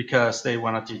 because they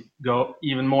wanted to go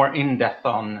even more in depth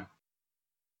on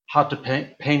how to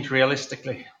paint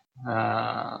realistically.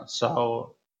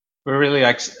 So we're really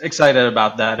excited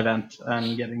about that event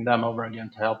and getting them over again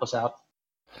to help us out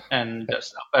and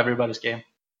just up everybody's game.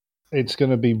 It's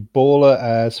going to be baller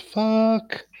as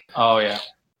fuck. Oh yeah,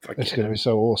 it's going to be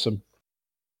so awesome.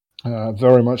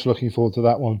 Very much looking forward to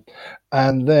that one.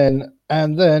 And then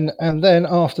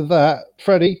after that,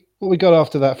 Freddie, what we got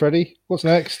after that, Freddie? What's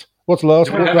next? What's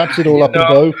last? What wraps it all up in a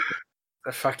bow?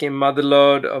 The fucking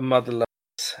motherload of motherloads.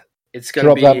 It's going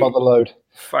to be that motherload.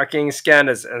 Fucking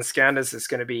Scandus, and Scandus is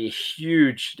going to be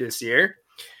huge this year.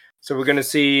 So we're going to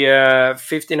see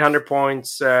 1,500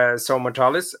 points Zone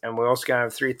Mortalis, and we're also going to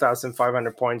have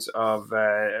 3,500 points of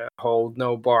hold,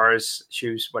 no bars,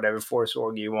 choose whatever force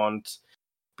org you want.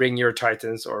 Bring your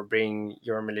Titans or bring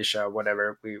your militia,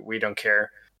 whatever. We don't care.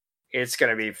 It's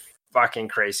going to be fucking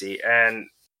crazy. And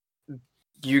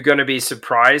you're going to be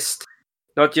surprised,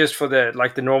 not just for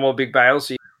the normal big battles,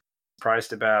 you're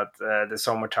surprised about the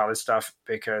Zone Mortalis stuff,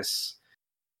 because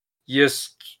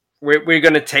we're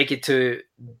going to take it to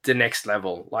the next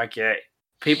level.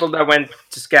 People that went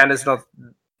to Scandus not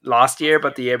last year,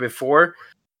 but the year before,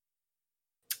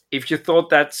 if you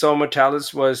thought that Zone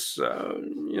Mortalis was,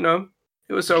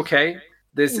 it was okay.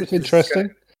 This is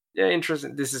interesting.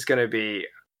 Interesting. This is going to be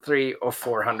 300 or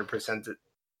 400%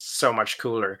 so much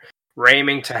cooler. We're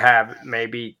aiming to have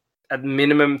maybe at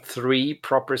minimum 3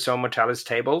 proper Zone Mortalis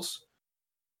tables,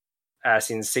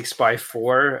 as in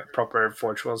 6x4 proper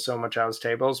Forge World Zone Mortalis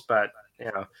tables, but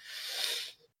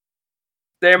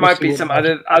there might be some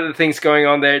other things going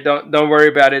on there. Don't worry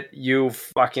about it. You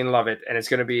fucking love it, and it's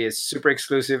going to be a super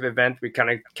exclusive event. We kind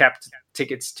of capped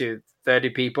tickets to 30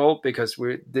 people because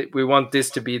we want this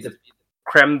to be the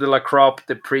creme de la crop,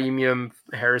 the premium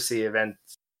Heresy event,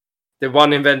 the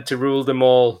one event to rule them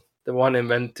all, the one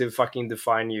event to fucking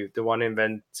define you, the one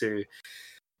event to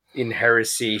in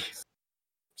Heresy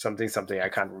something. I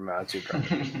can't remember how to.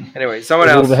 Anyway, someone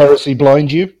else. Will the Heresy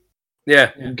blind you?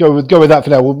 Yeah. Go with that for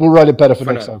now. We'll write it better for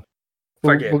next time.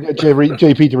 We'll get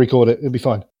JP to record it. It'll be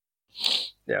fine.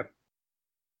 Yeah.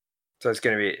 So it's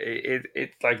going to be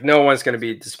it's like no one's going to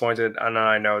be disappointed, and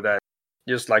I know that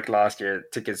just like last year,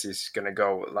 tickets is going to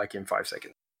go like in 5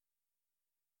 seconds.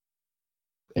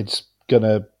 It's going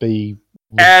to be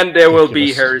and there will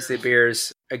be Heresy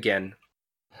beers again.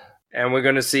 And we're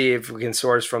going to see if we can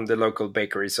source from the local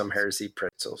bakery some Heresy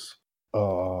pretzels.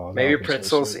 Oh, maybe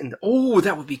pretzels in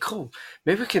that would be cool.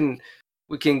 Maybe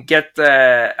we can get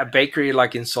a bakery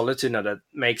like in Sollentuna that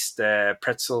makes the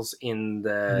pretzels in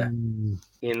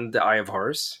the Eye of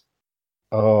Horus.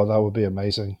 Oh, that would be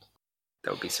amazing.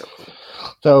 That would be so cool.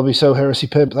 That would be so Heresy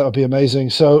pimp. That would be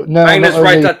amazing. So now, Magnus,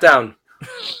 write that down.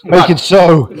 Make it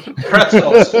so.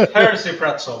 Pretzels, Heresy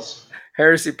pretzels.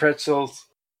 Heresy pretzels.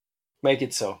 Make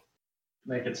it so.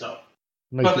 Make it so.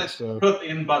 Put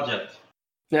in budget.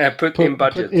 Yeah, put in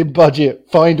budget. Put in budget.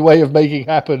 Find a way of making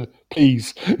happen,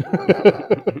 please.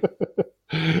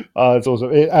 It's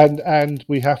awesome. And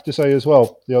we have to say as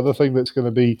well, the other thing that's going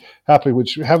to be happening,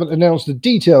 which we haven't announced the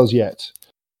details yet,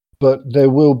 but there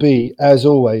will be, as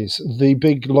always, the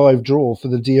big live draw for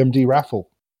the DMD raffle.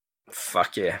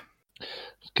 Fuck yeah!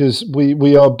 Because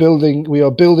we are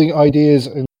building ideas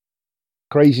and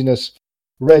craziness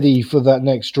ready for that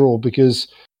next draw. Because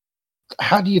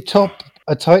how do you top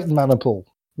a Titan Maniple?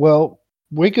 Well,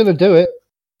 we're going to do it.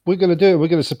 We're going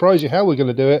to surprise you how we're going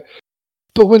to do it.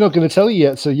 But we're not going to tell you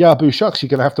yet. So, boo shucks, you're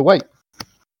going to have to wait.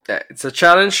 Yeah, it's a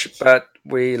challenge, but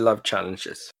we love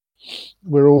challenges.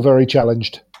 We're all very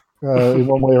challenged in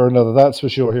one way or another. That's for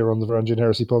sure here on the Varangian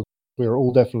Heresy podcast. We're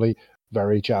all definitely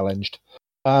very challenged.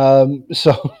 Other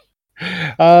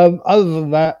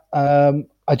than that,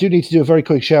 I do need to do a very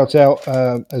quick shout out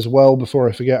as well before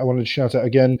I forget. I wanted to shout out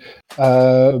again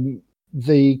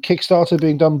the Kickstarter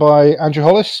being done by Andrew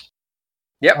Hollis.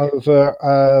 Yep. Over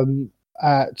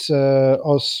at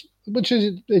Oz, which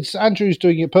is it's Andrew's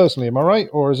doing it personally. Am I right,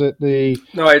 or is it the?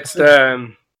 No, it's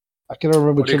the. I can't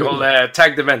remember. What do you call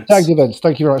tagged events? Tagged events.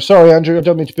 Thank you very much. Sorry, Andrew. I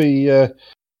don't mean to be.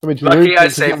 Lucky I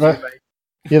saved you.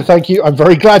 Yeah, thank you. I'm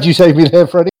very glad you saved me there,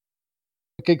 Freddie.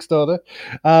 Kickstarter.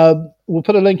 We'll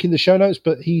put a link in the show notes,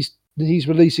 but he's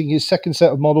releasing his second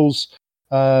set of models.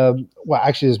 Well,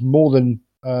 actually, there's more than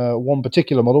one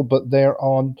particular model, but they're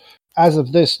on, as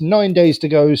of this, 9 days to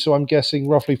go. So I'm guessing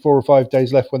roughly 4 or 5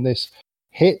 days left when this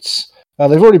hits.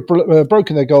 They've already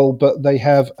broken their goal, but they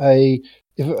have a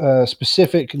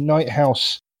specific Night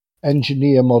House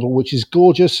engineer model, which is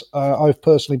gorgeous. I've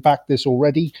personally backed this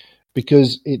already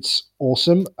because it's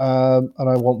awesome, and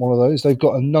I want one of those. They've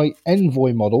got a Night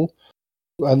Envoy model,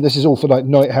 and this is all for like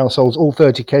Night households, all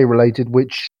 30k related,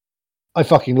 which I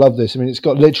fucking love this. I mean, it's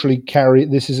got literally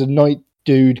this is a Night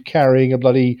dude carrying a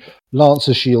bloody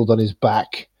Lancer shield on his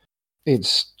back.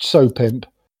 It's so pimp.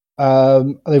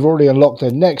 They've already unlocked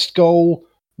their next goal,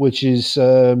 which is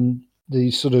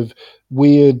these sort of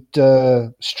weird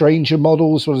stranger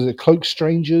models. What is it? Cloak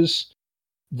Strangers.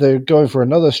 They're going for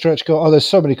another stretch goal. Oh, there's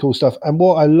so many cool stuff. And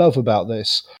what I love about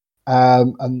this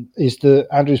and is that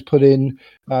Andrew's put in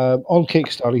on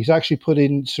Kickstarter, he's actually put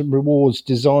in some rewards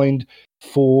designed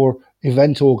for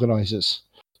event organizers.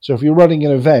 So if you're running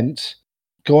an event,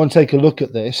 go and take a look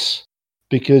at this,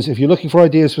 because if you're looking for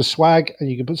ideas for swag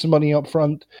and you can put some money up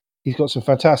front, he's got some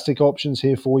fantastic options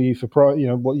here for you for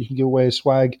what you can give away as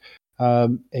swag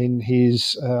in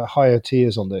his higher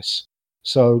tiers on this.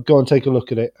 So go and take a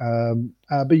look at it.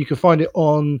 But you can find it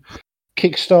on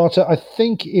Kickstarter. I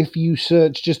think if you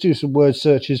search, just do some word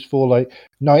searches for like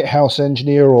Night House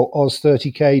Engineer or Oz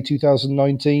 30k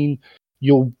 2019,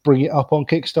 you'll bring it up on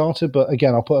Kickstarter. But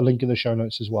again, I'll put a link in the show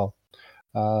notes as well,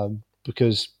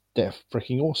 because they're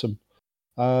freaking awesome.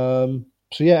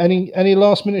 So yeah, any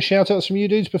last minute shout outs from you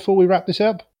dudes before we wrap this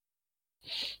up?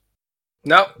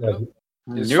 No.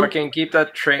 Just fucking keep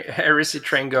that heresy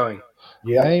train going.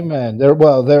 Yeah, amen.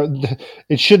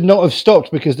 It should not have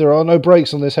stopped, because there are no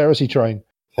brakes on this heresy train.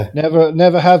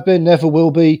 Never have been, never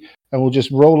will be, and we'll just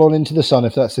roll on into the sun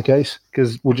if that's the case,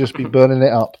 because we'll just be burning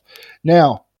it up.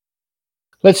 Now,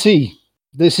 let's see.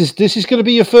 This is going to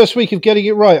be your first week of getting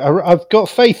it right. I've got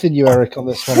faith in you, Eric, on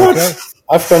this one. Okay,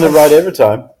 I've done it right every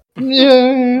time.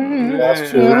 Yeah.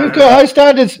 That's true. We've got high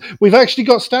standards. We've actually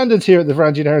got standards here at the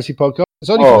Varangian Heresy podcast. It's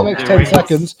only for the next 10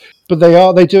 seconds, but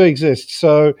they do exist.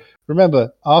 So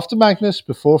remember, after Magnus,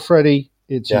 before Freddy,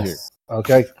 it's you.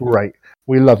 Okay, great.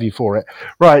 We love you for it.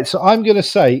 Right, so I'm going to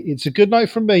say it's a good night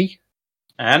from me.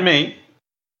 And me.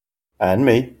 And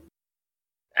me.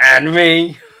 And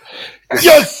me.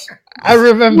 Yes! And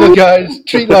remember, guys,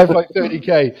 treat life like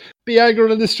 30k. Be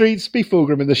Angron in the streets, be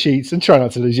Fulgrim in the sheets, and try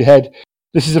not to lose your head.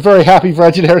 This is a very happy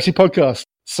Varangian Heresy podcast.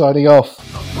 Signing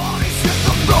off.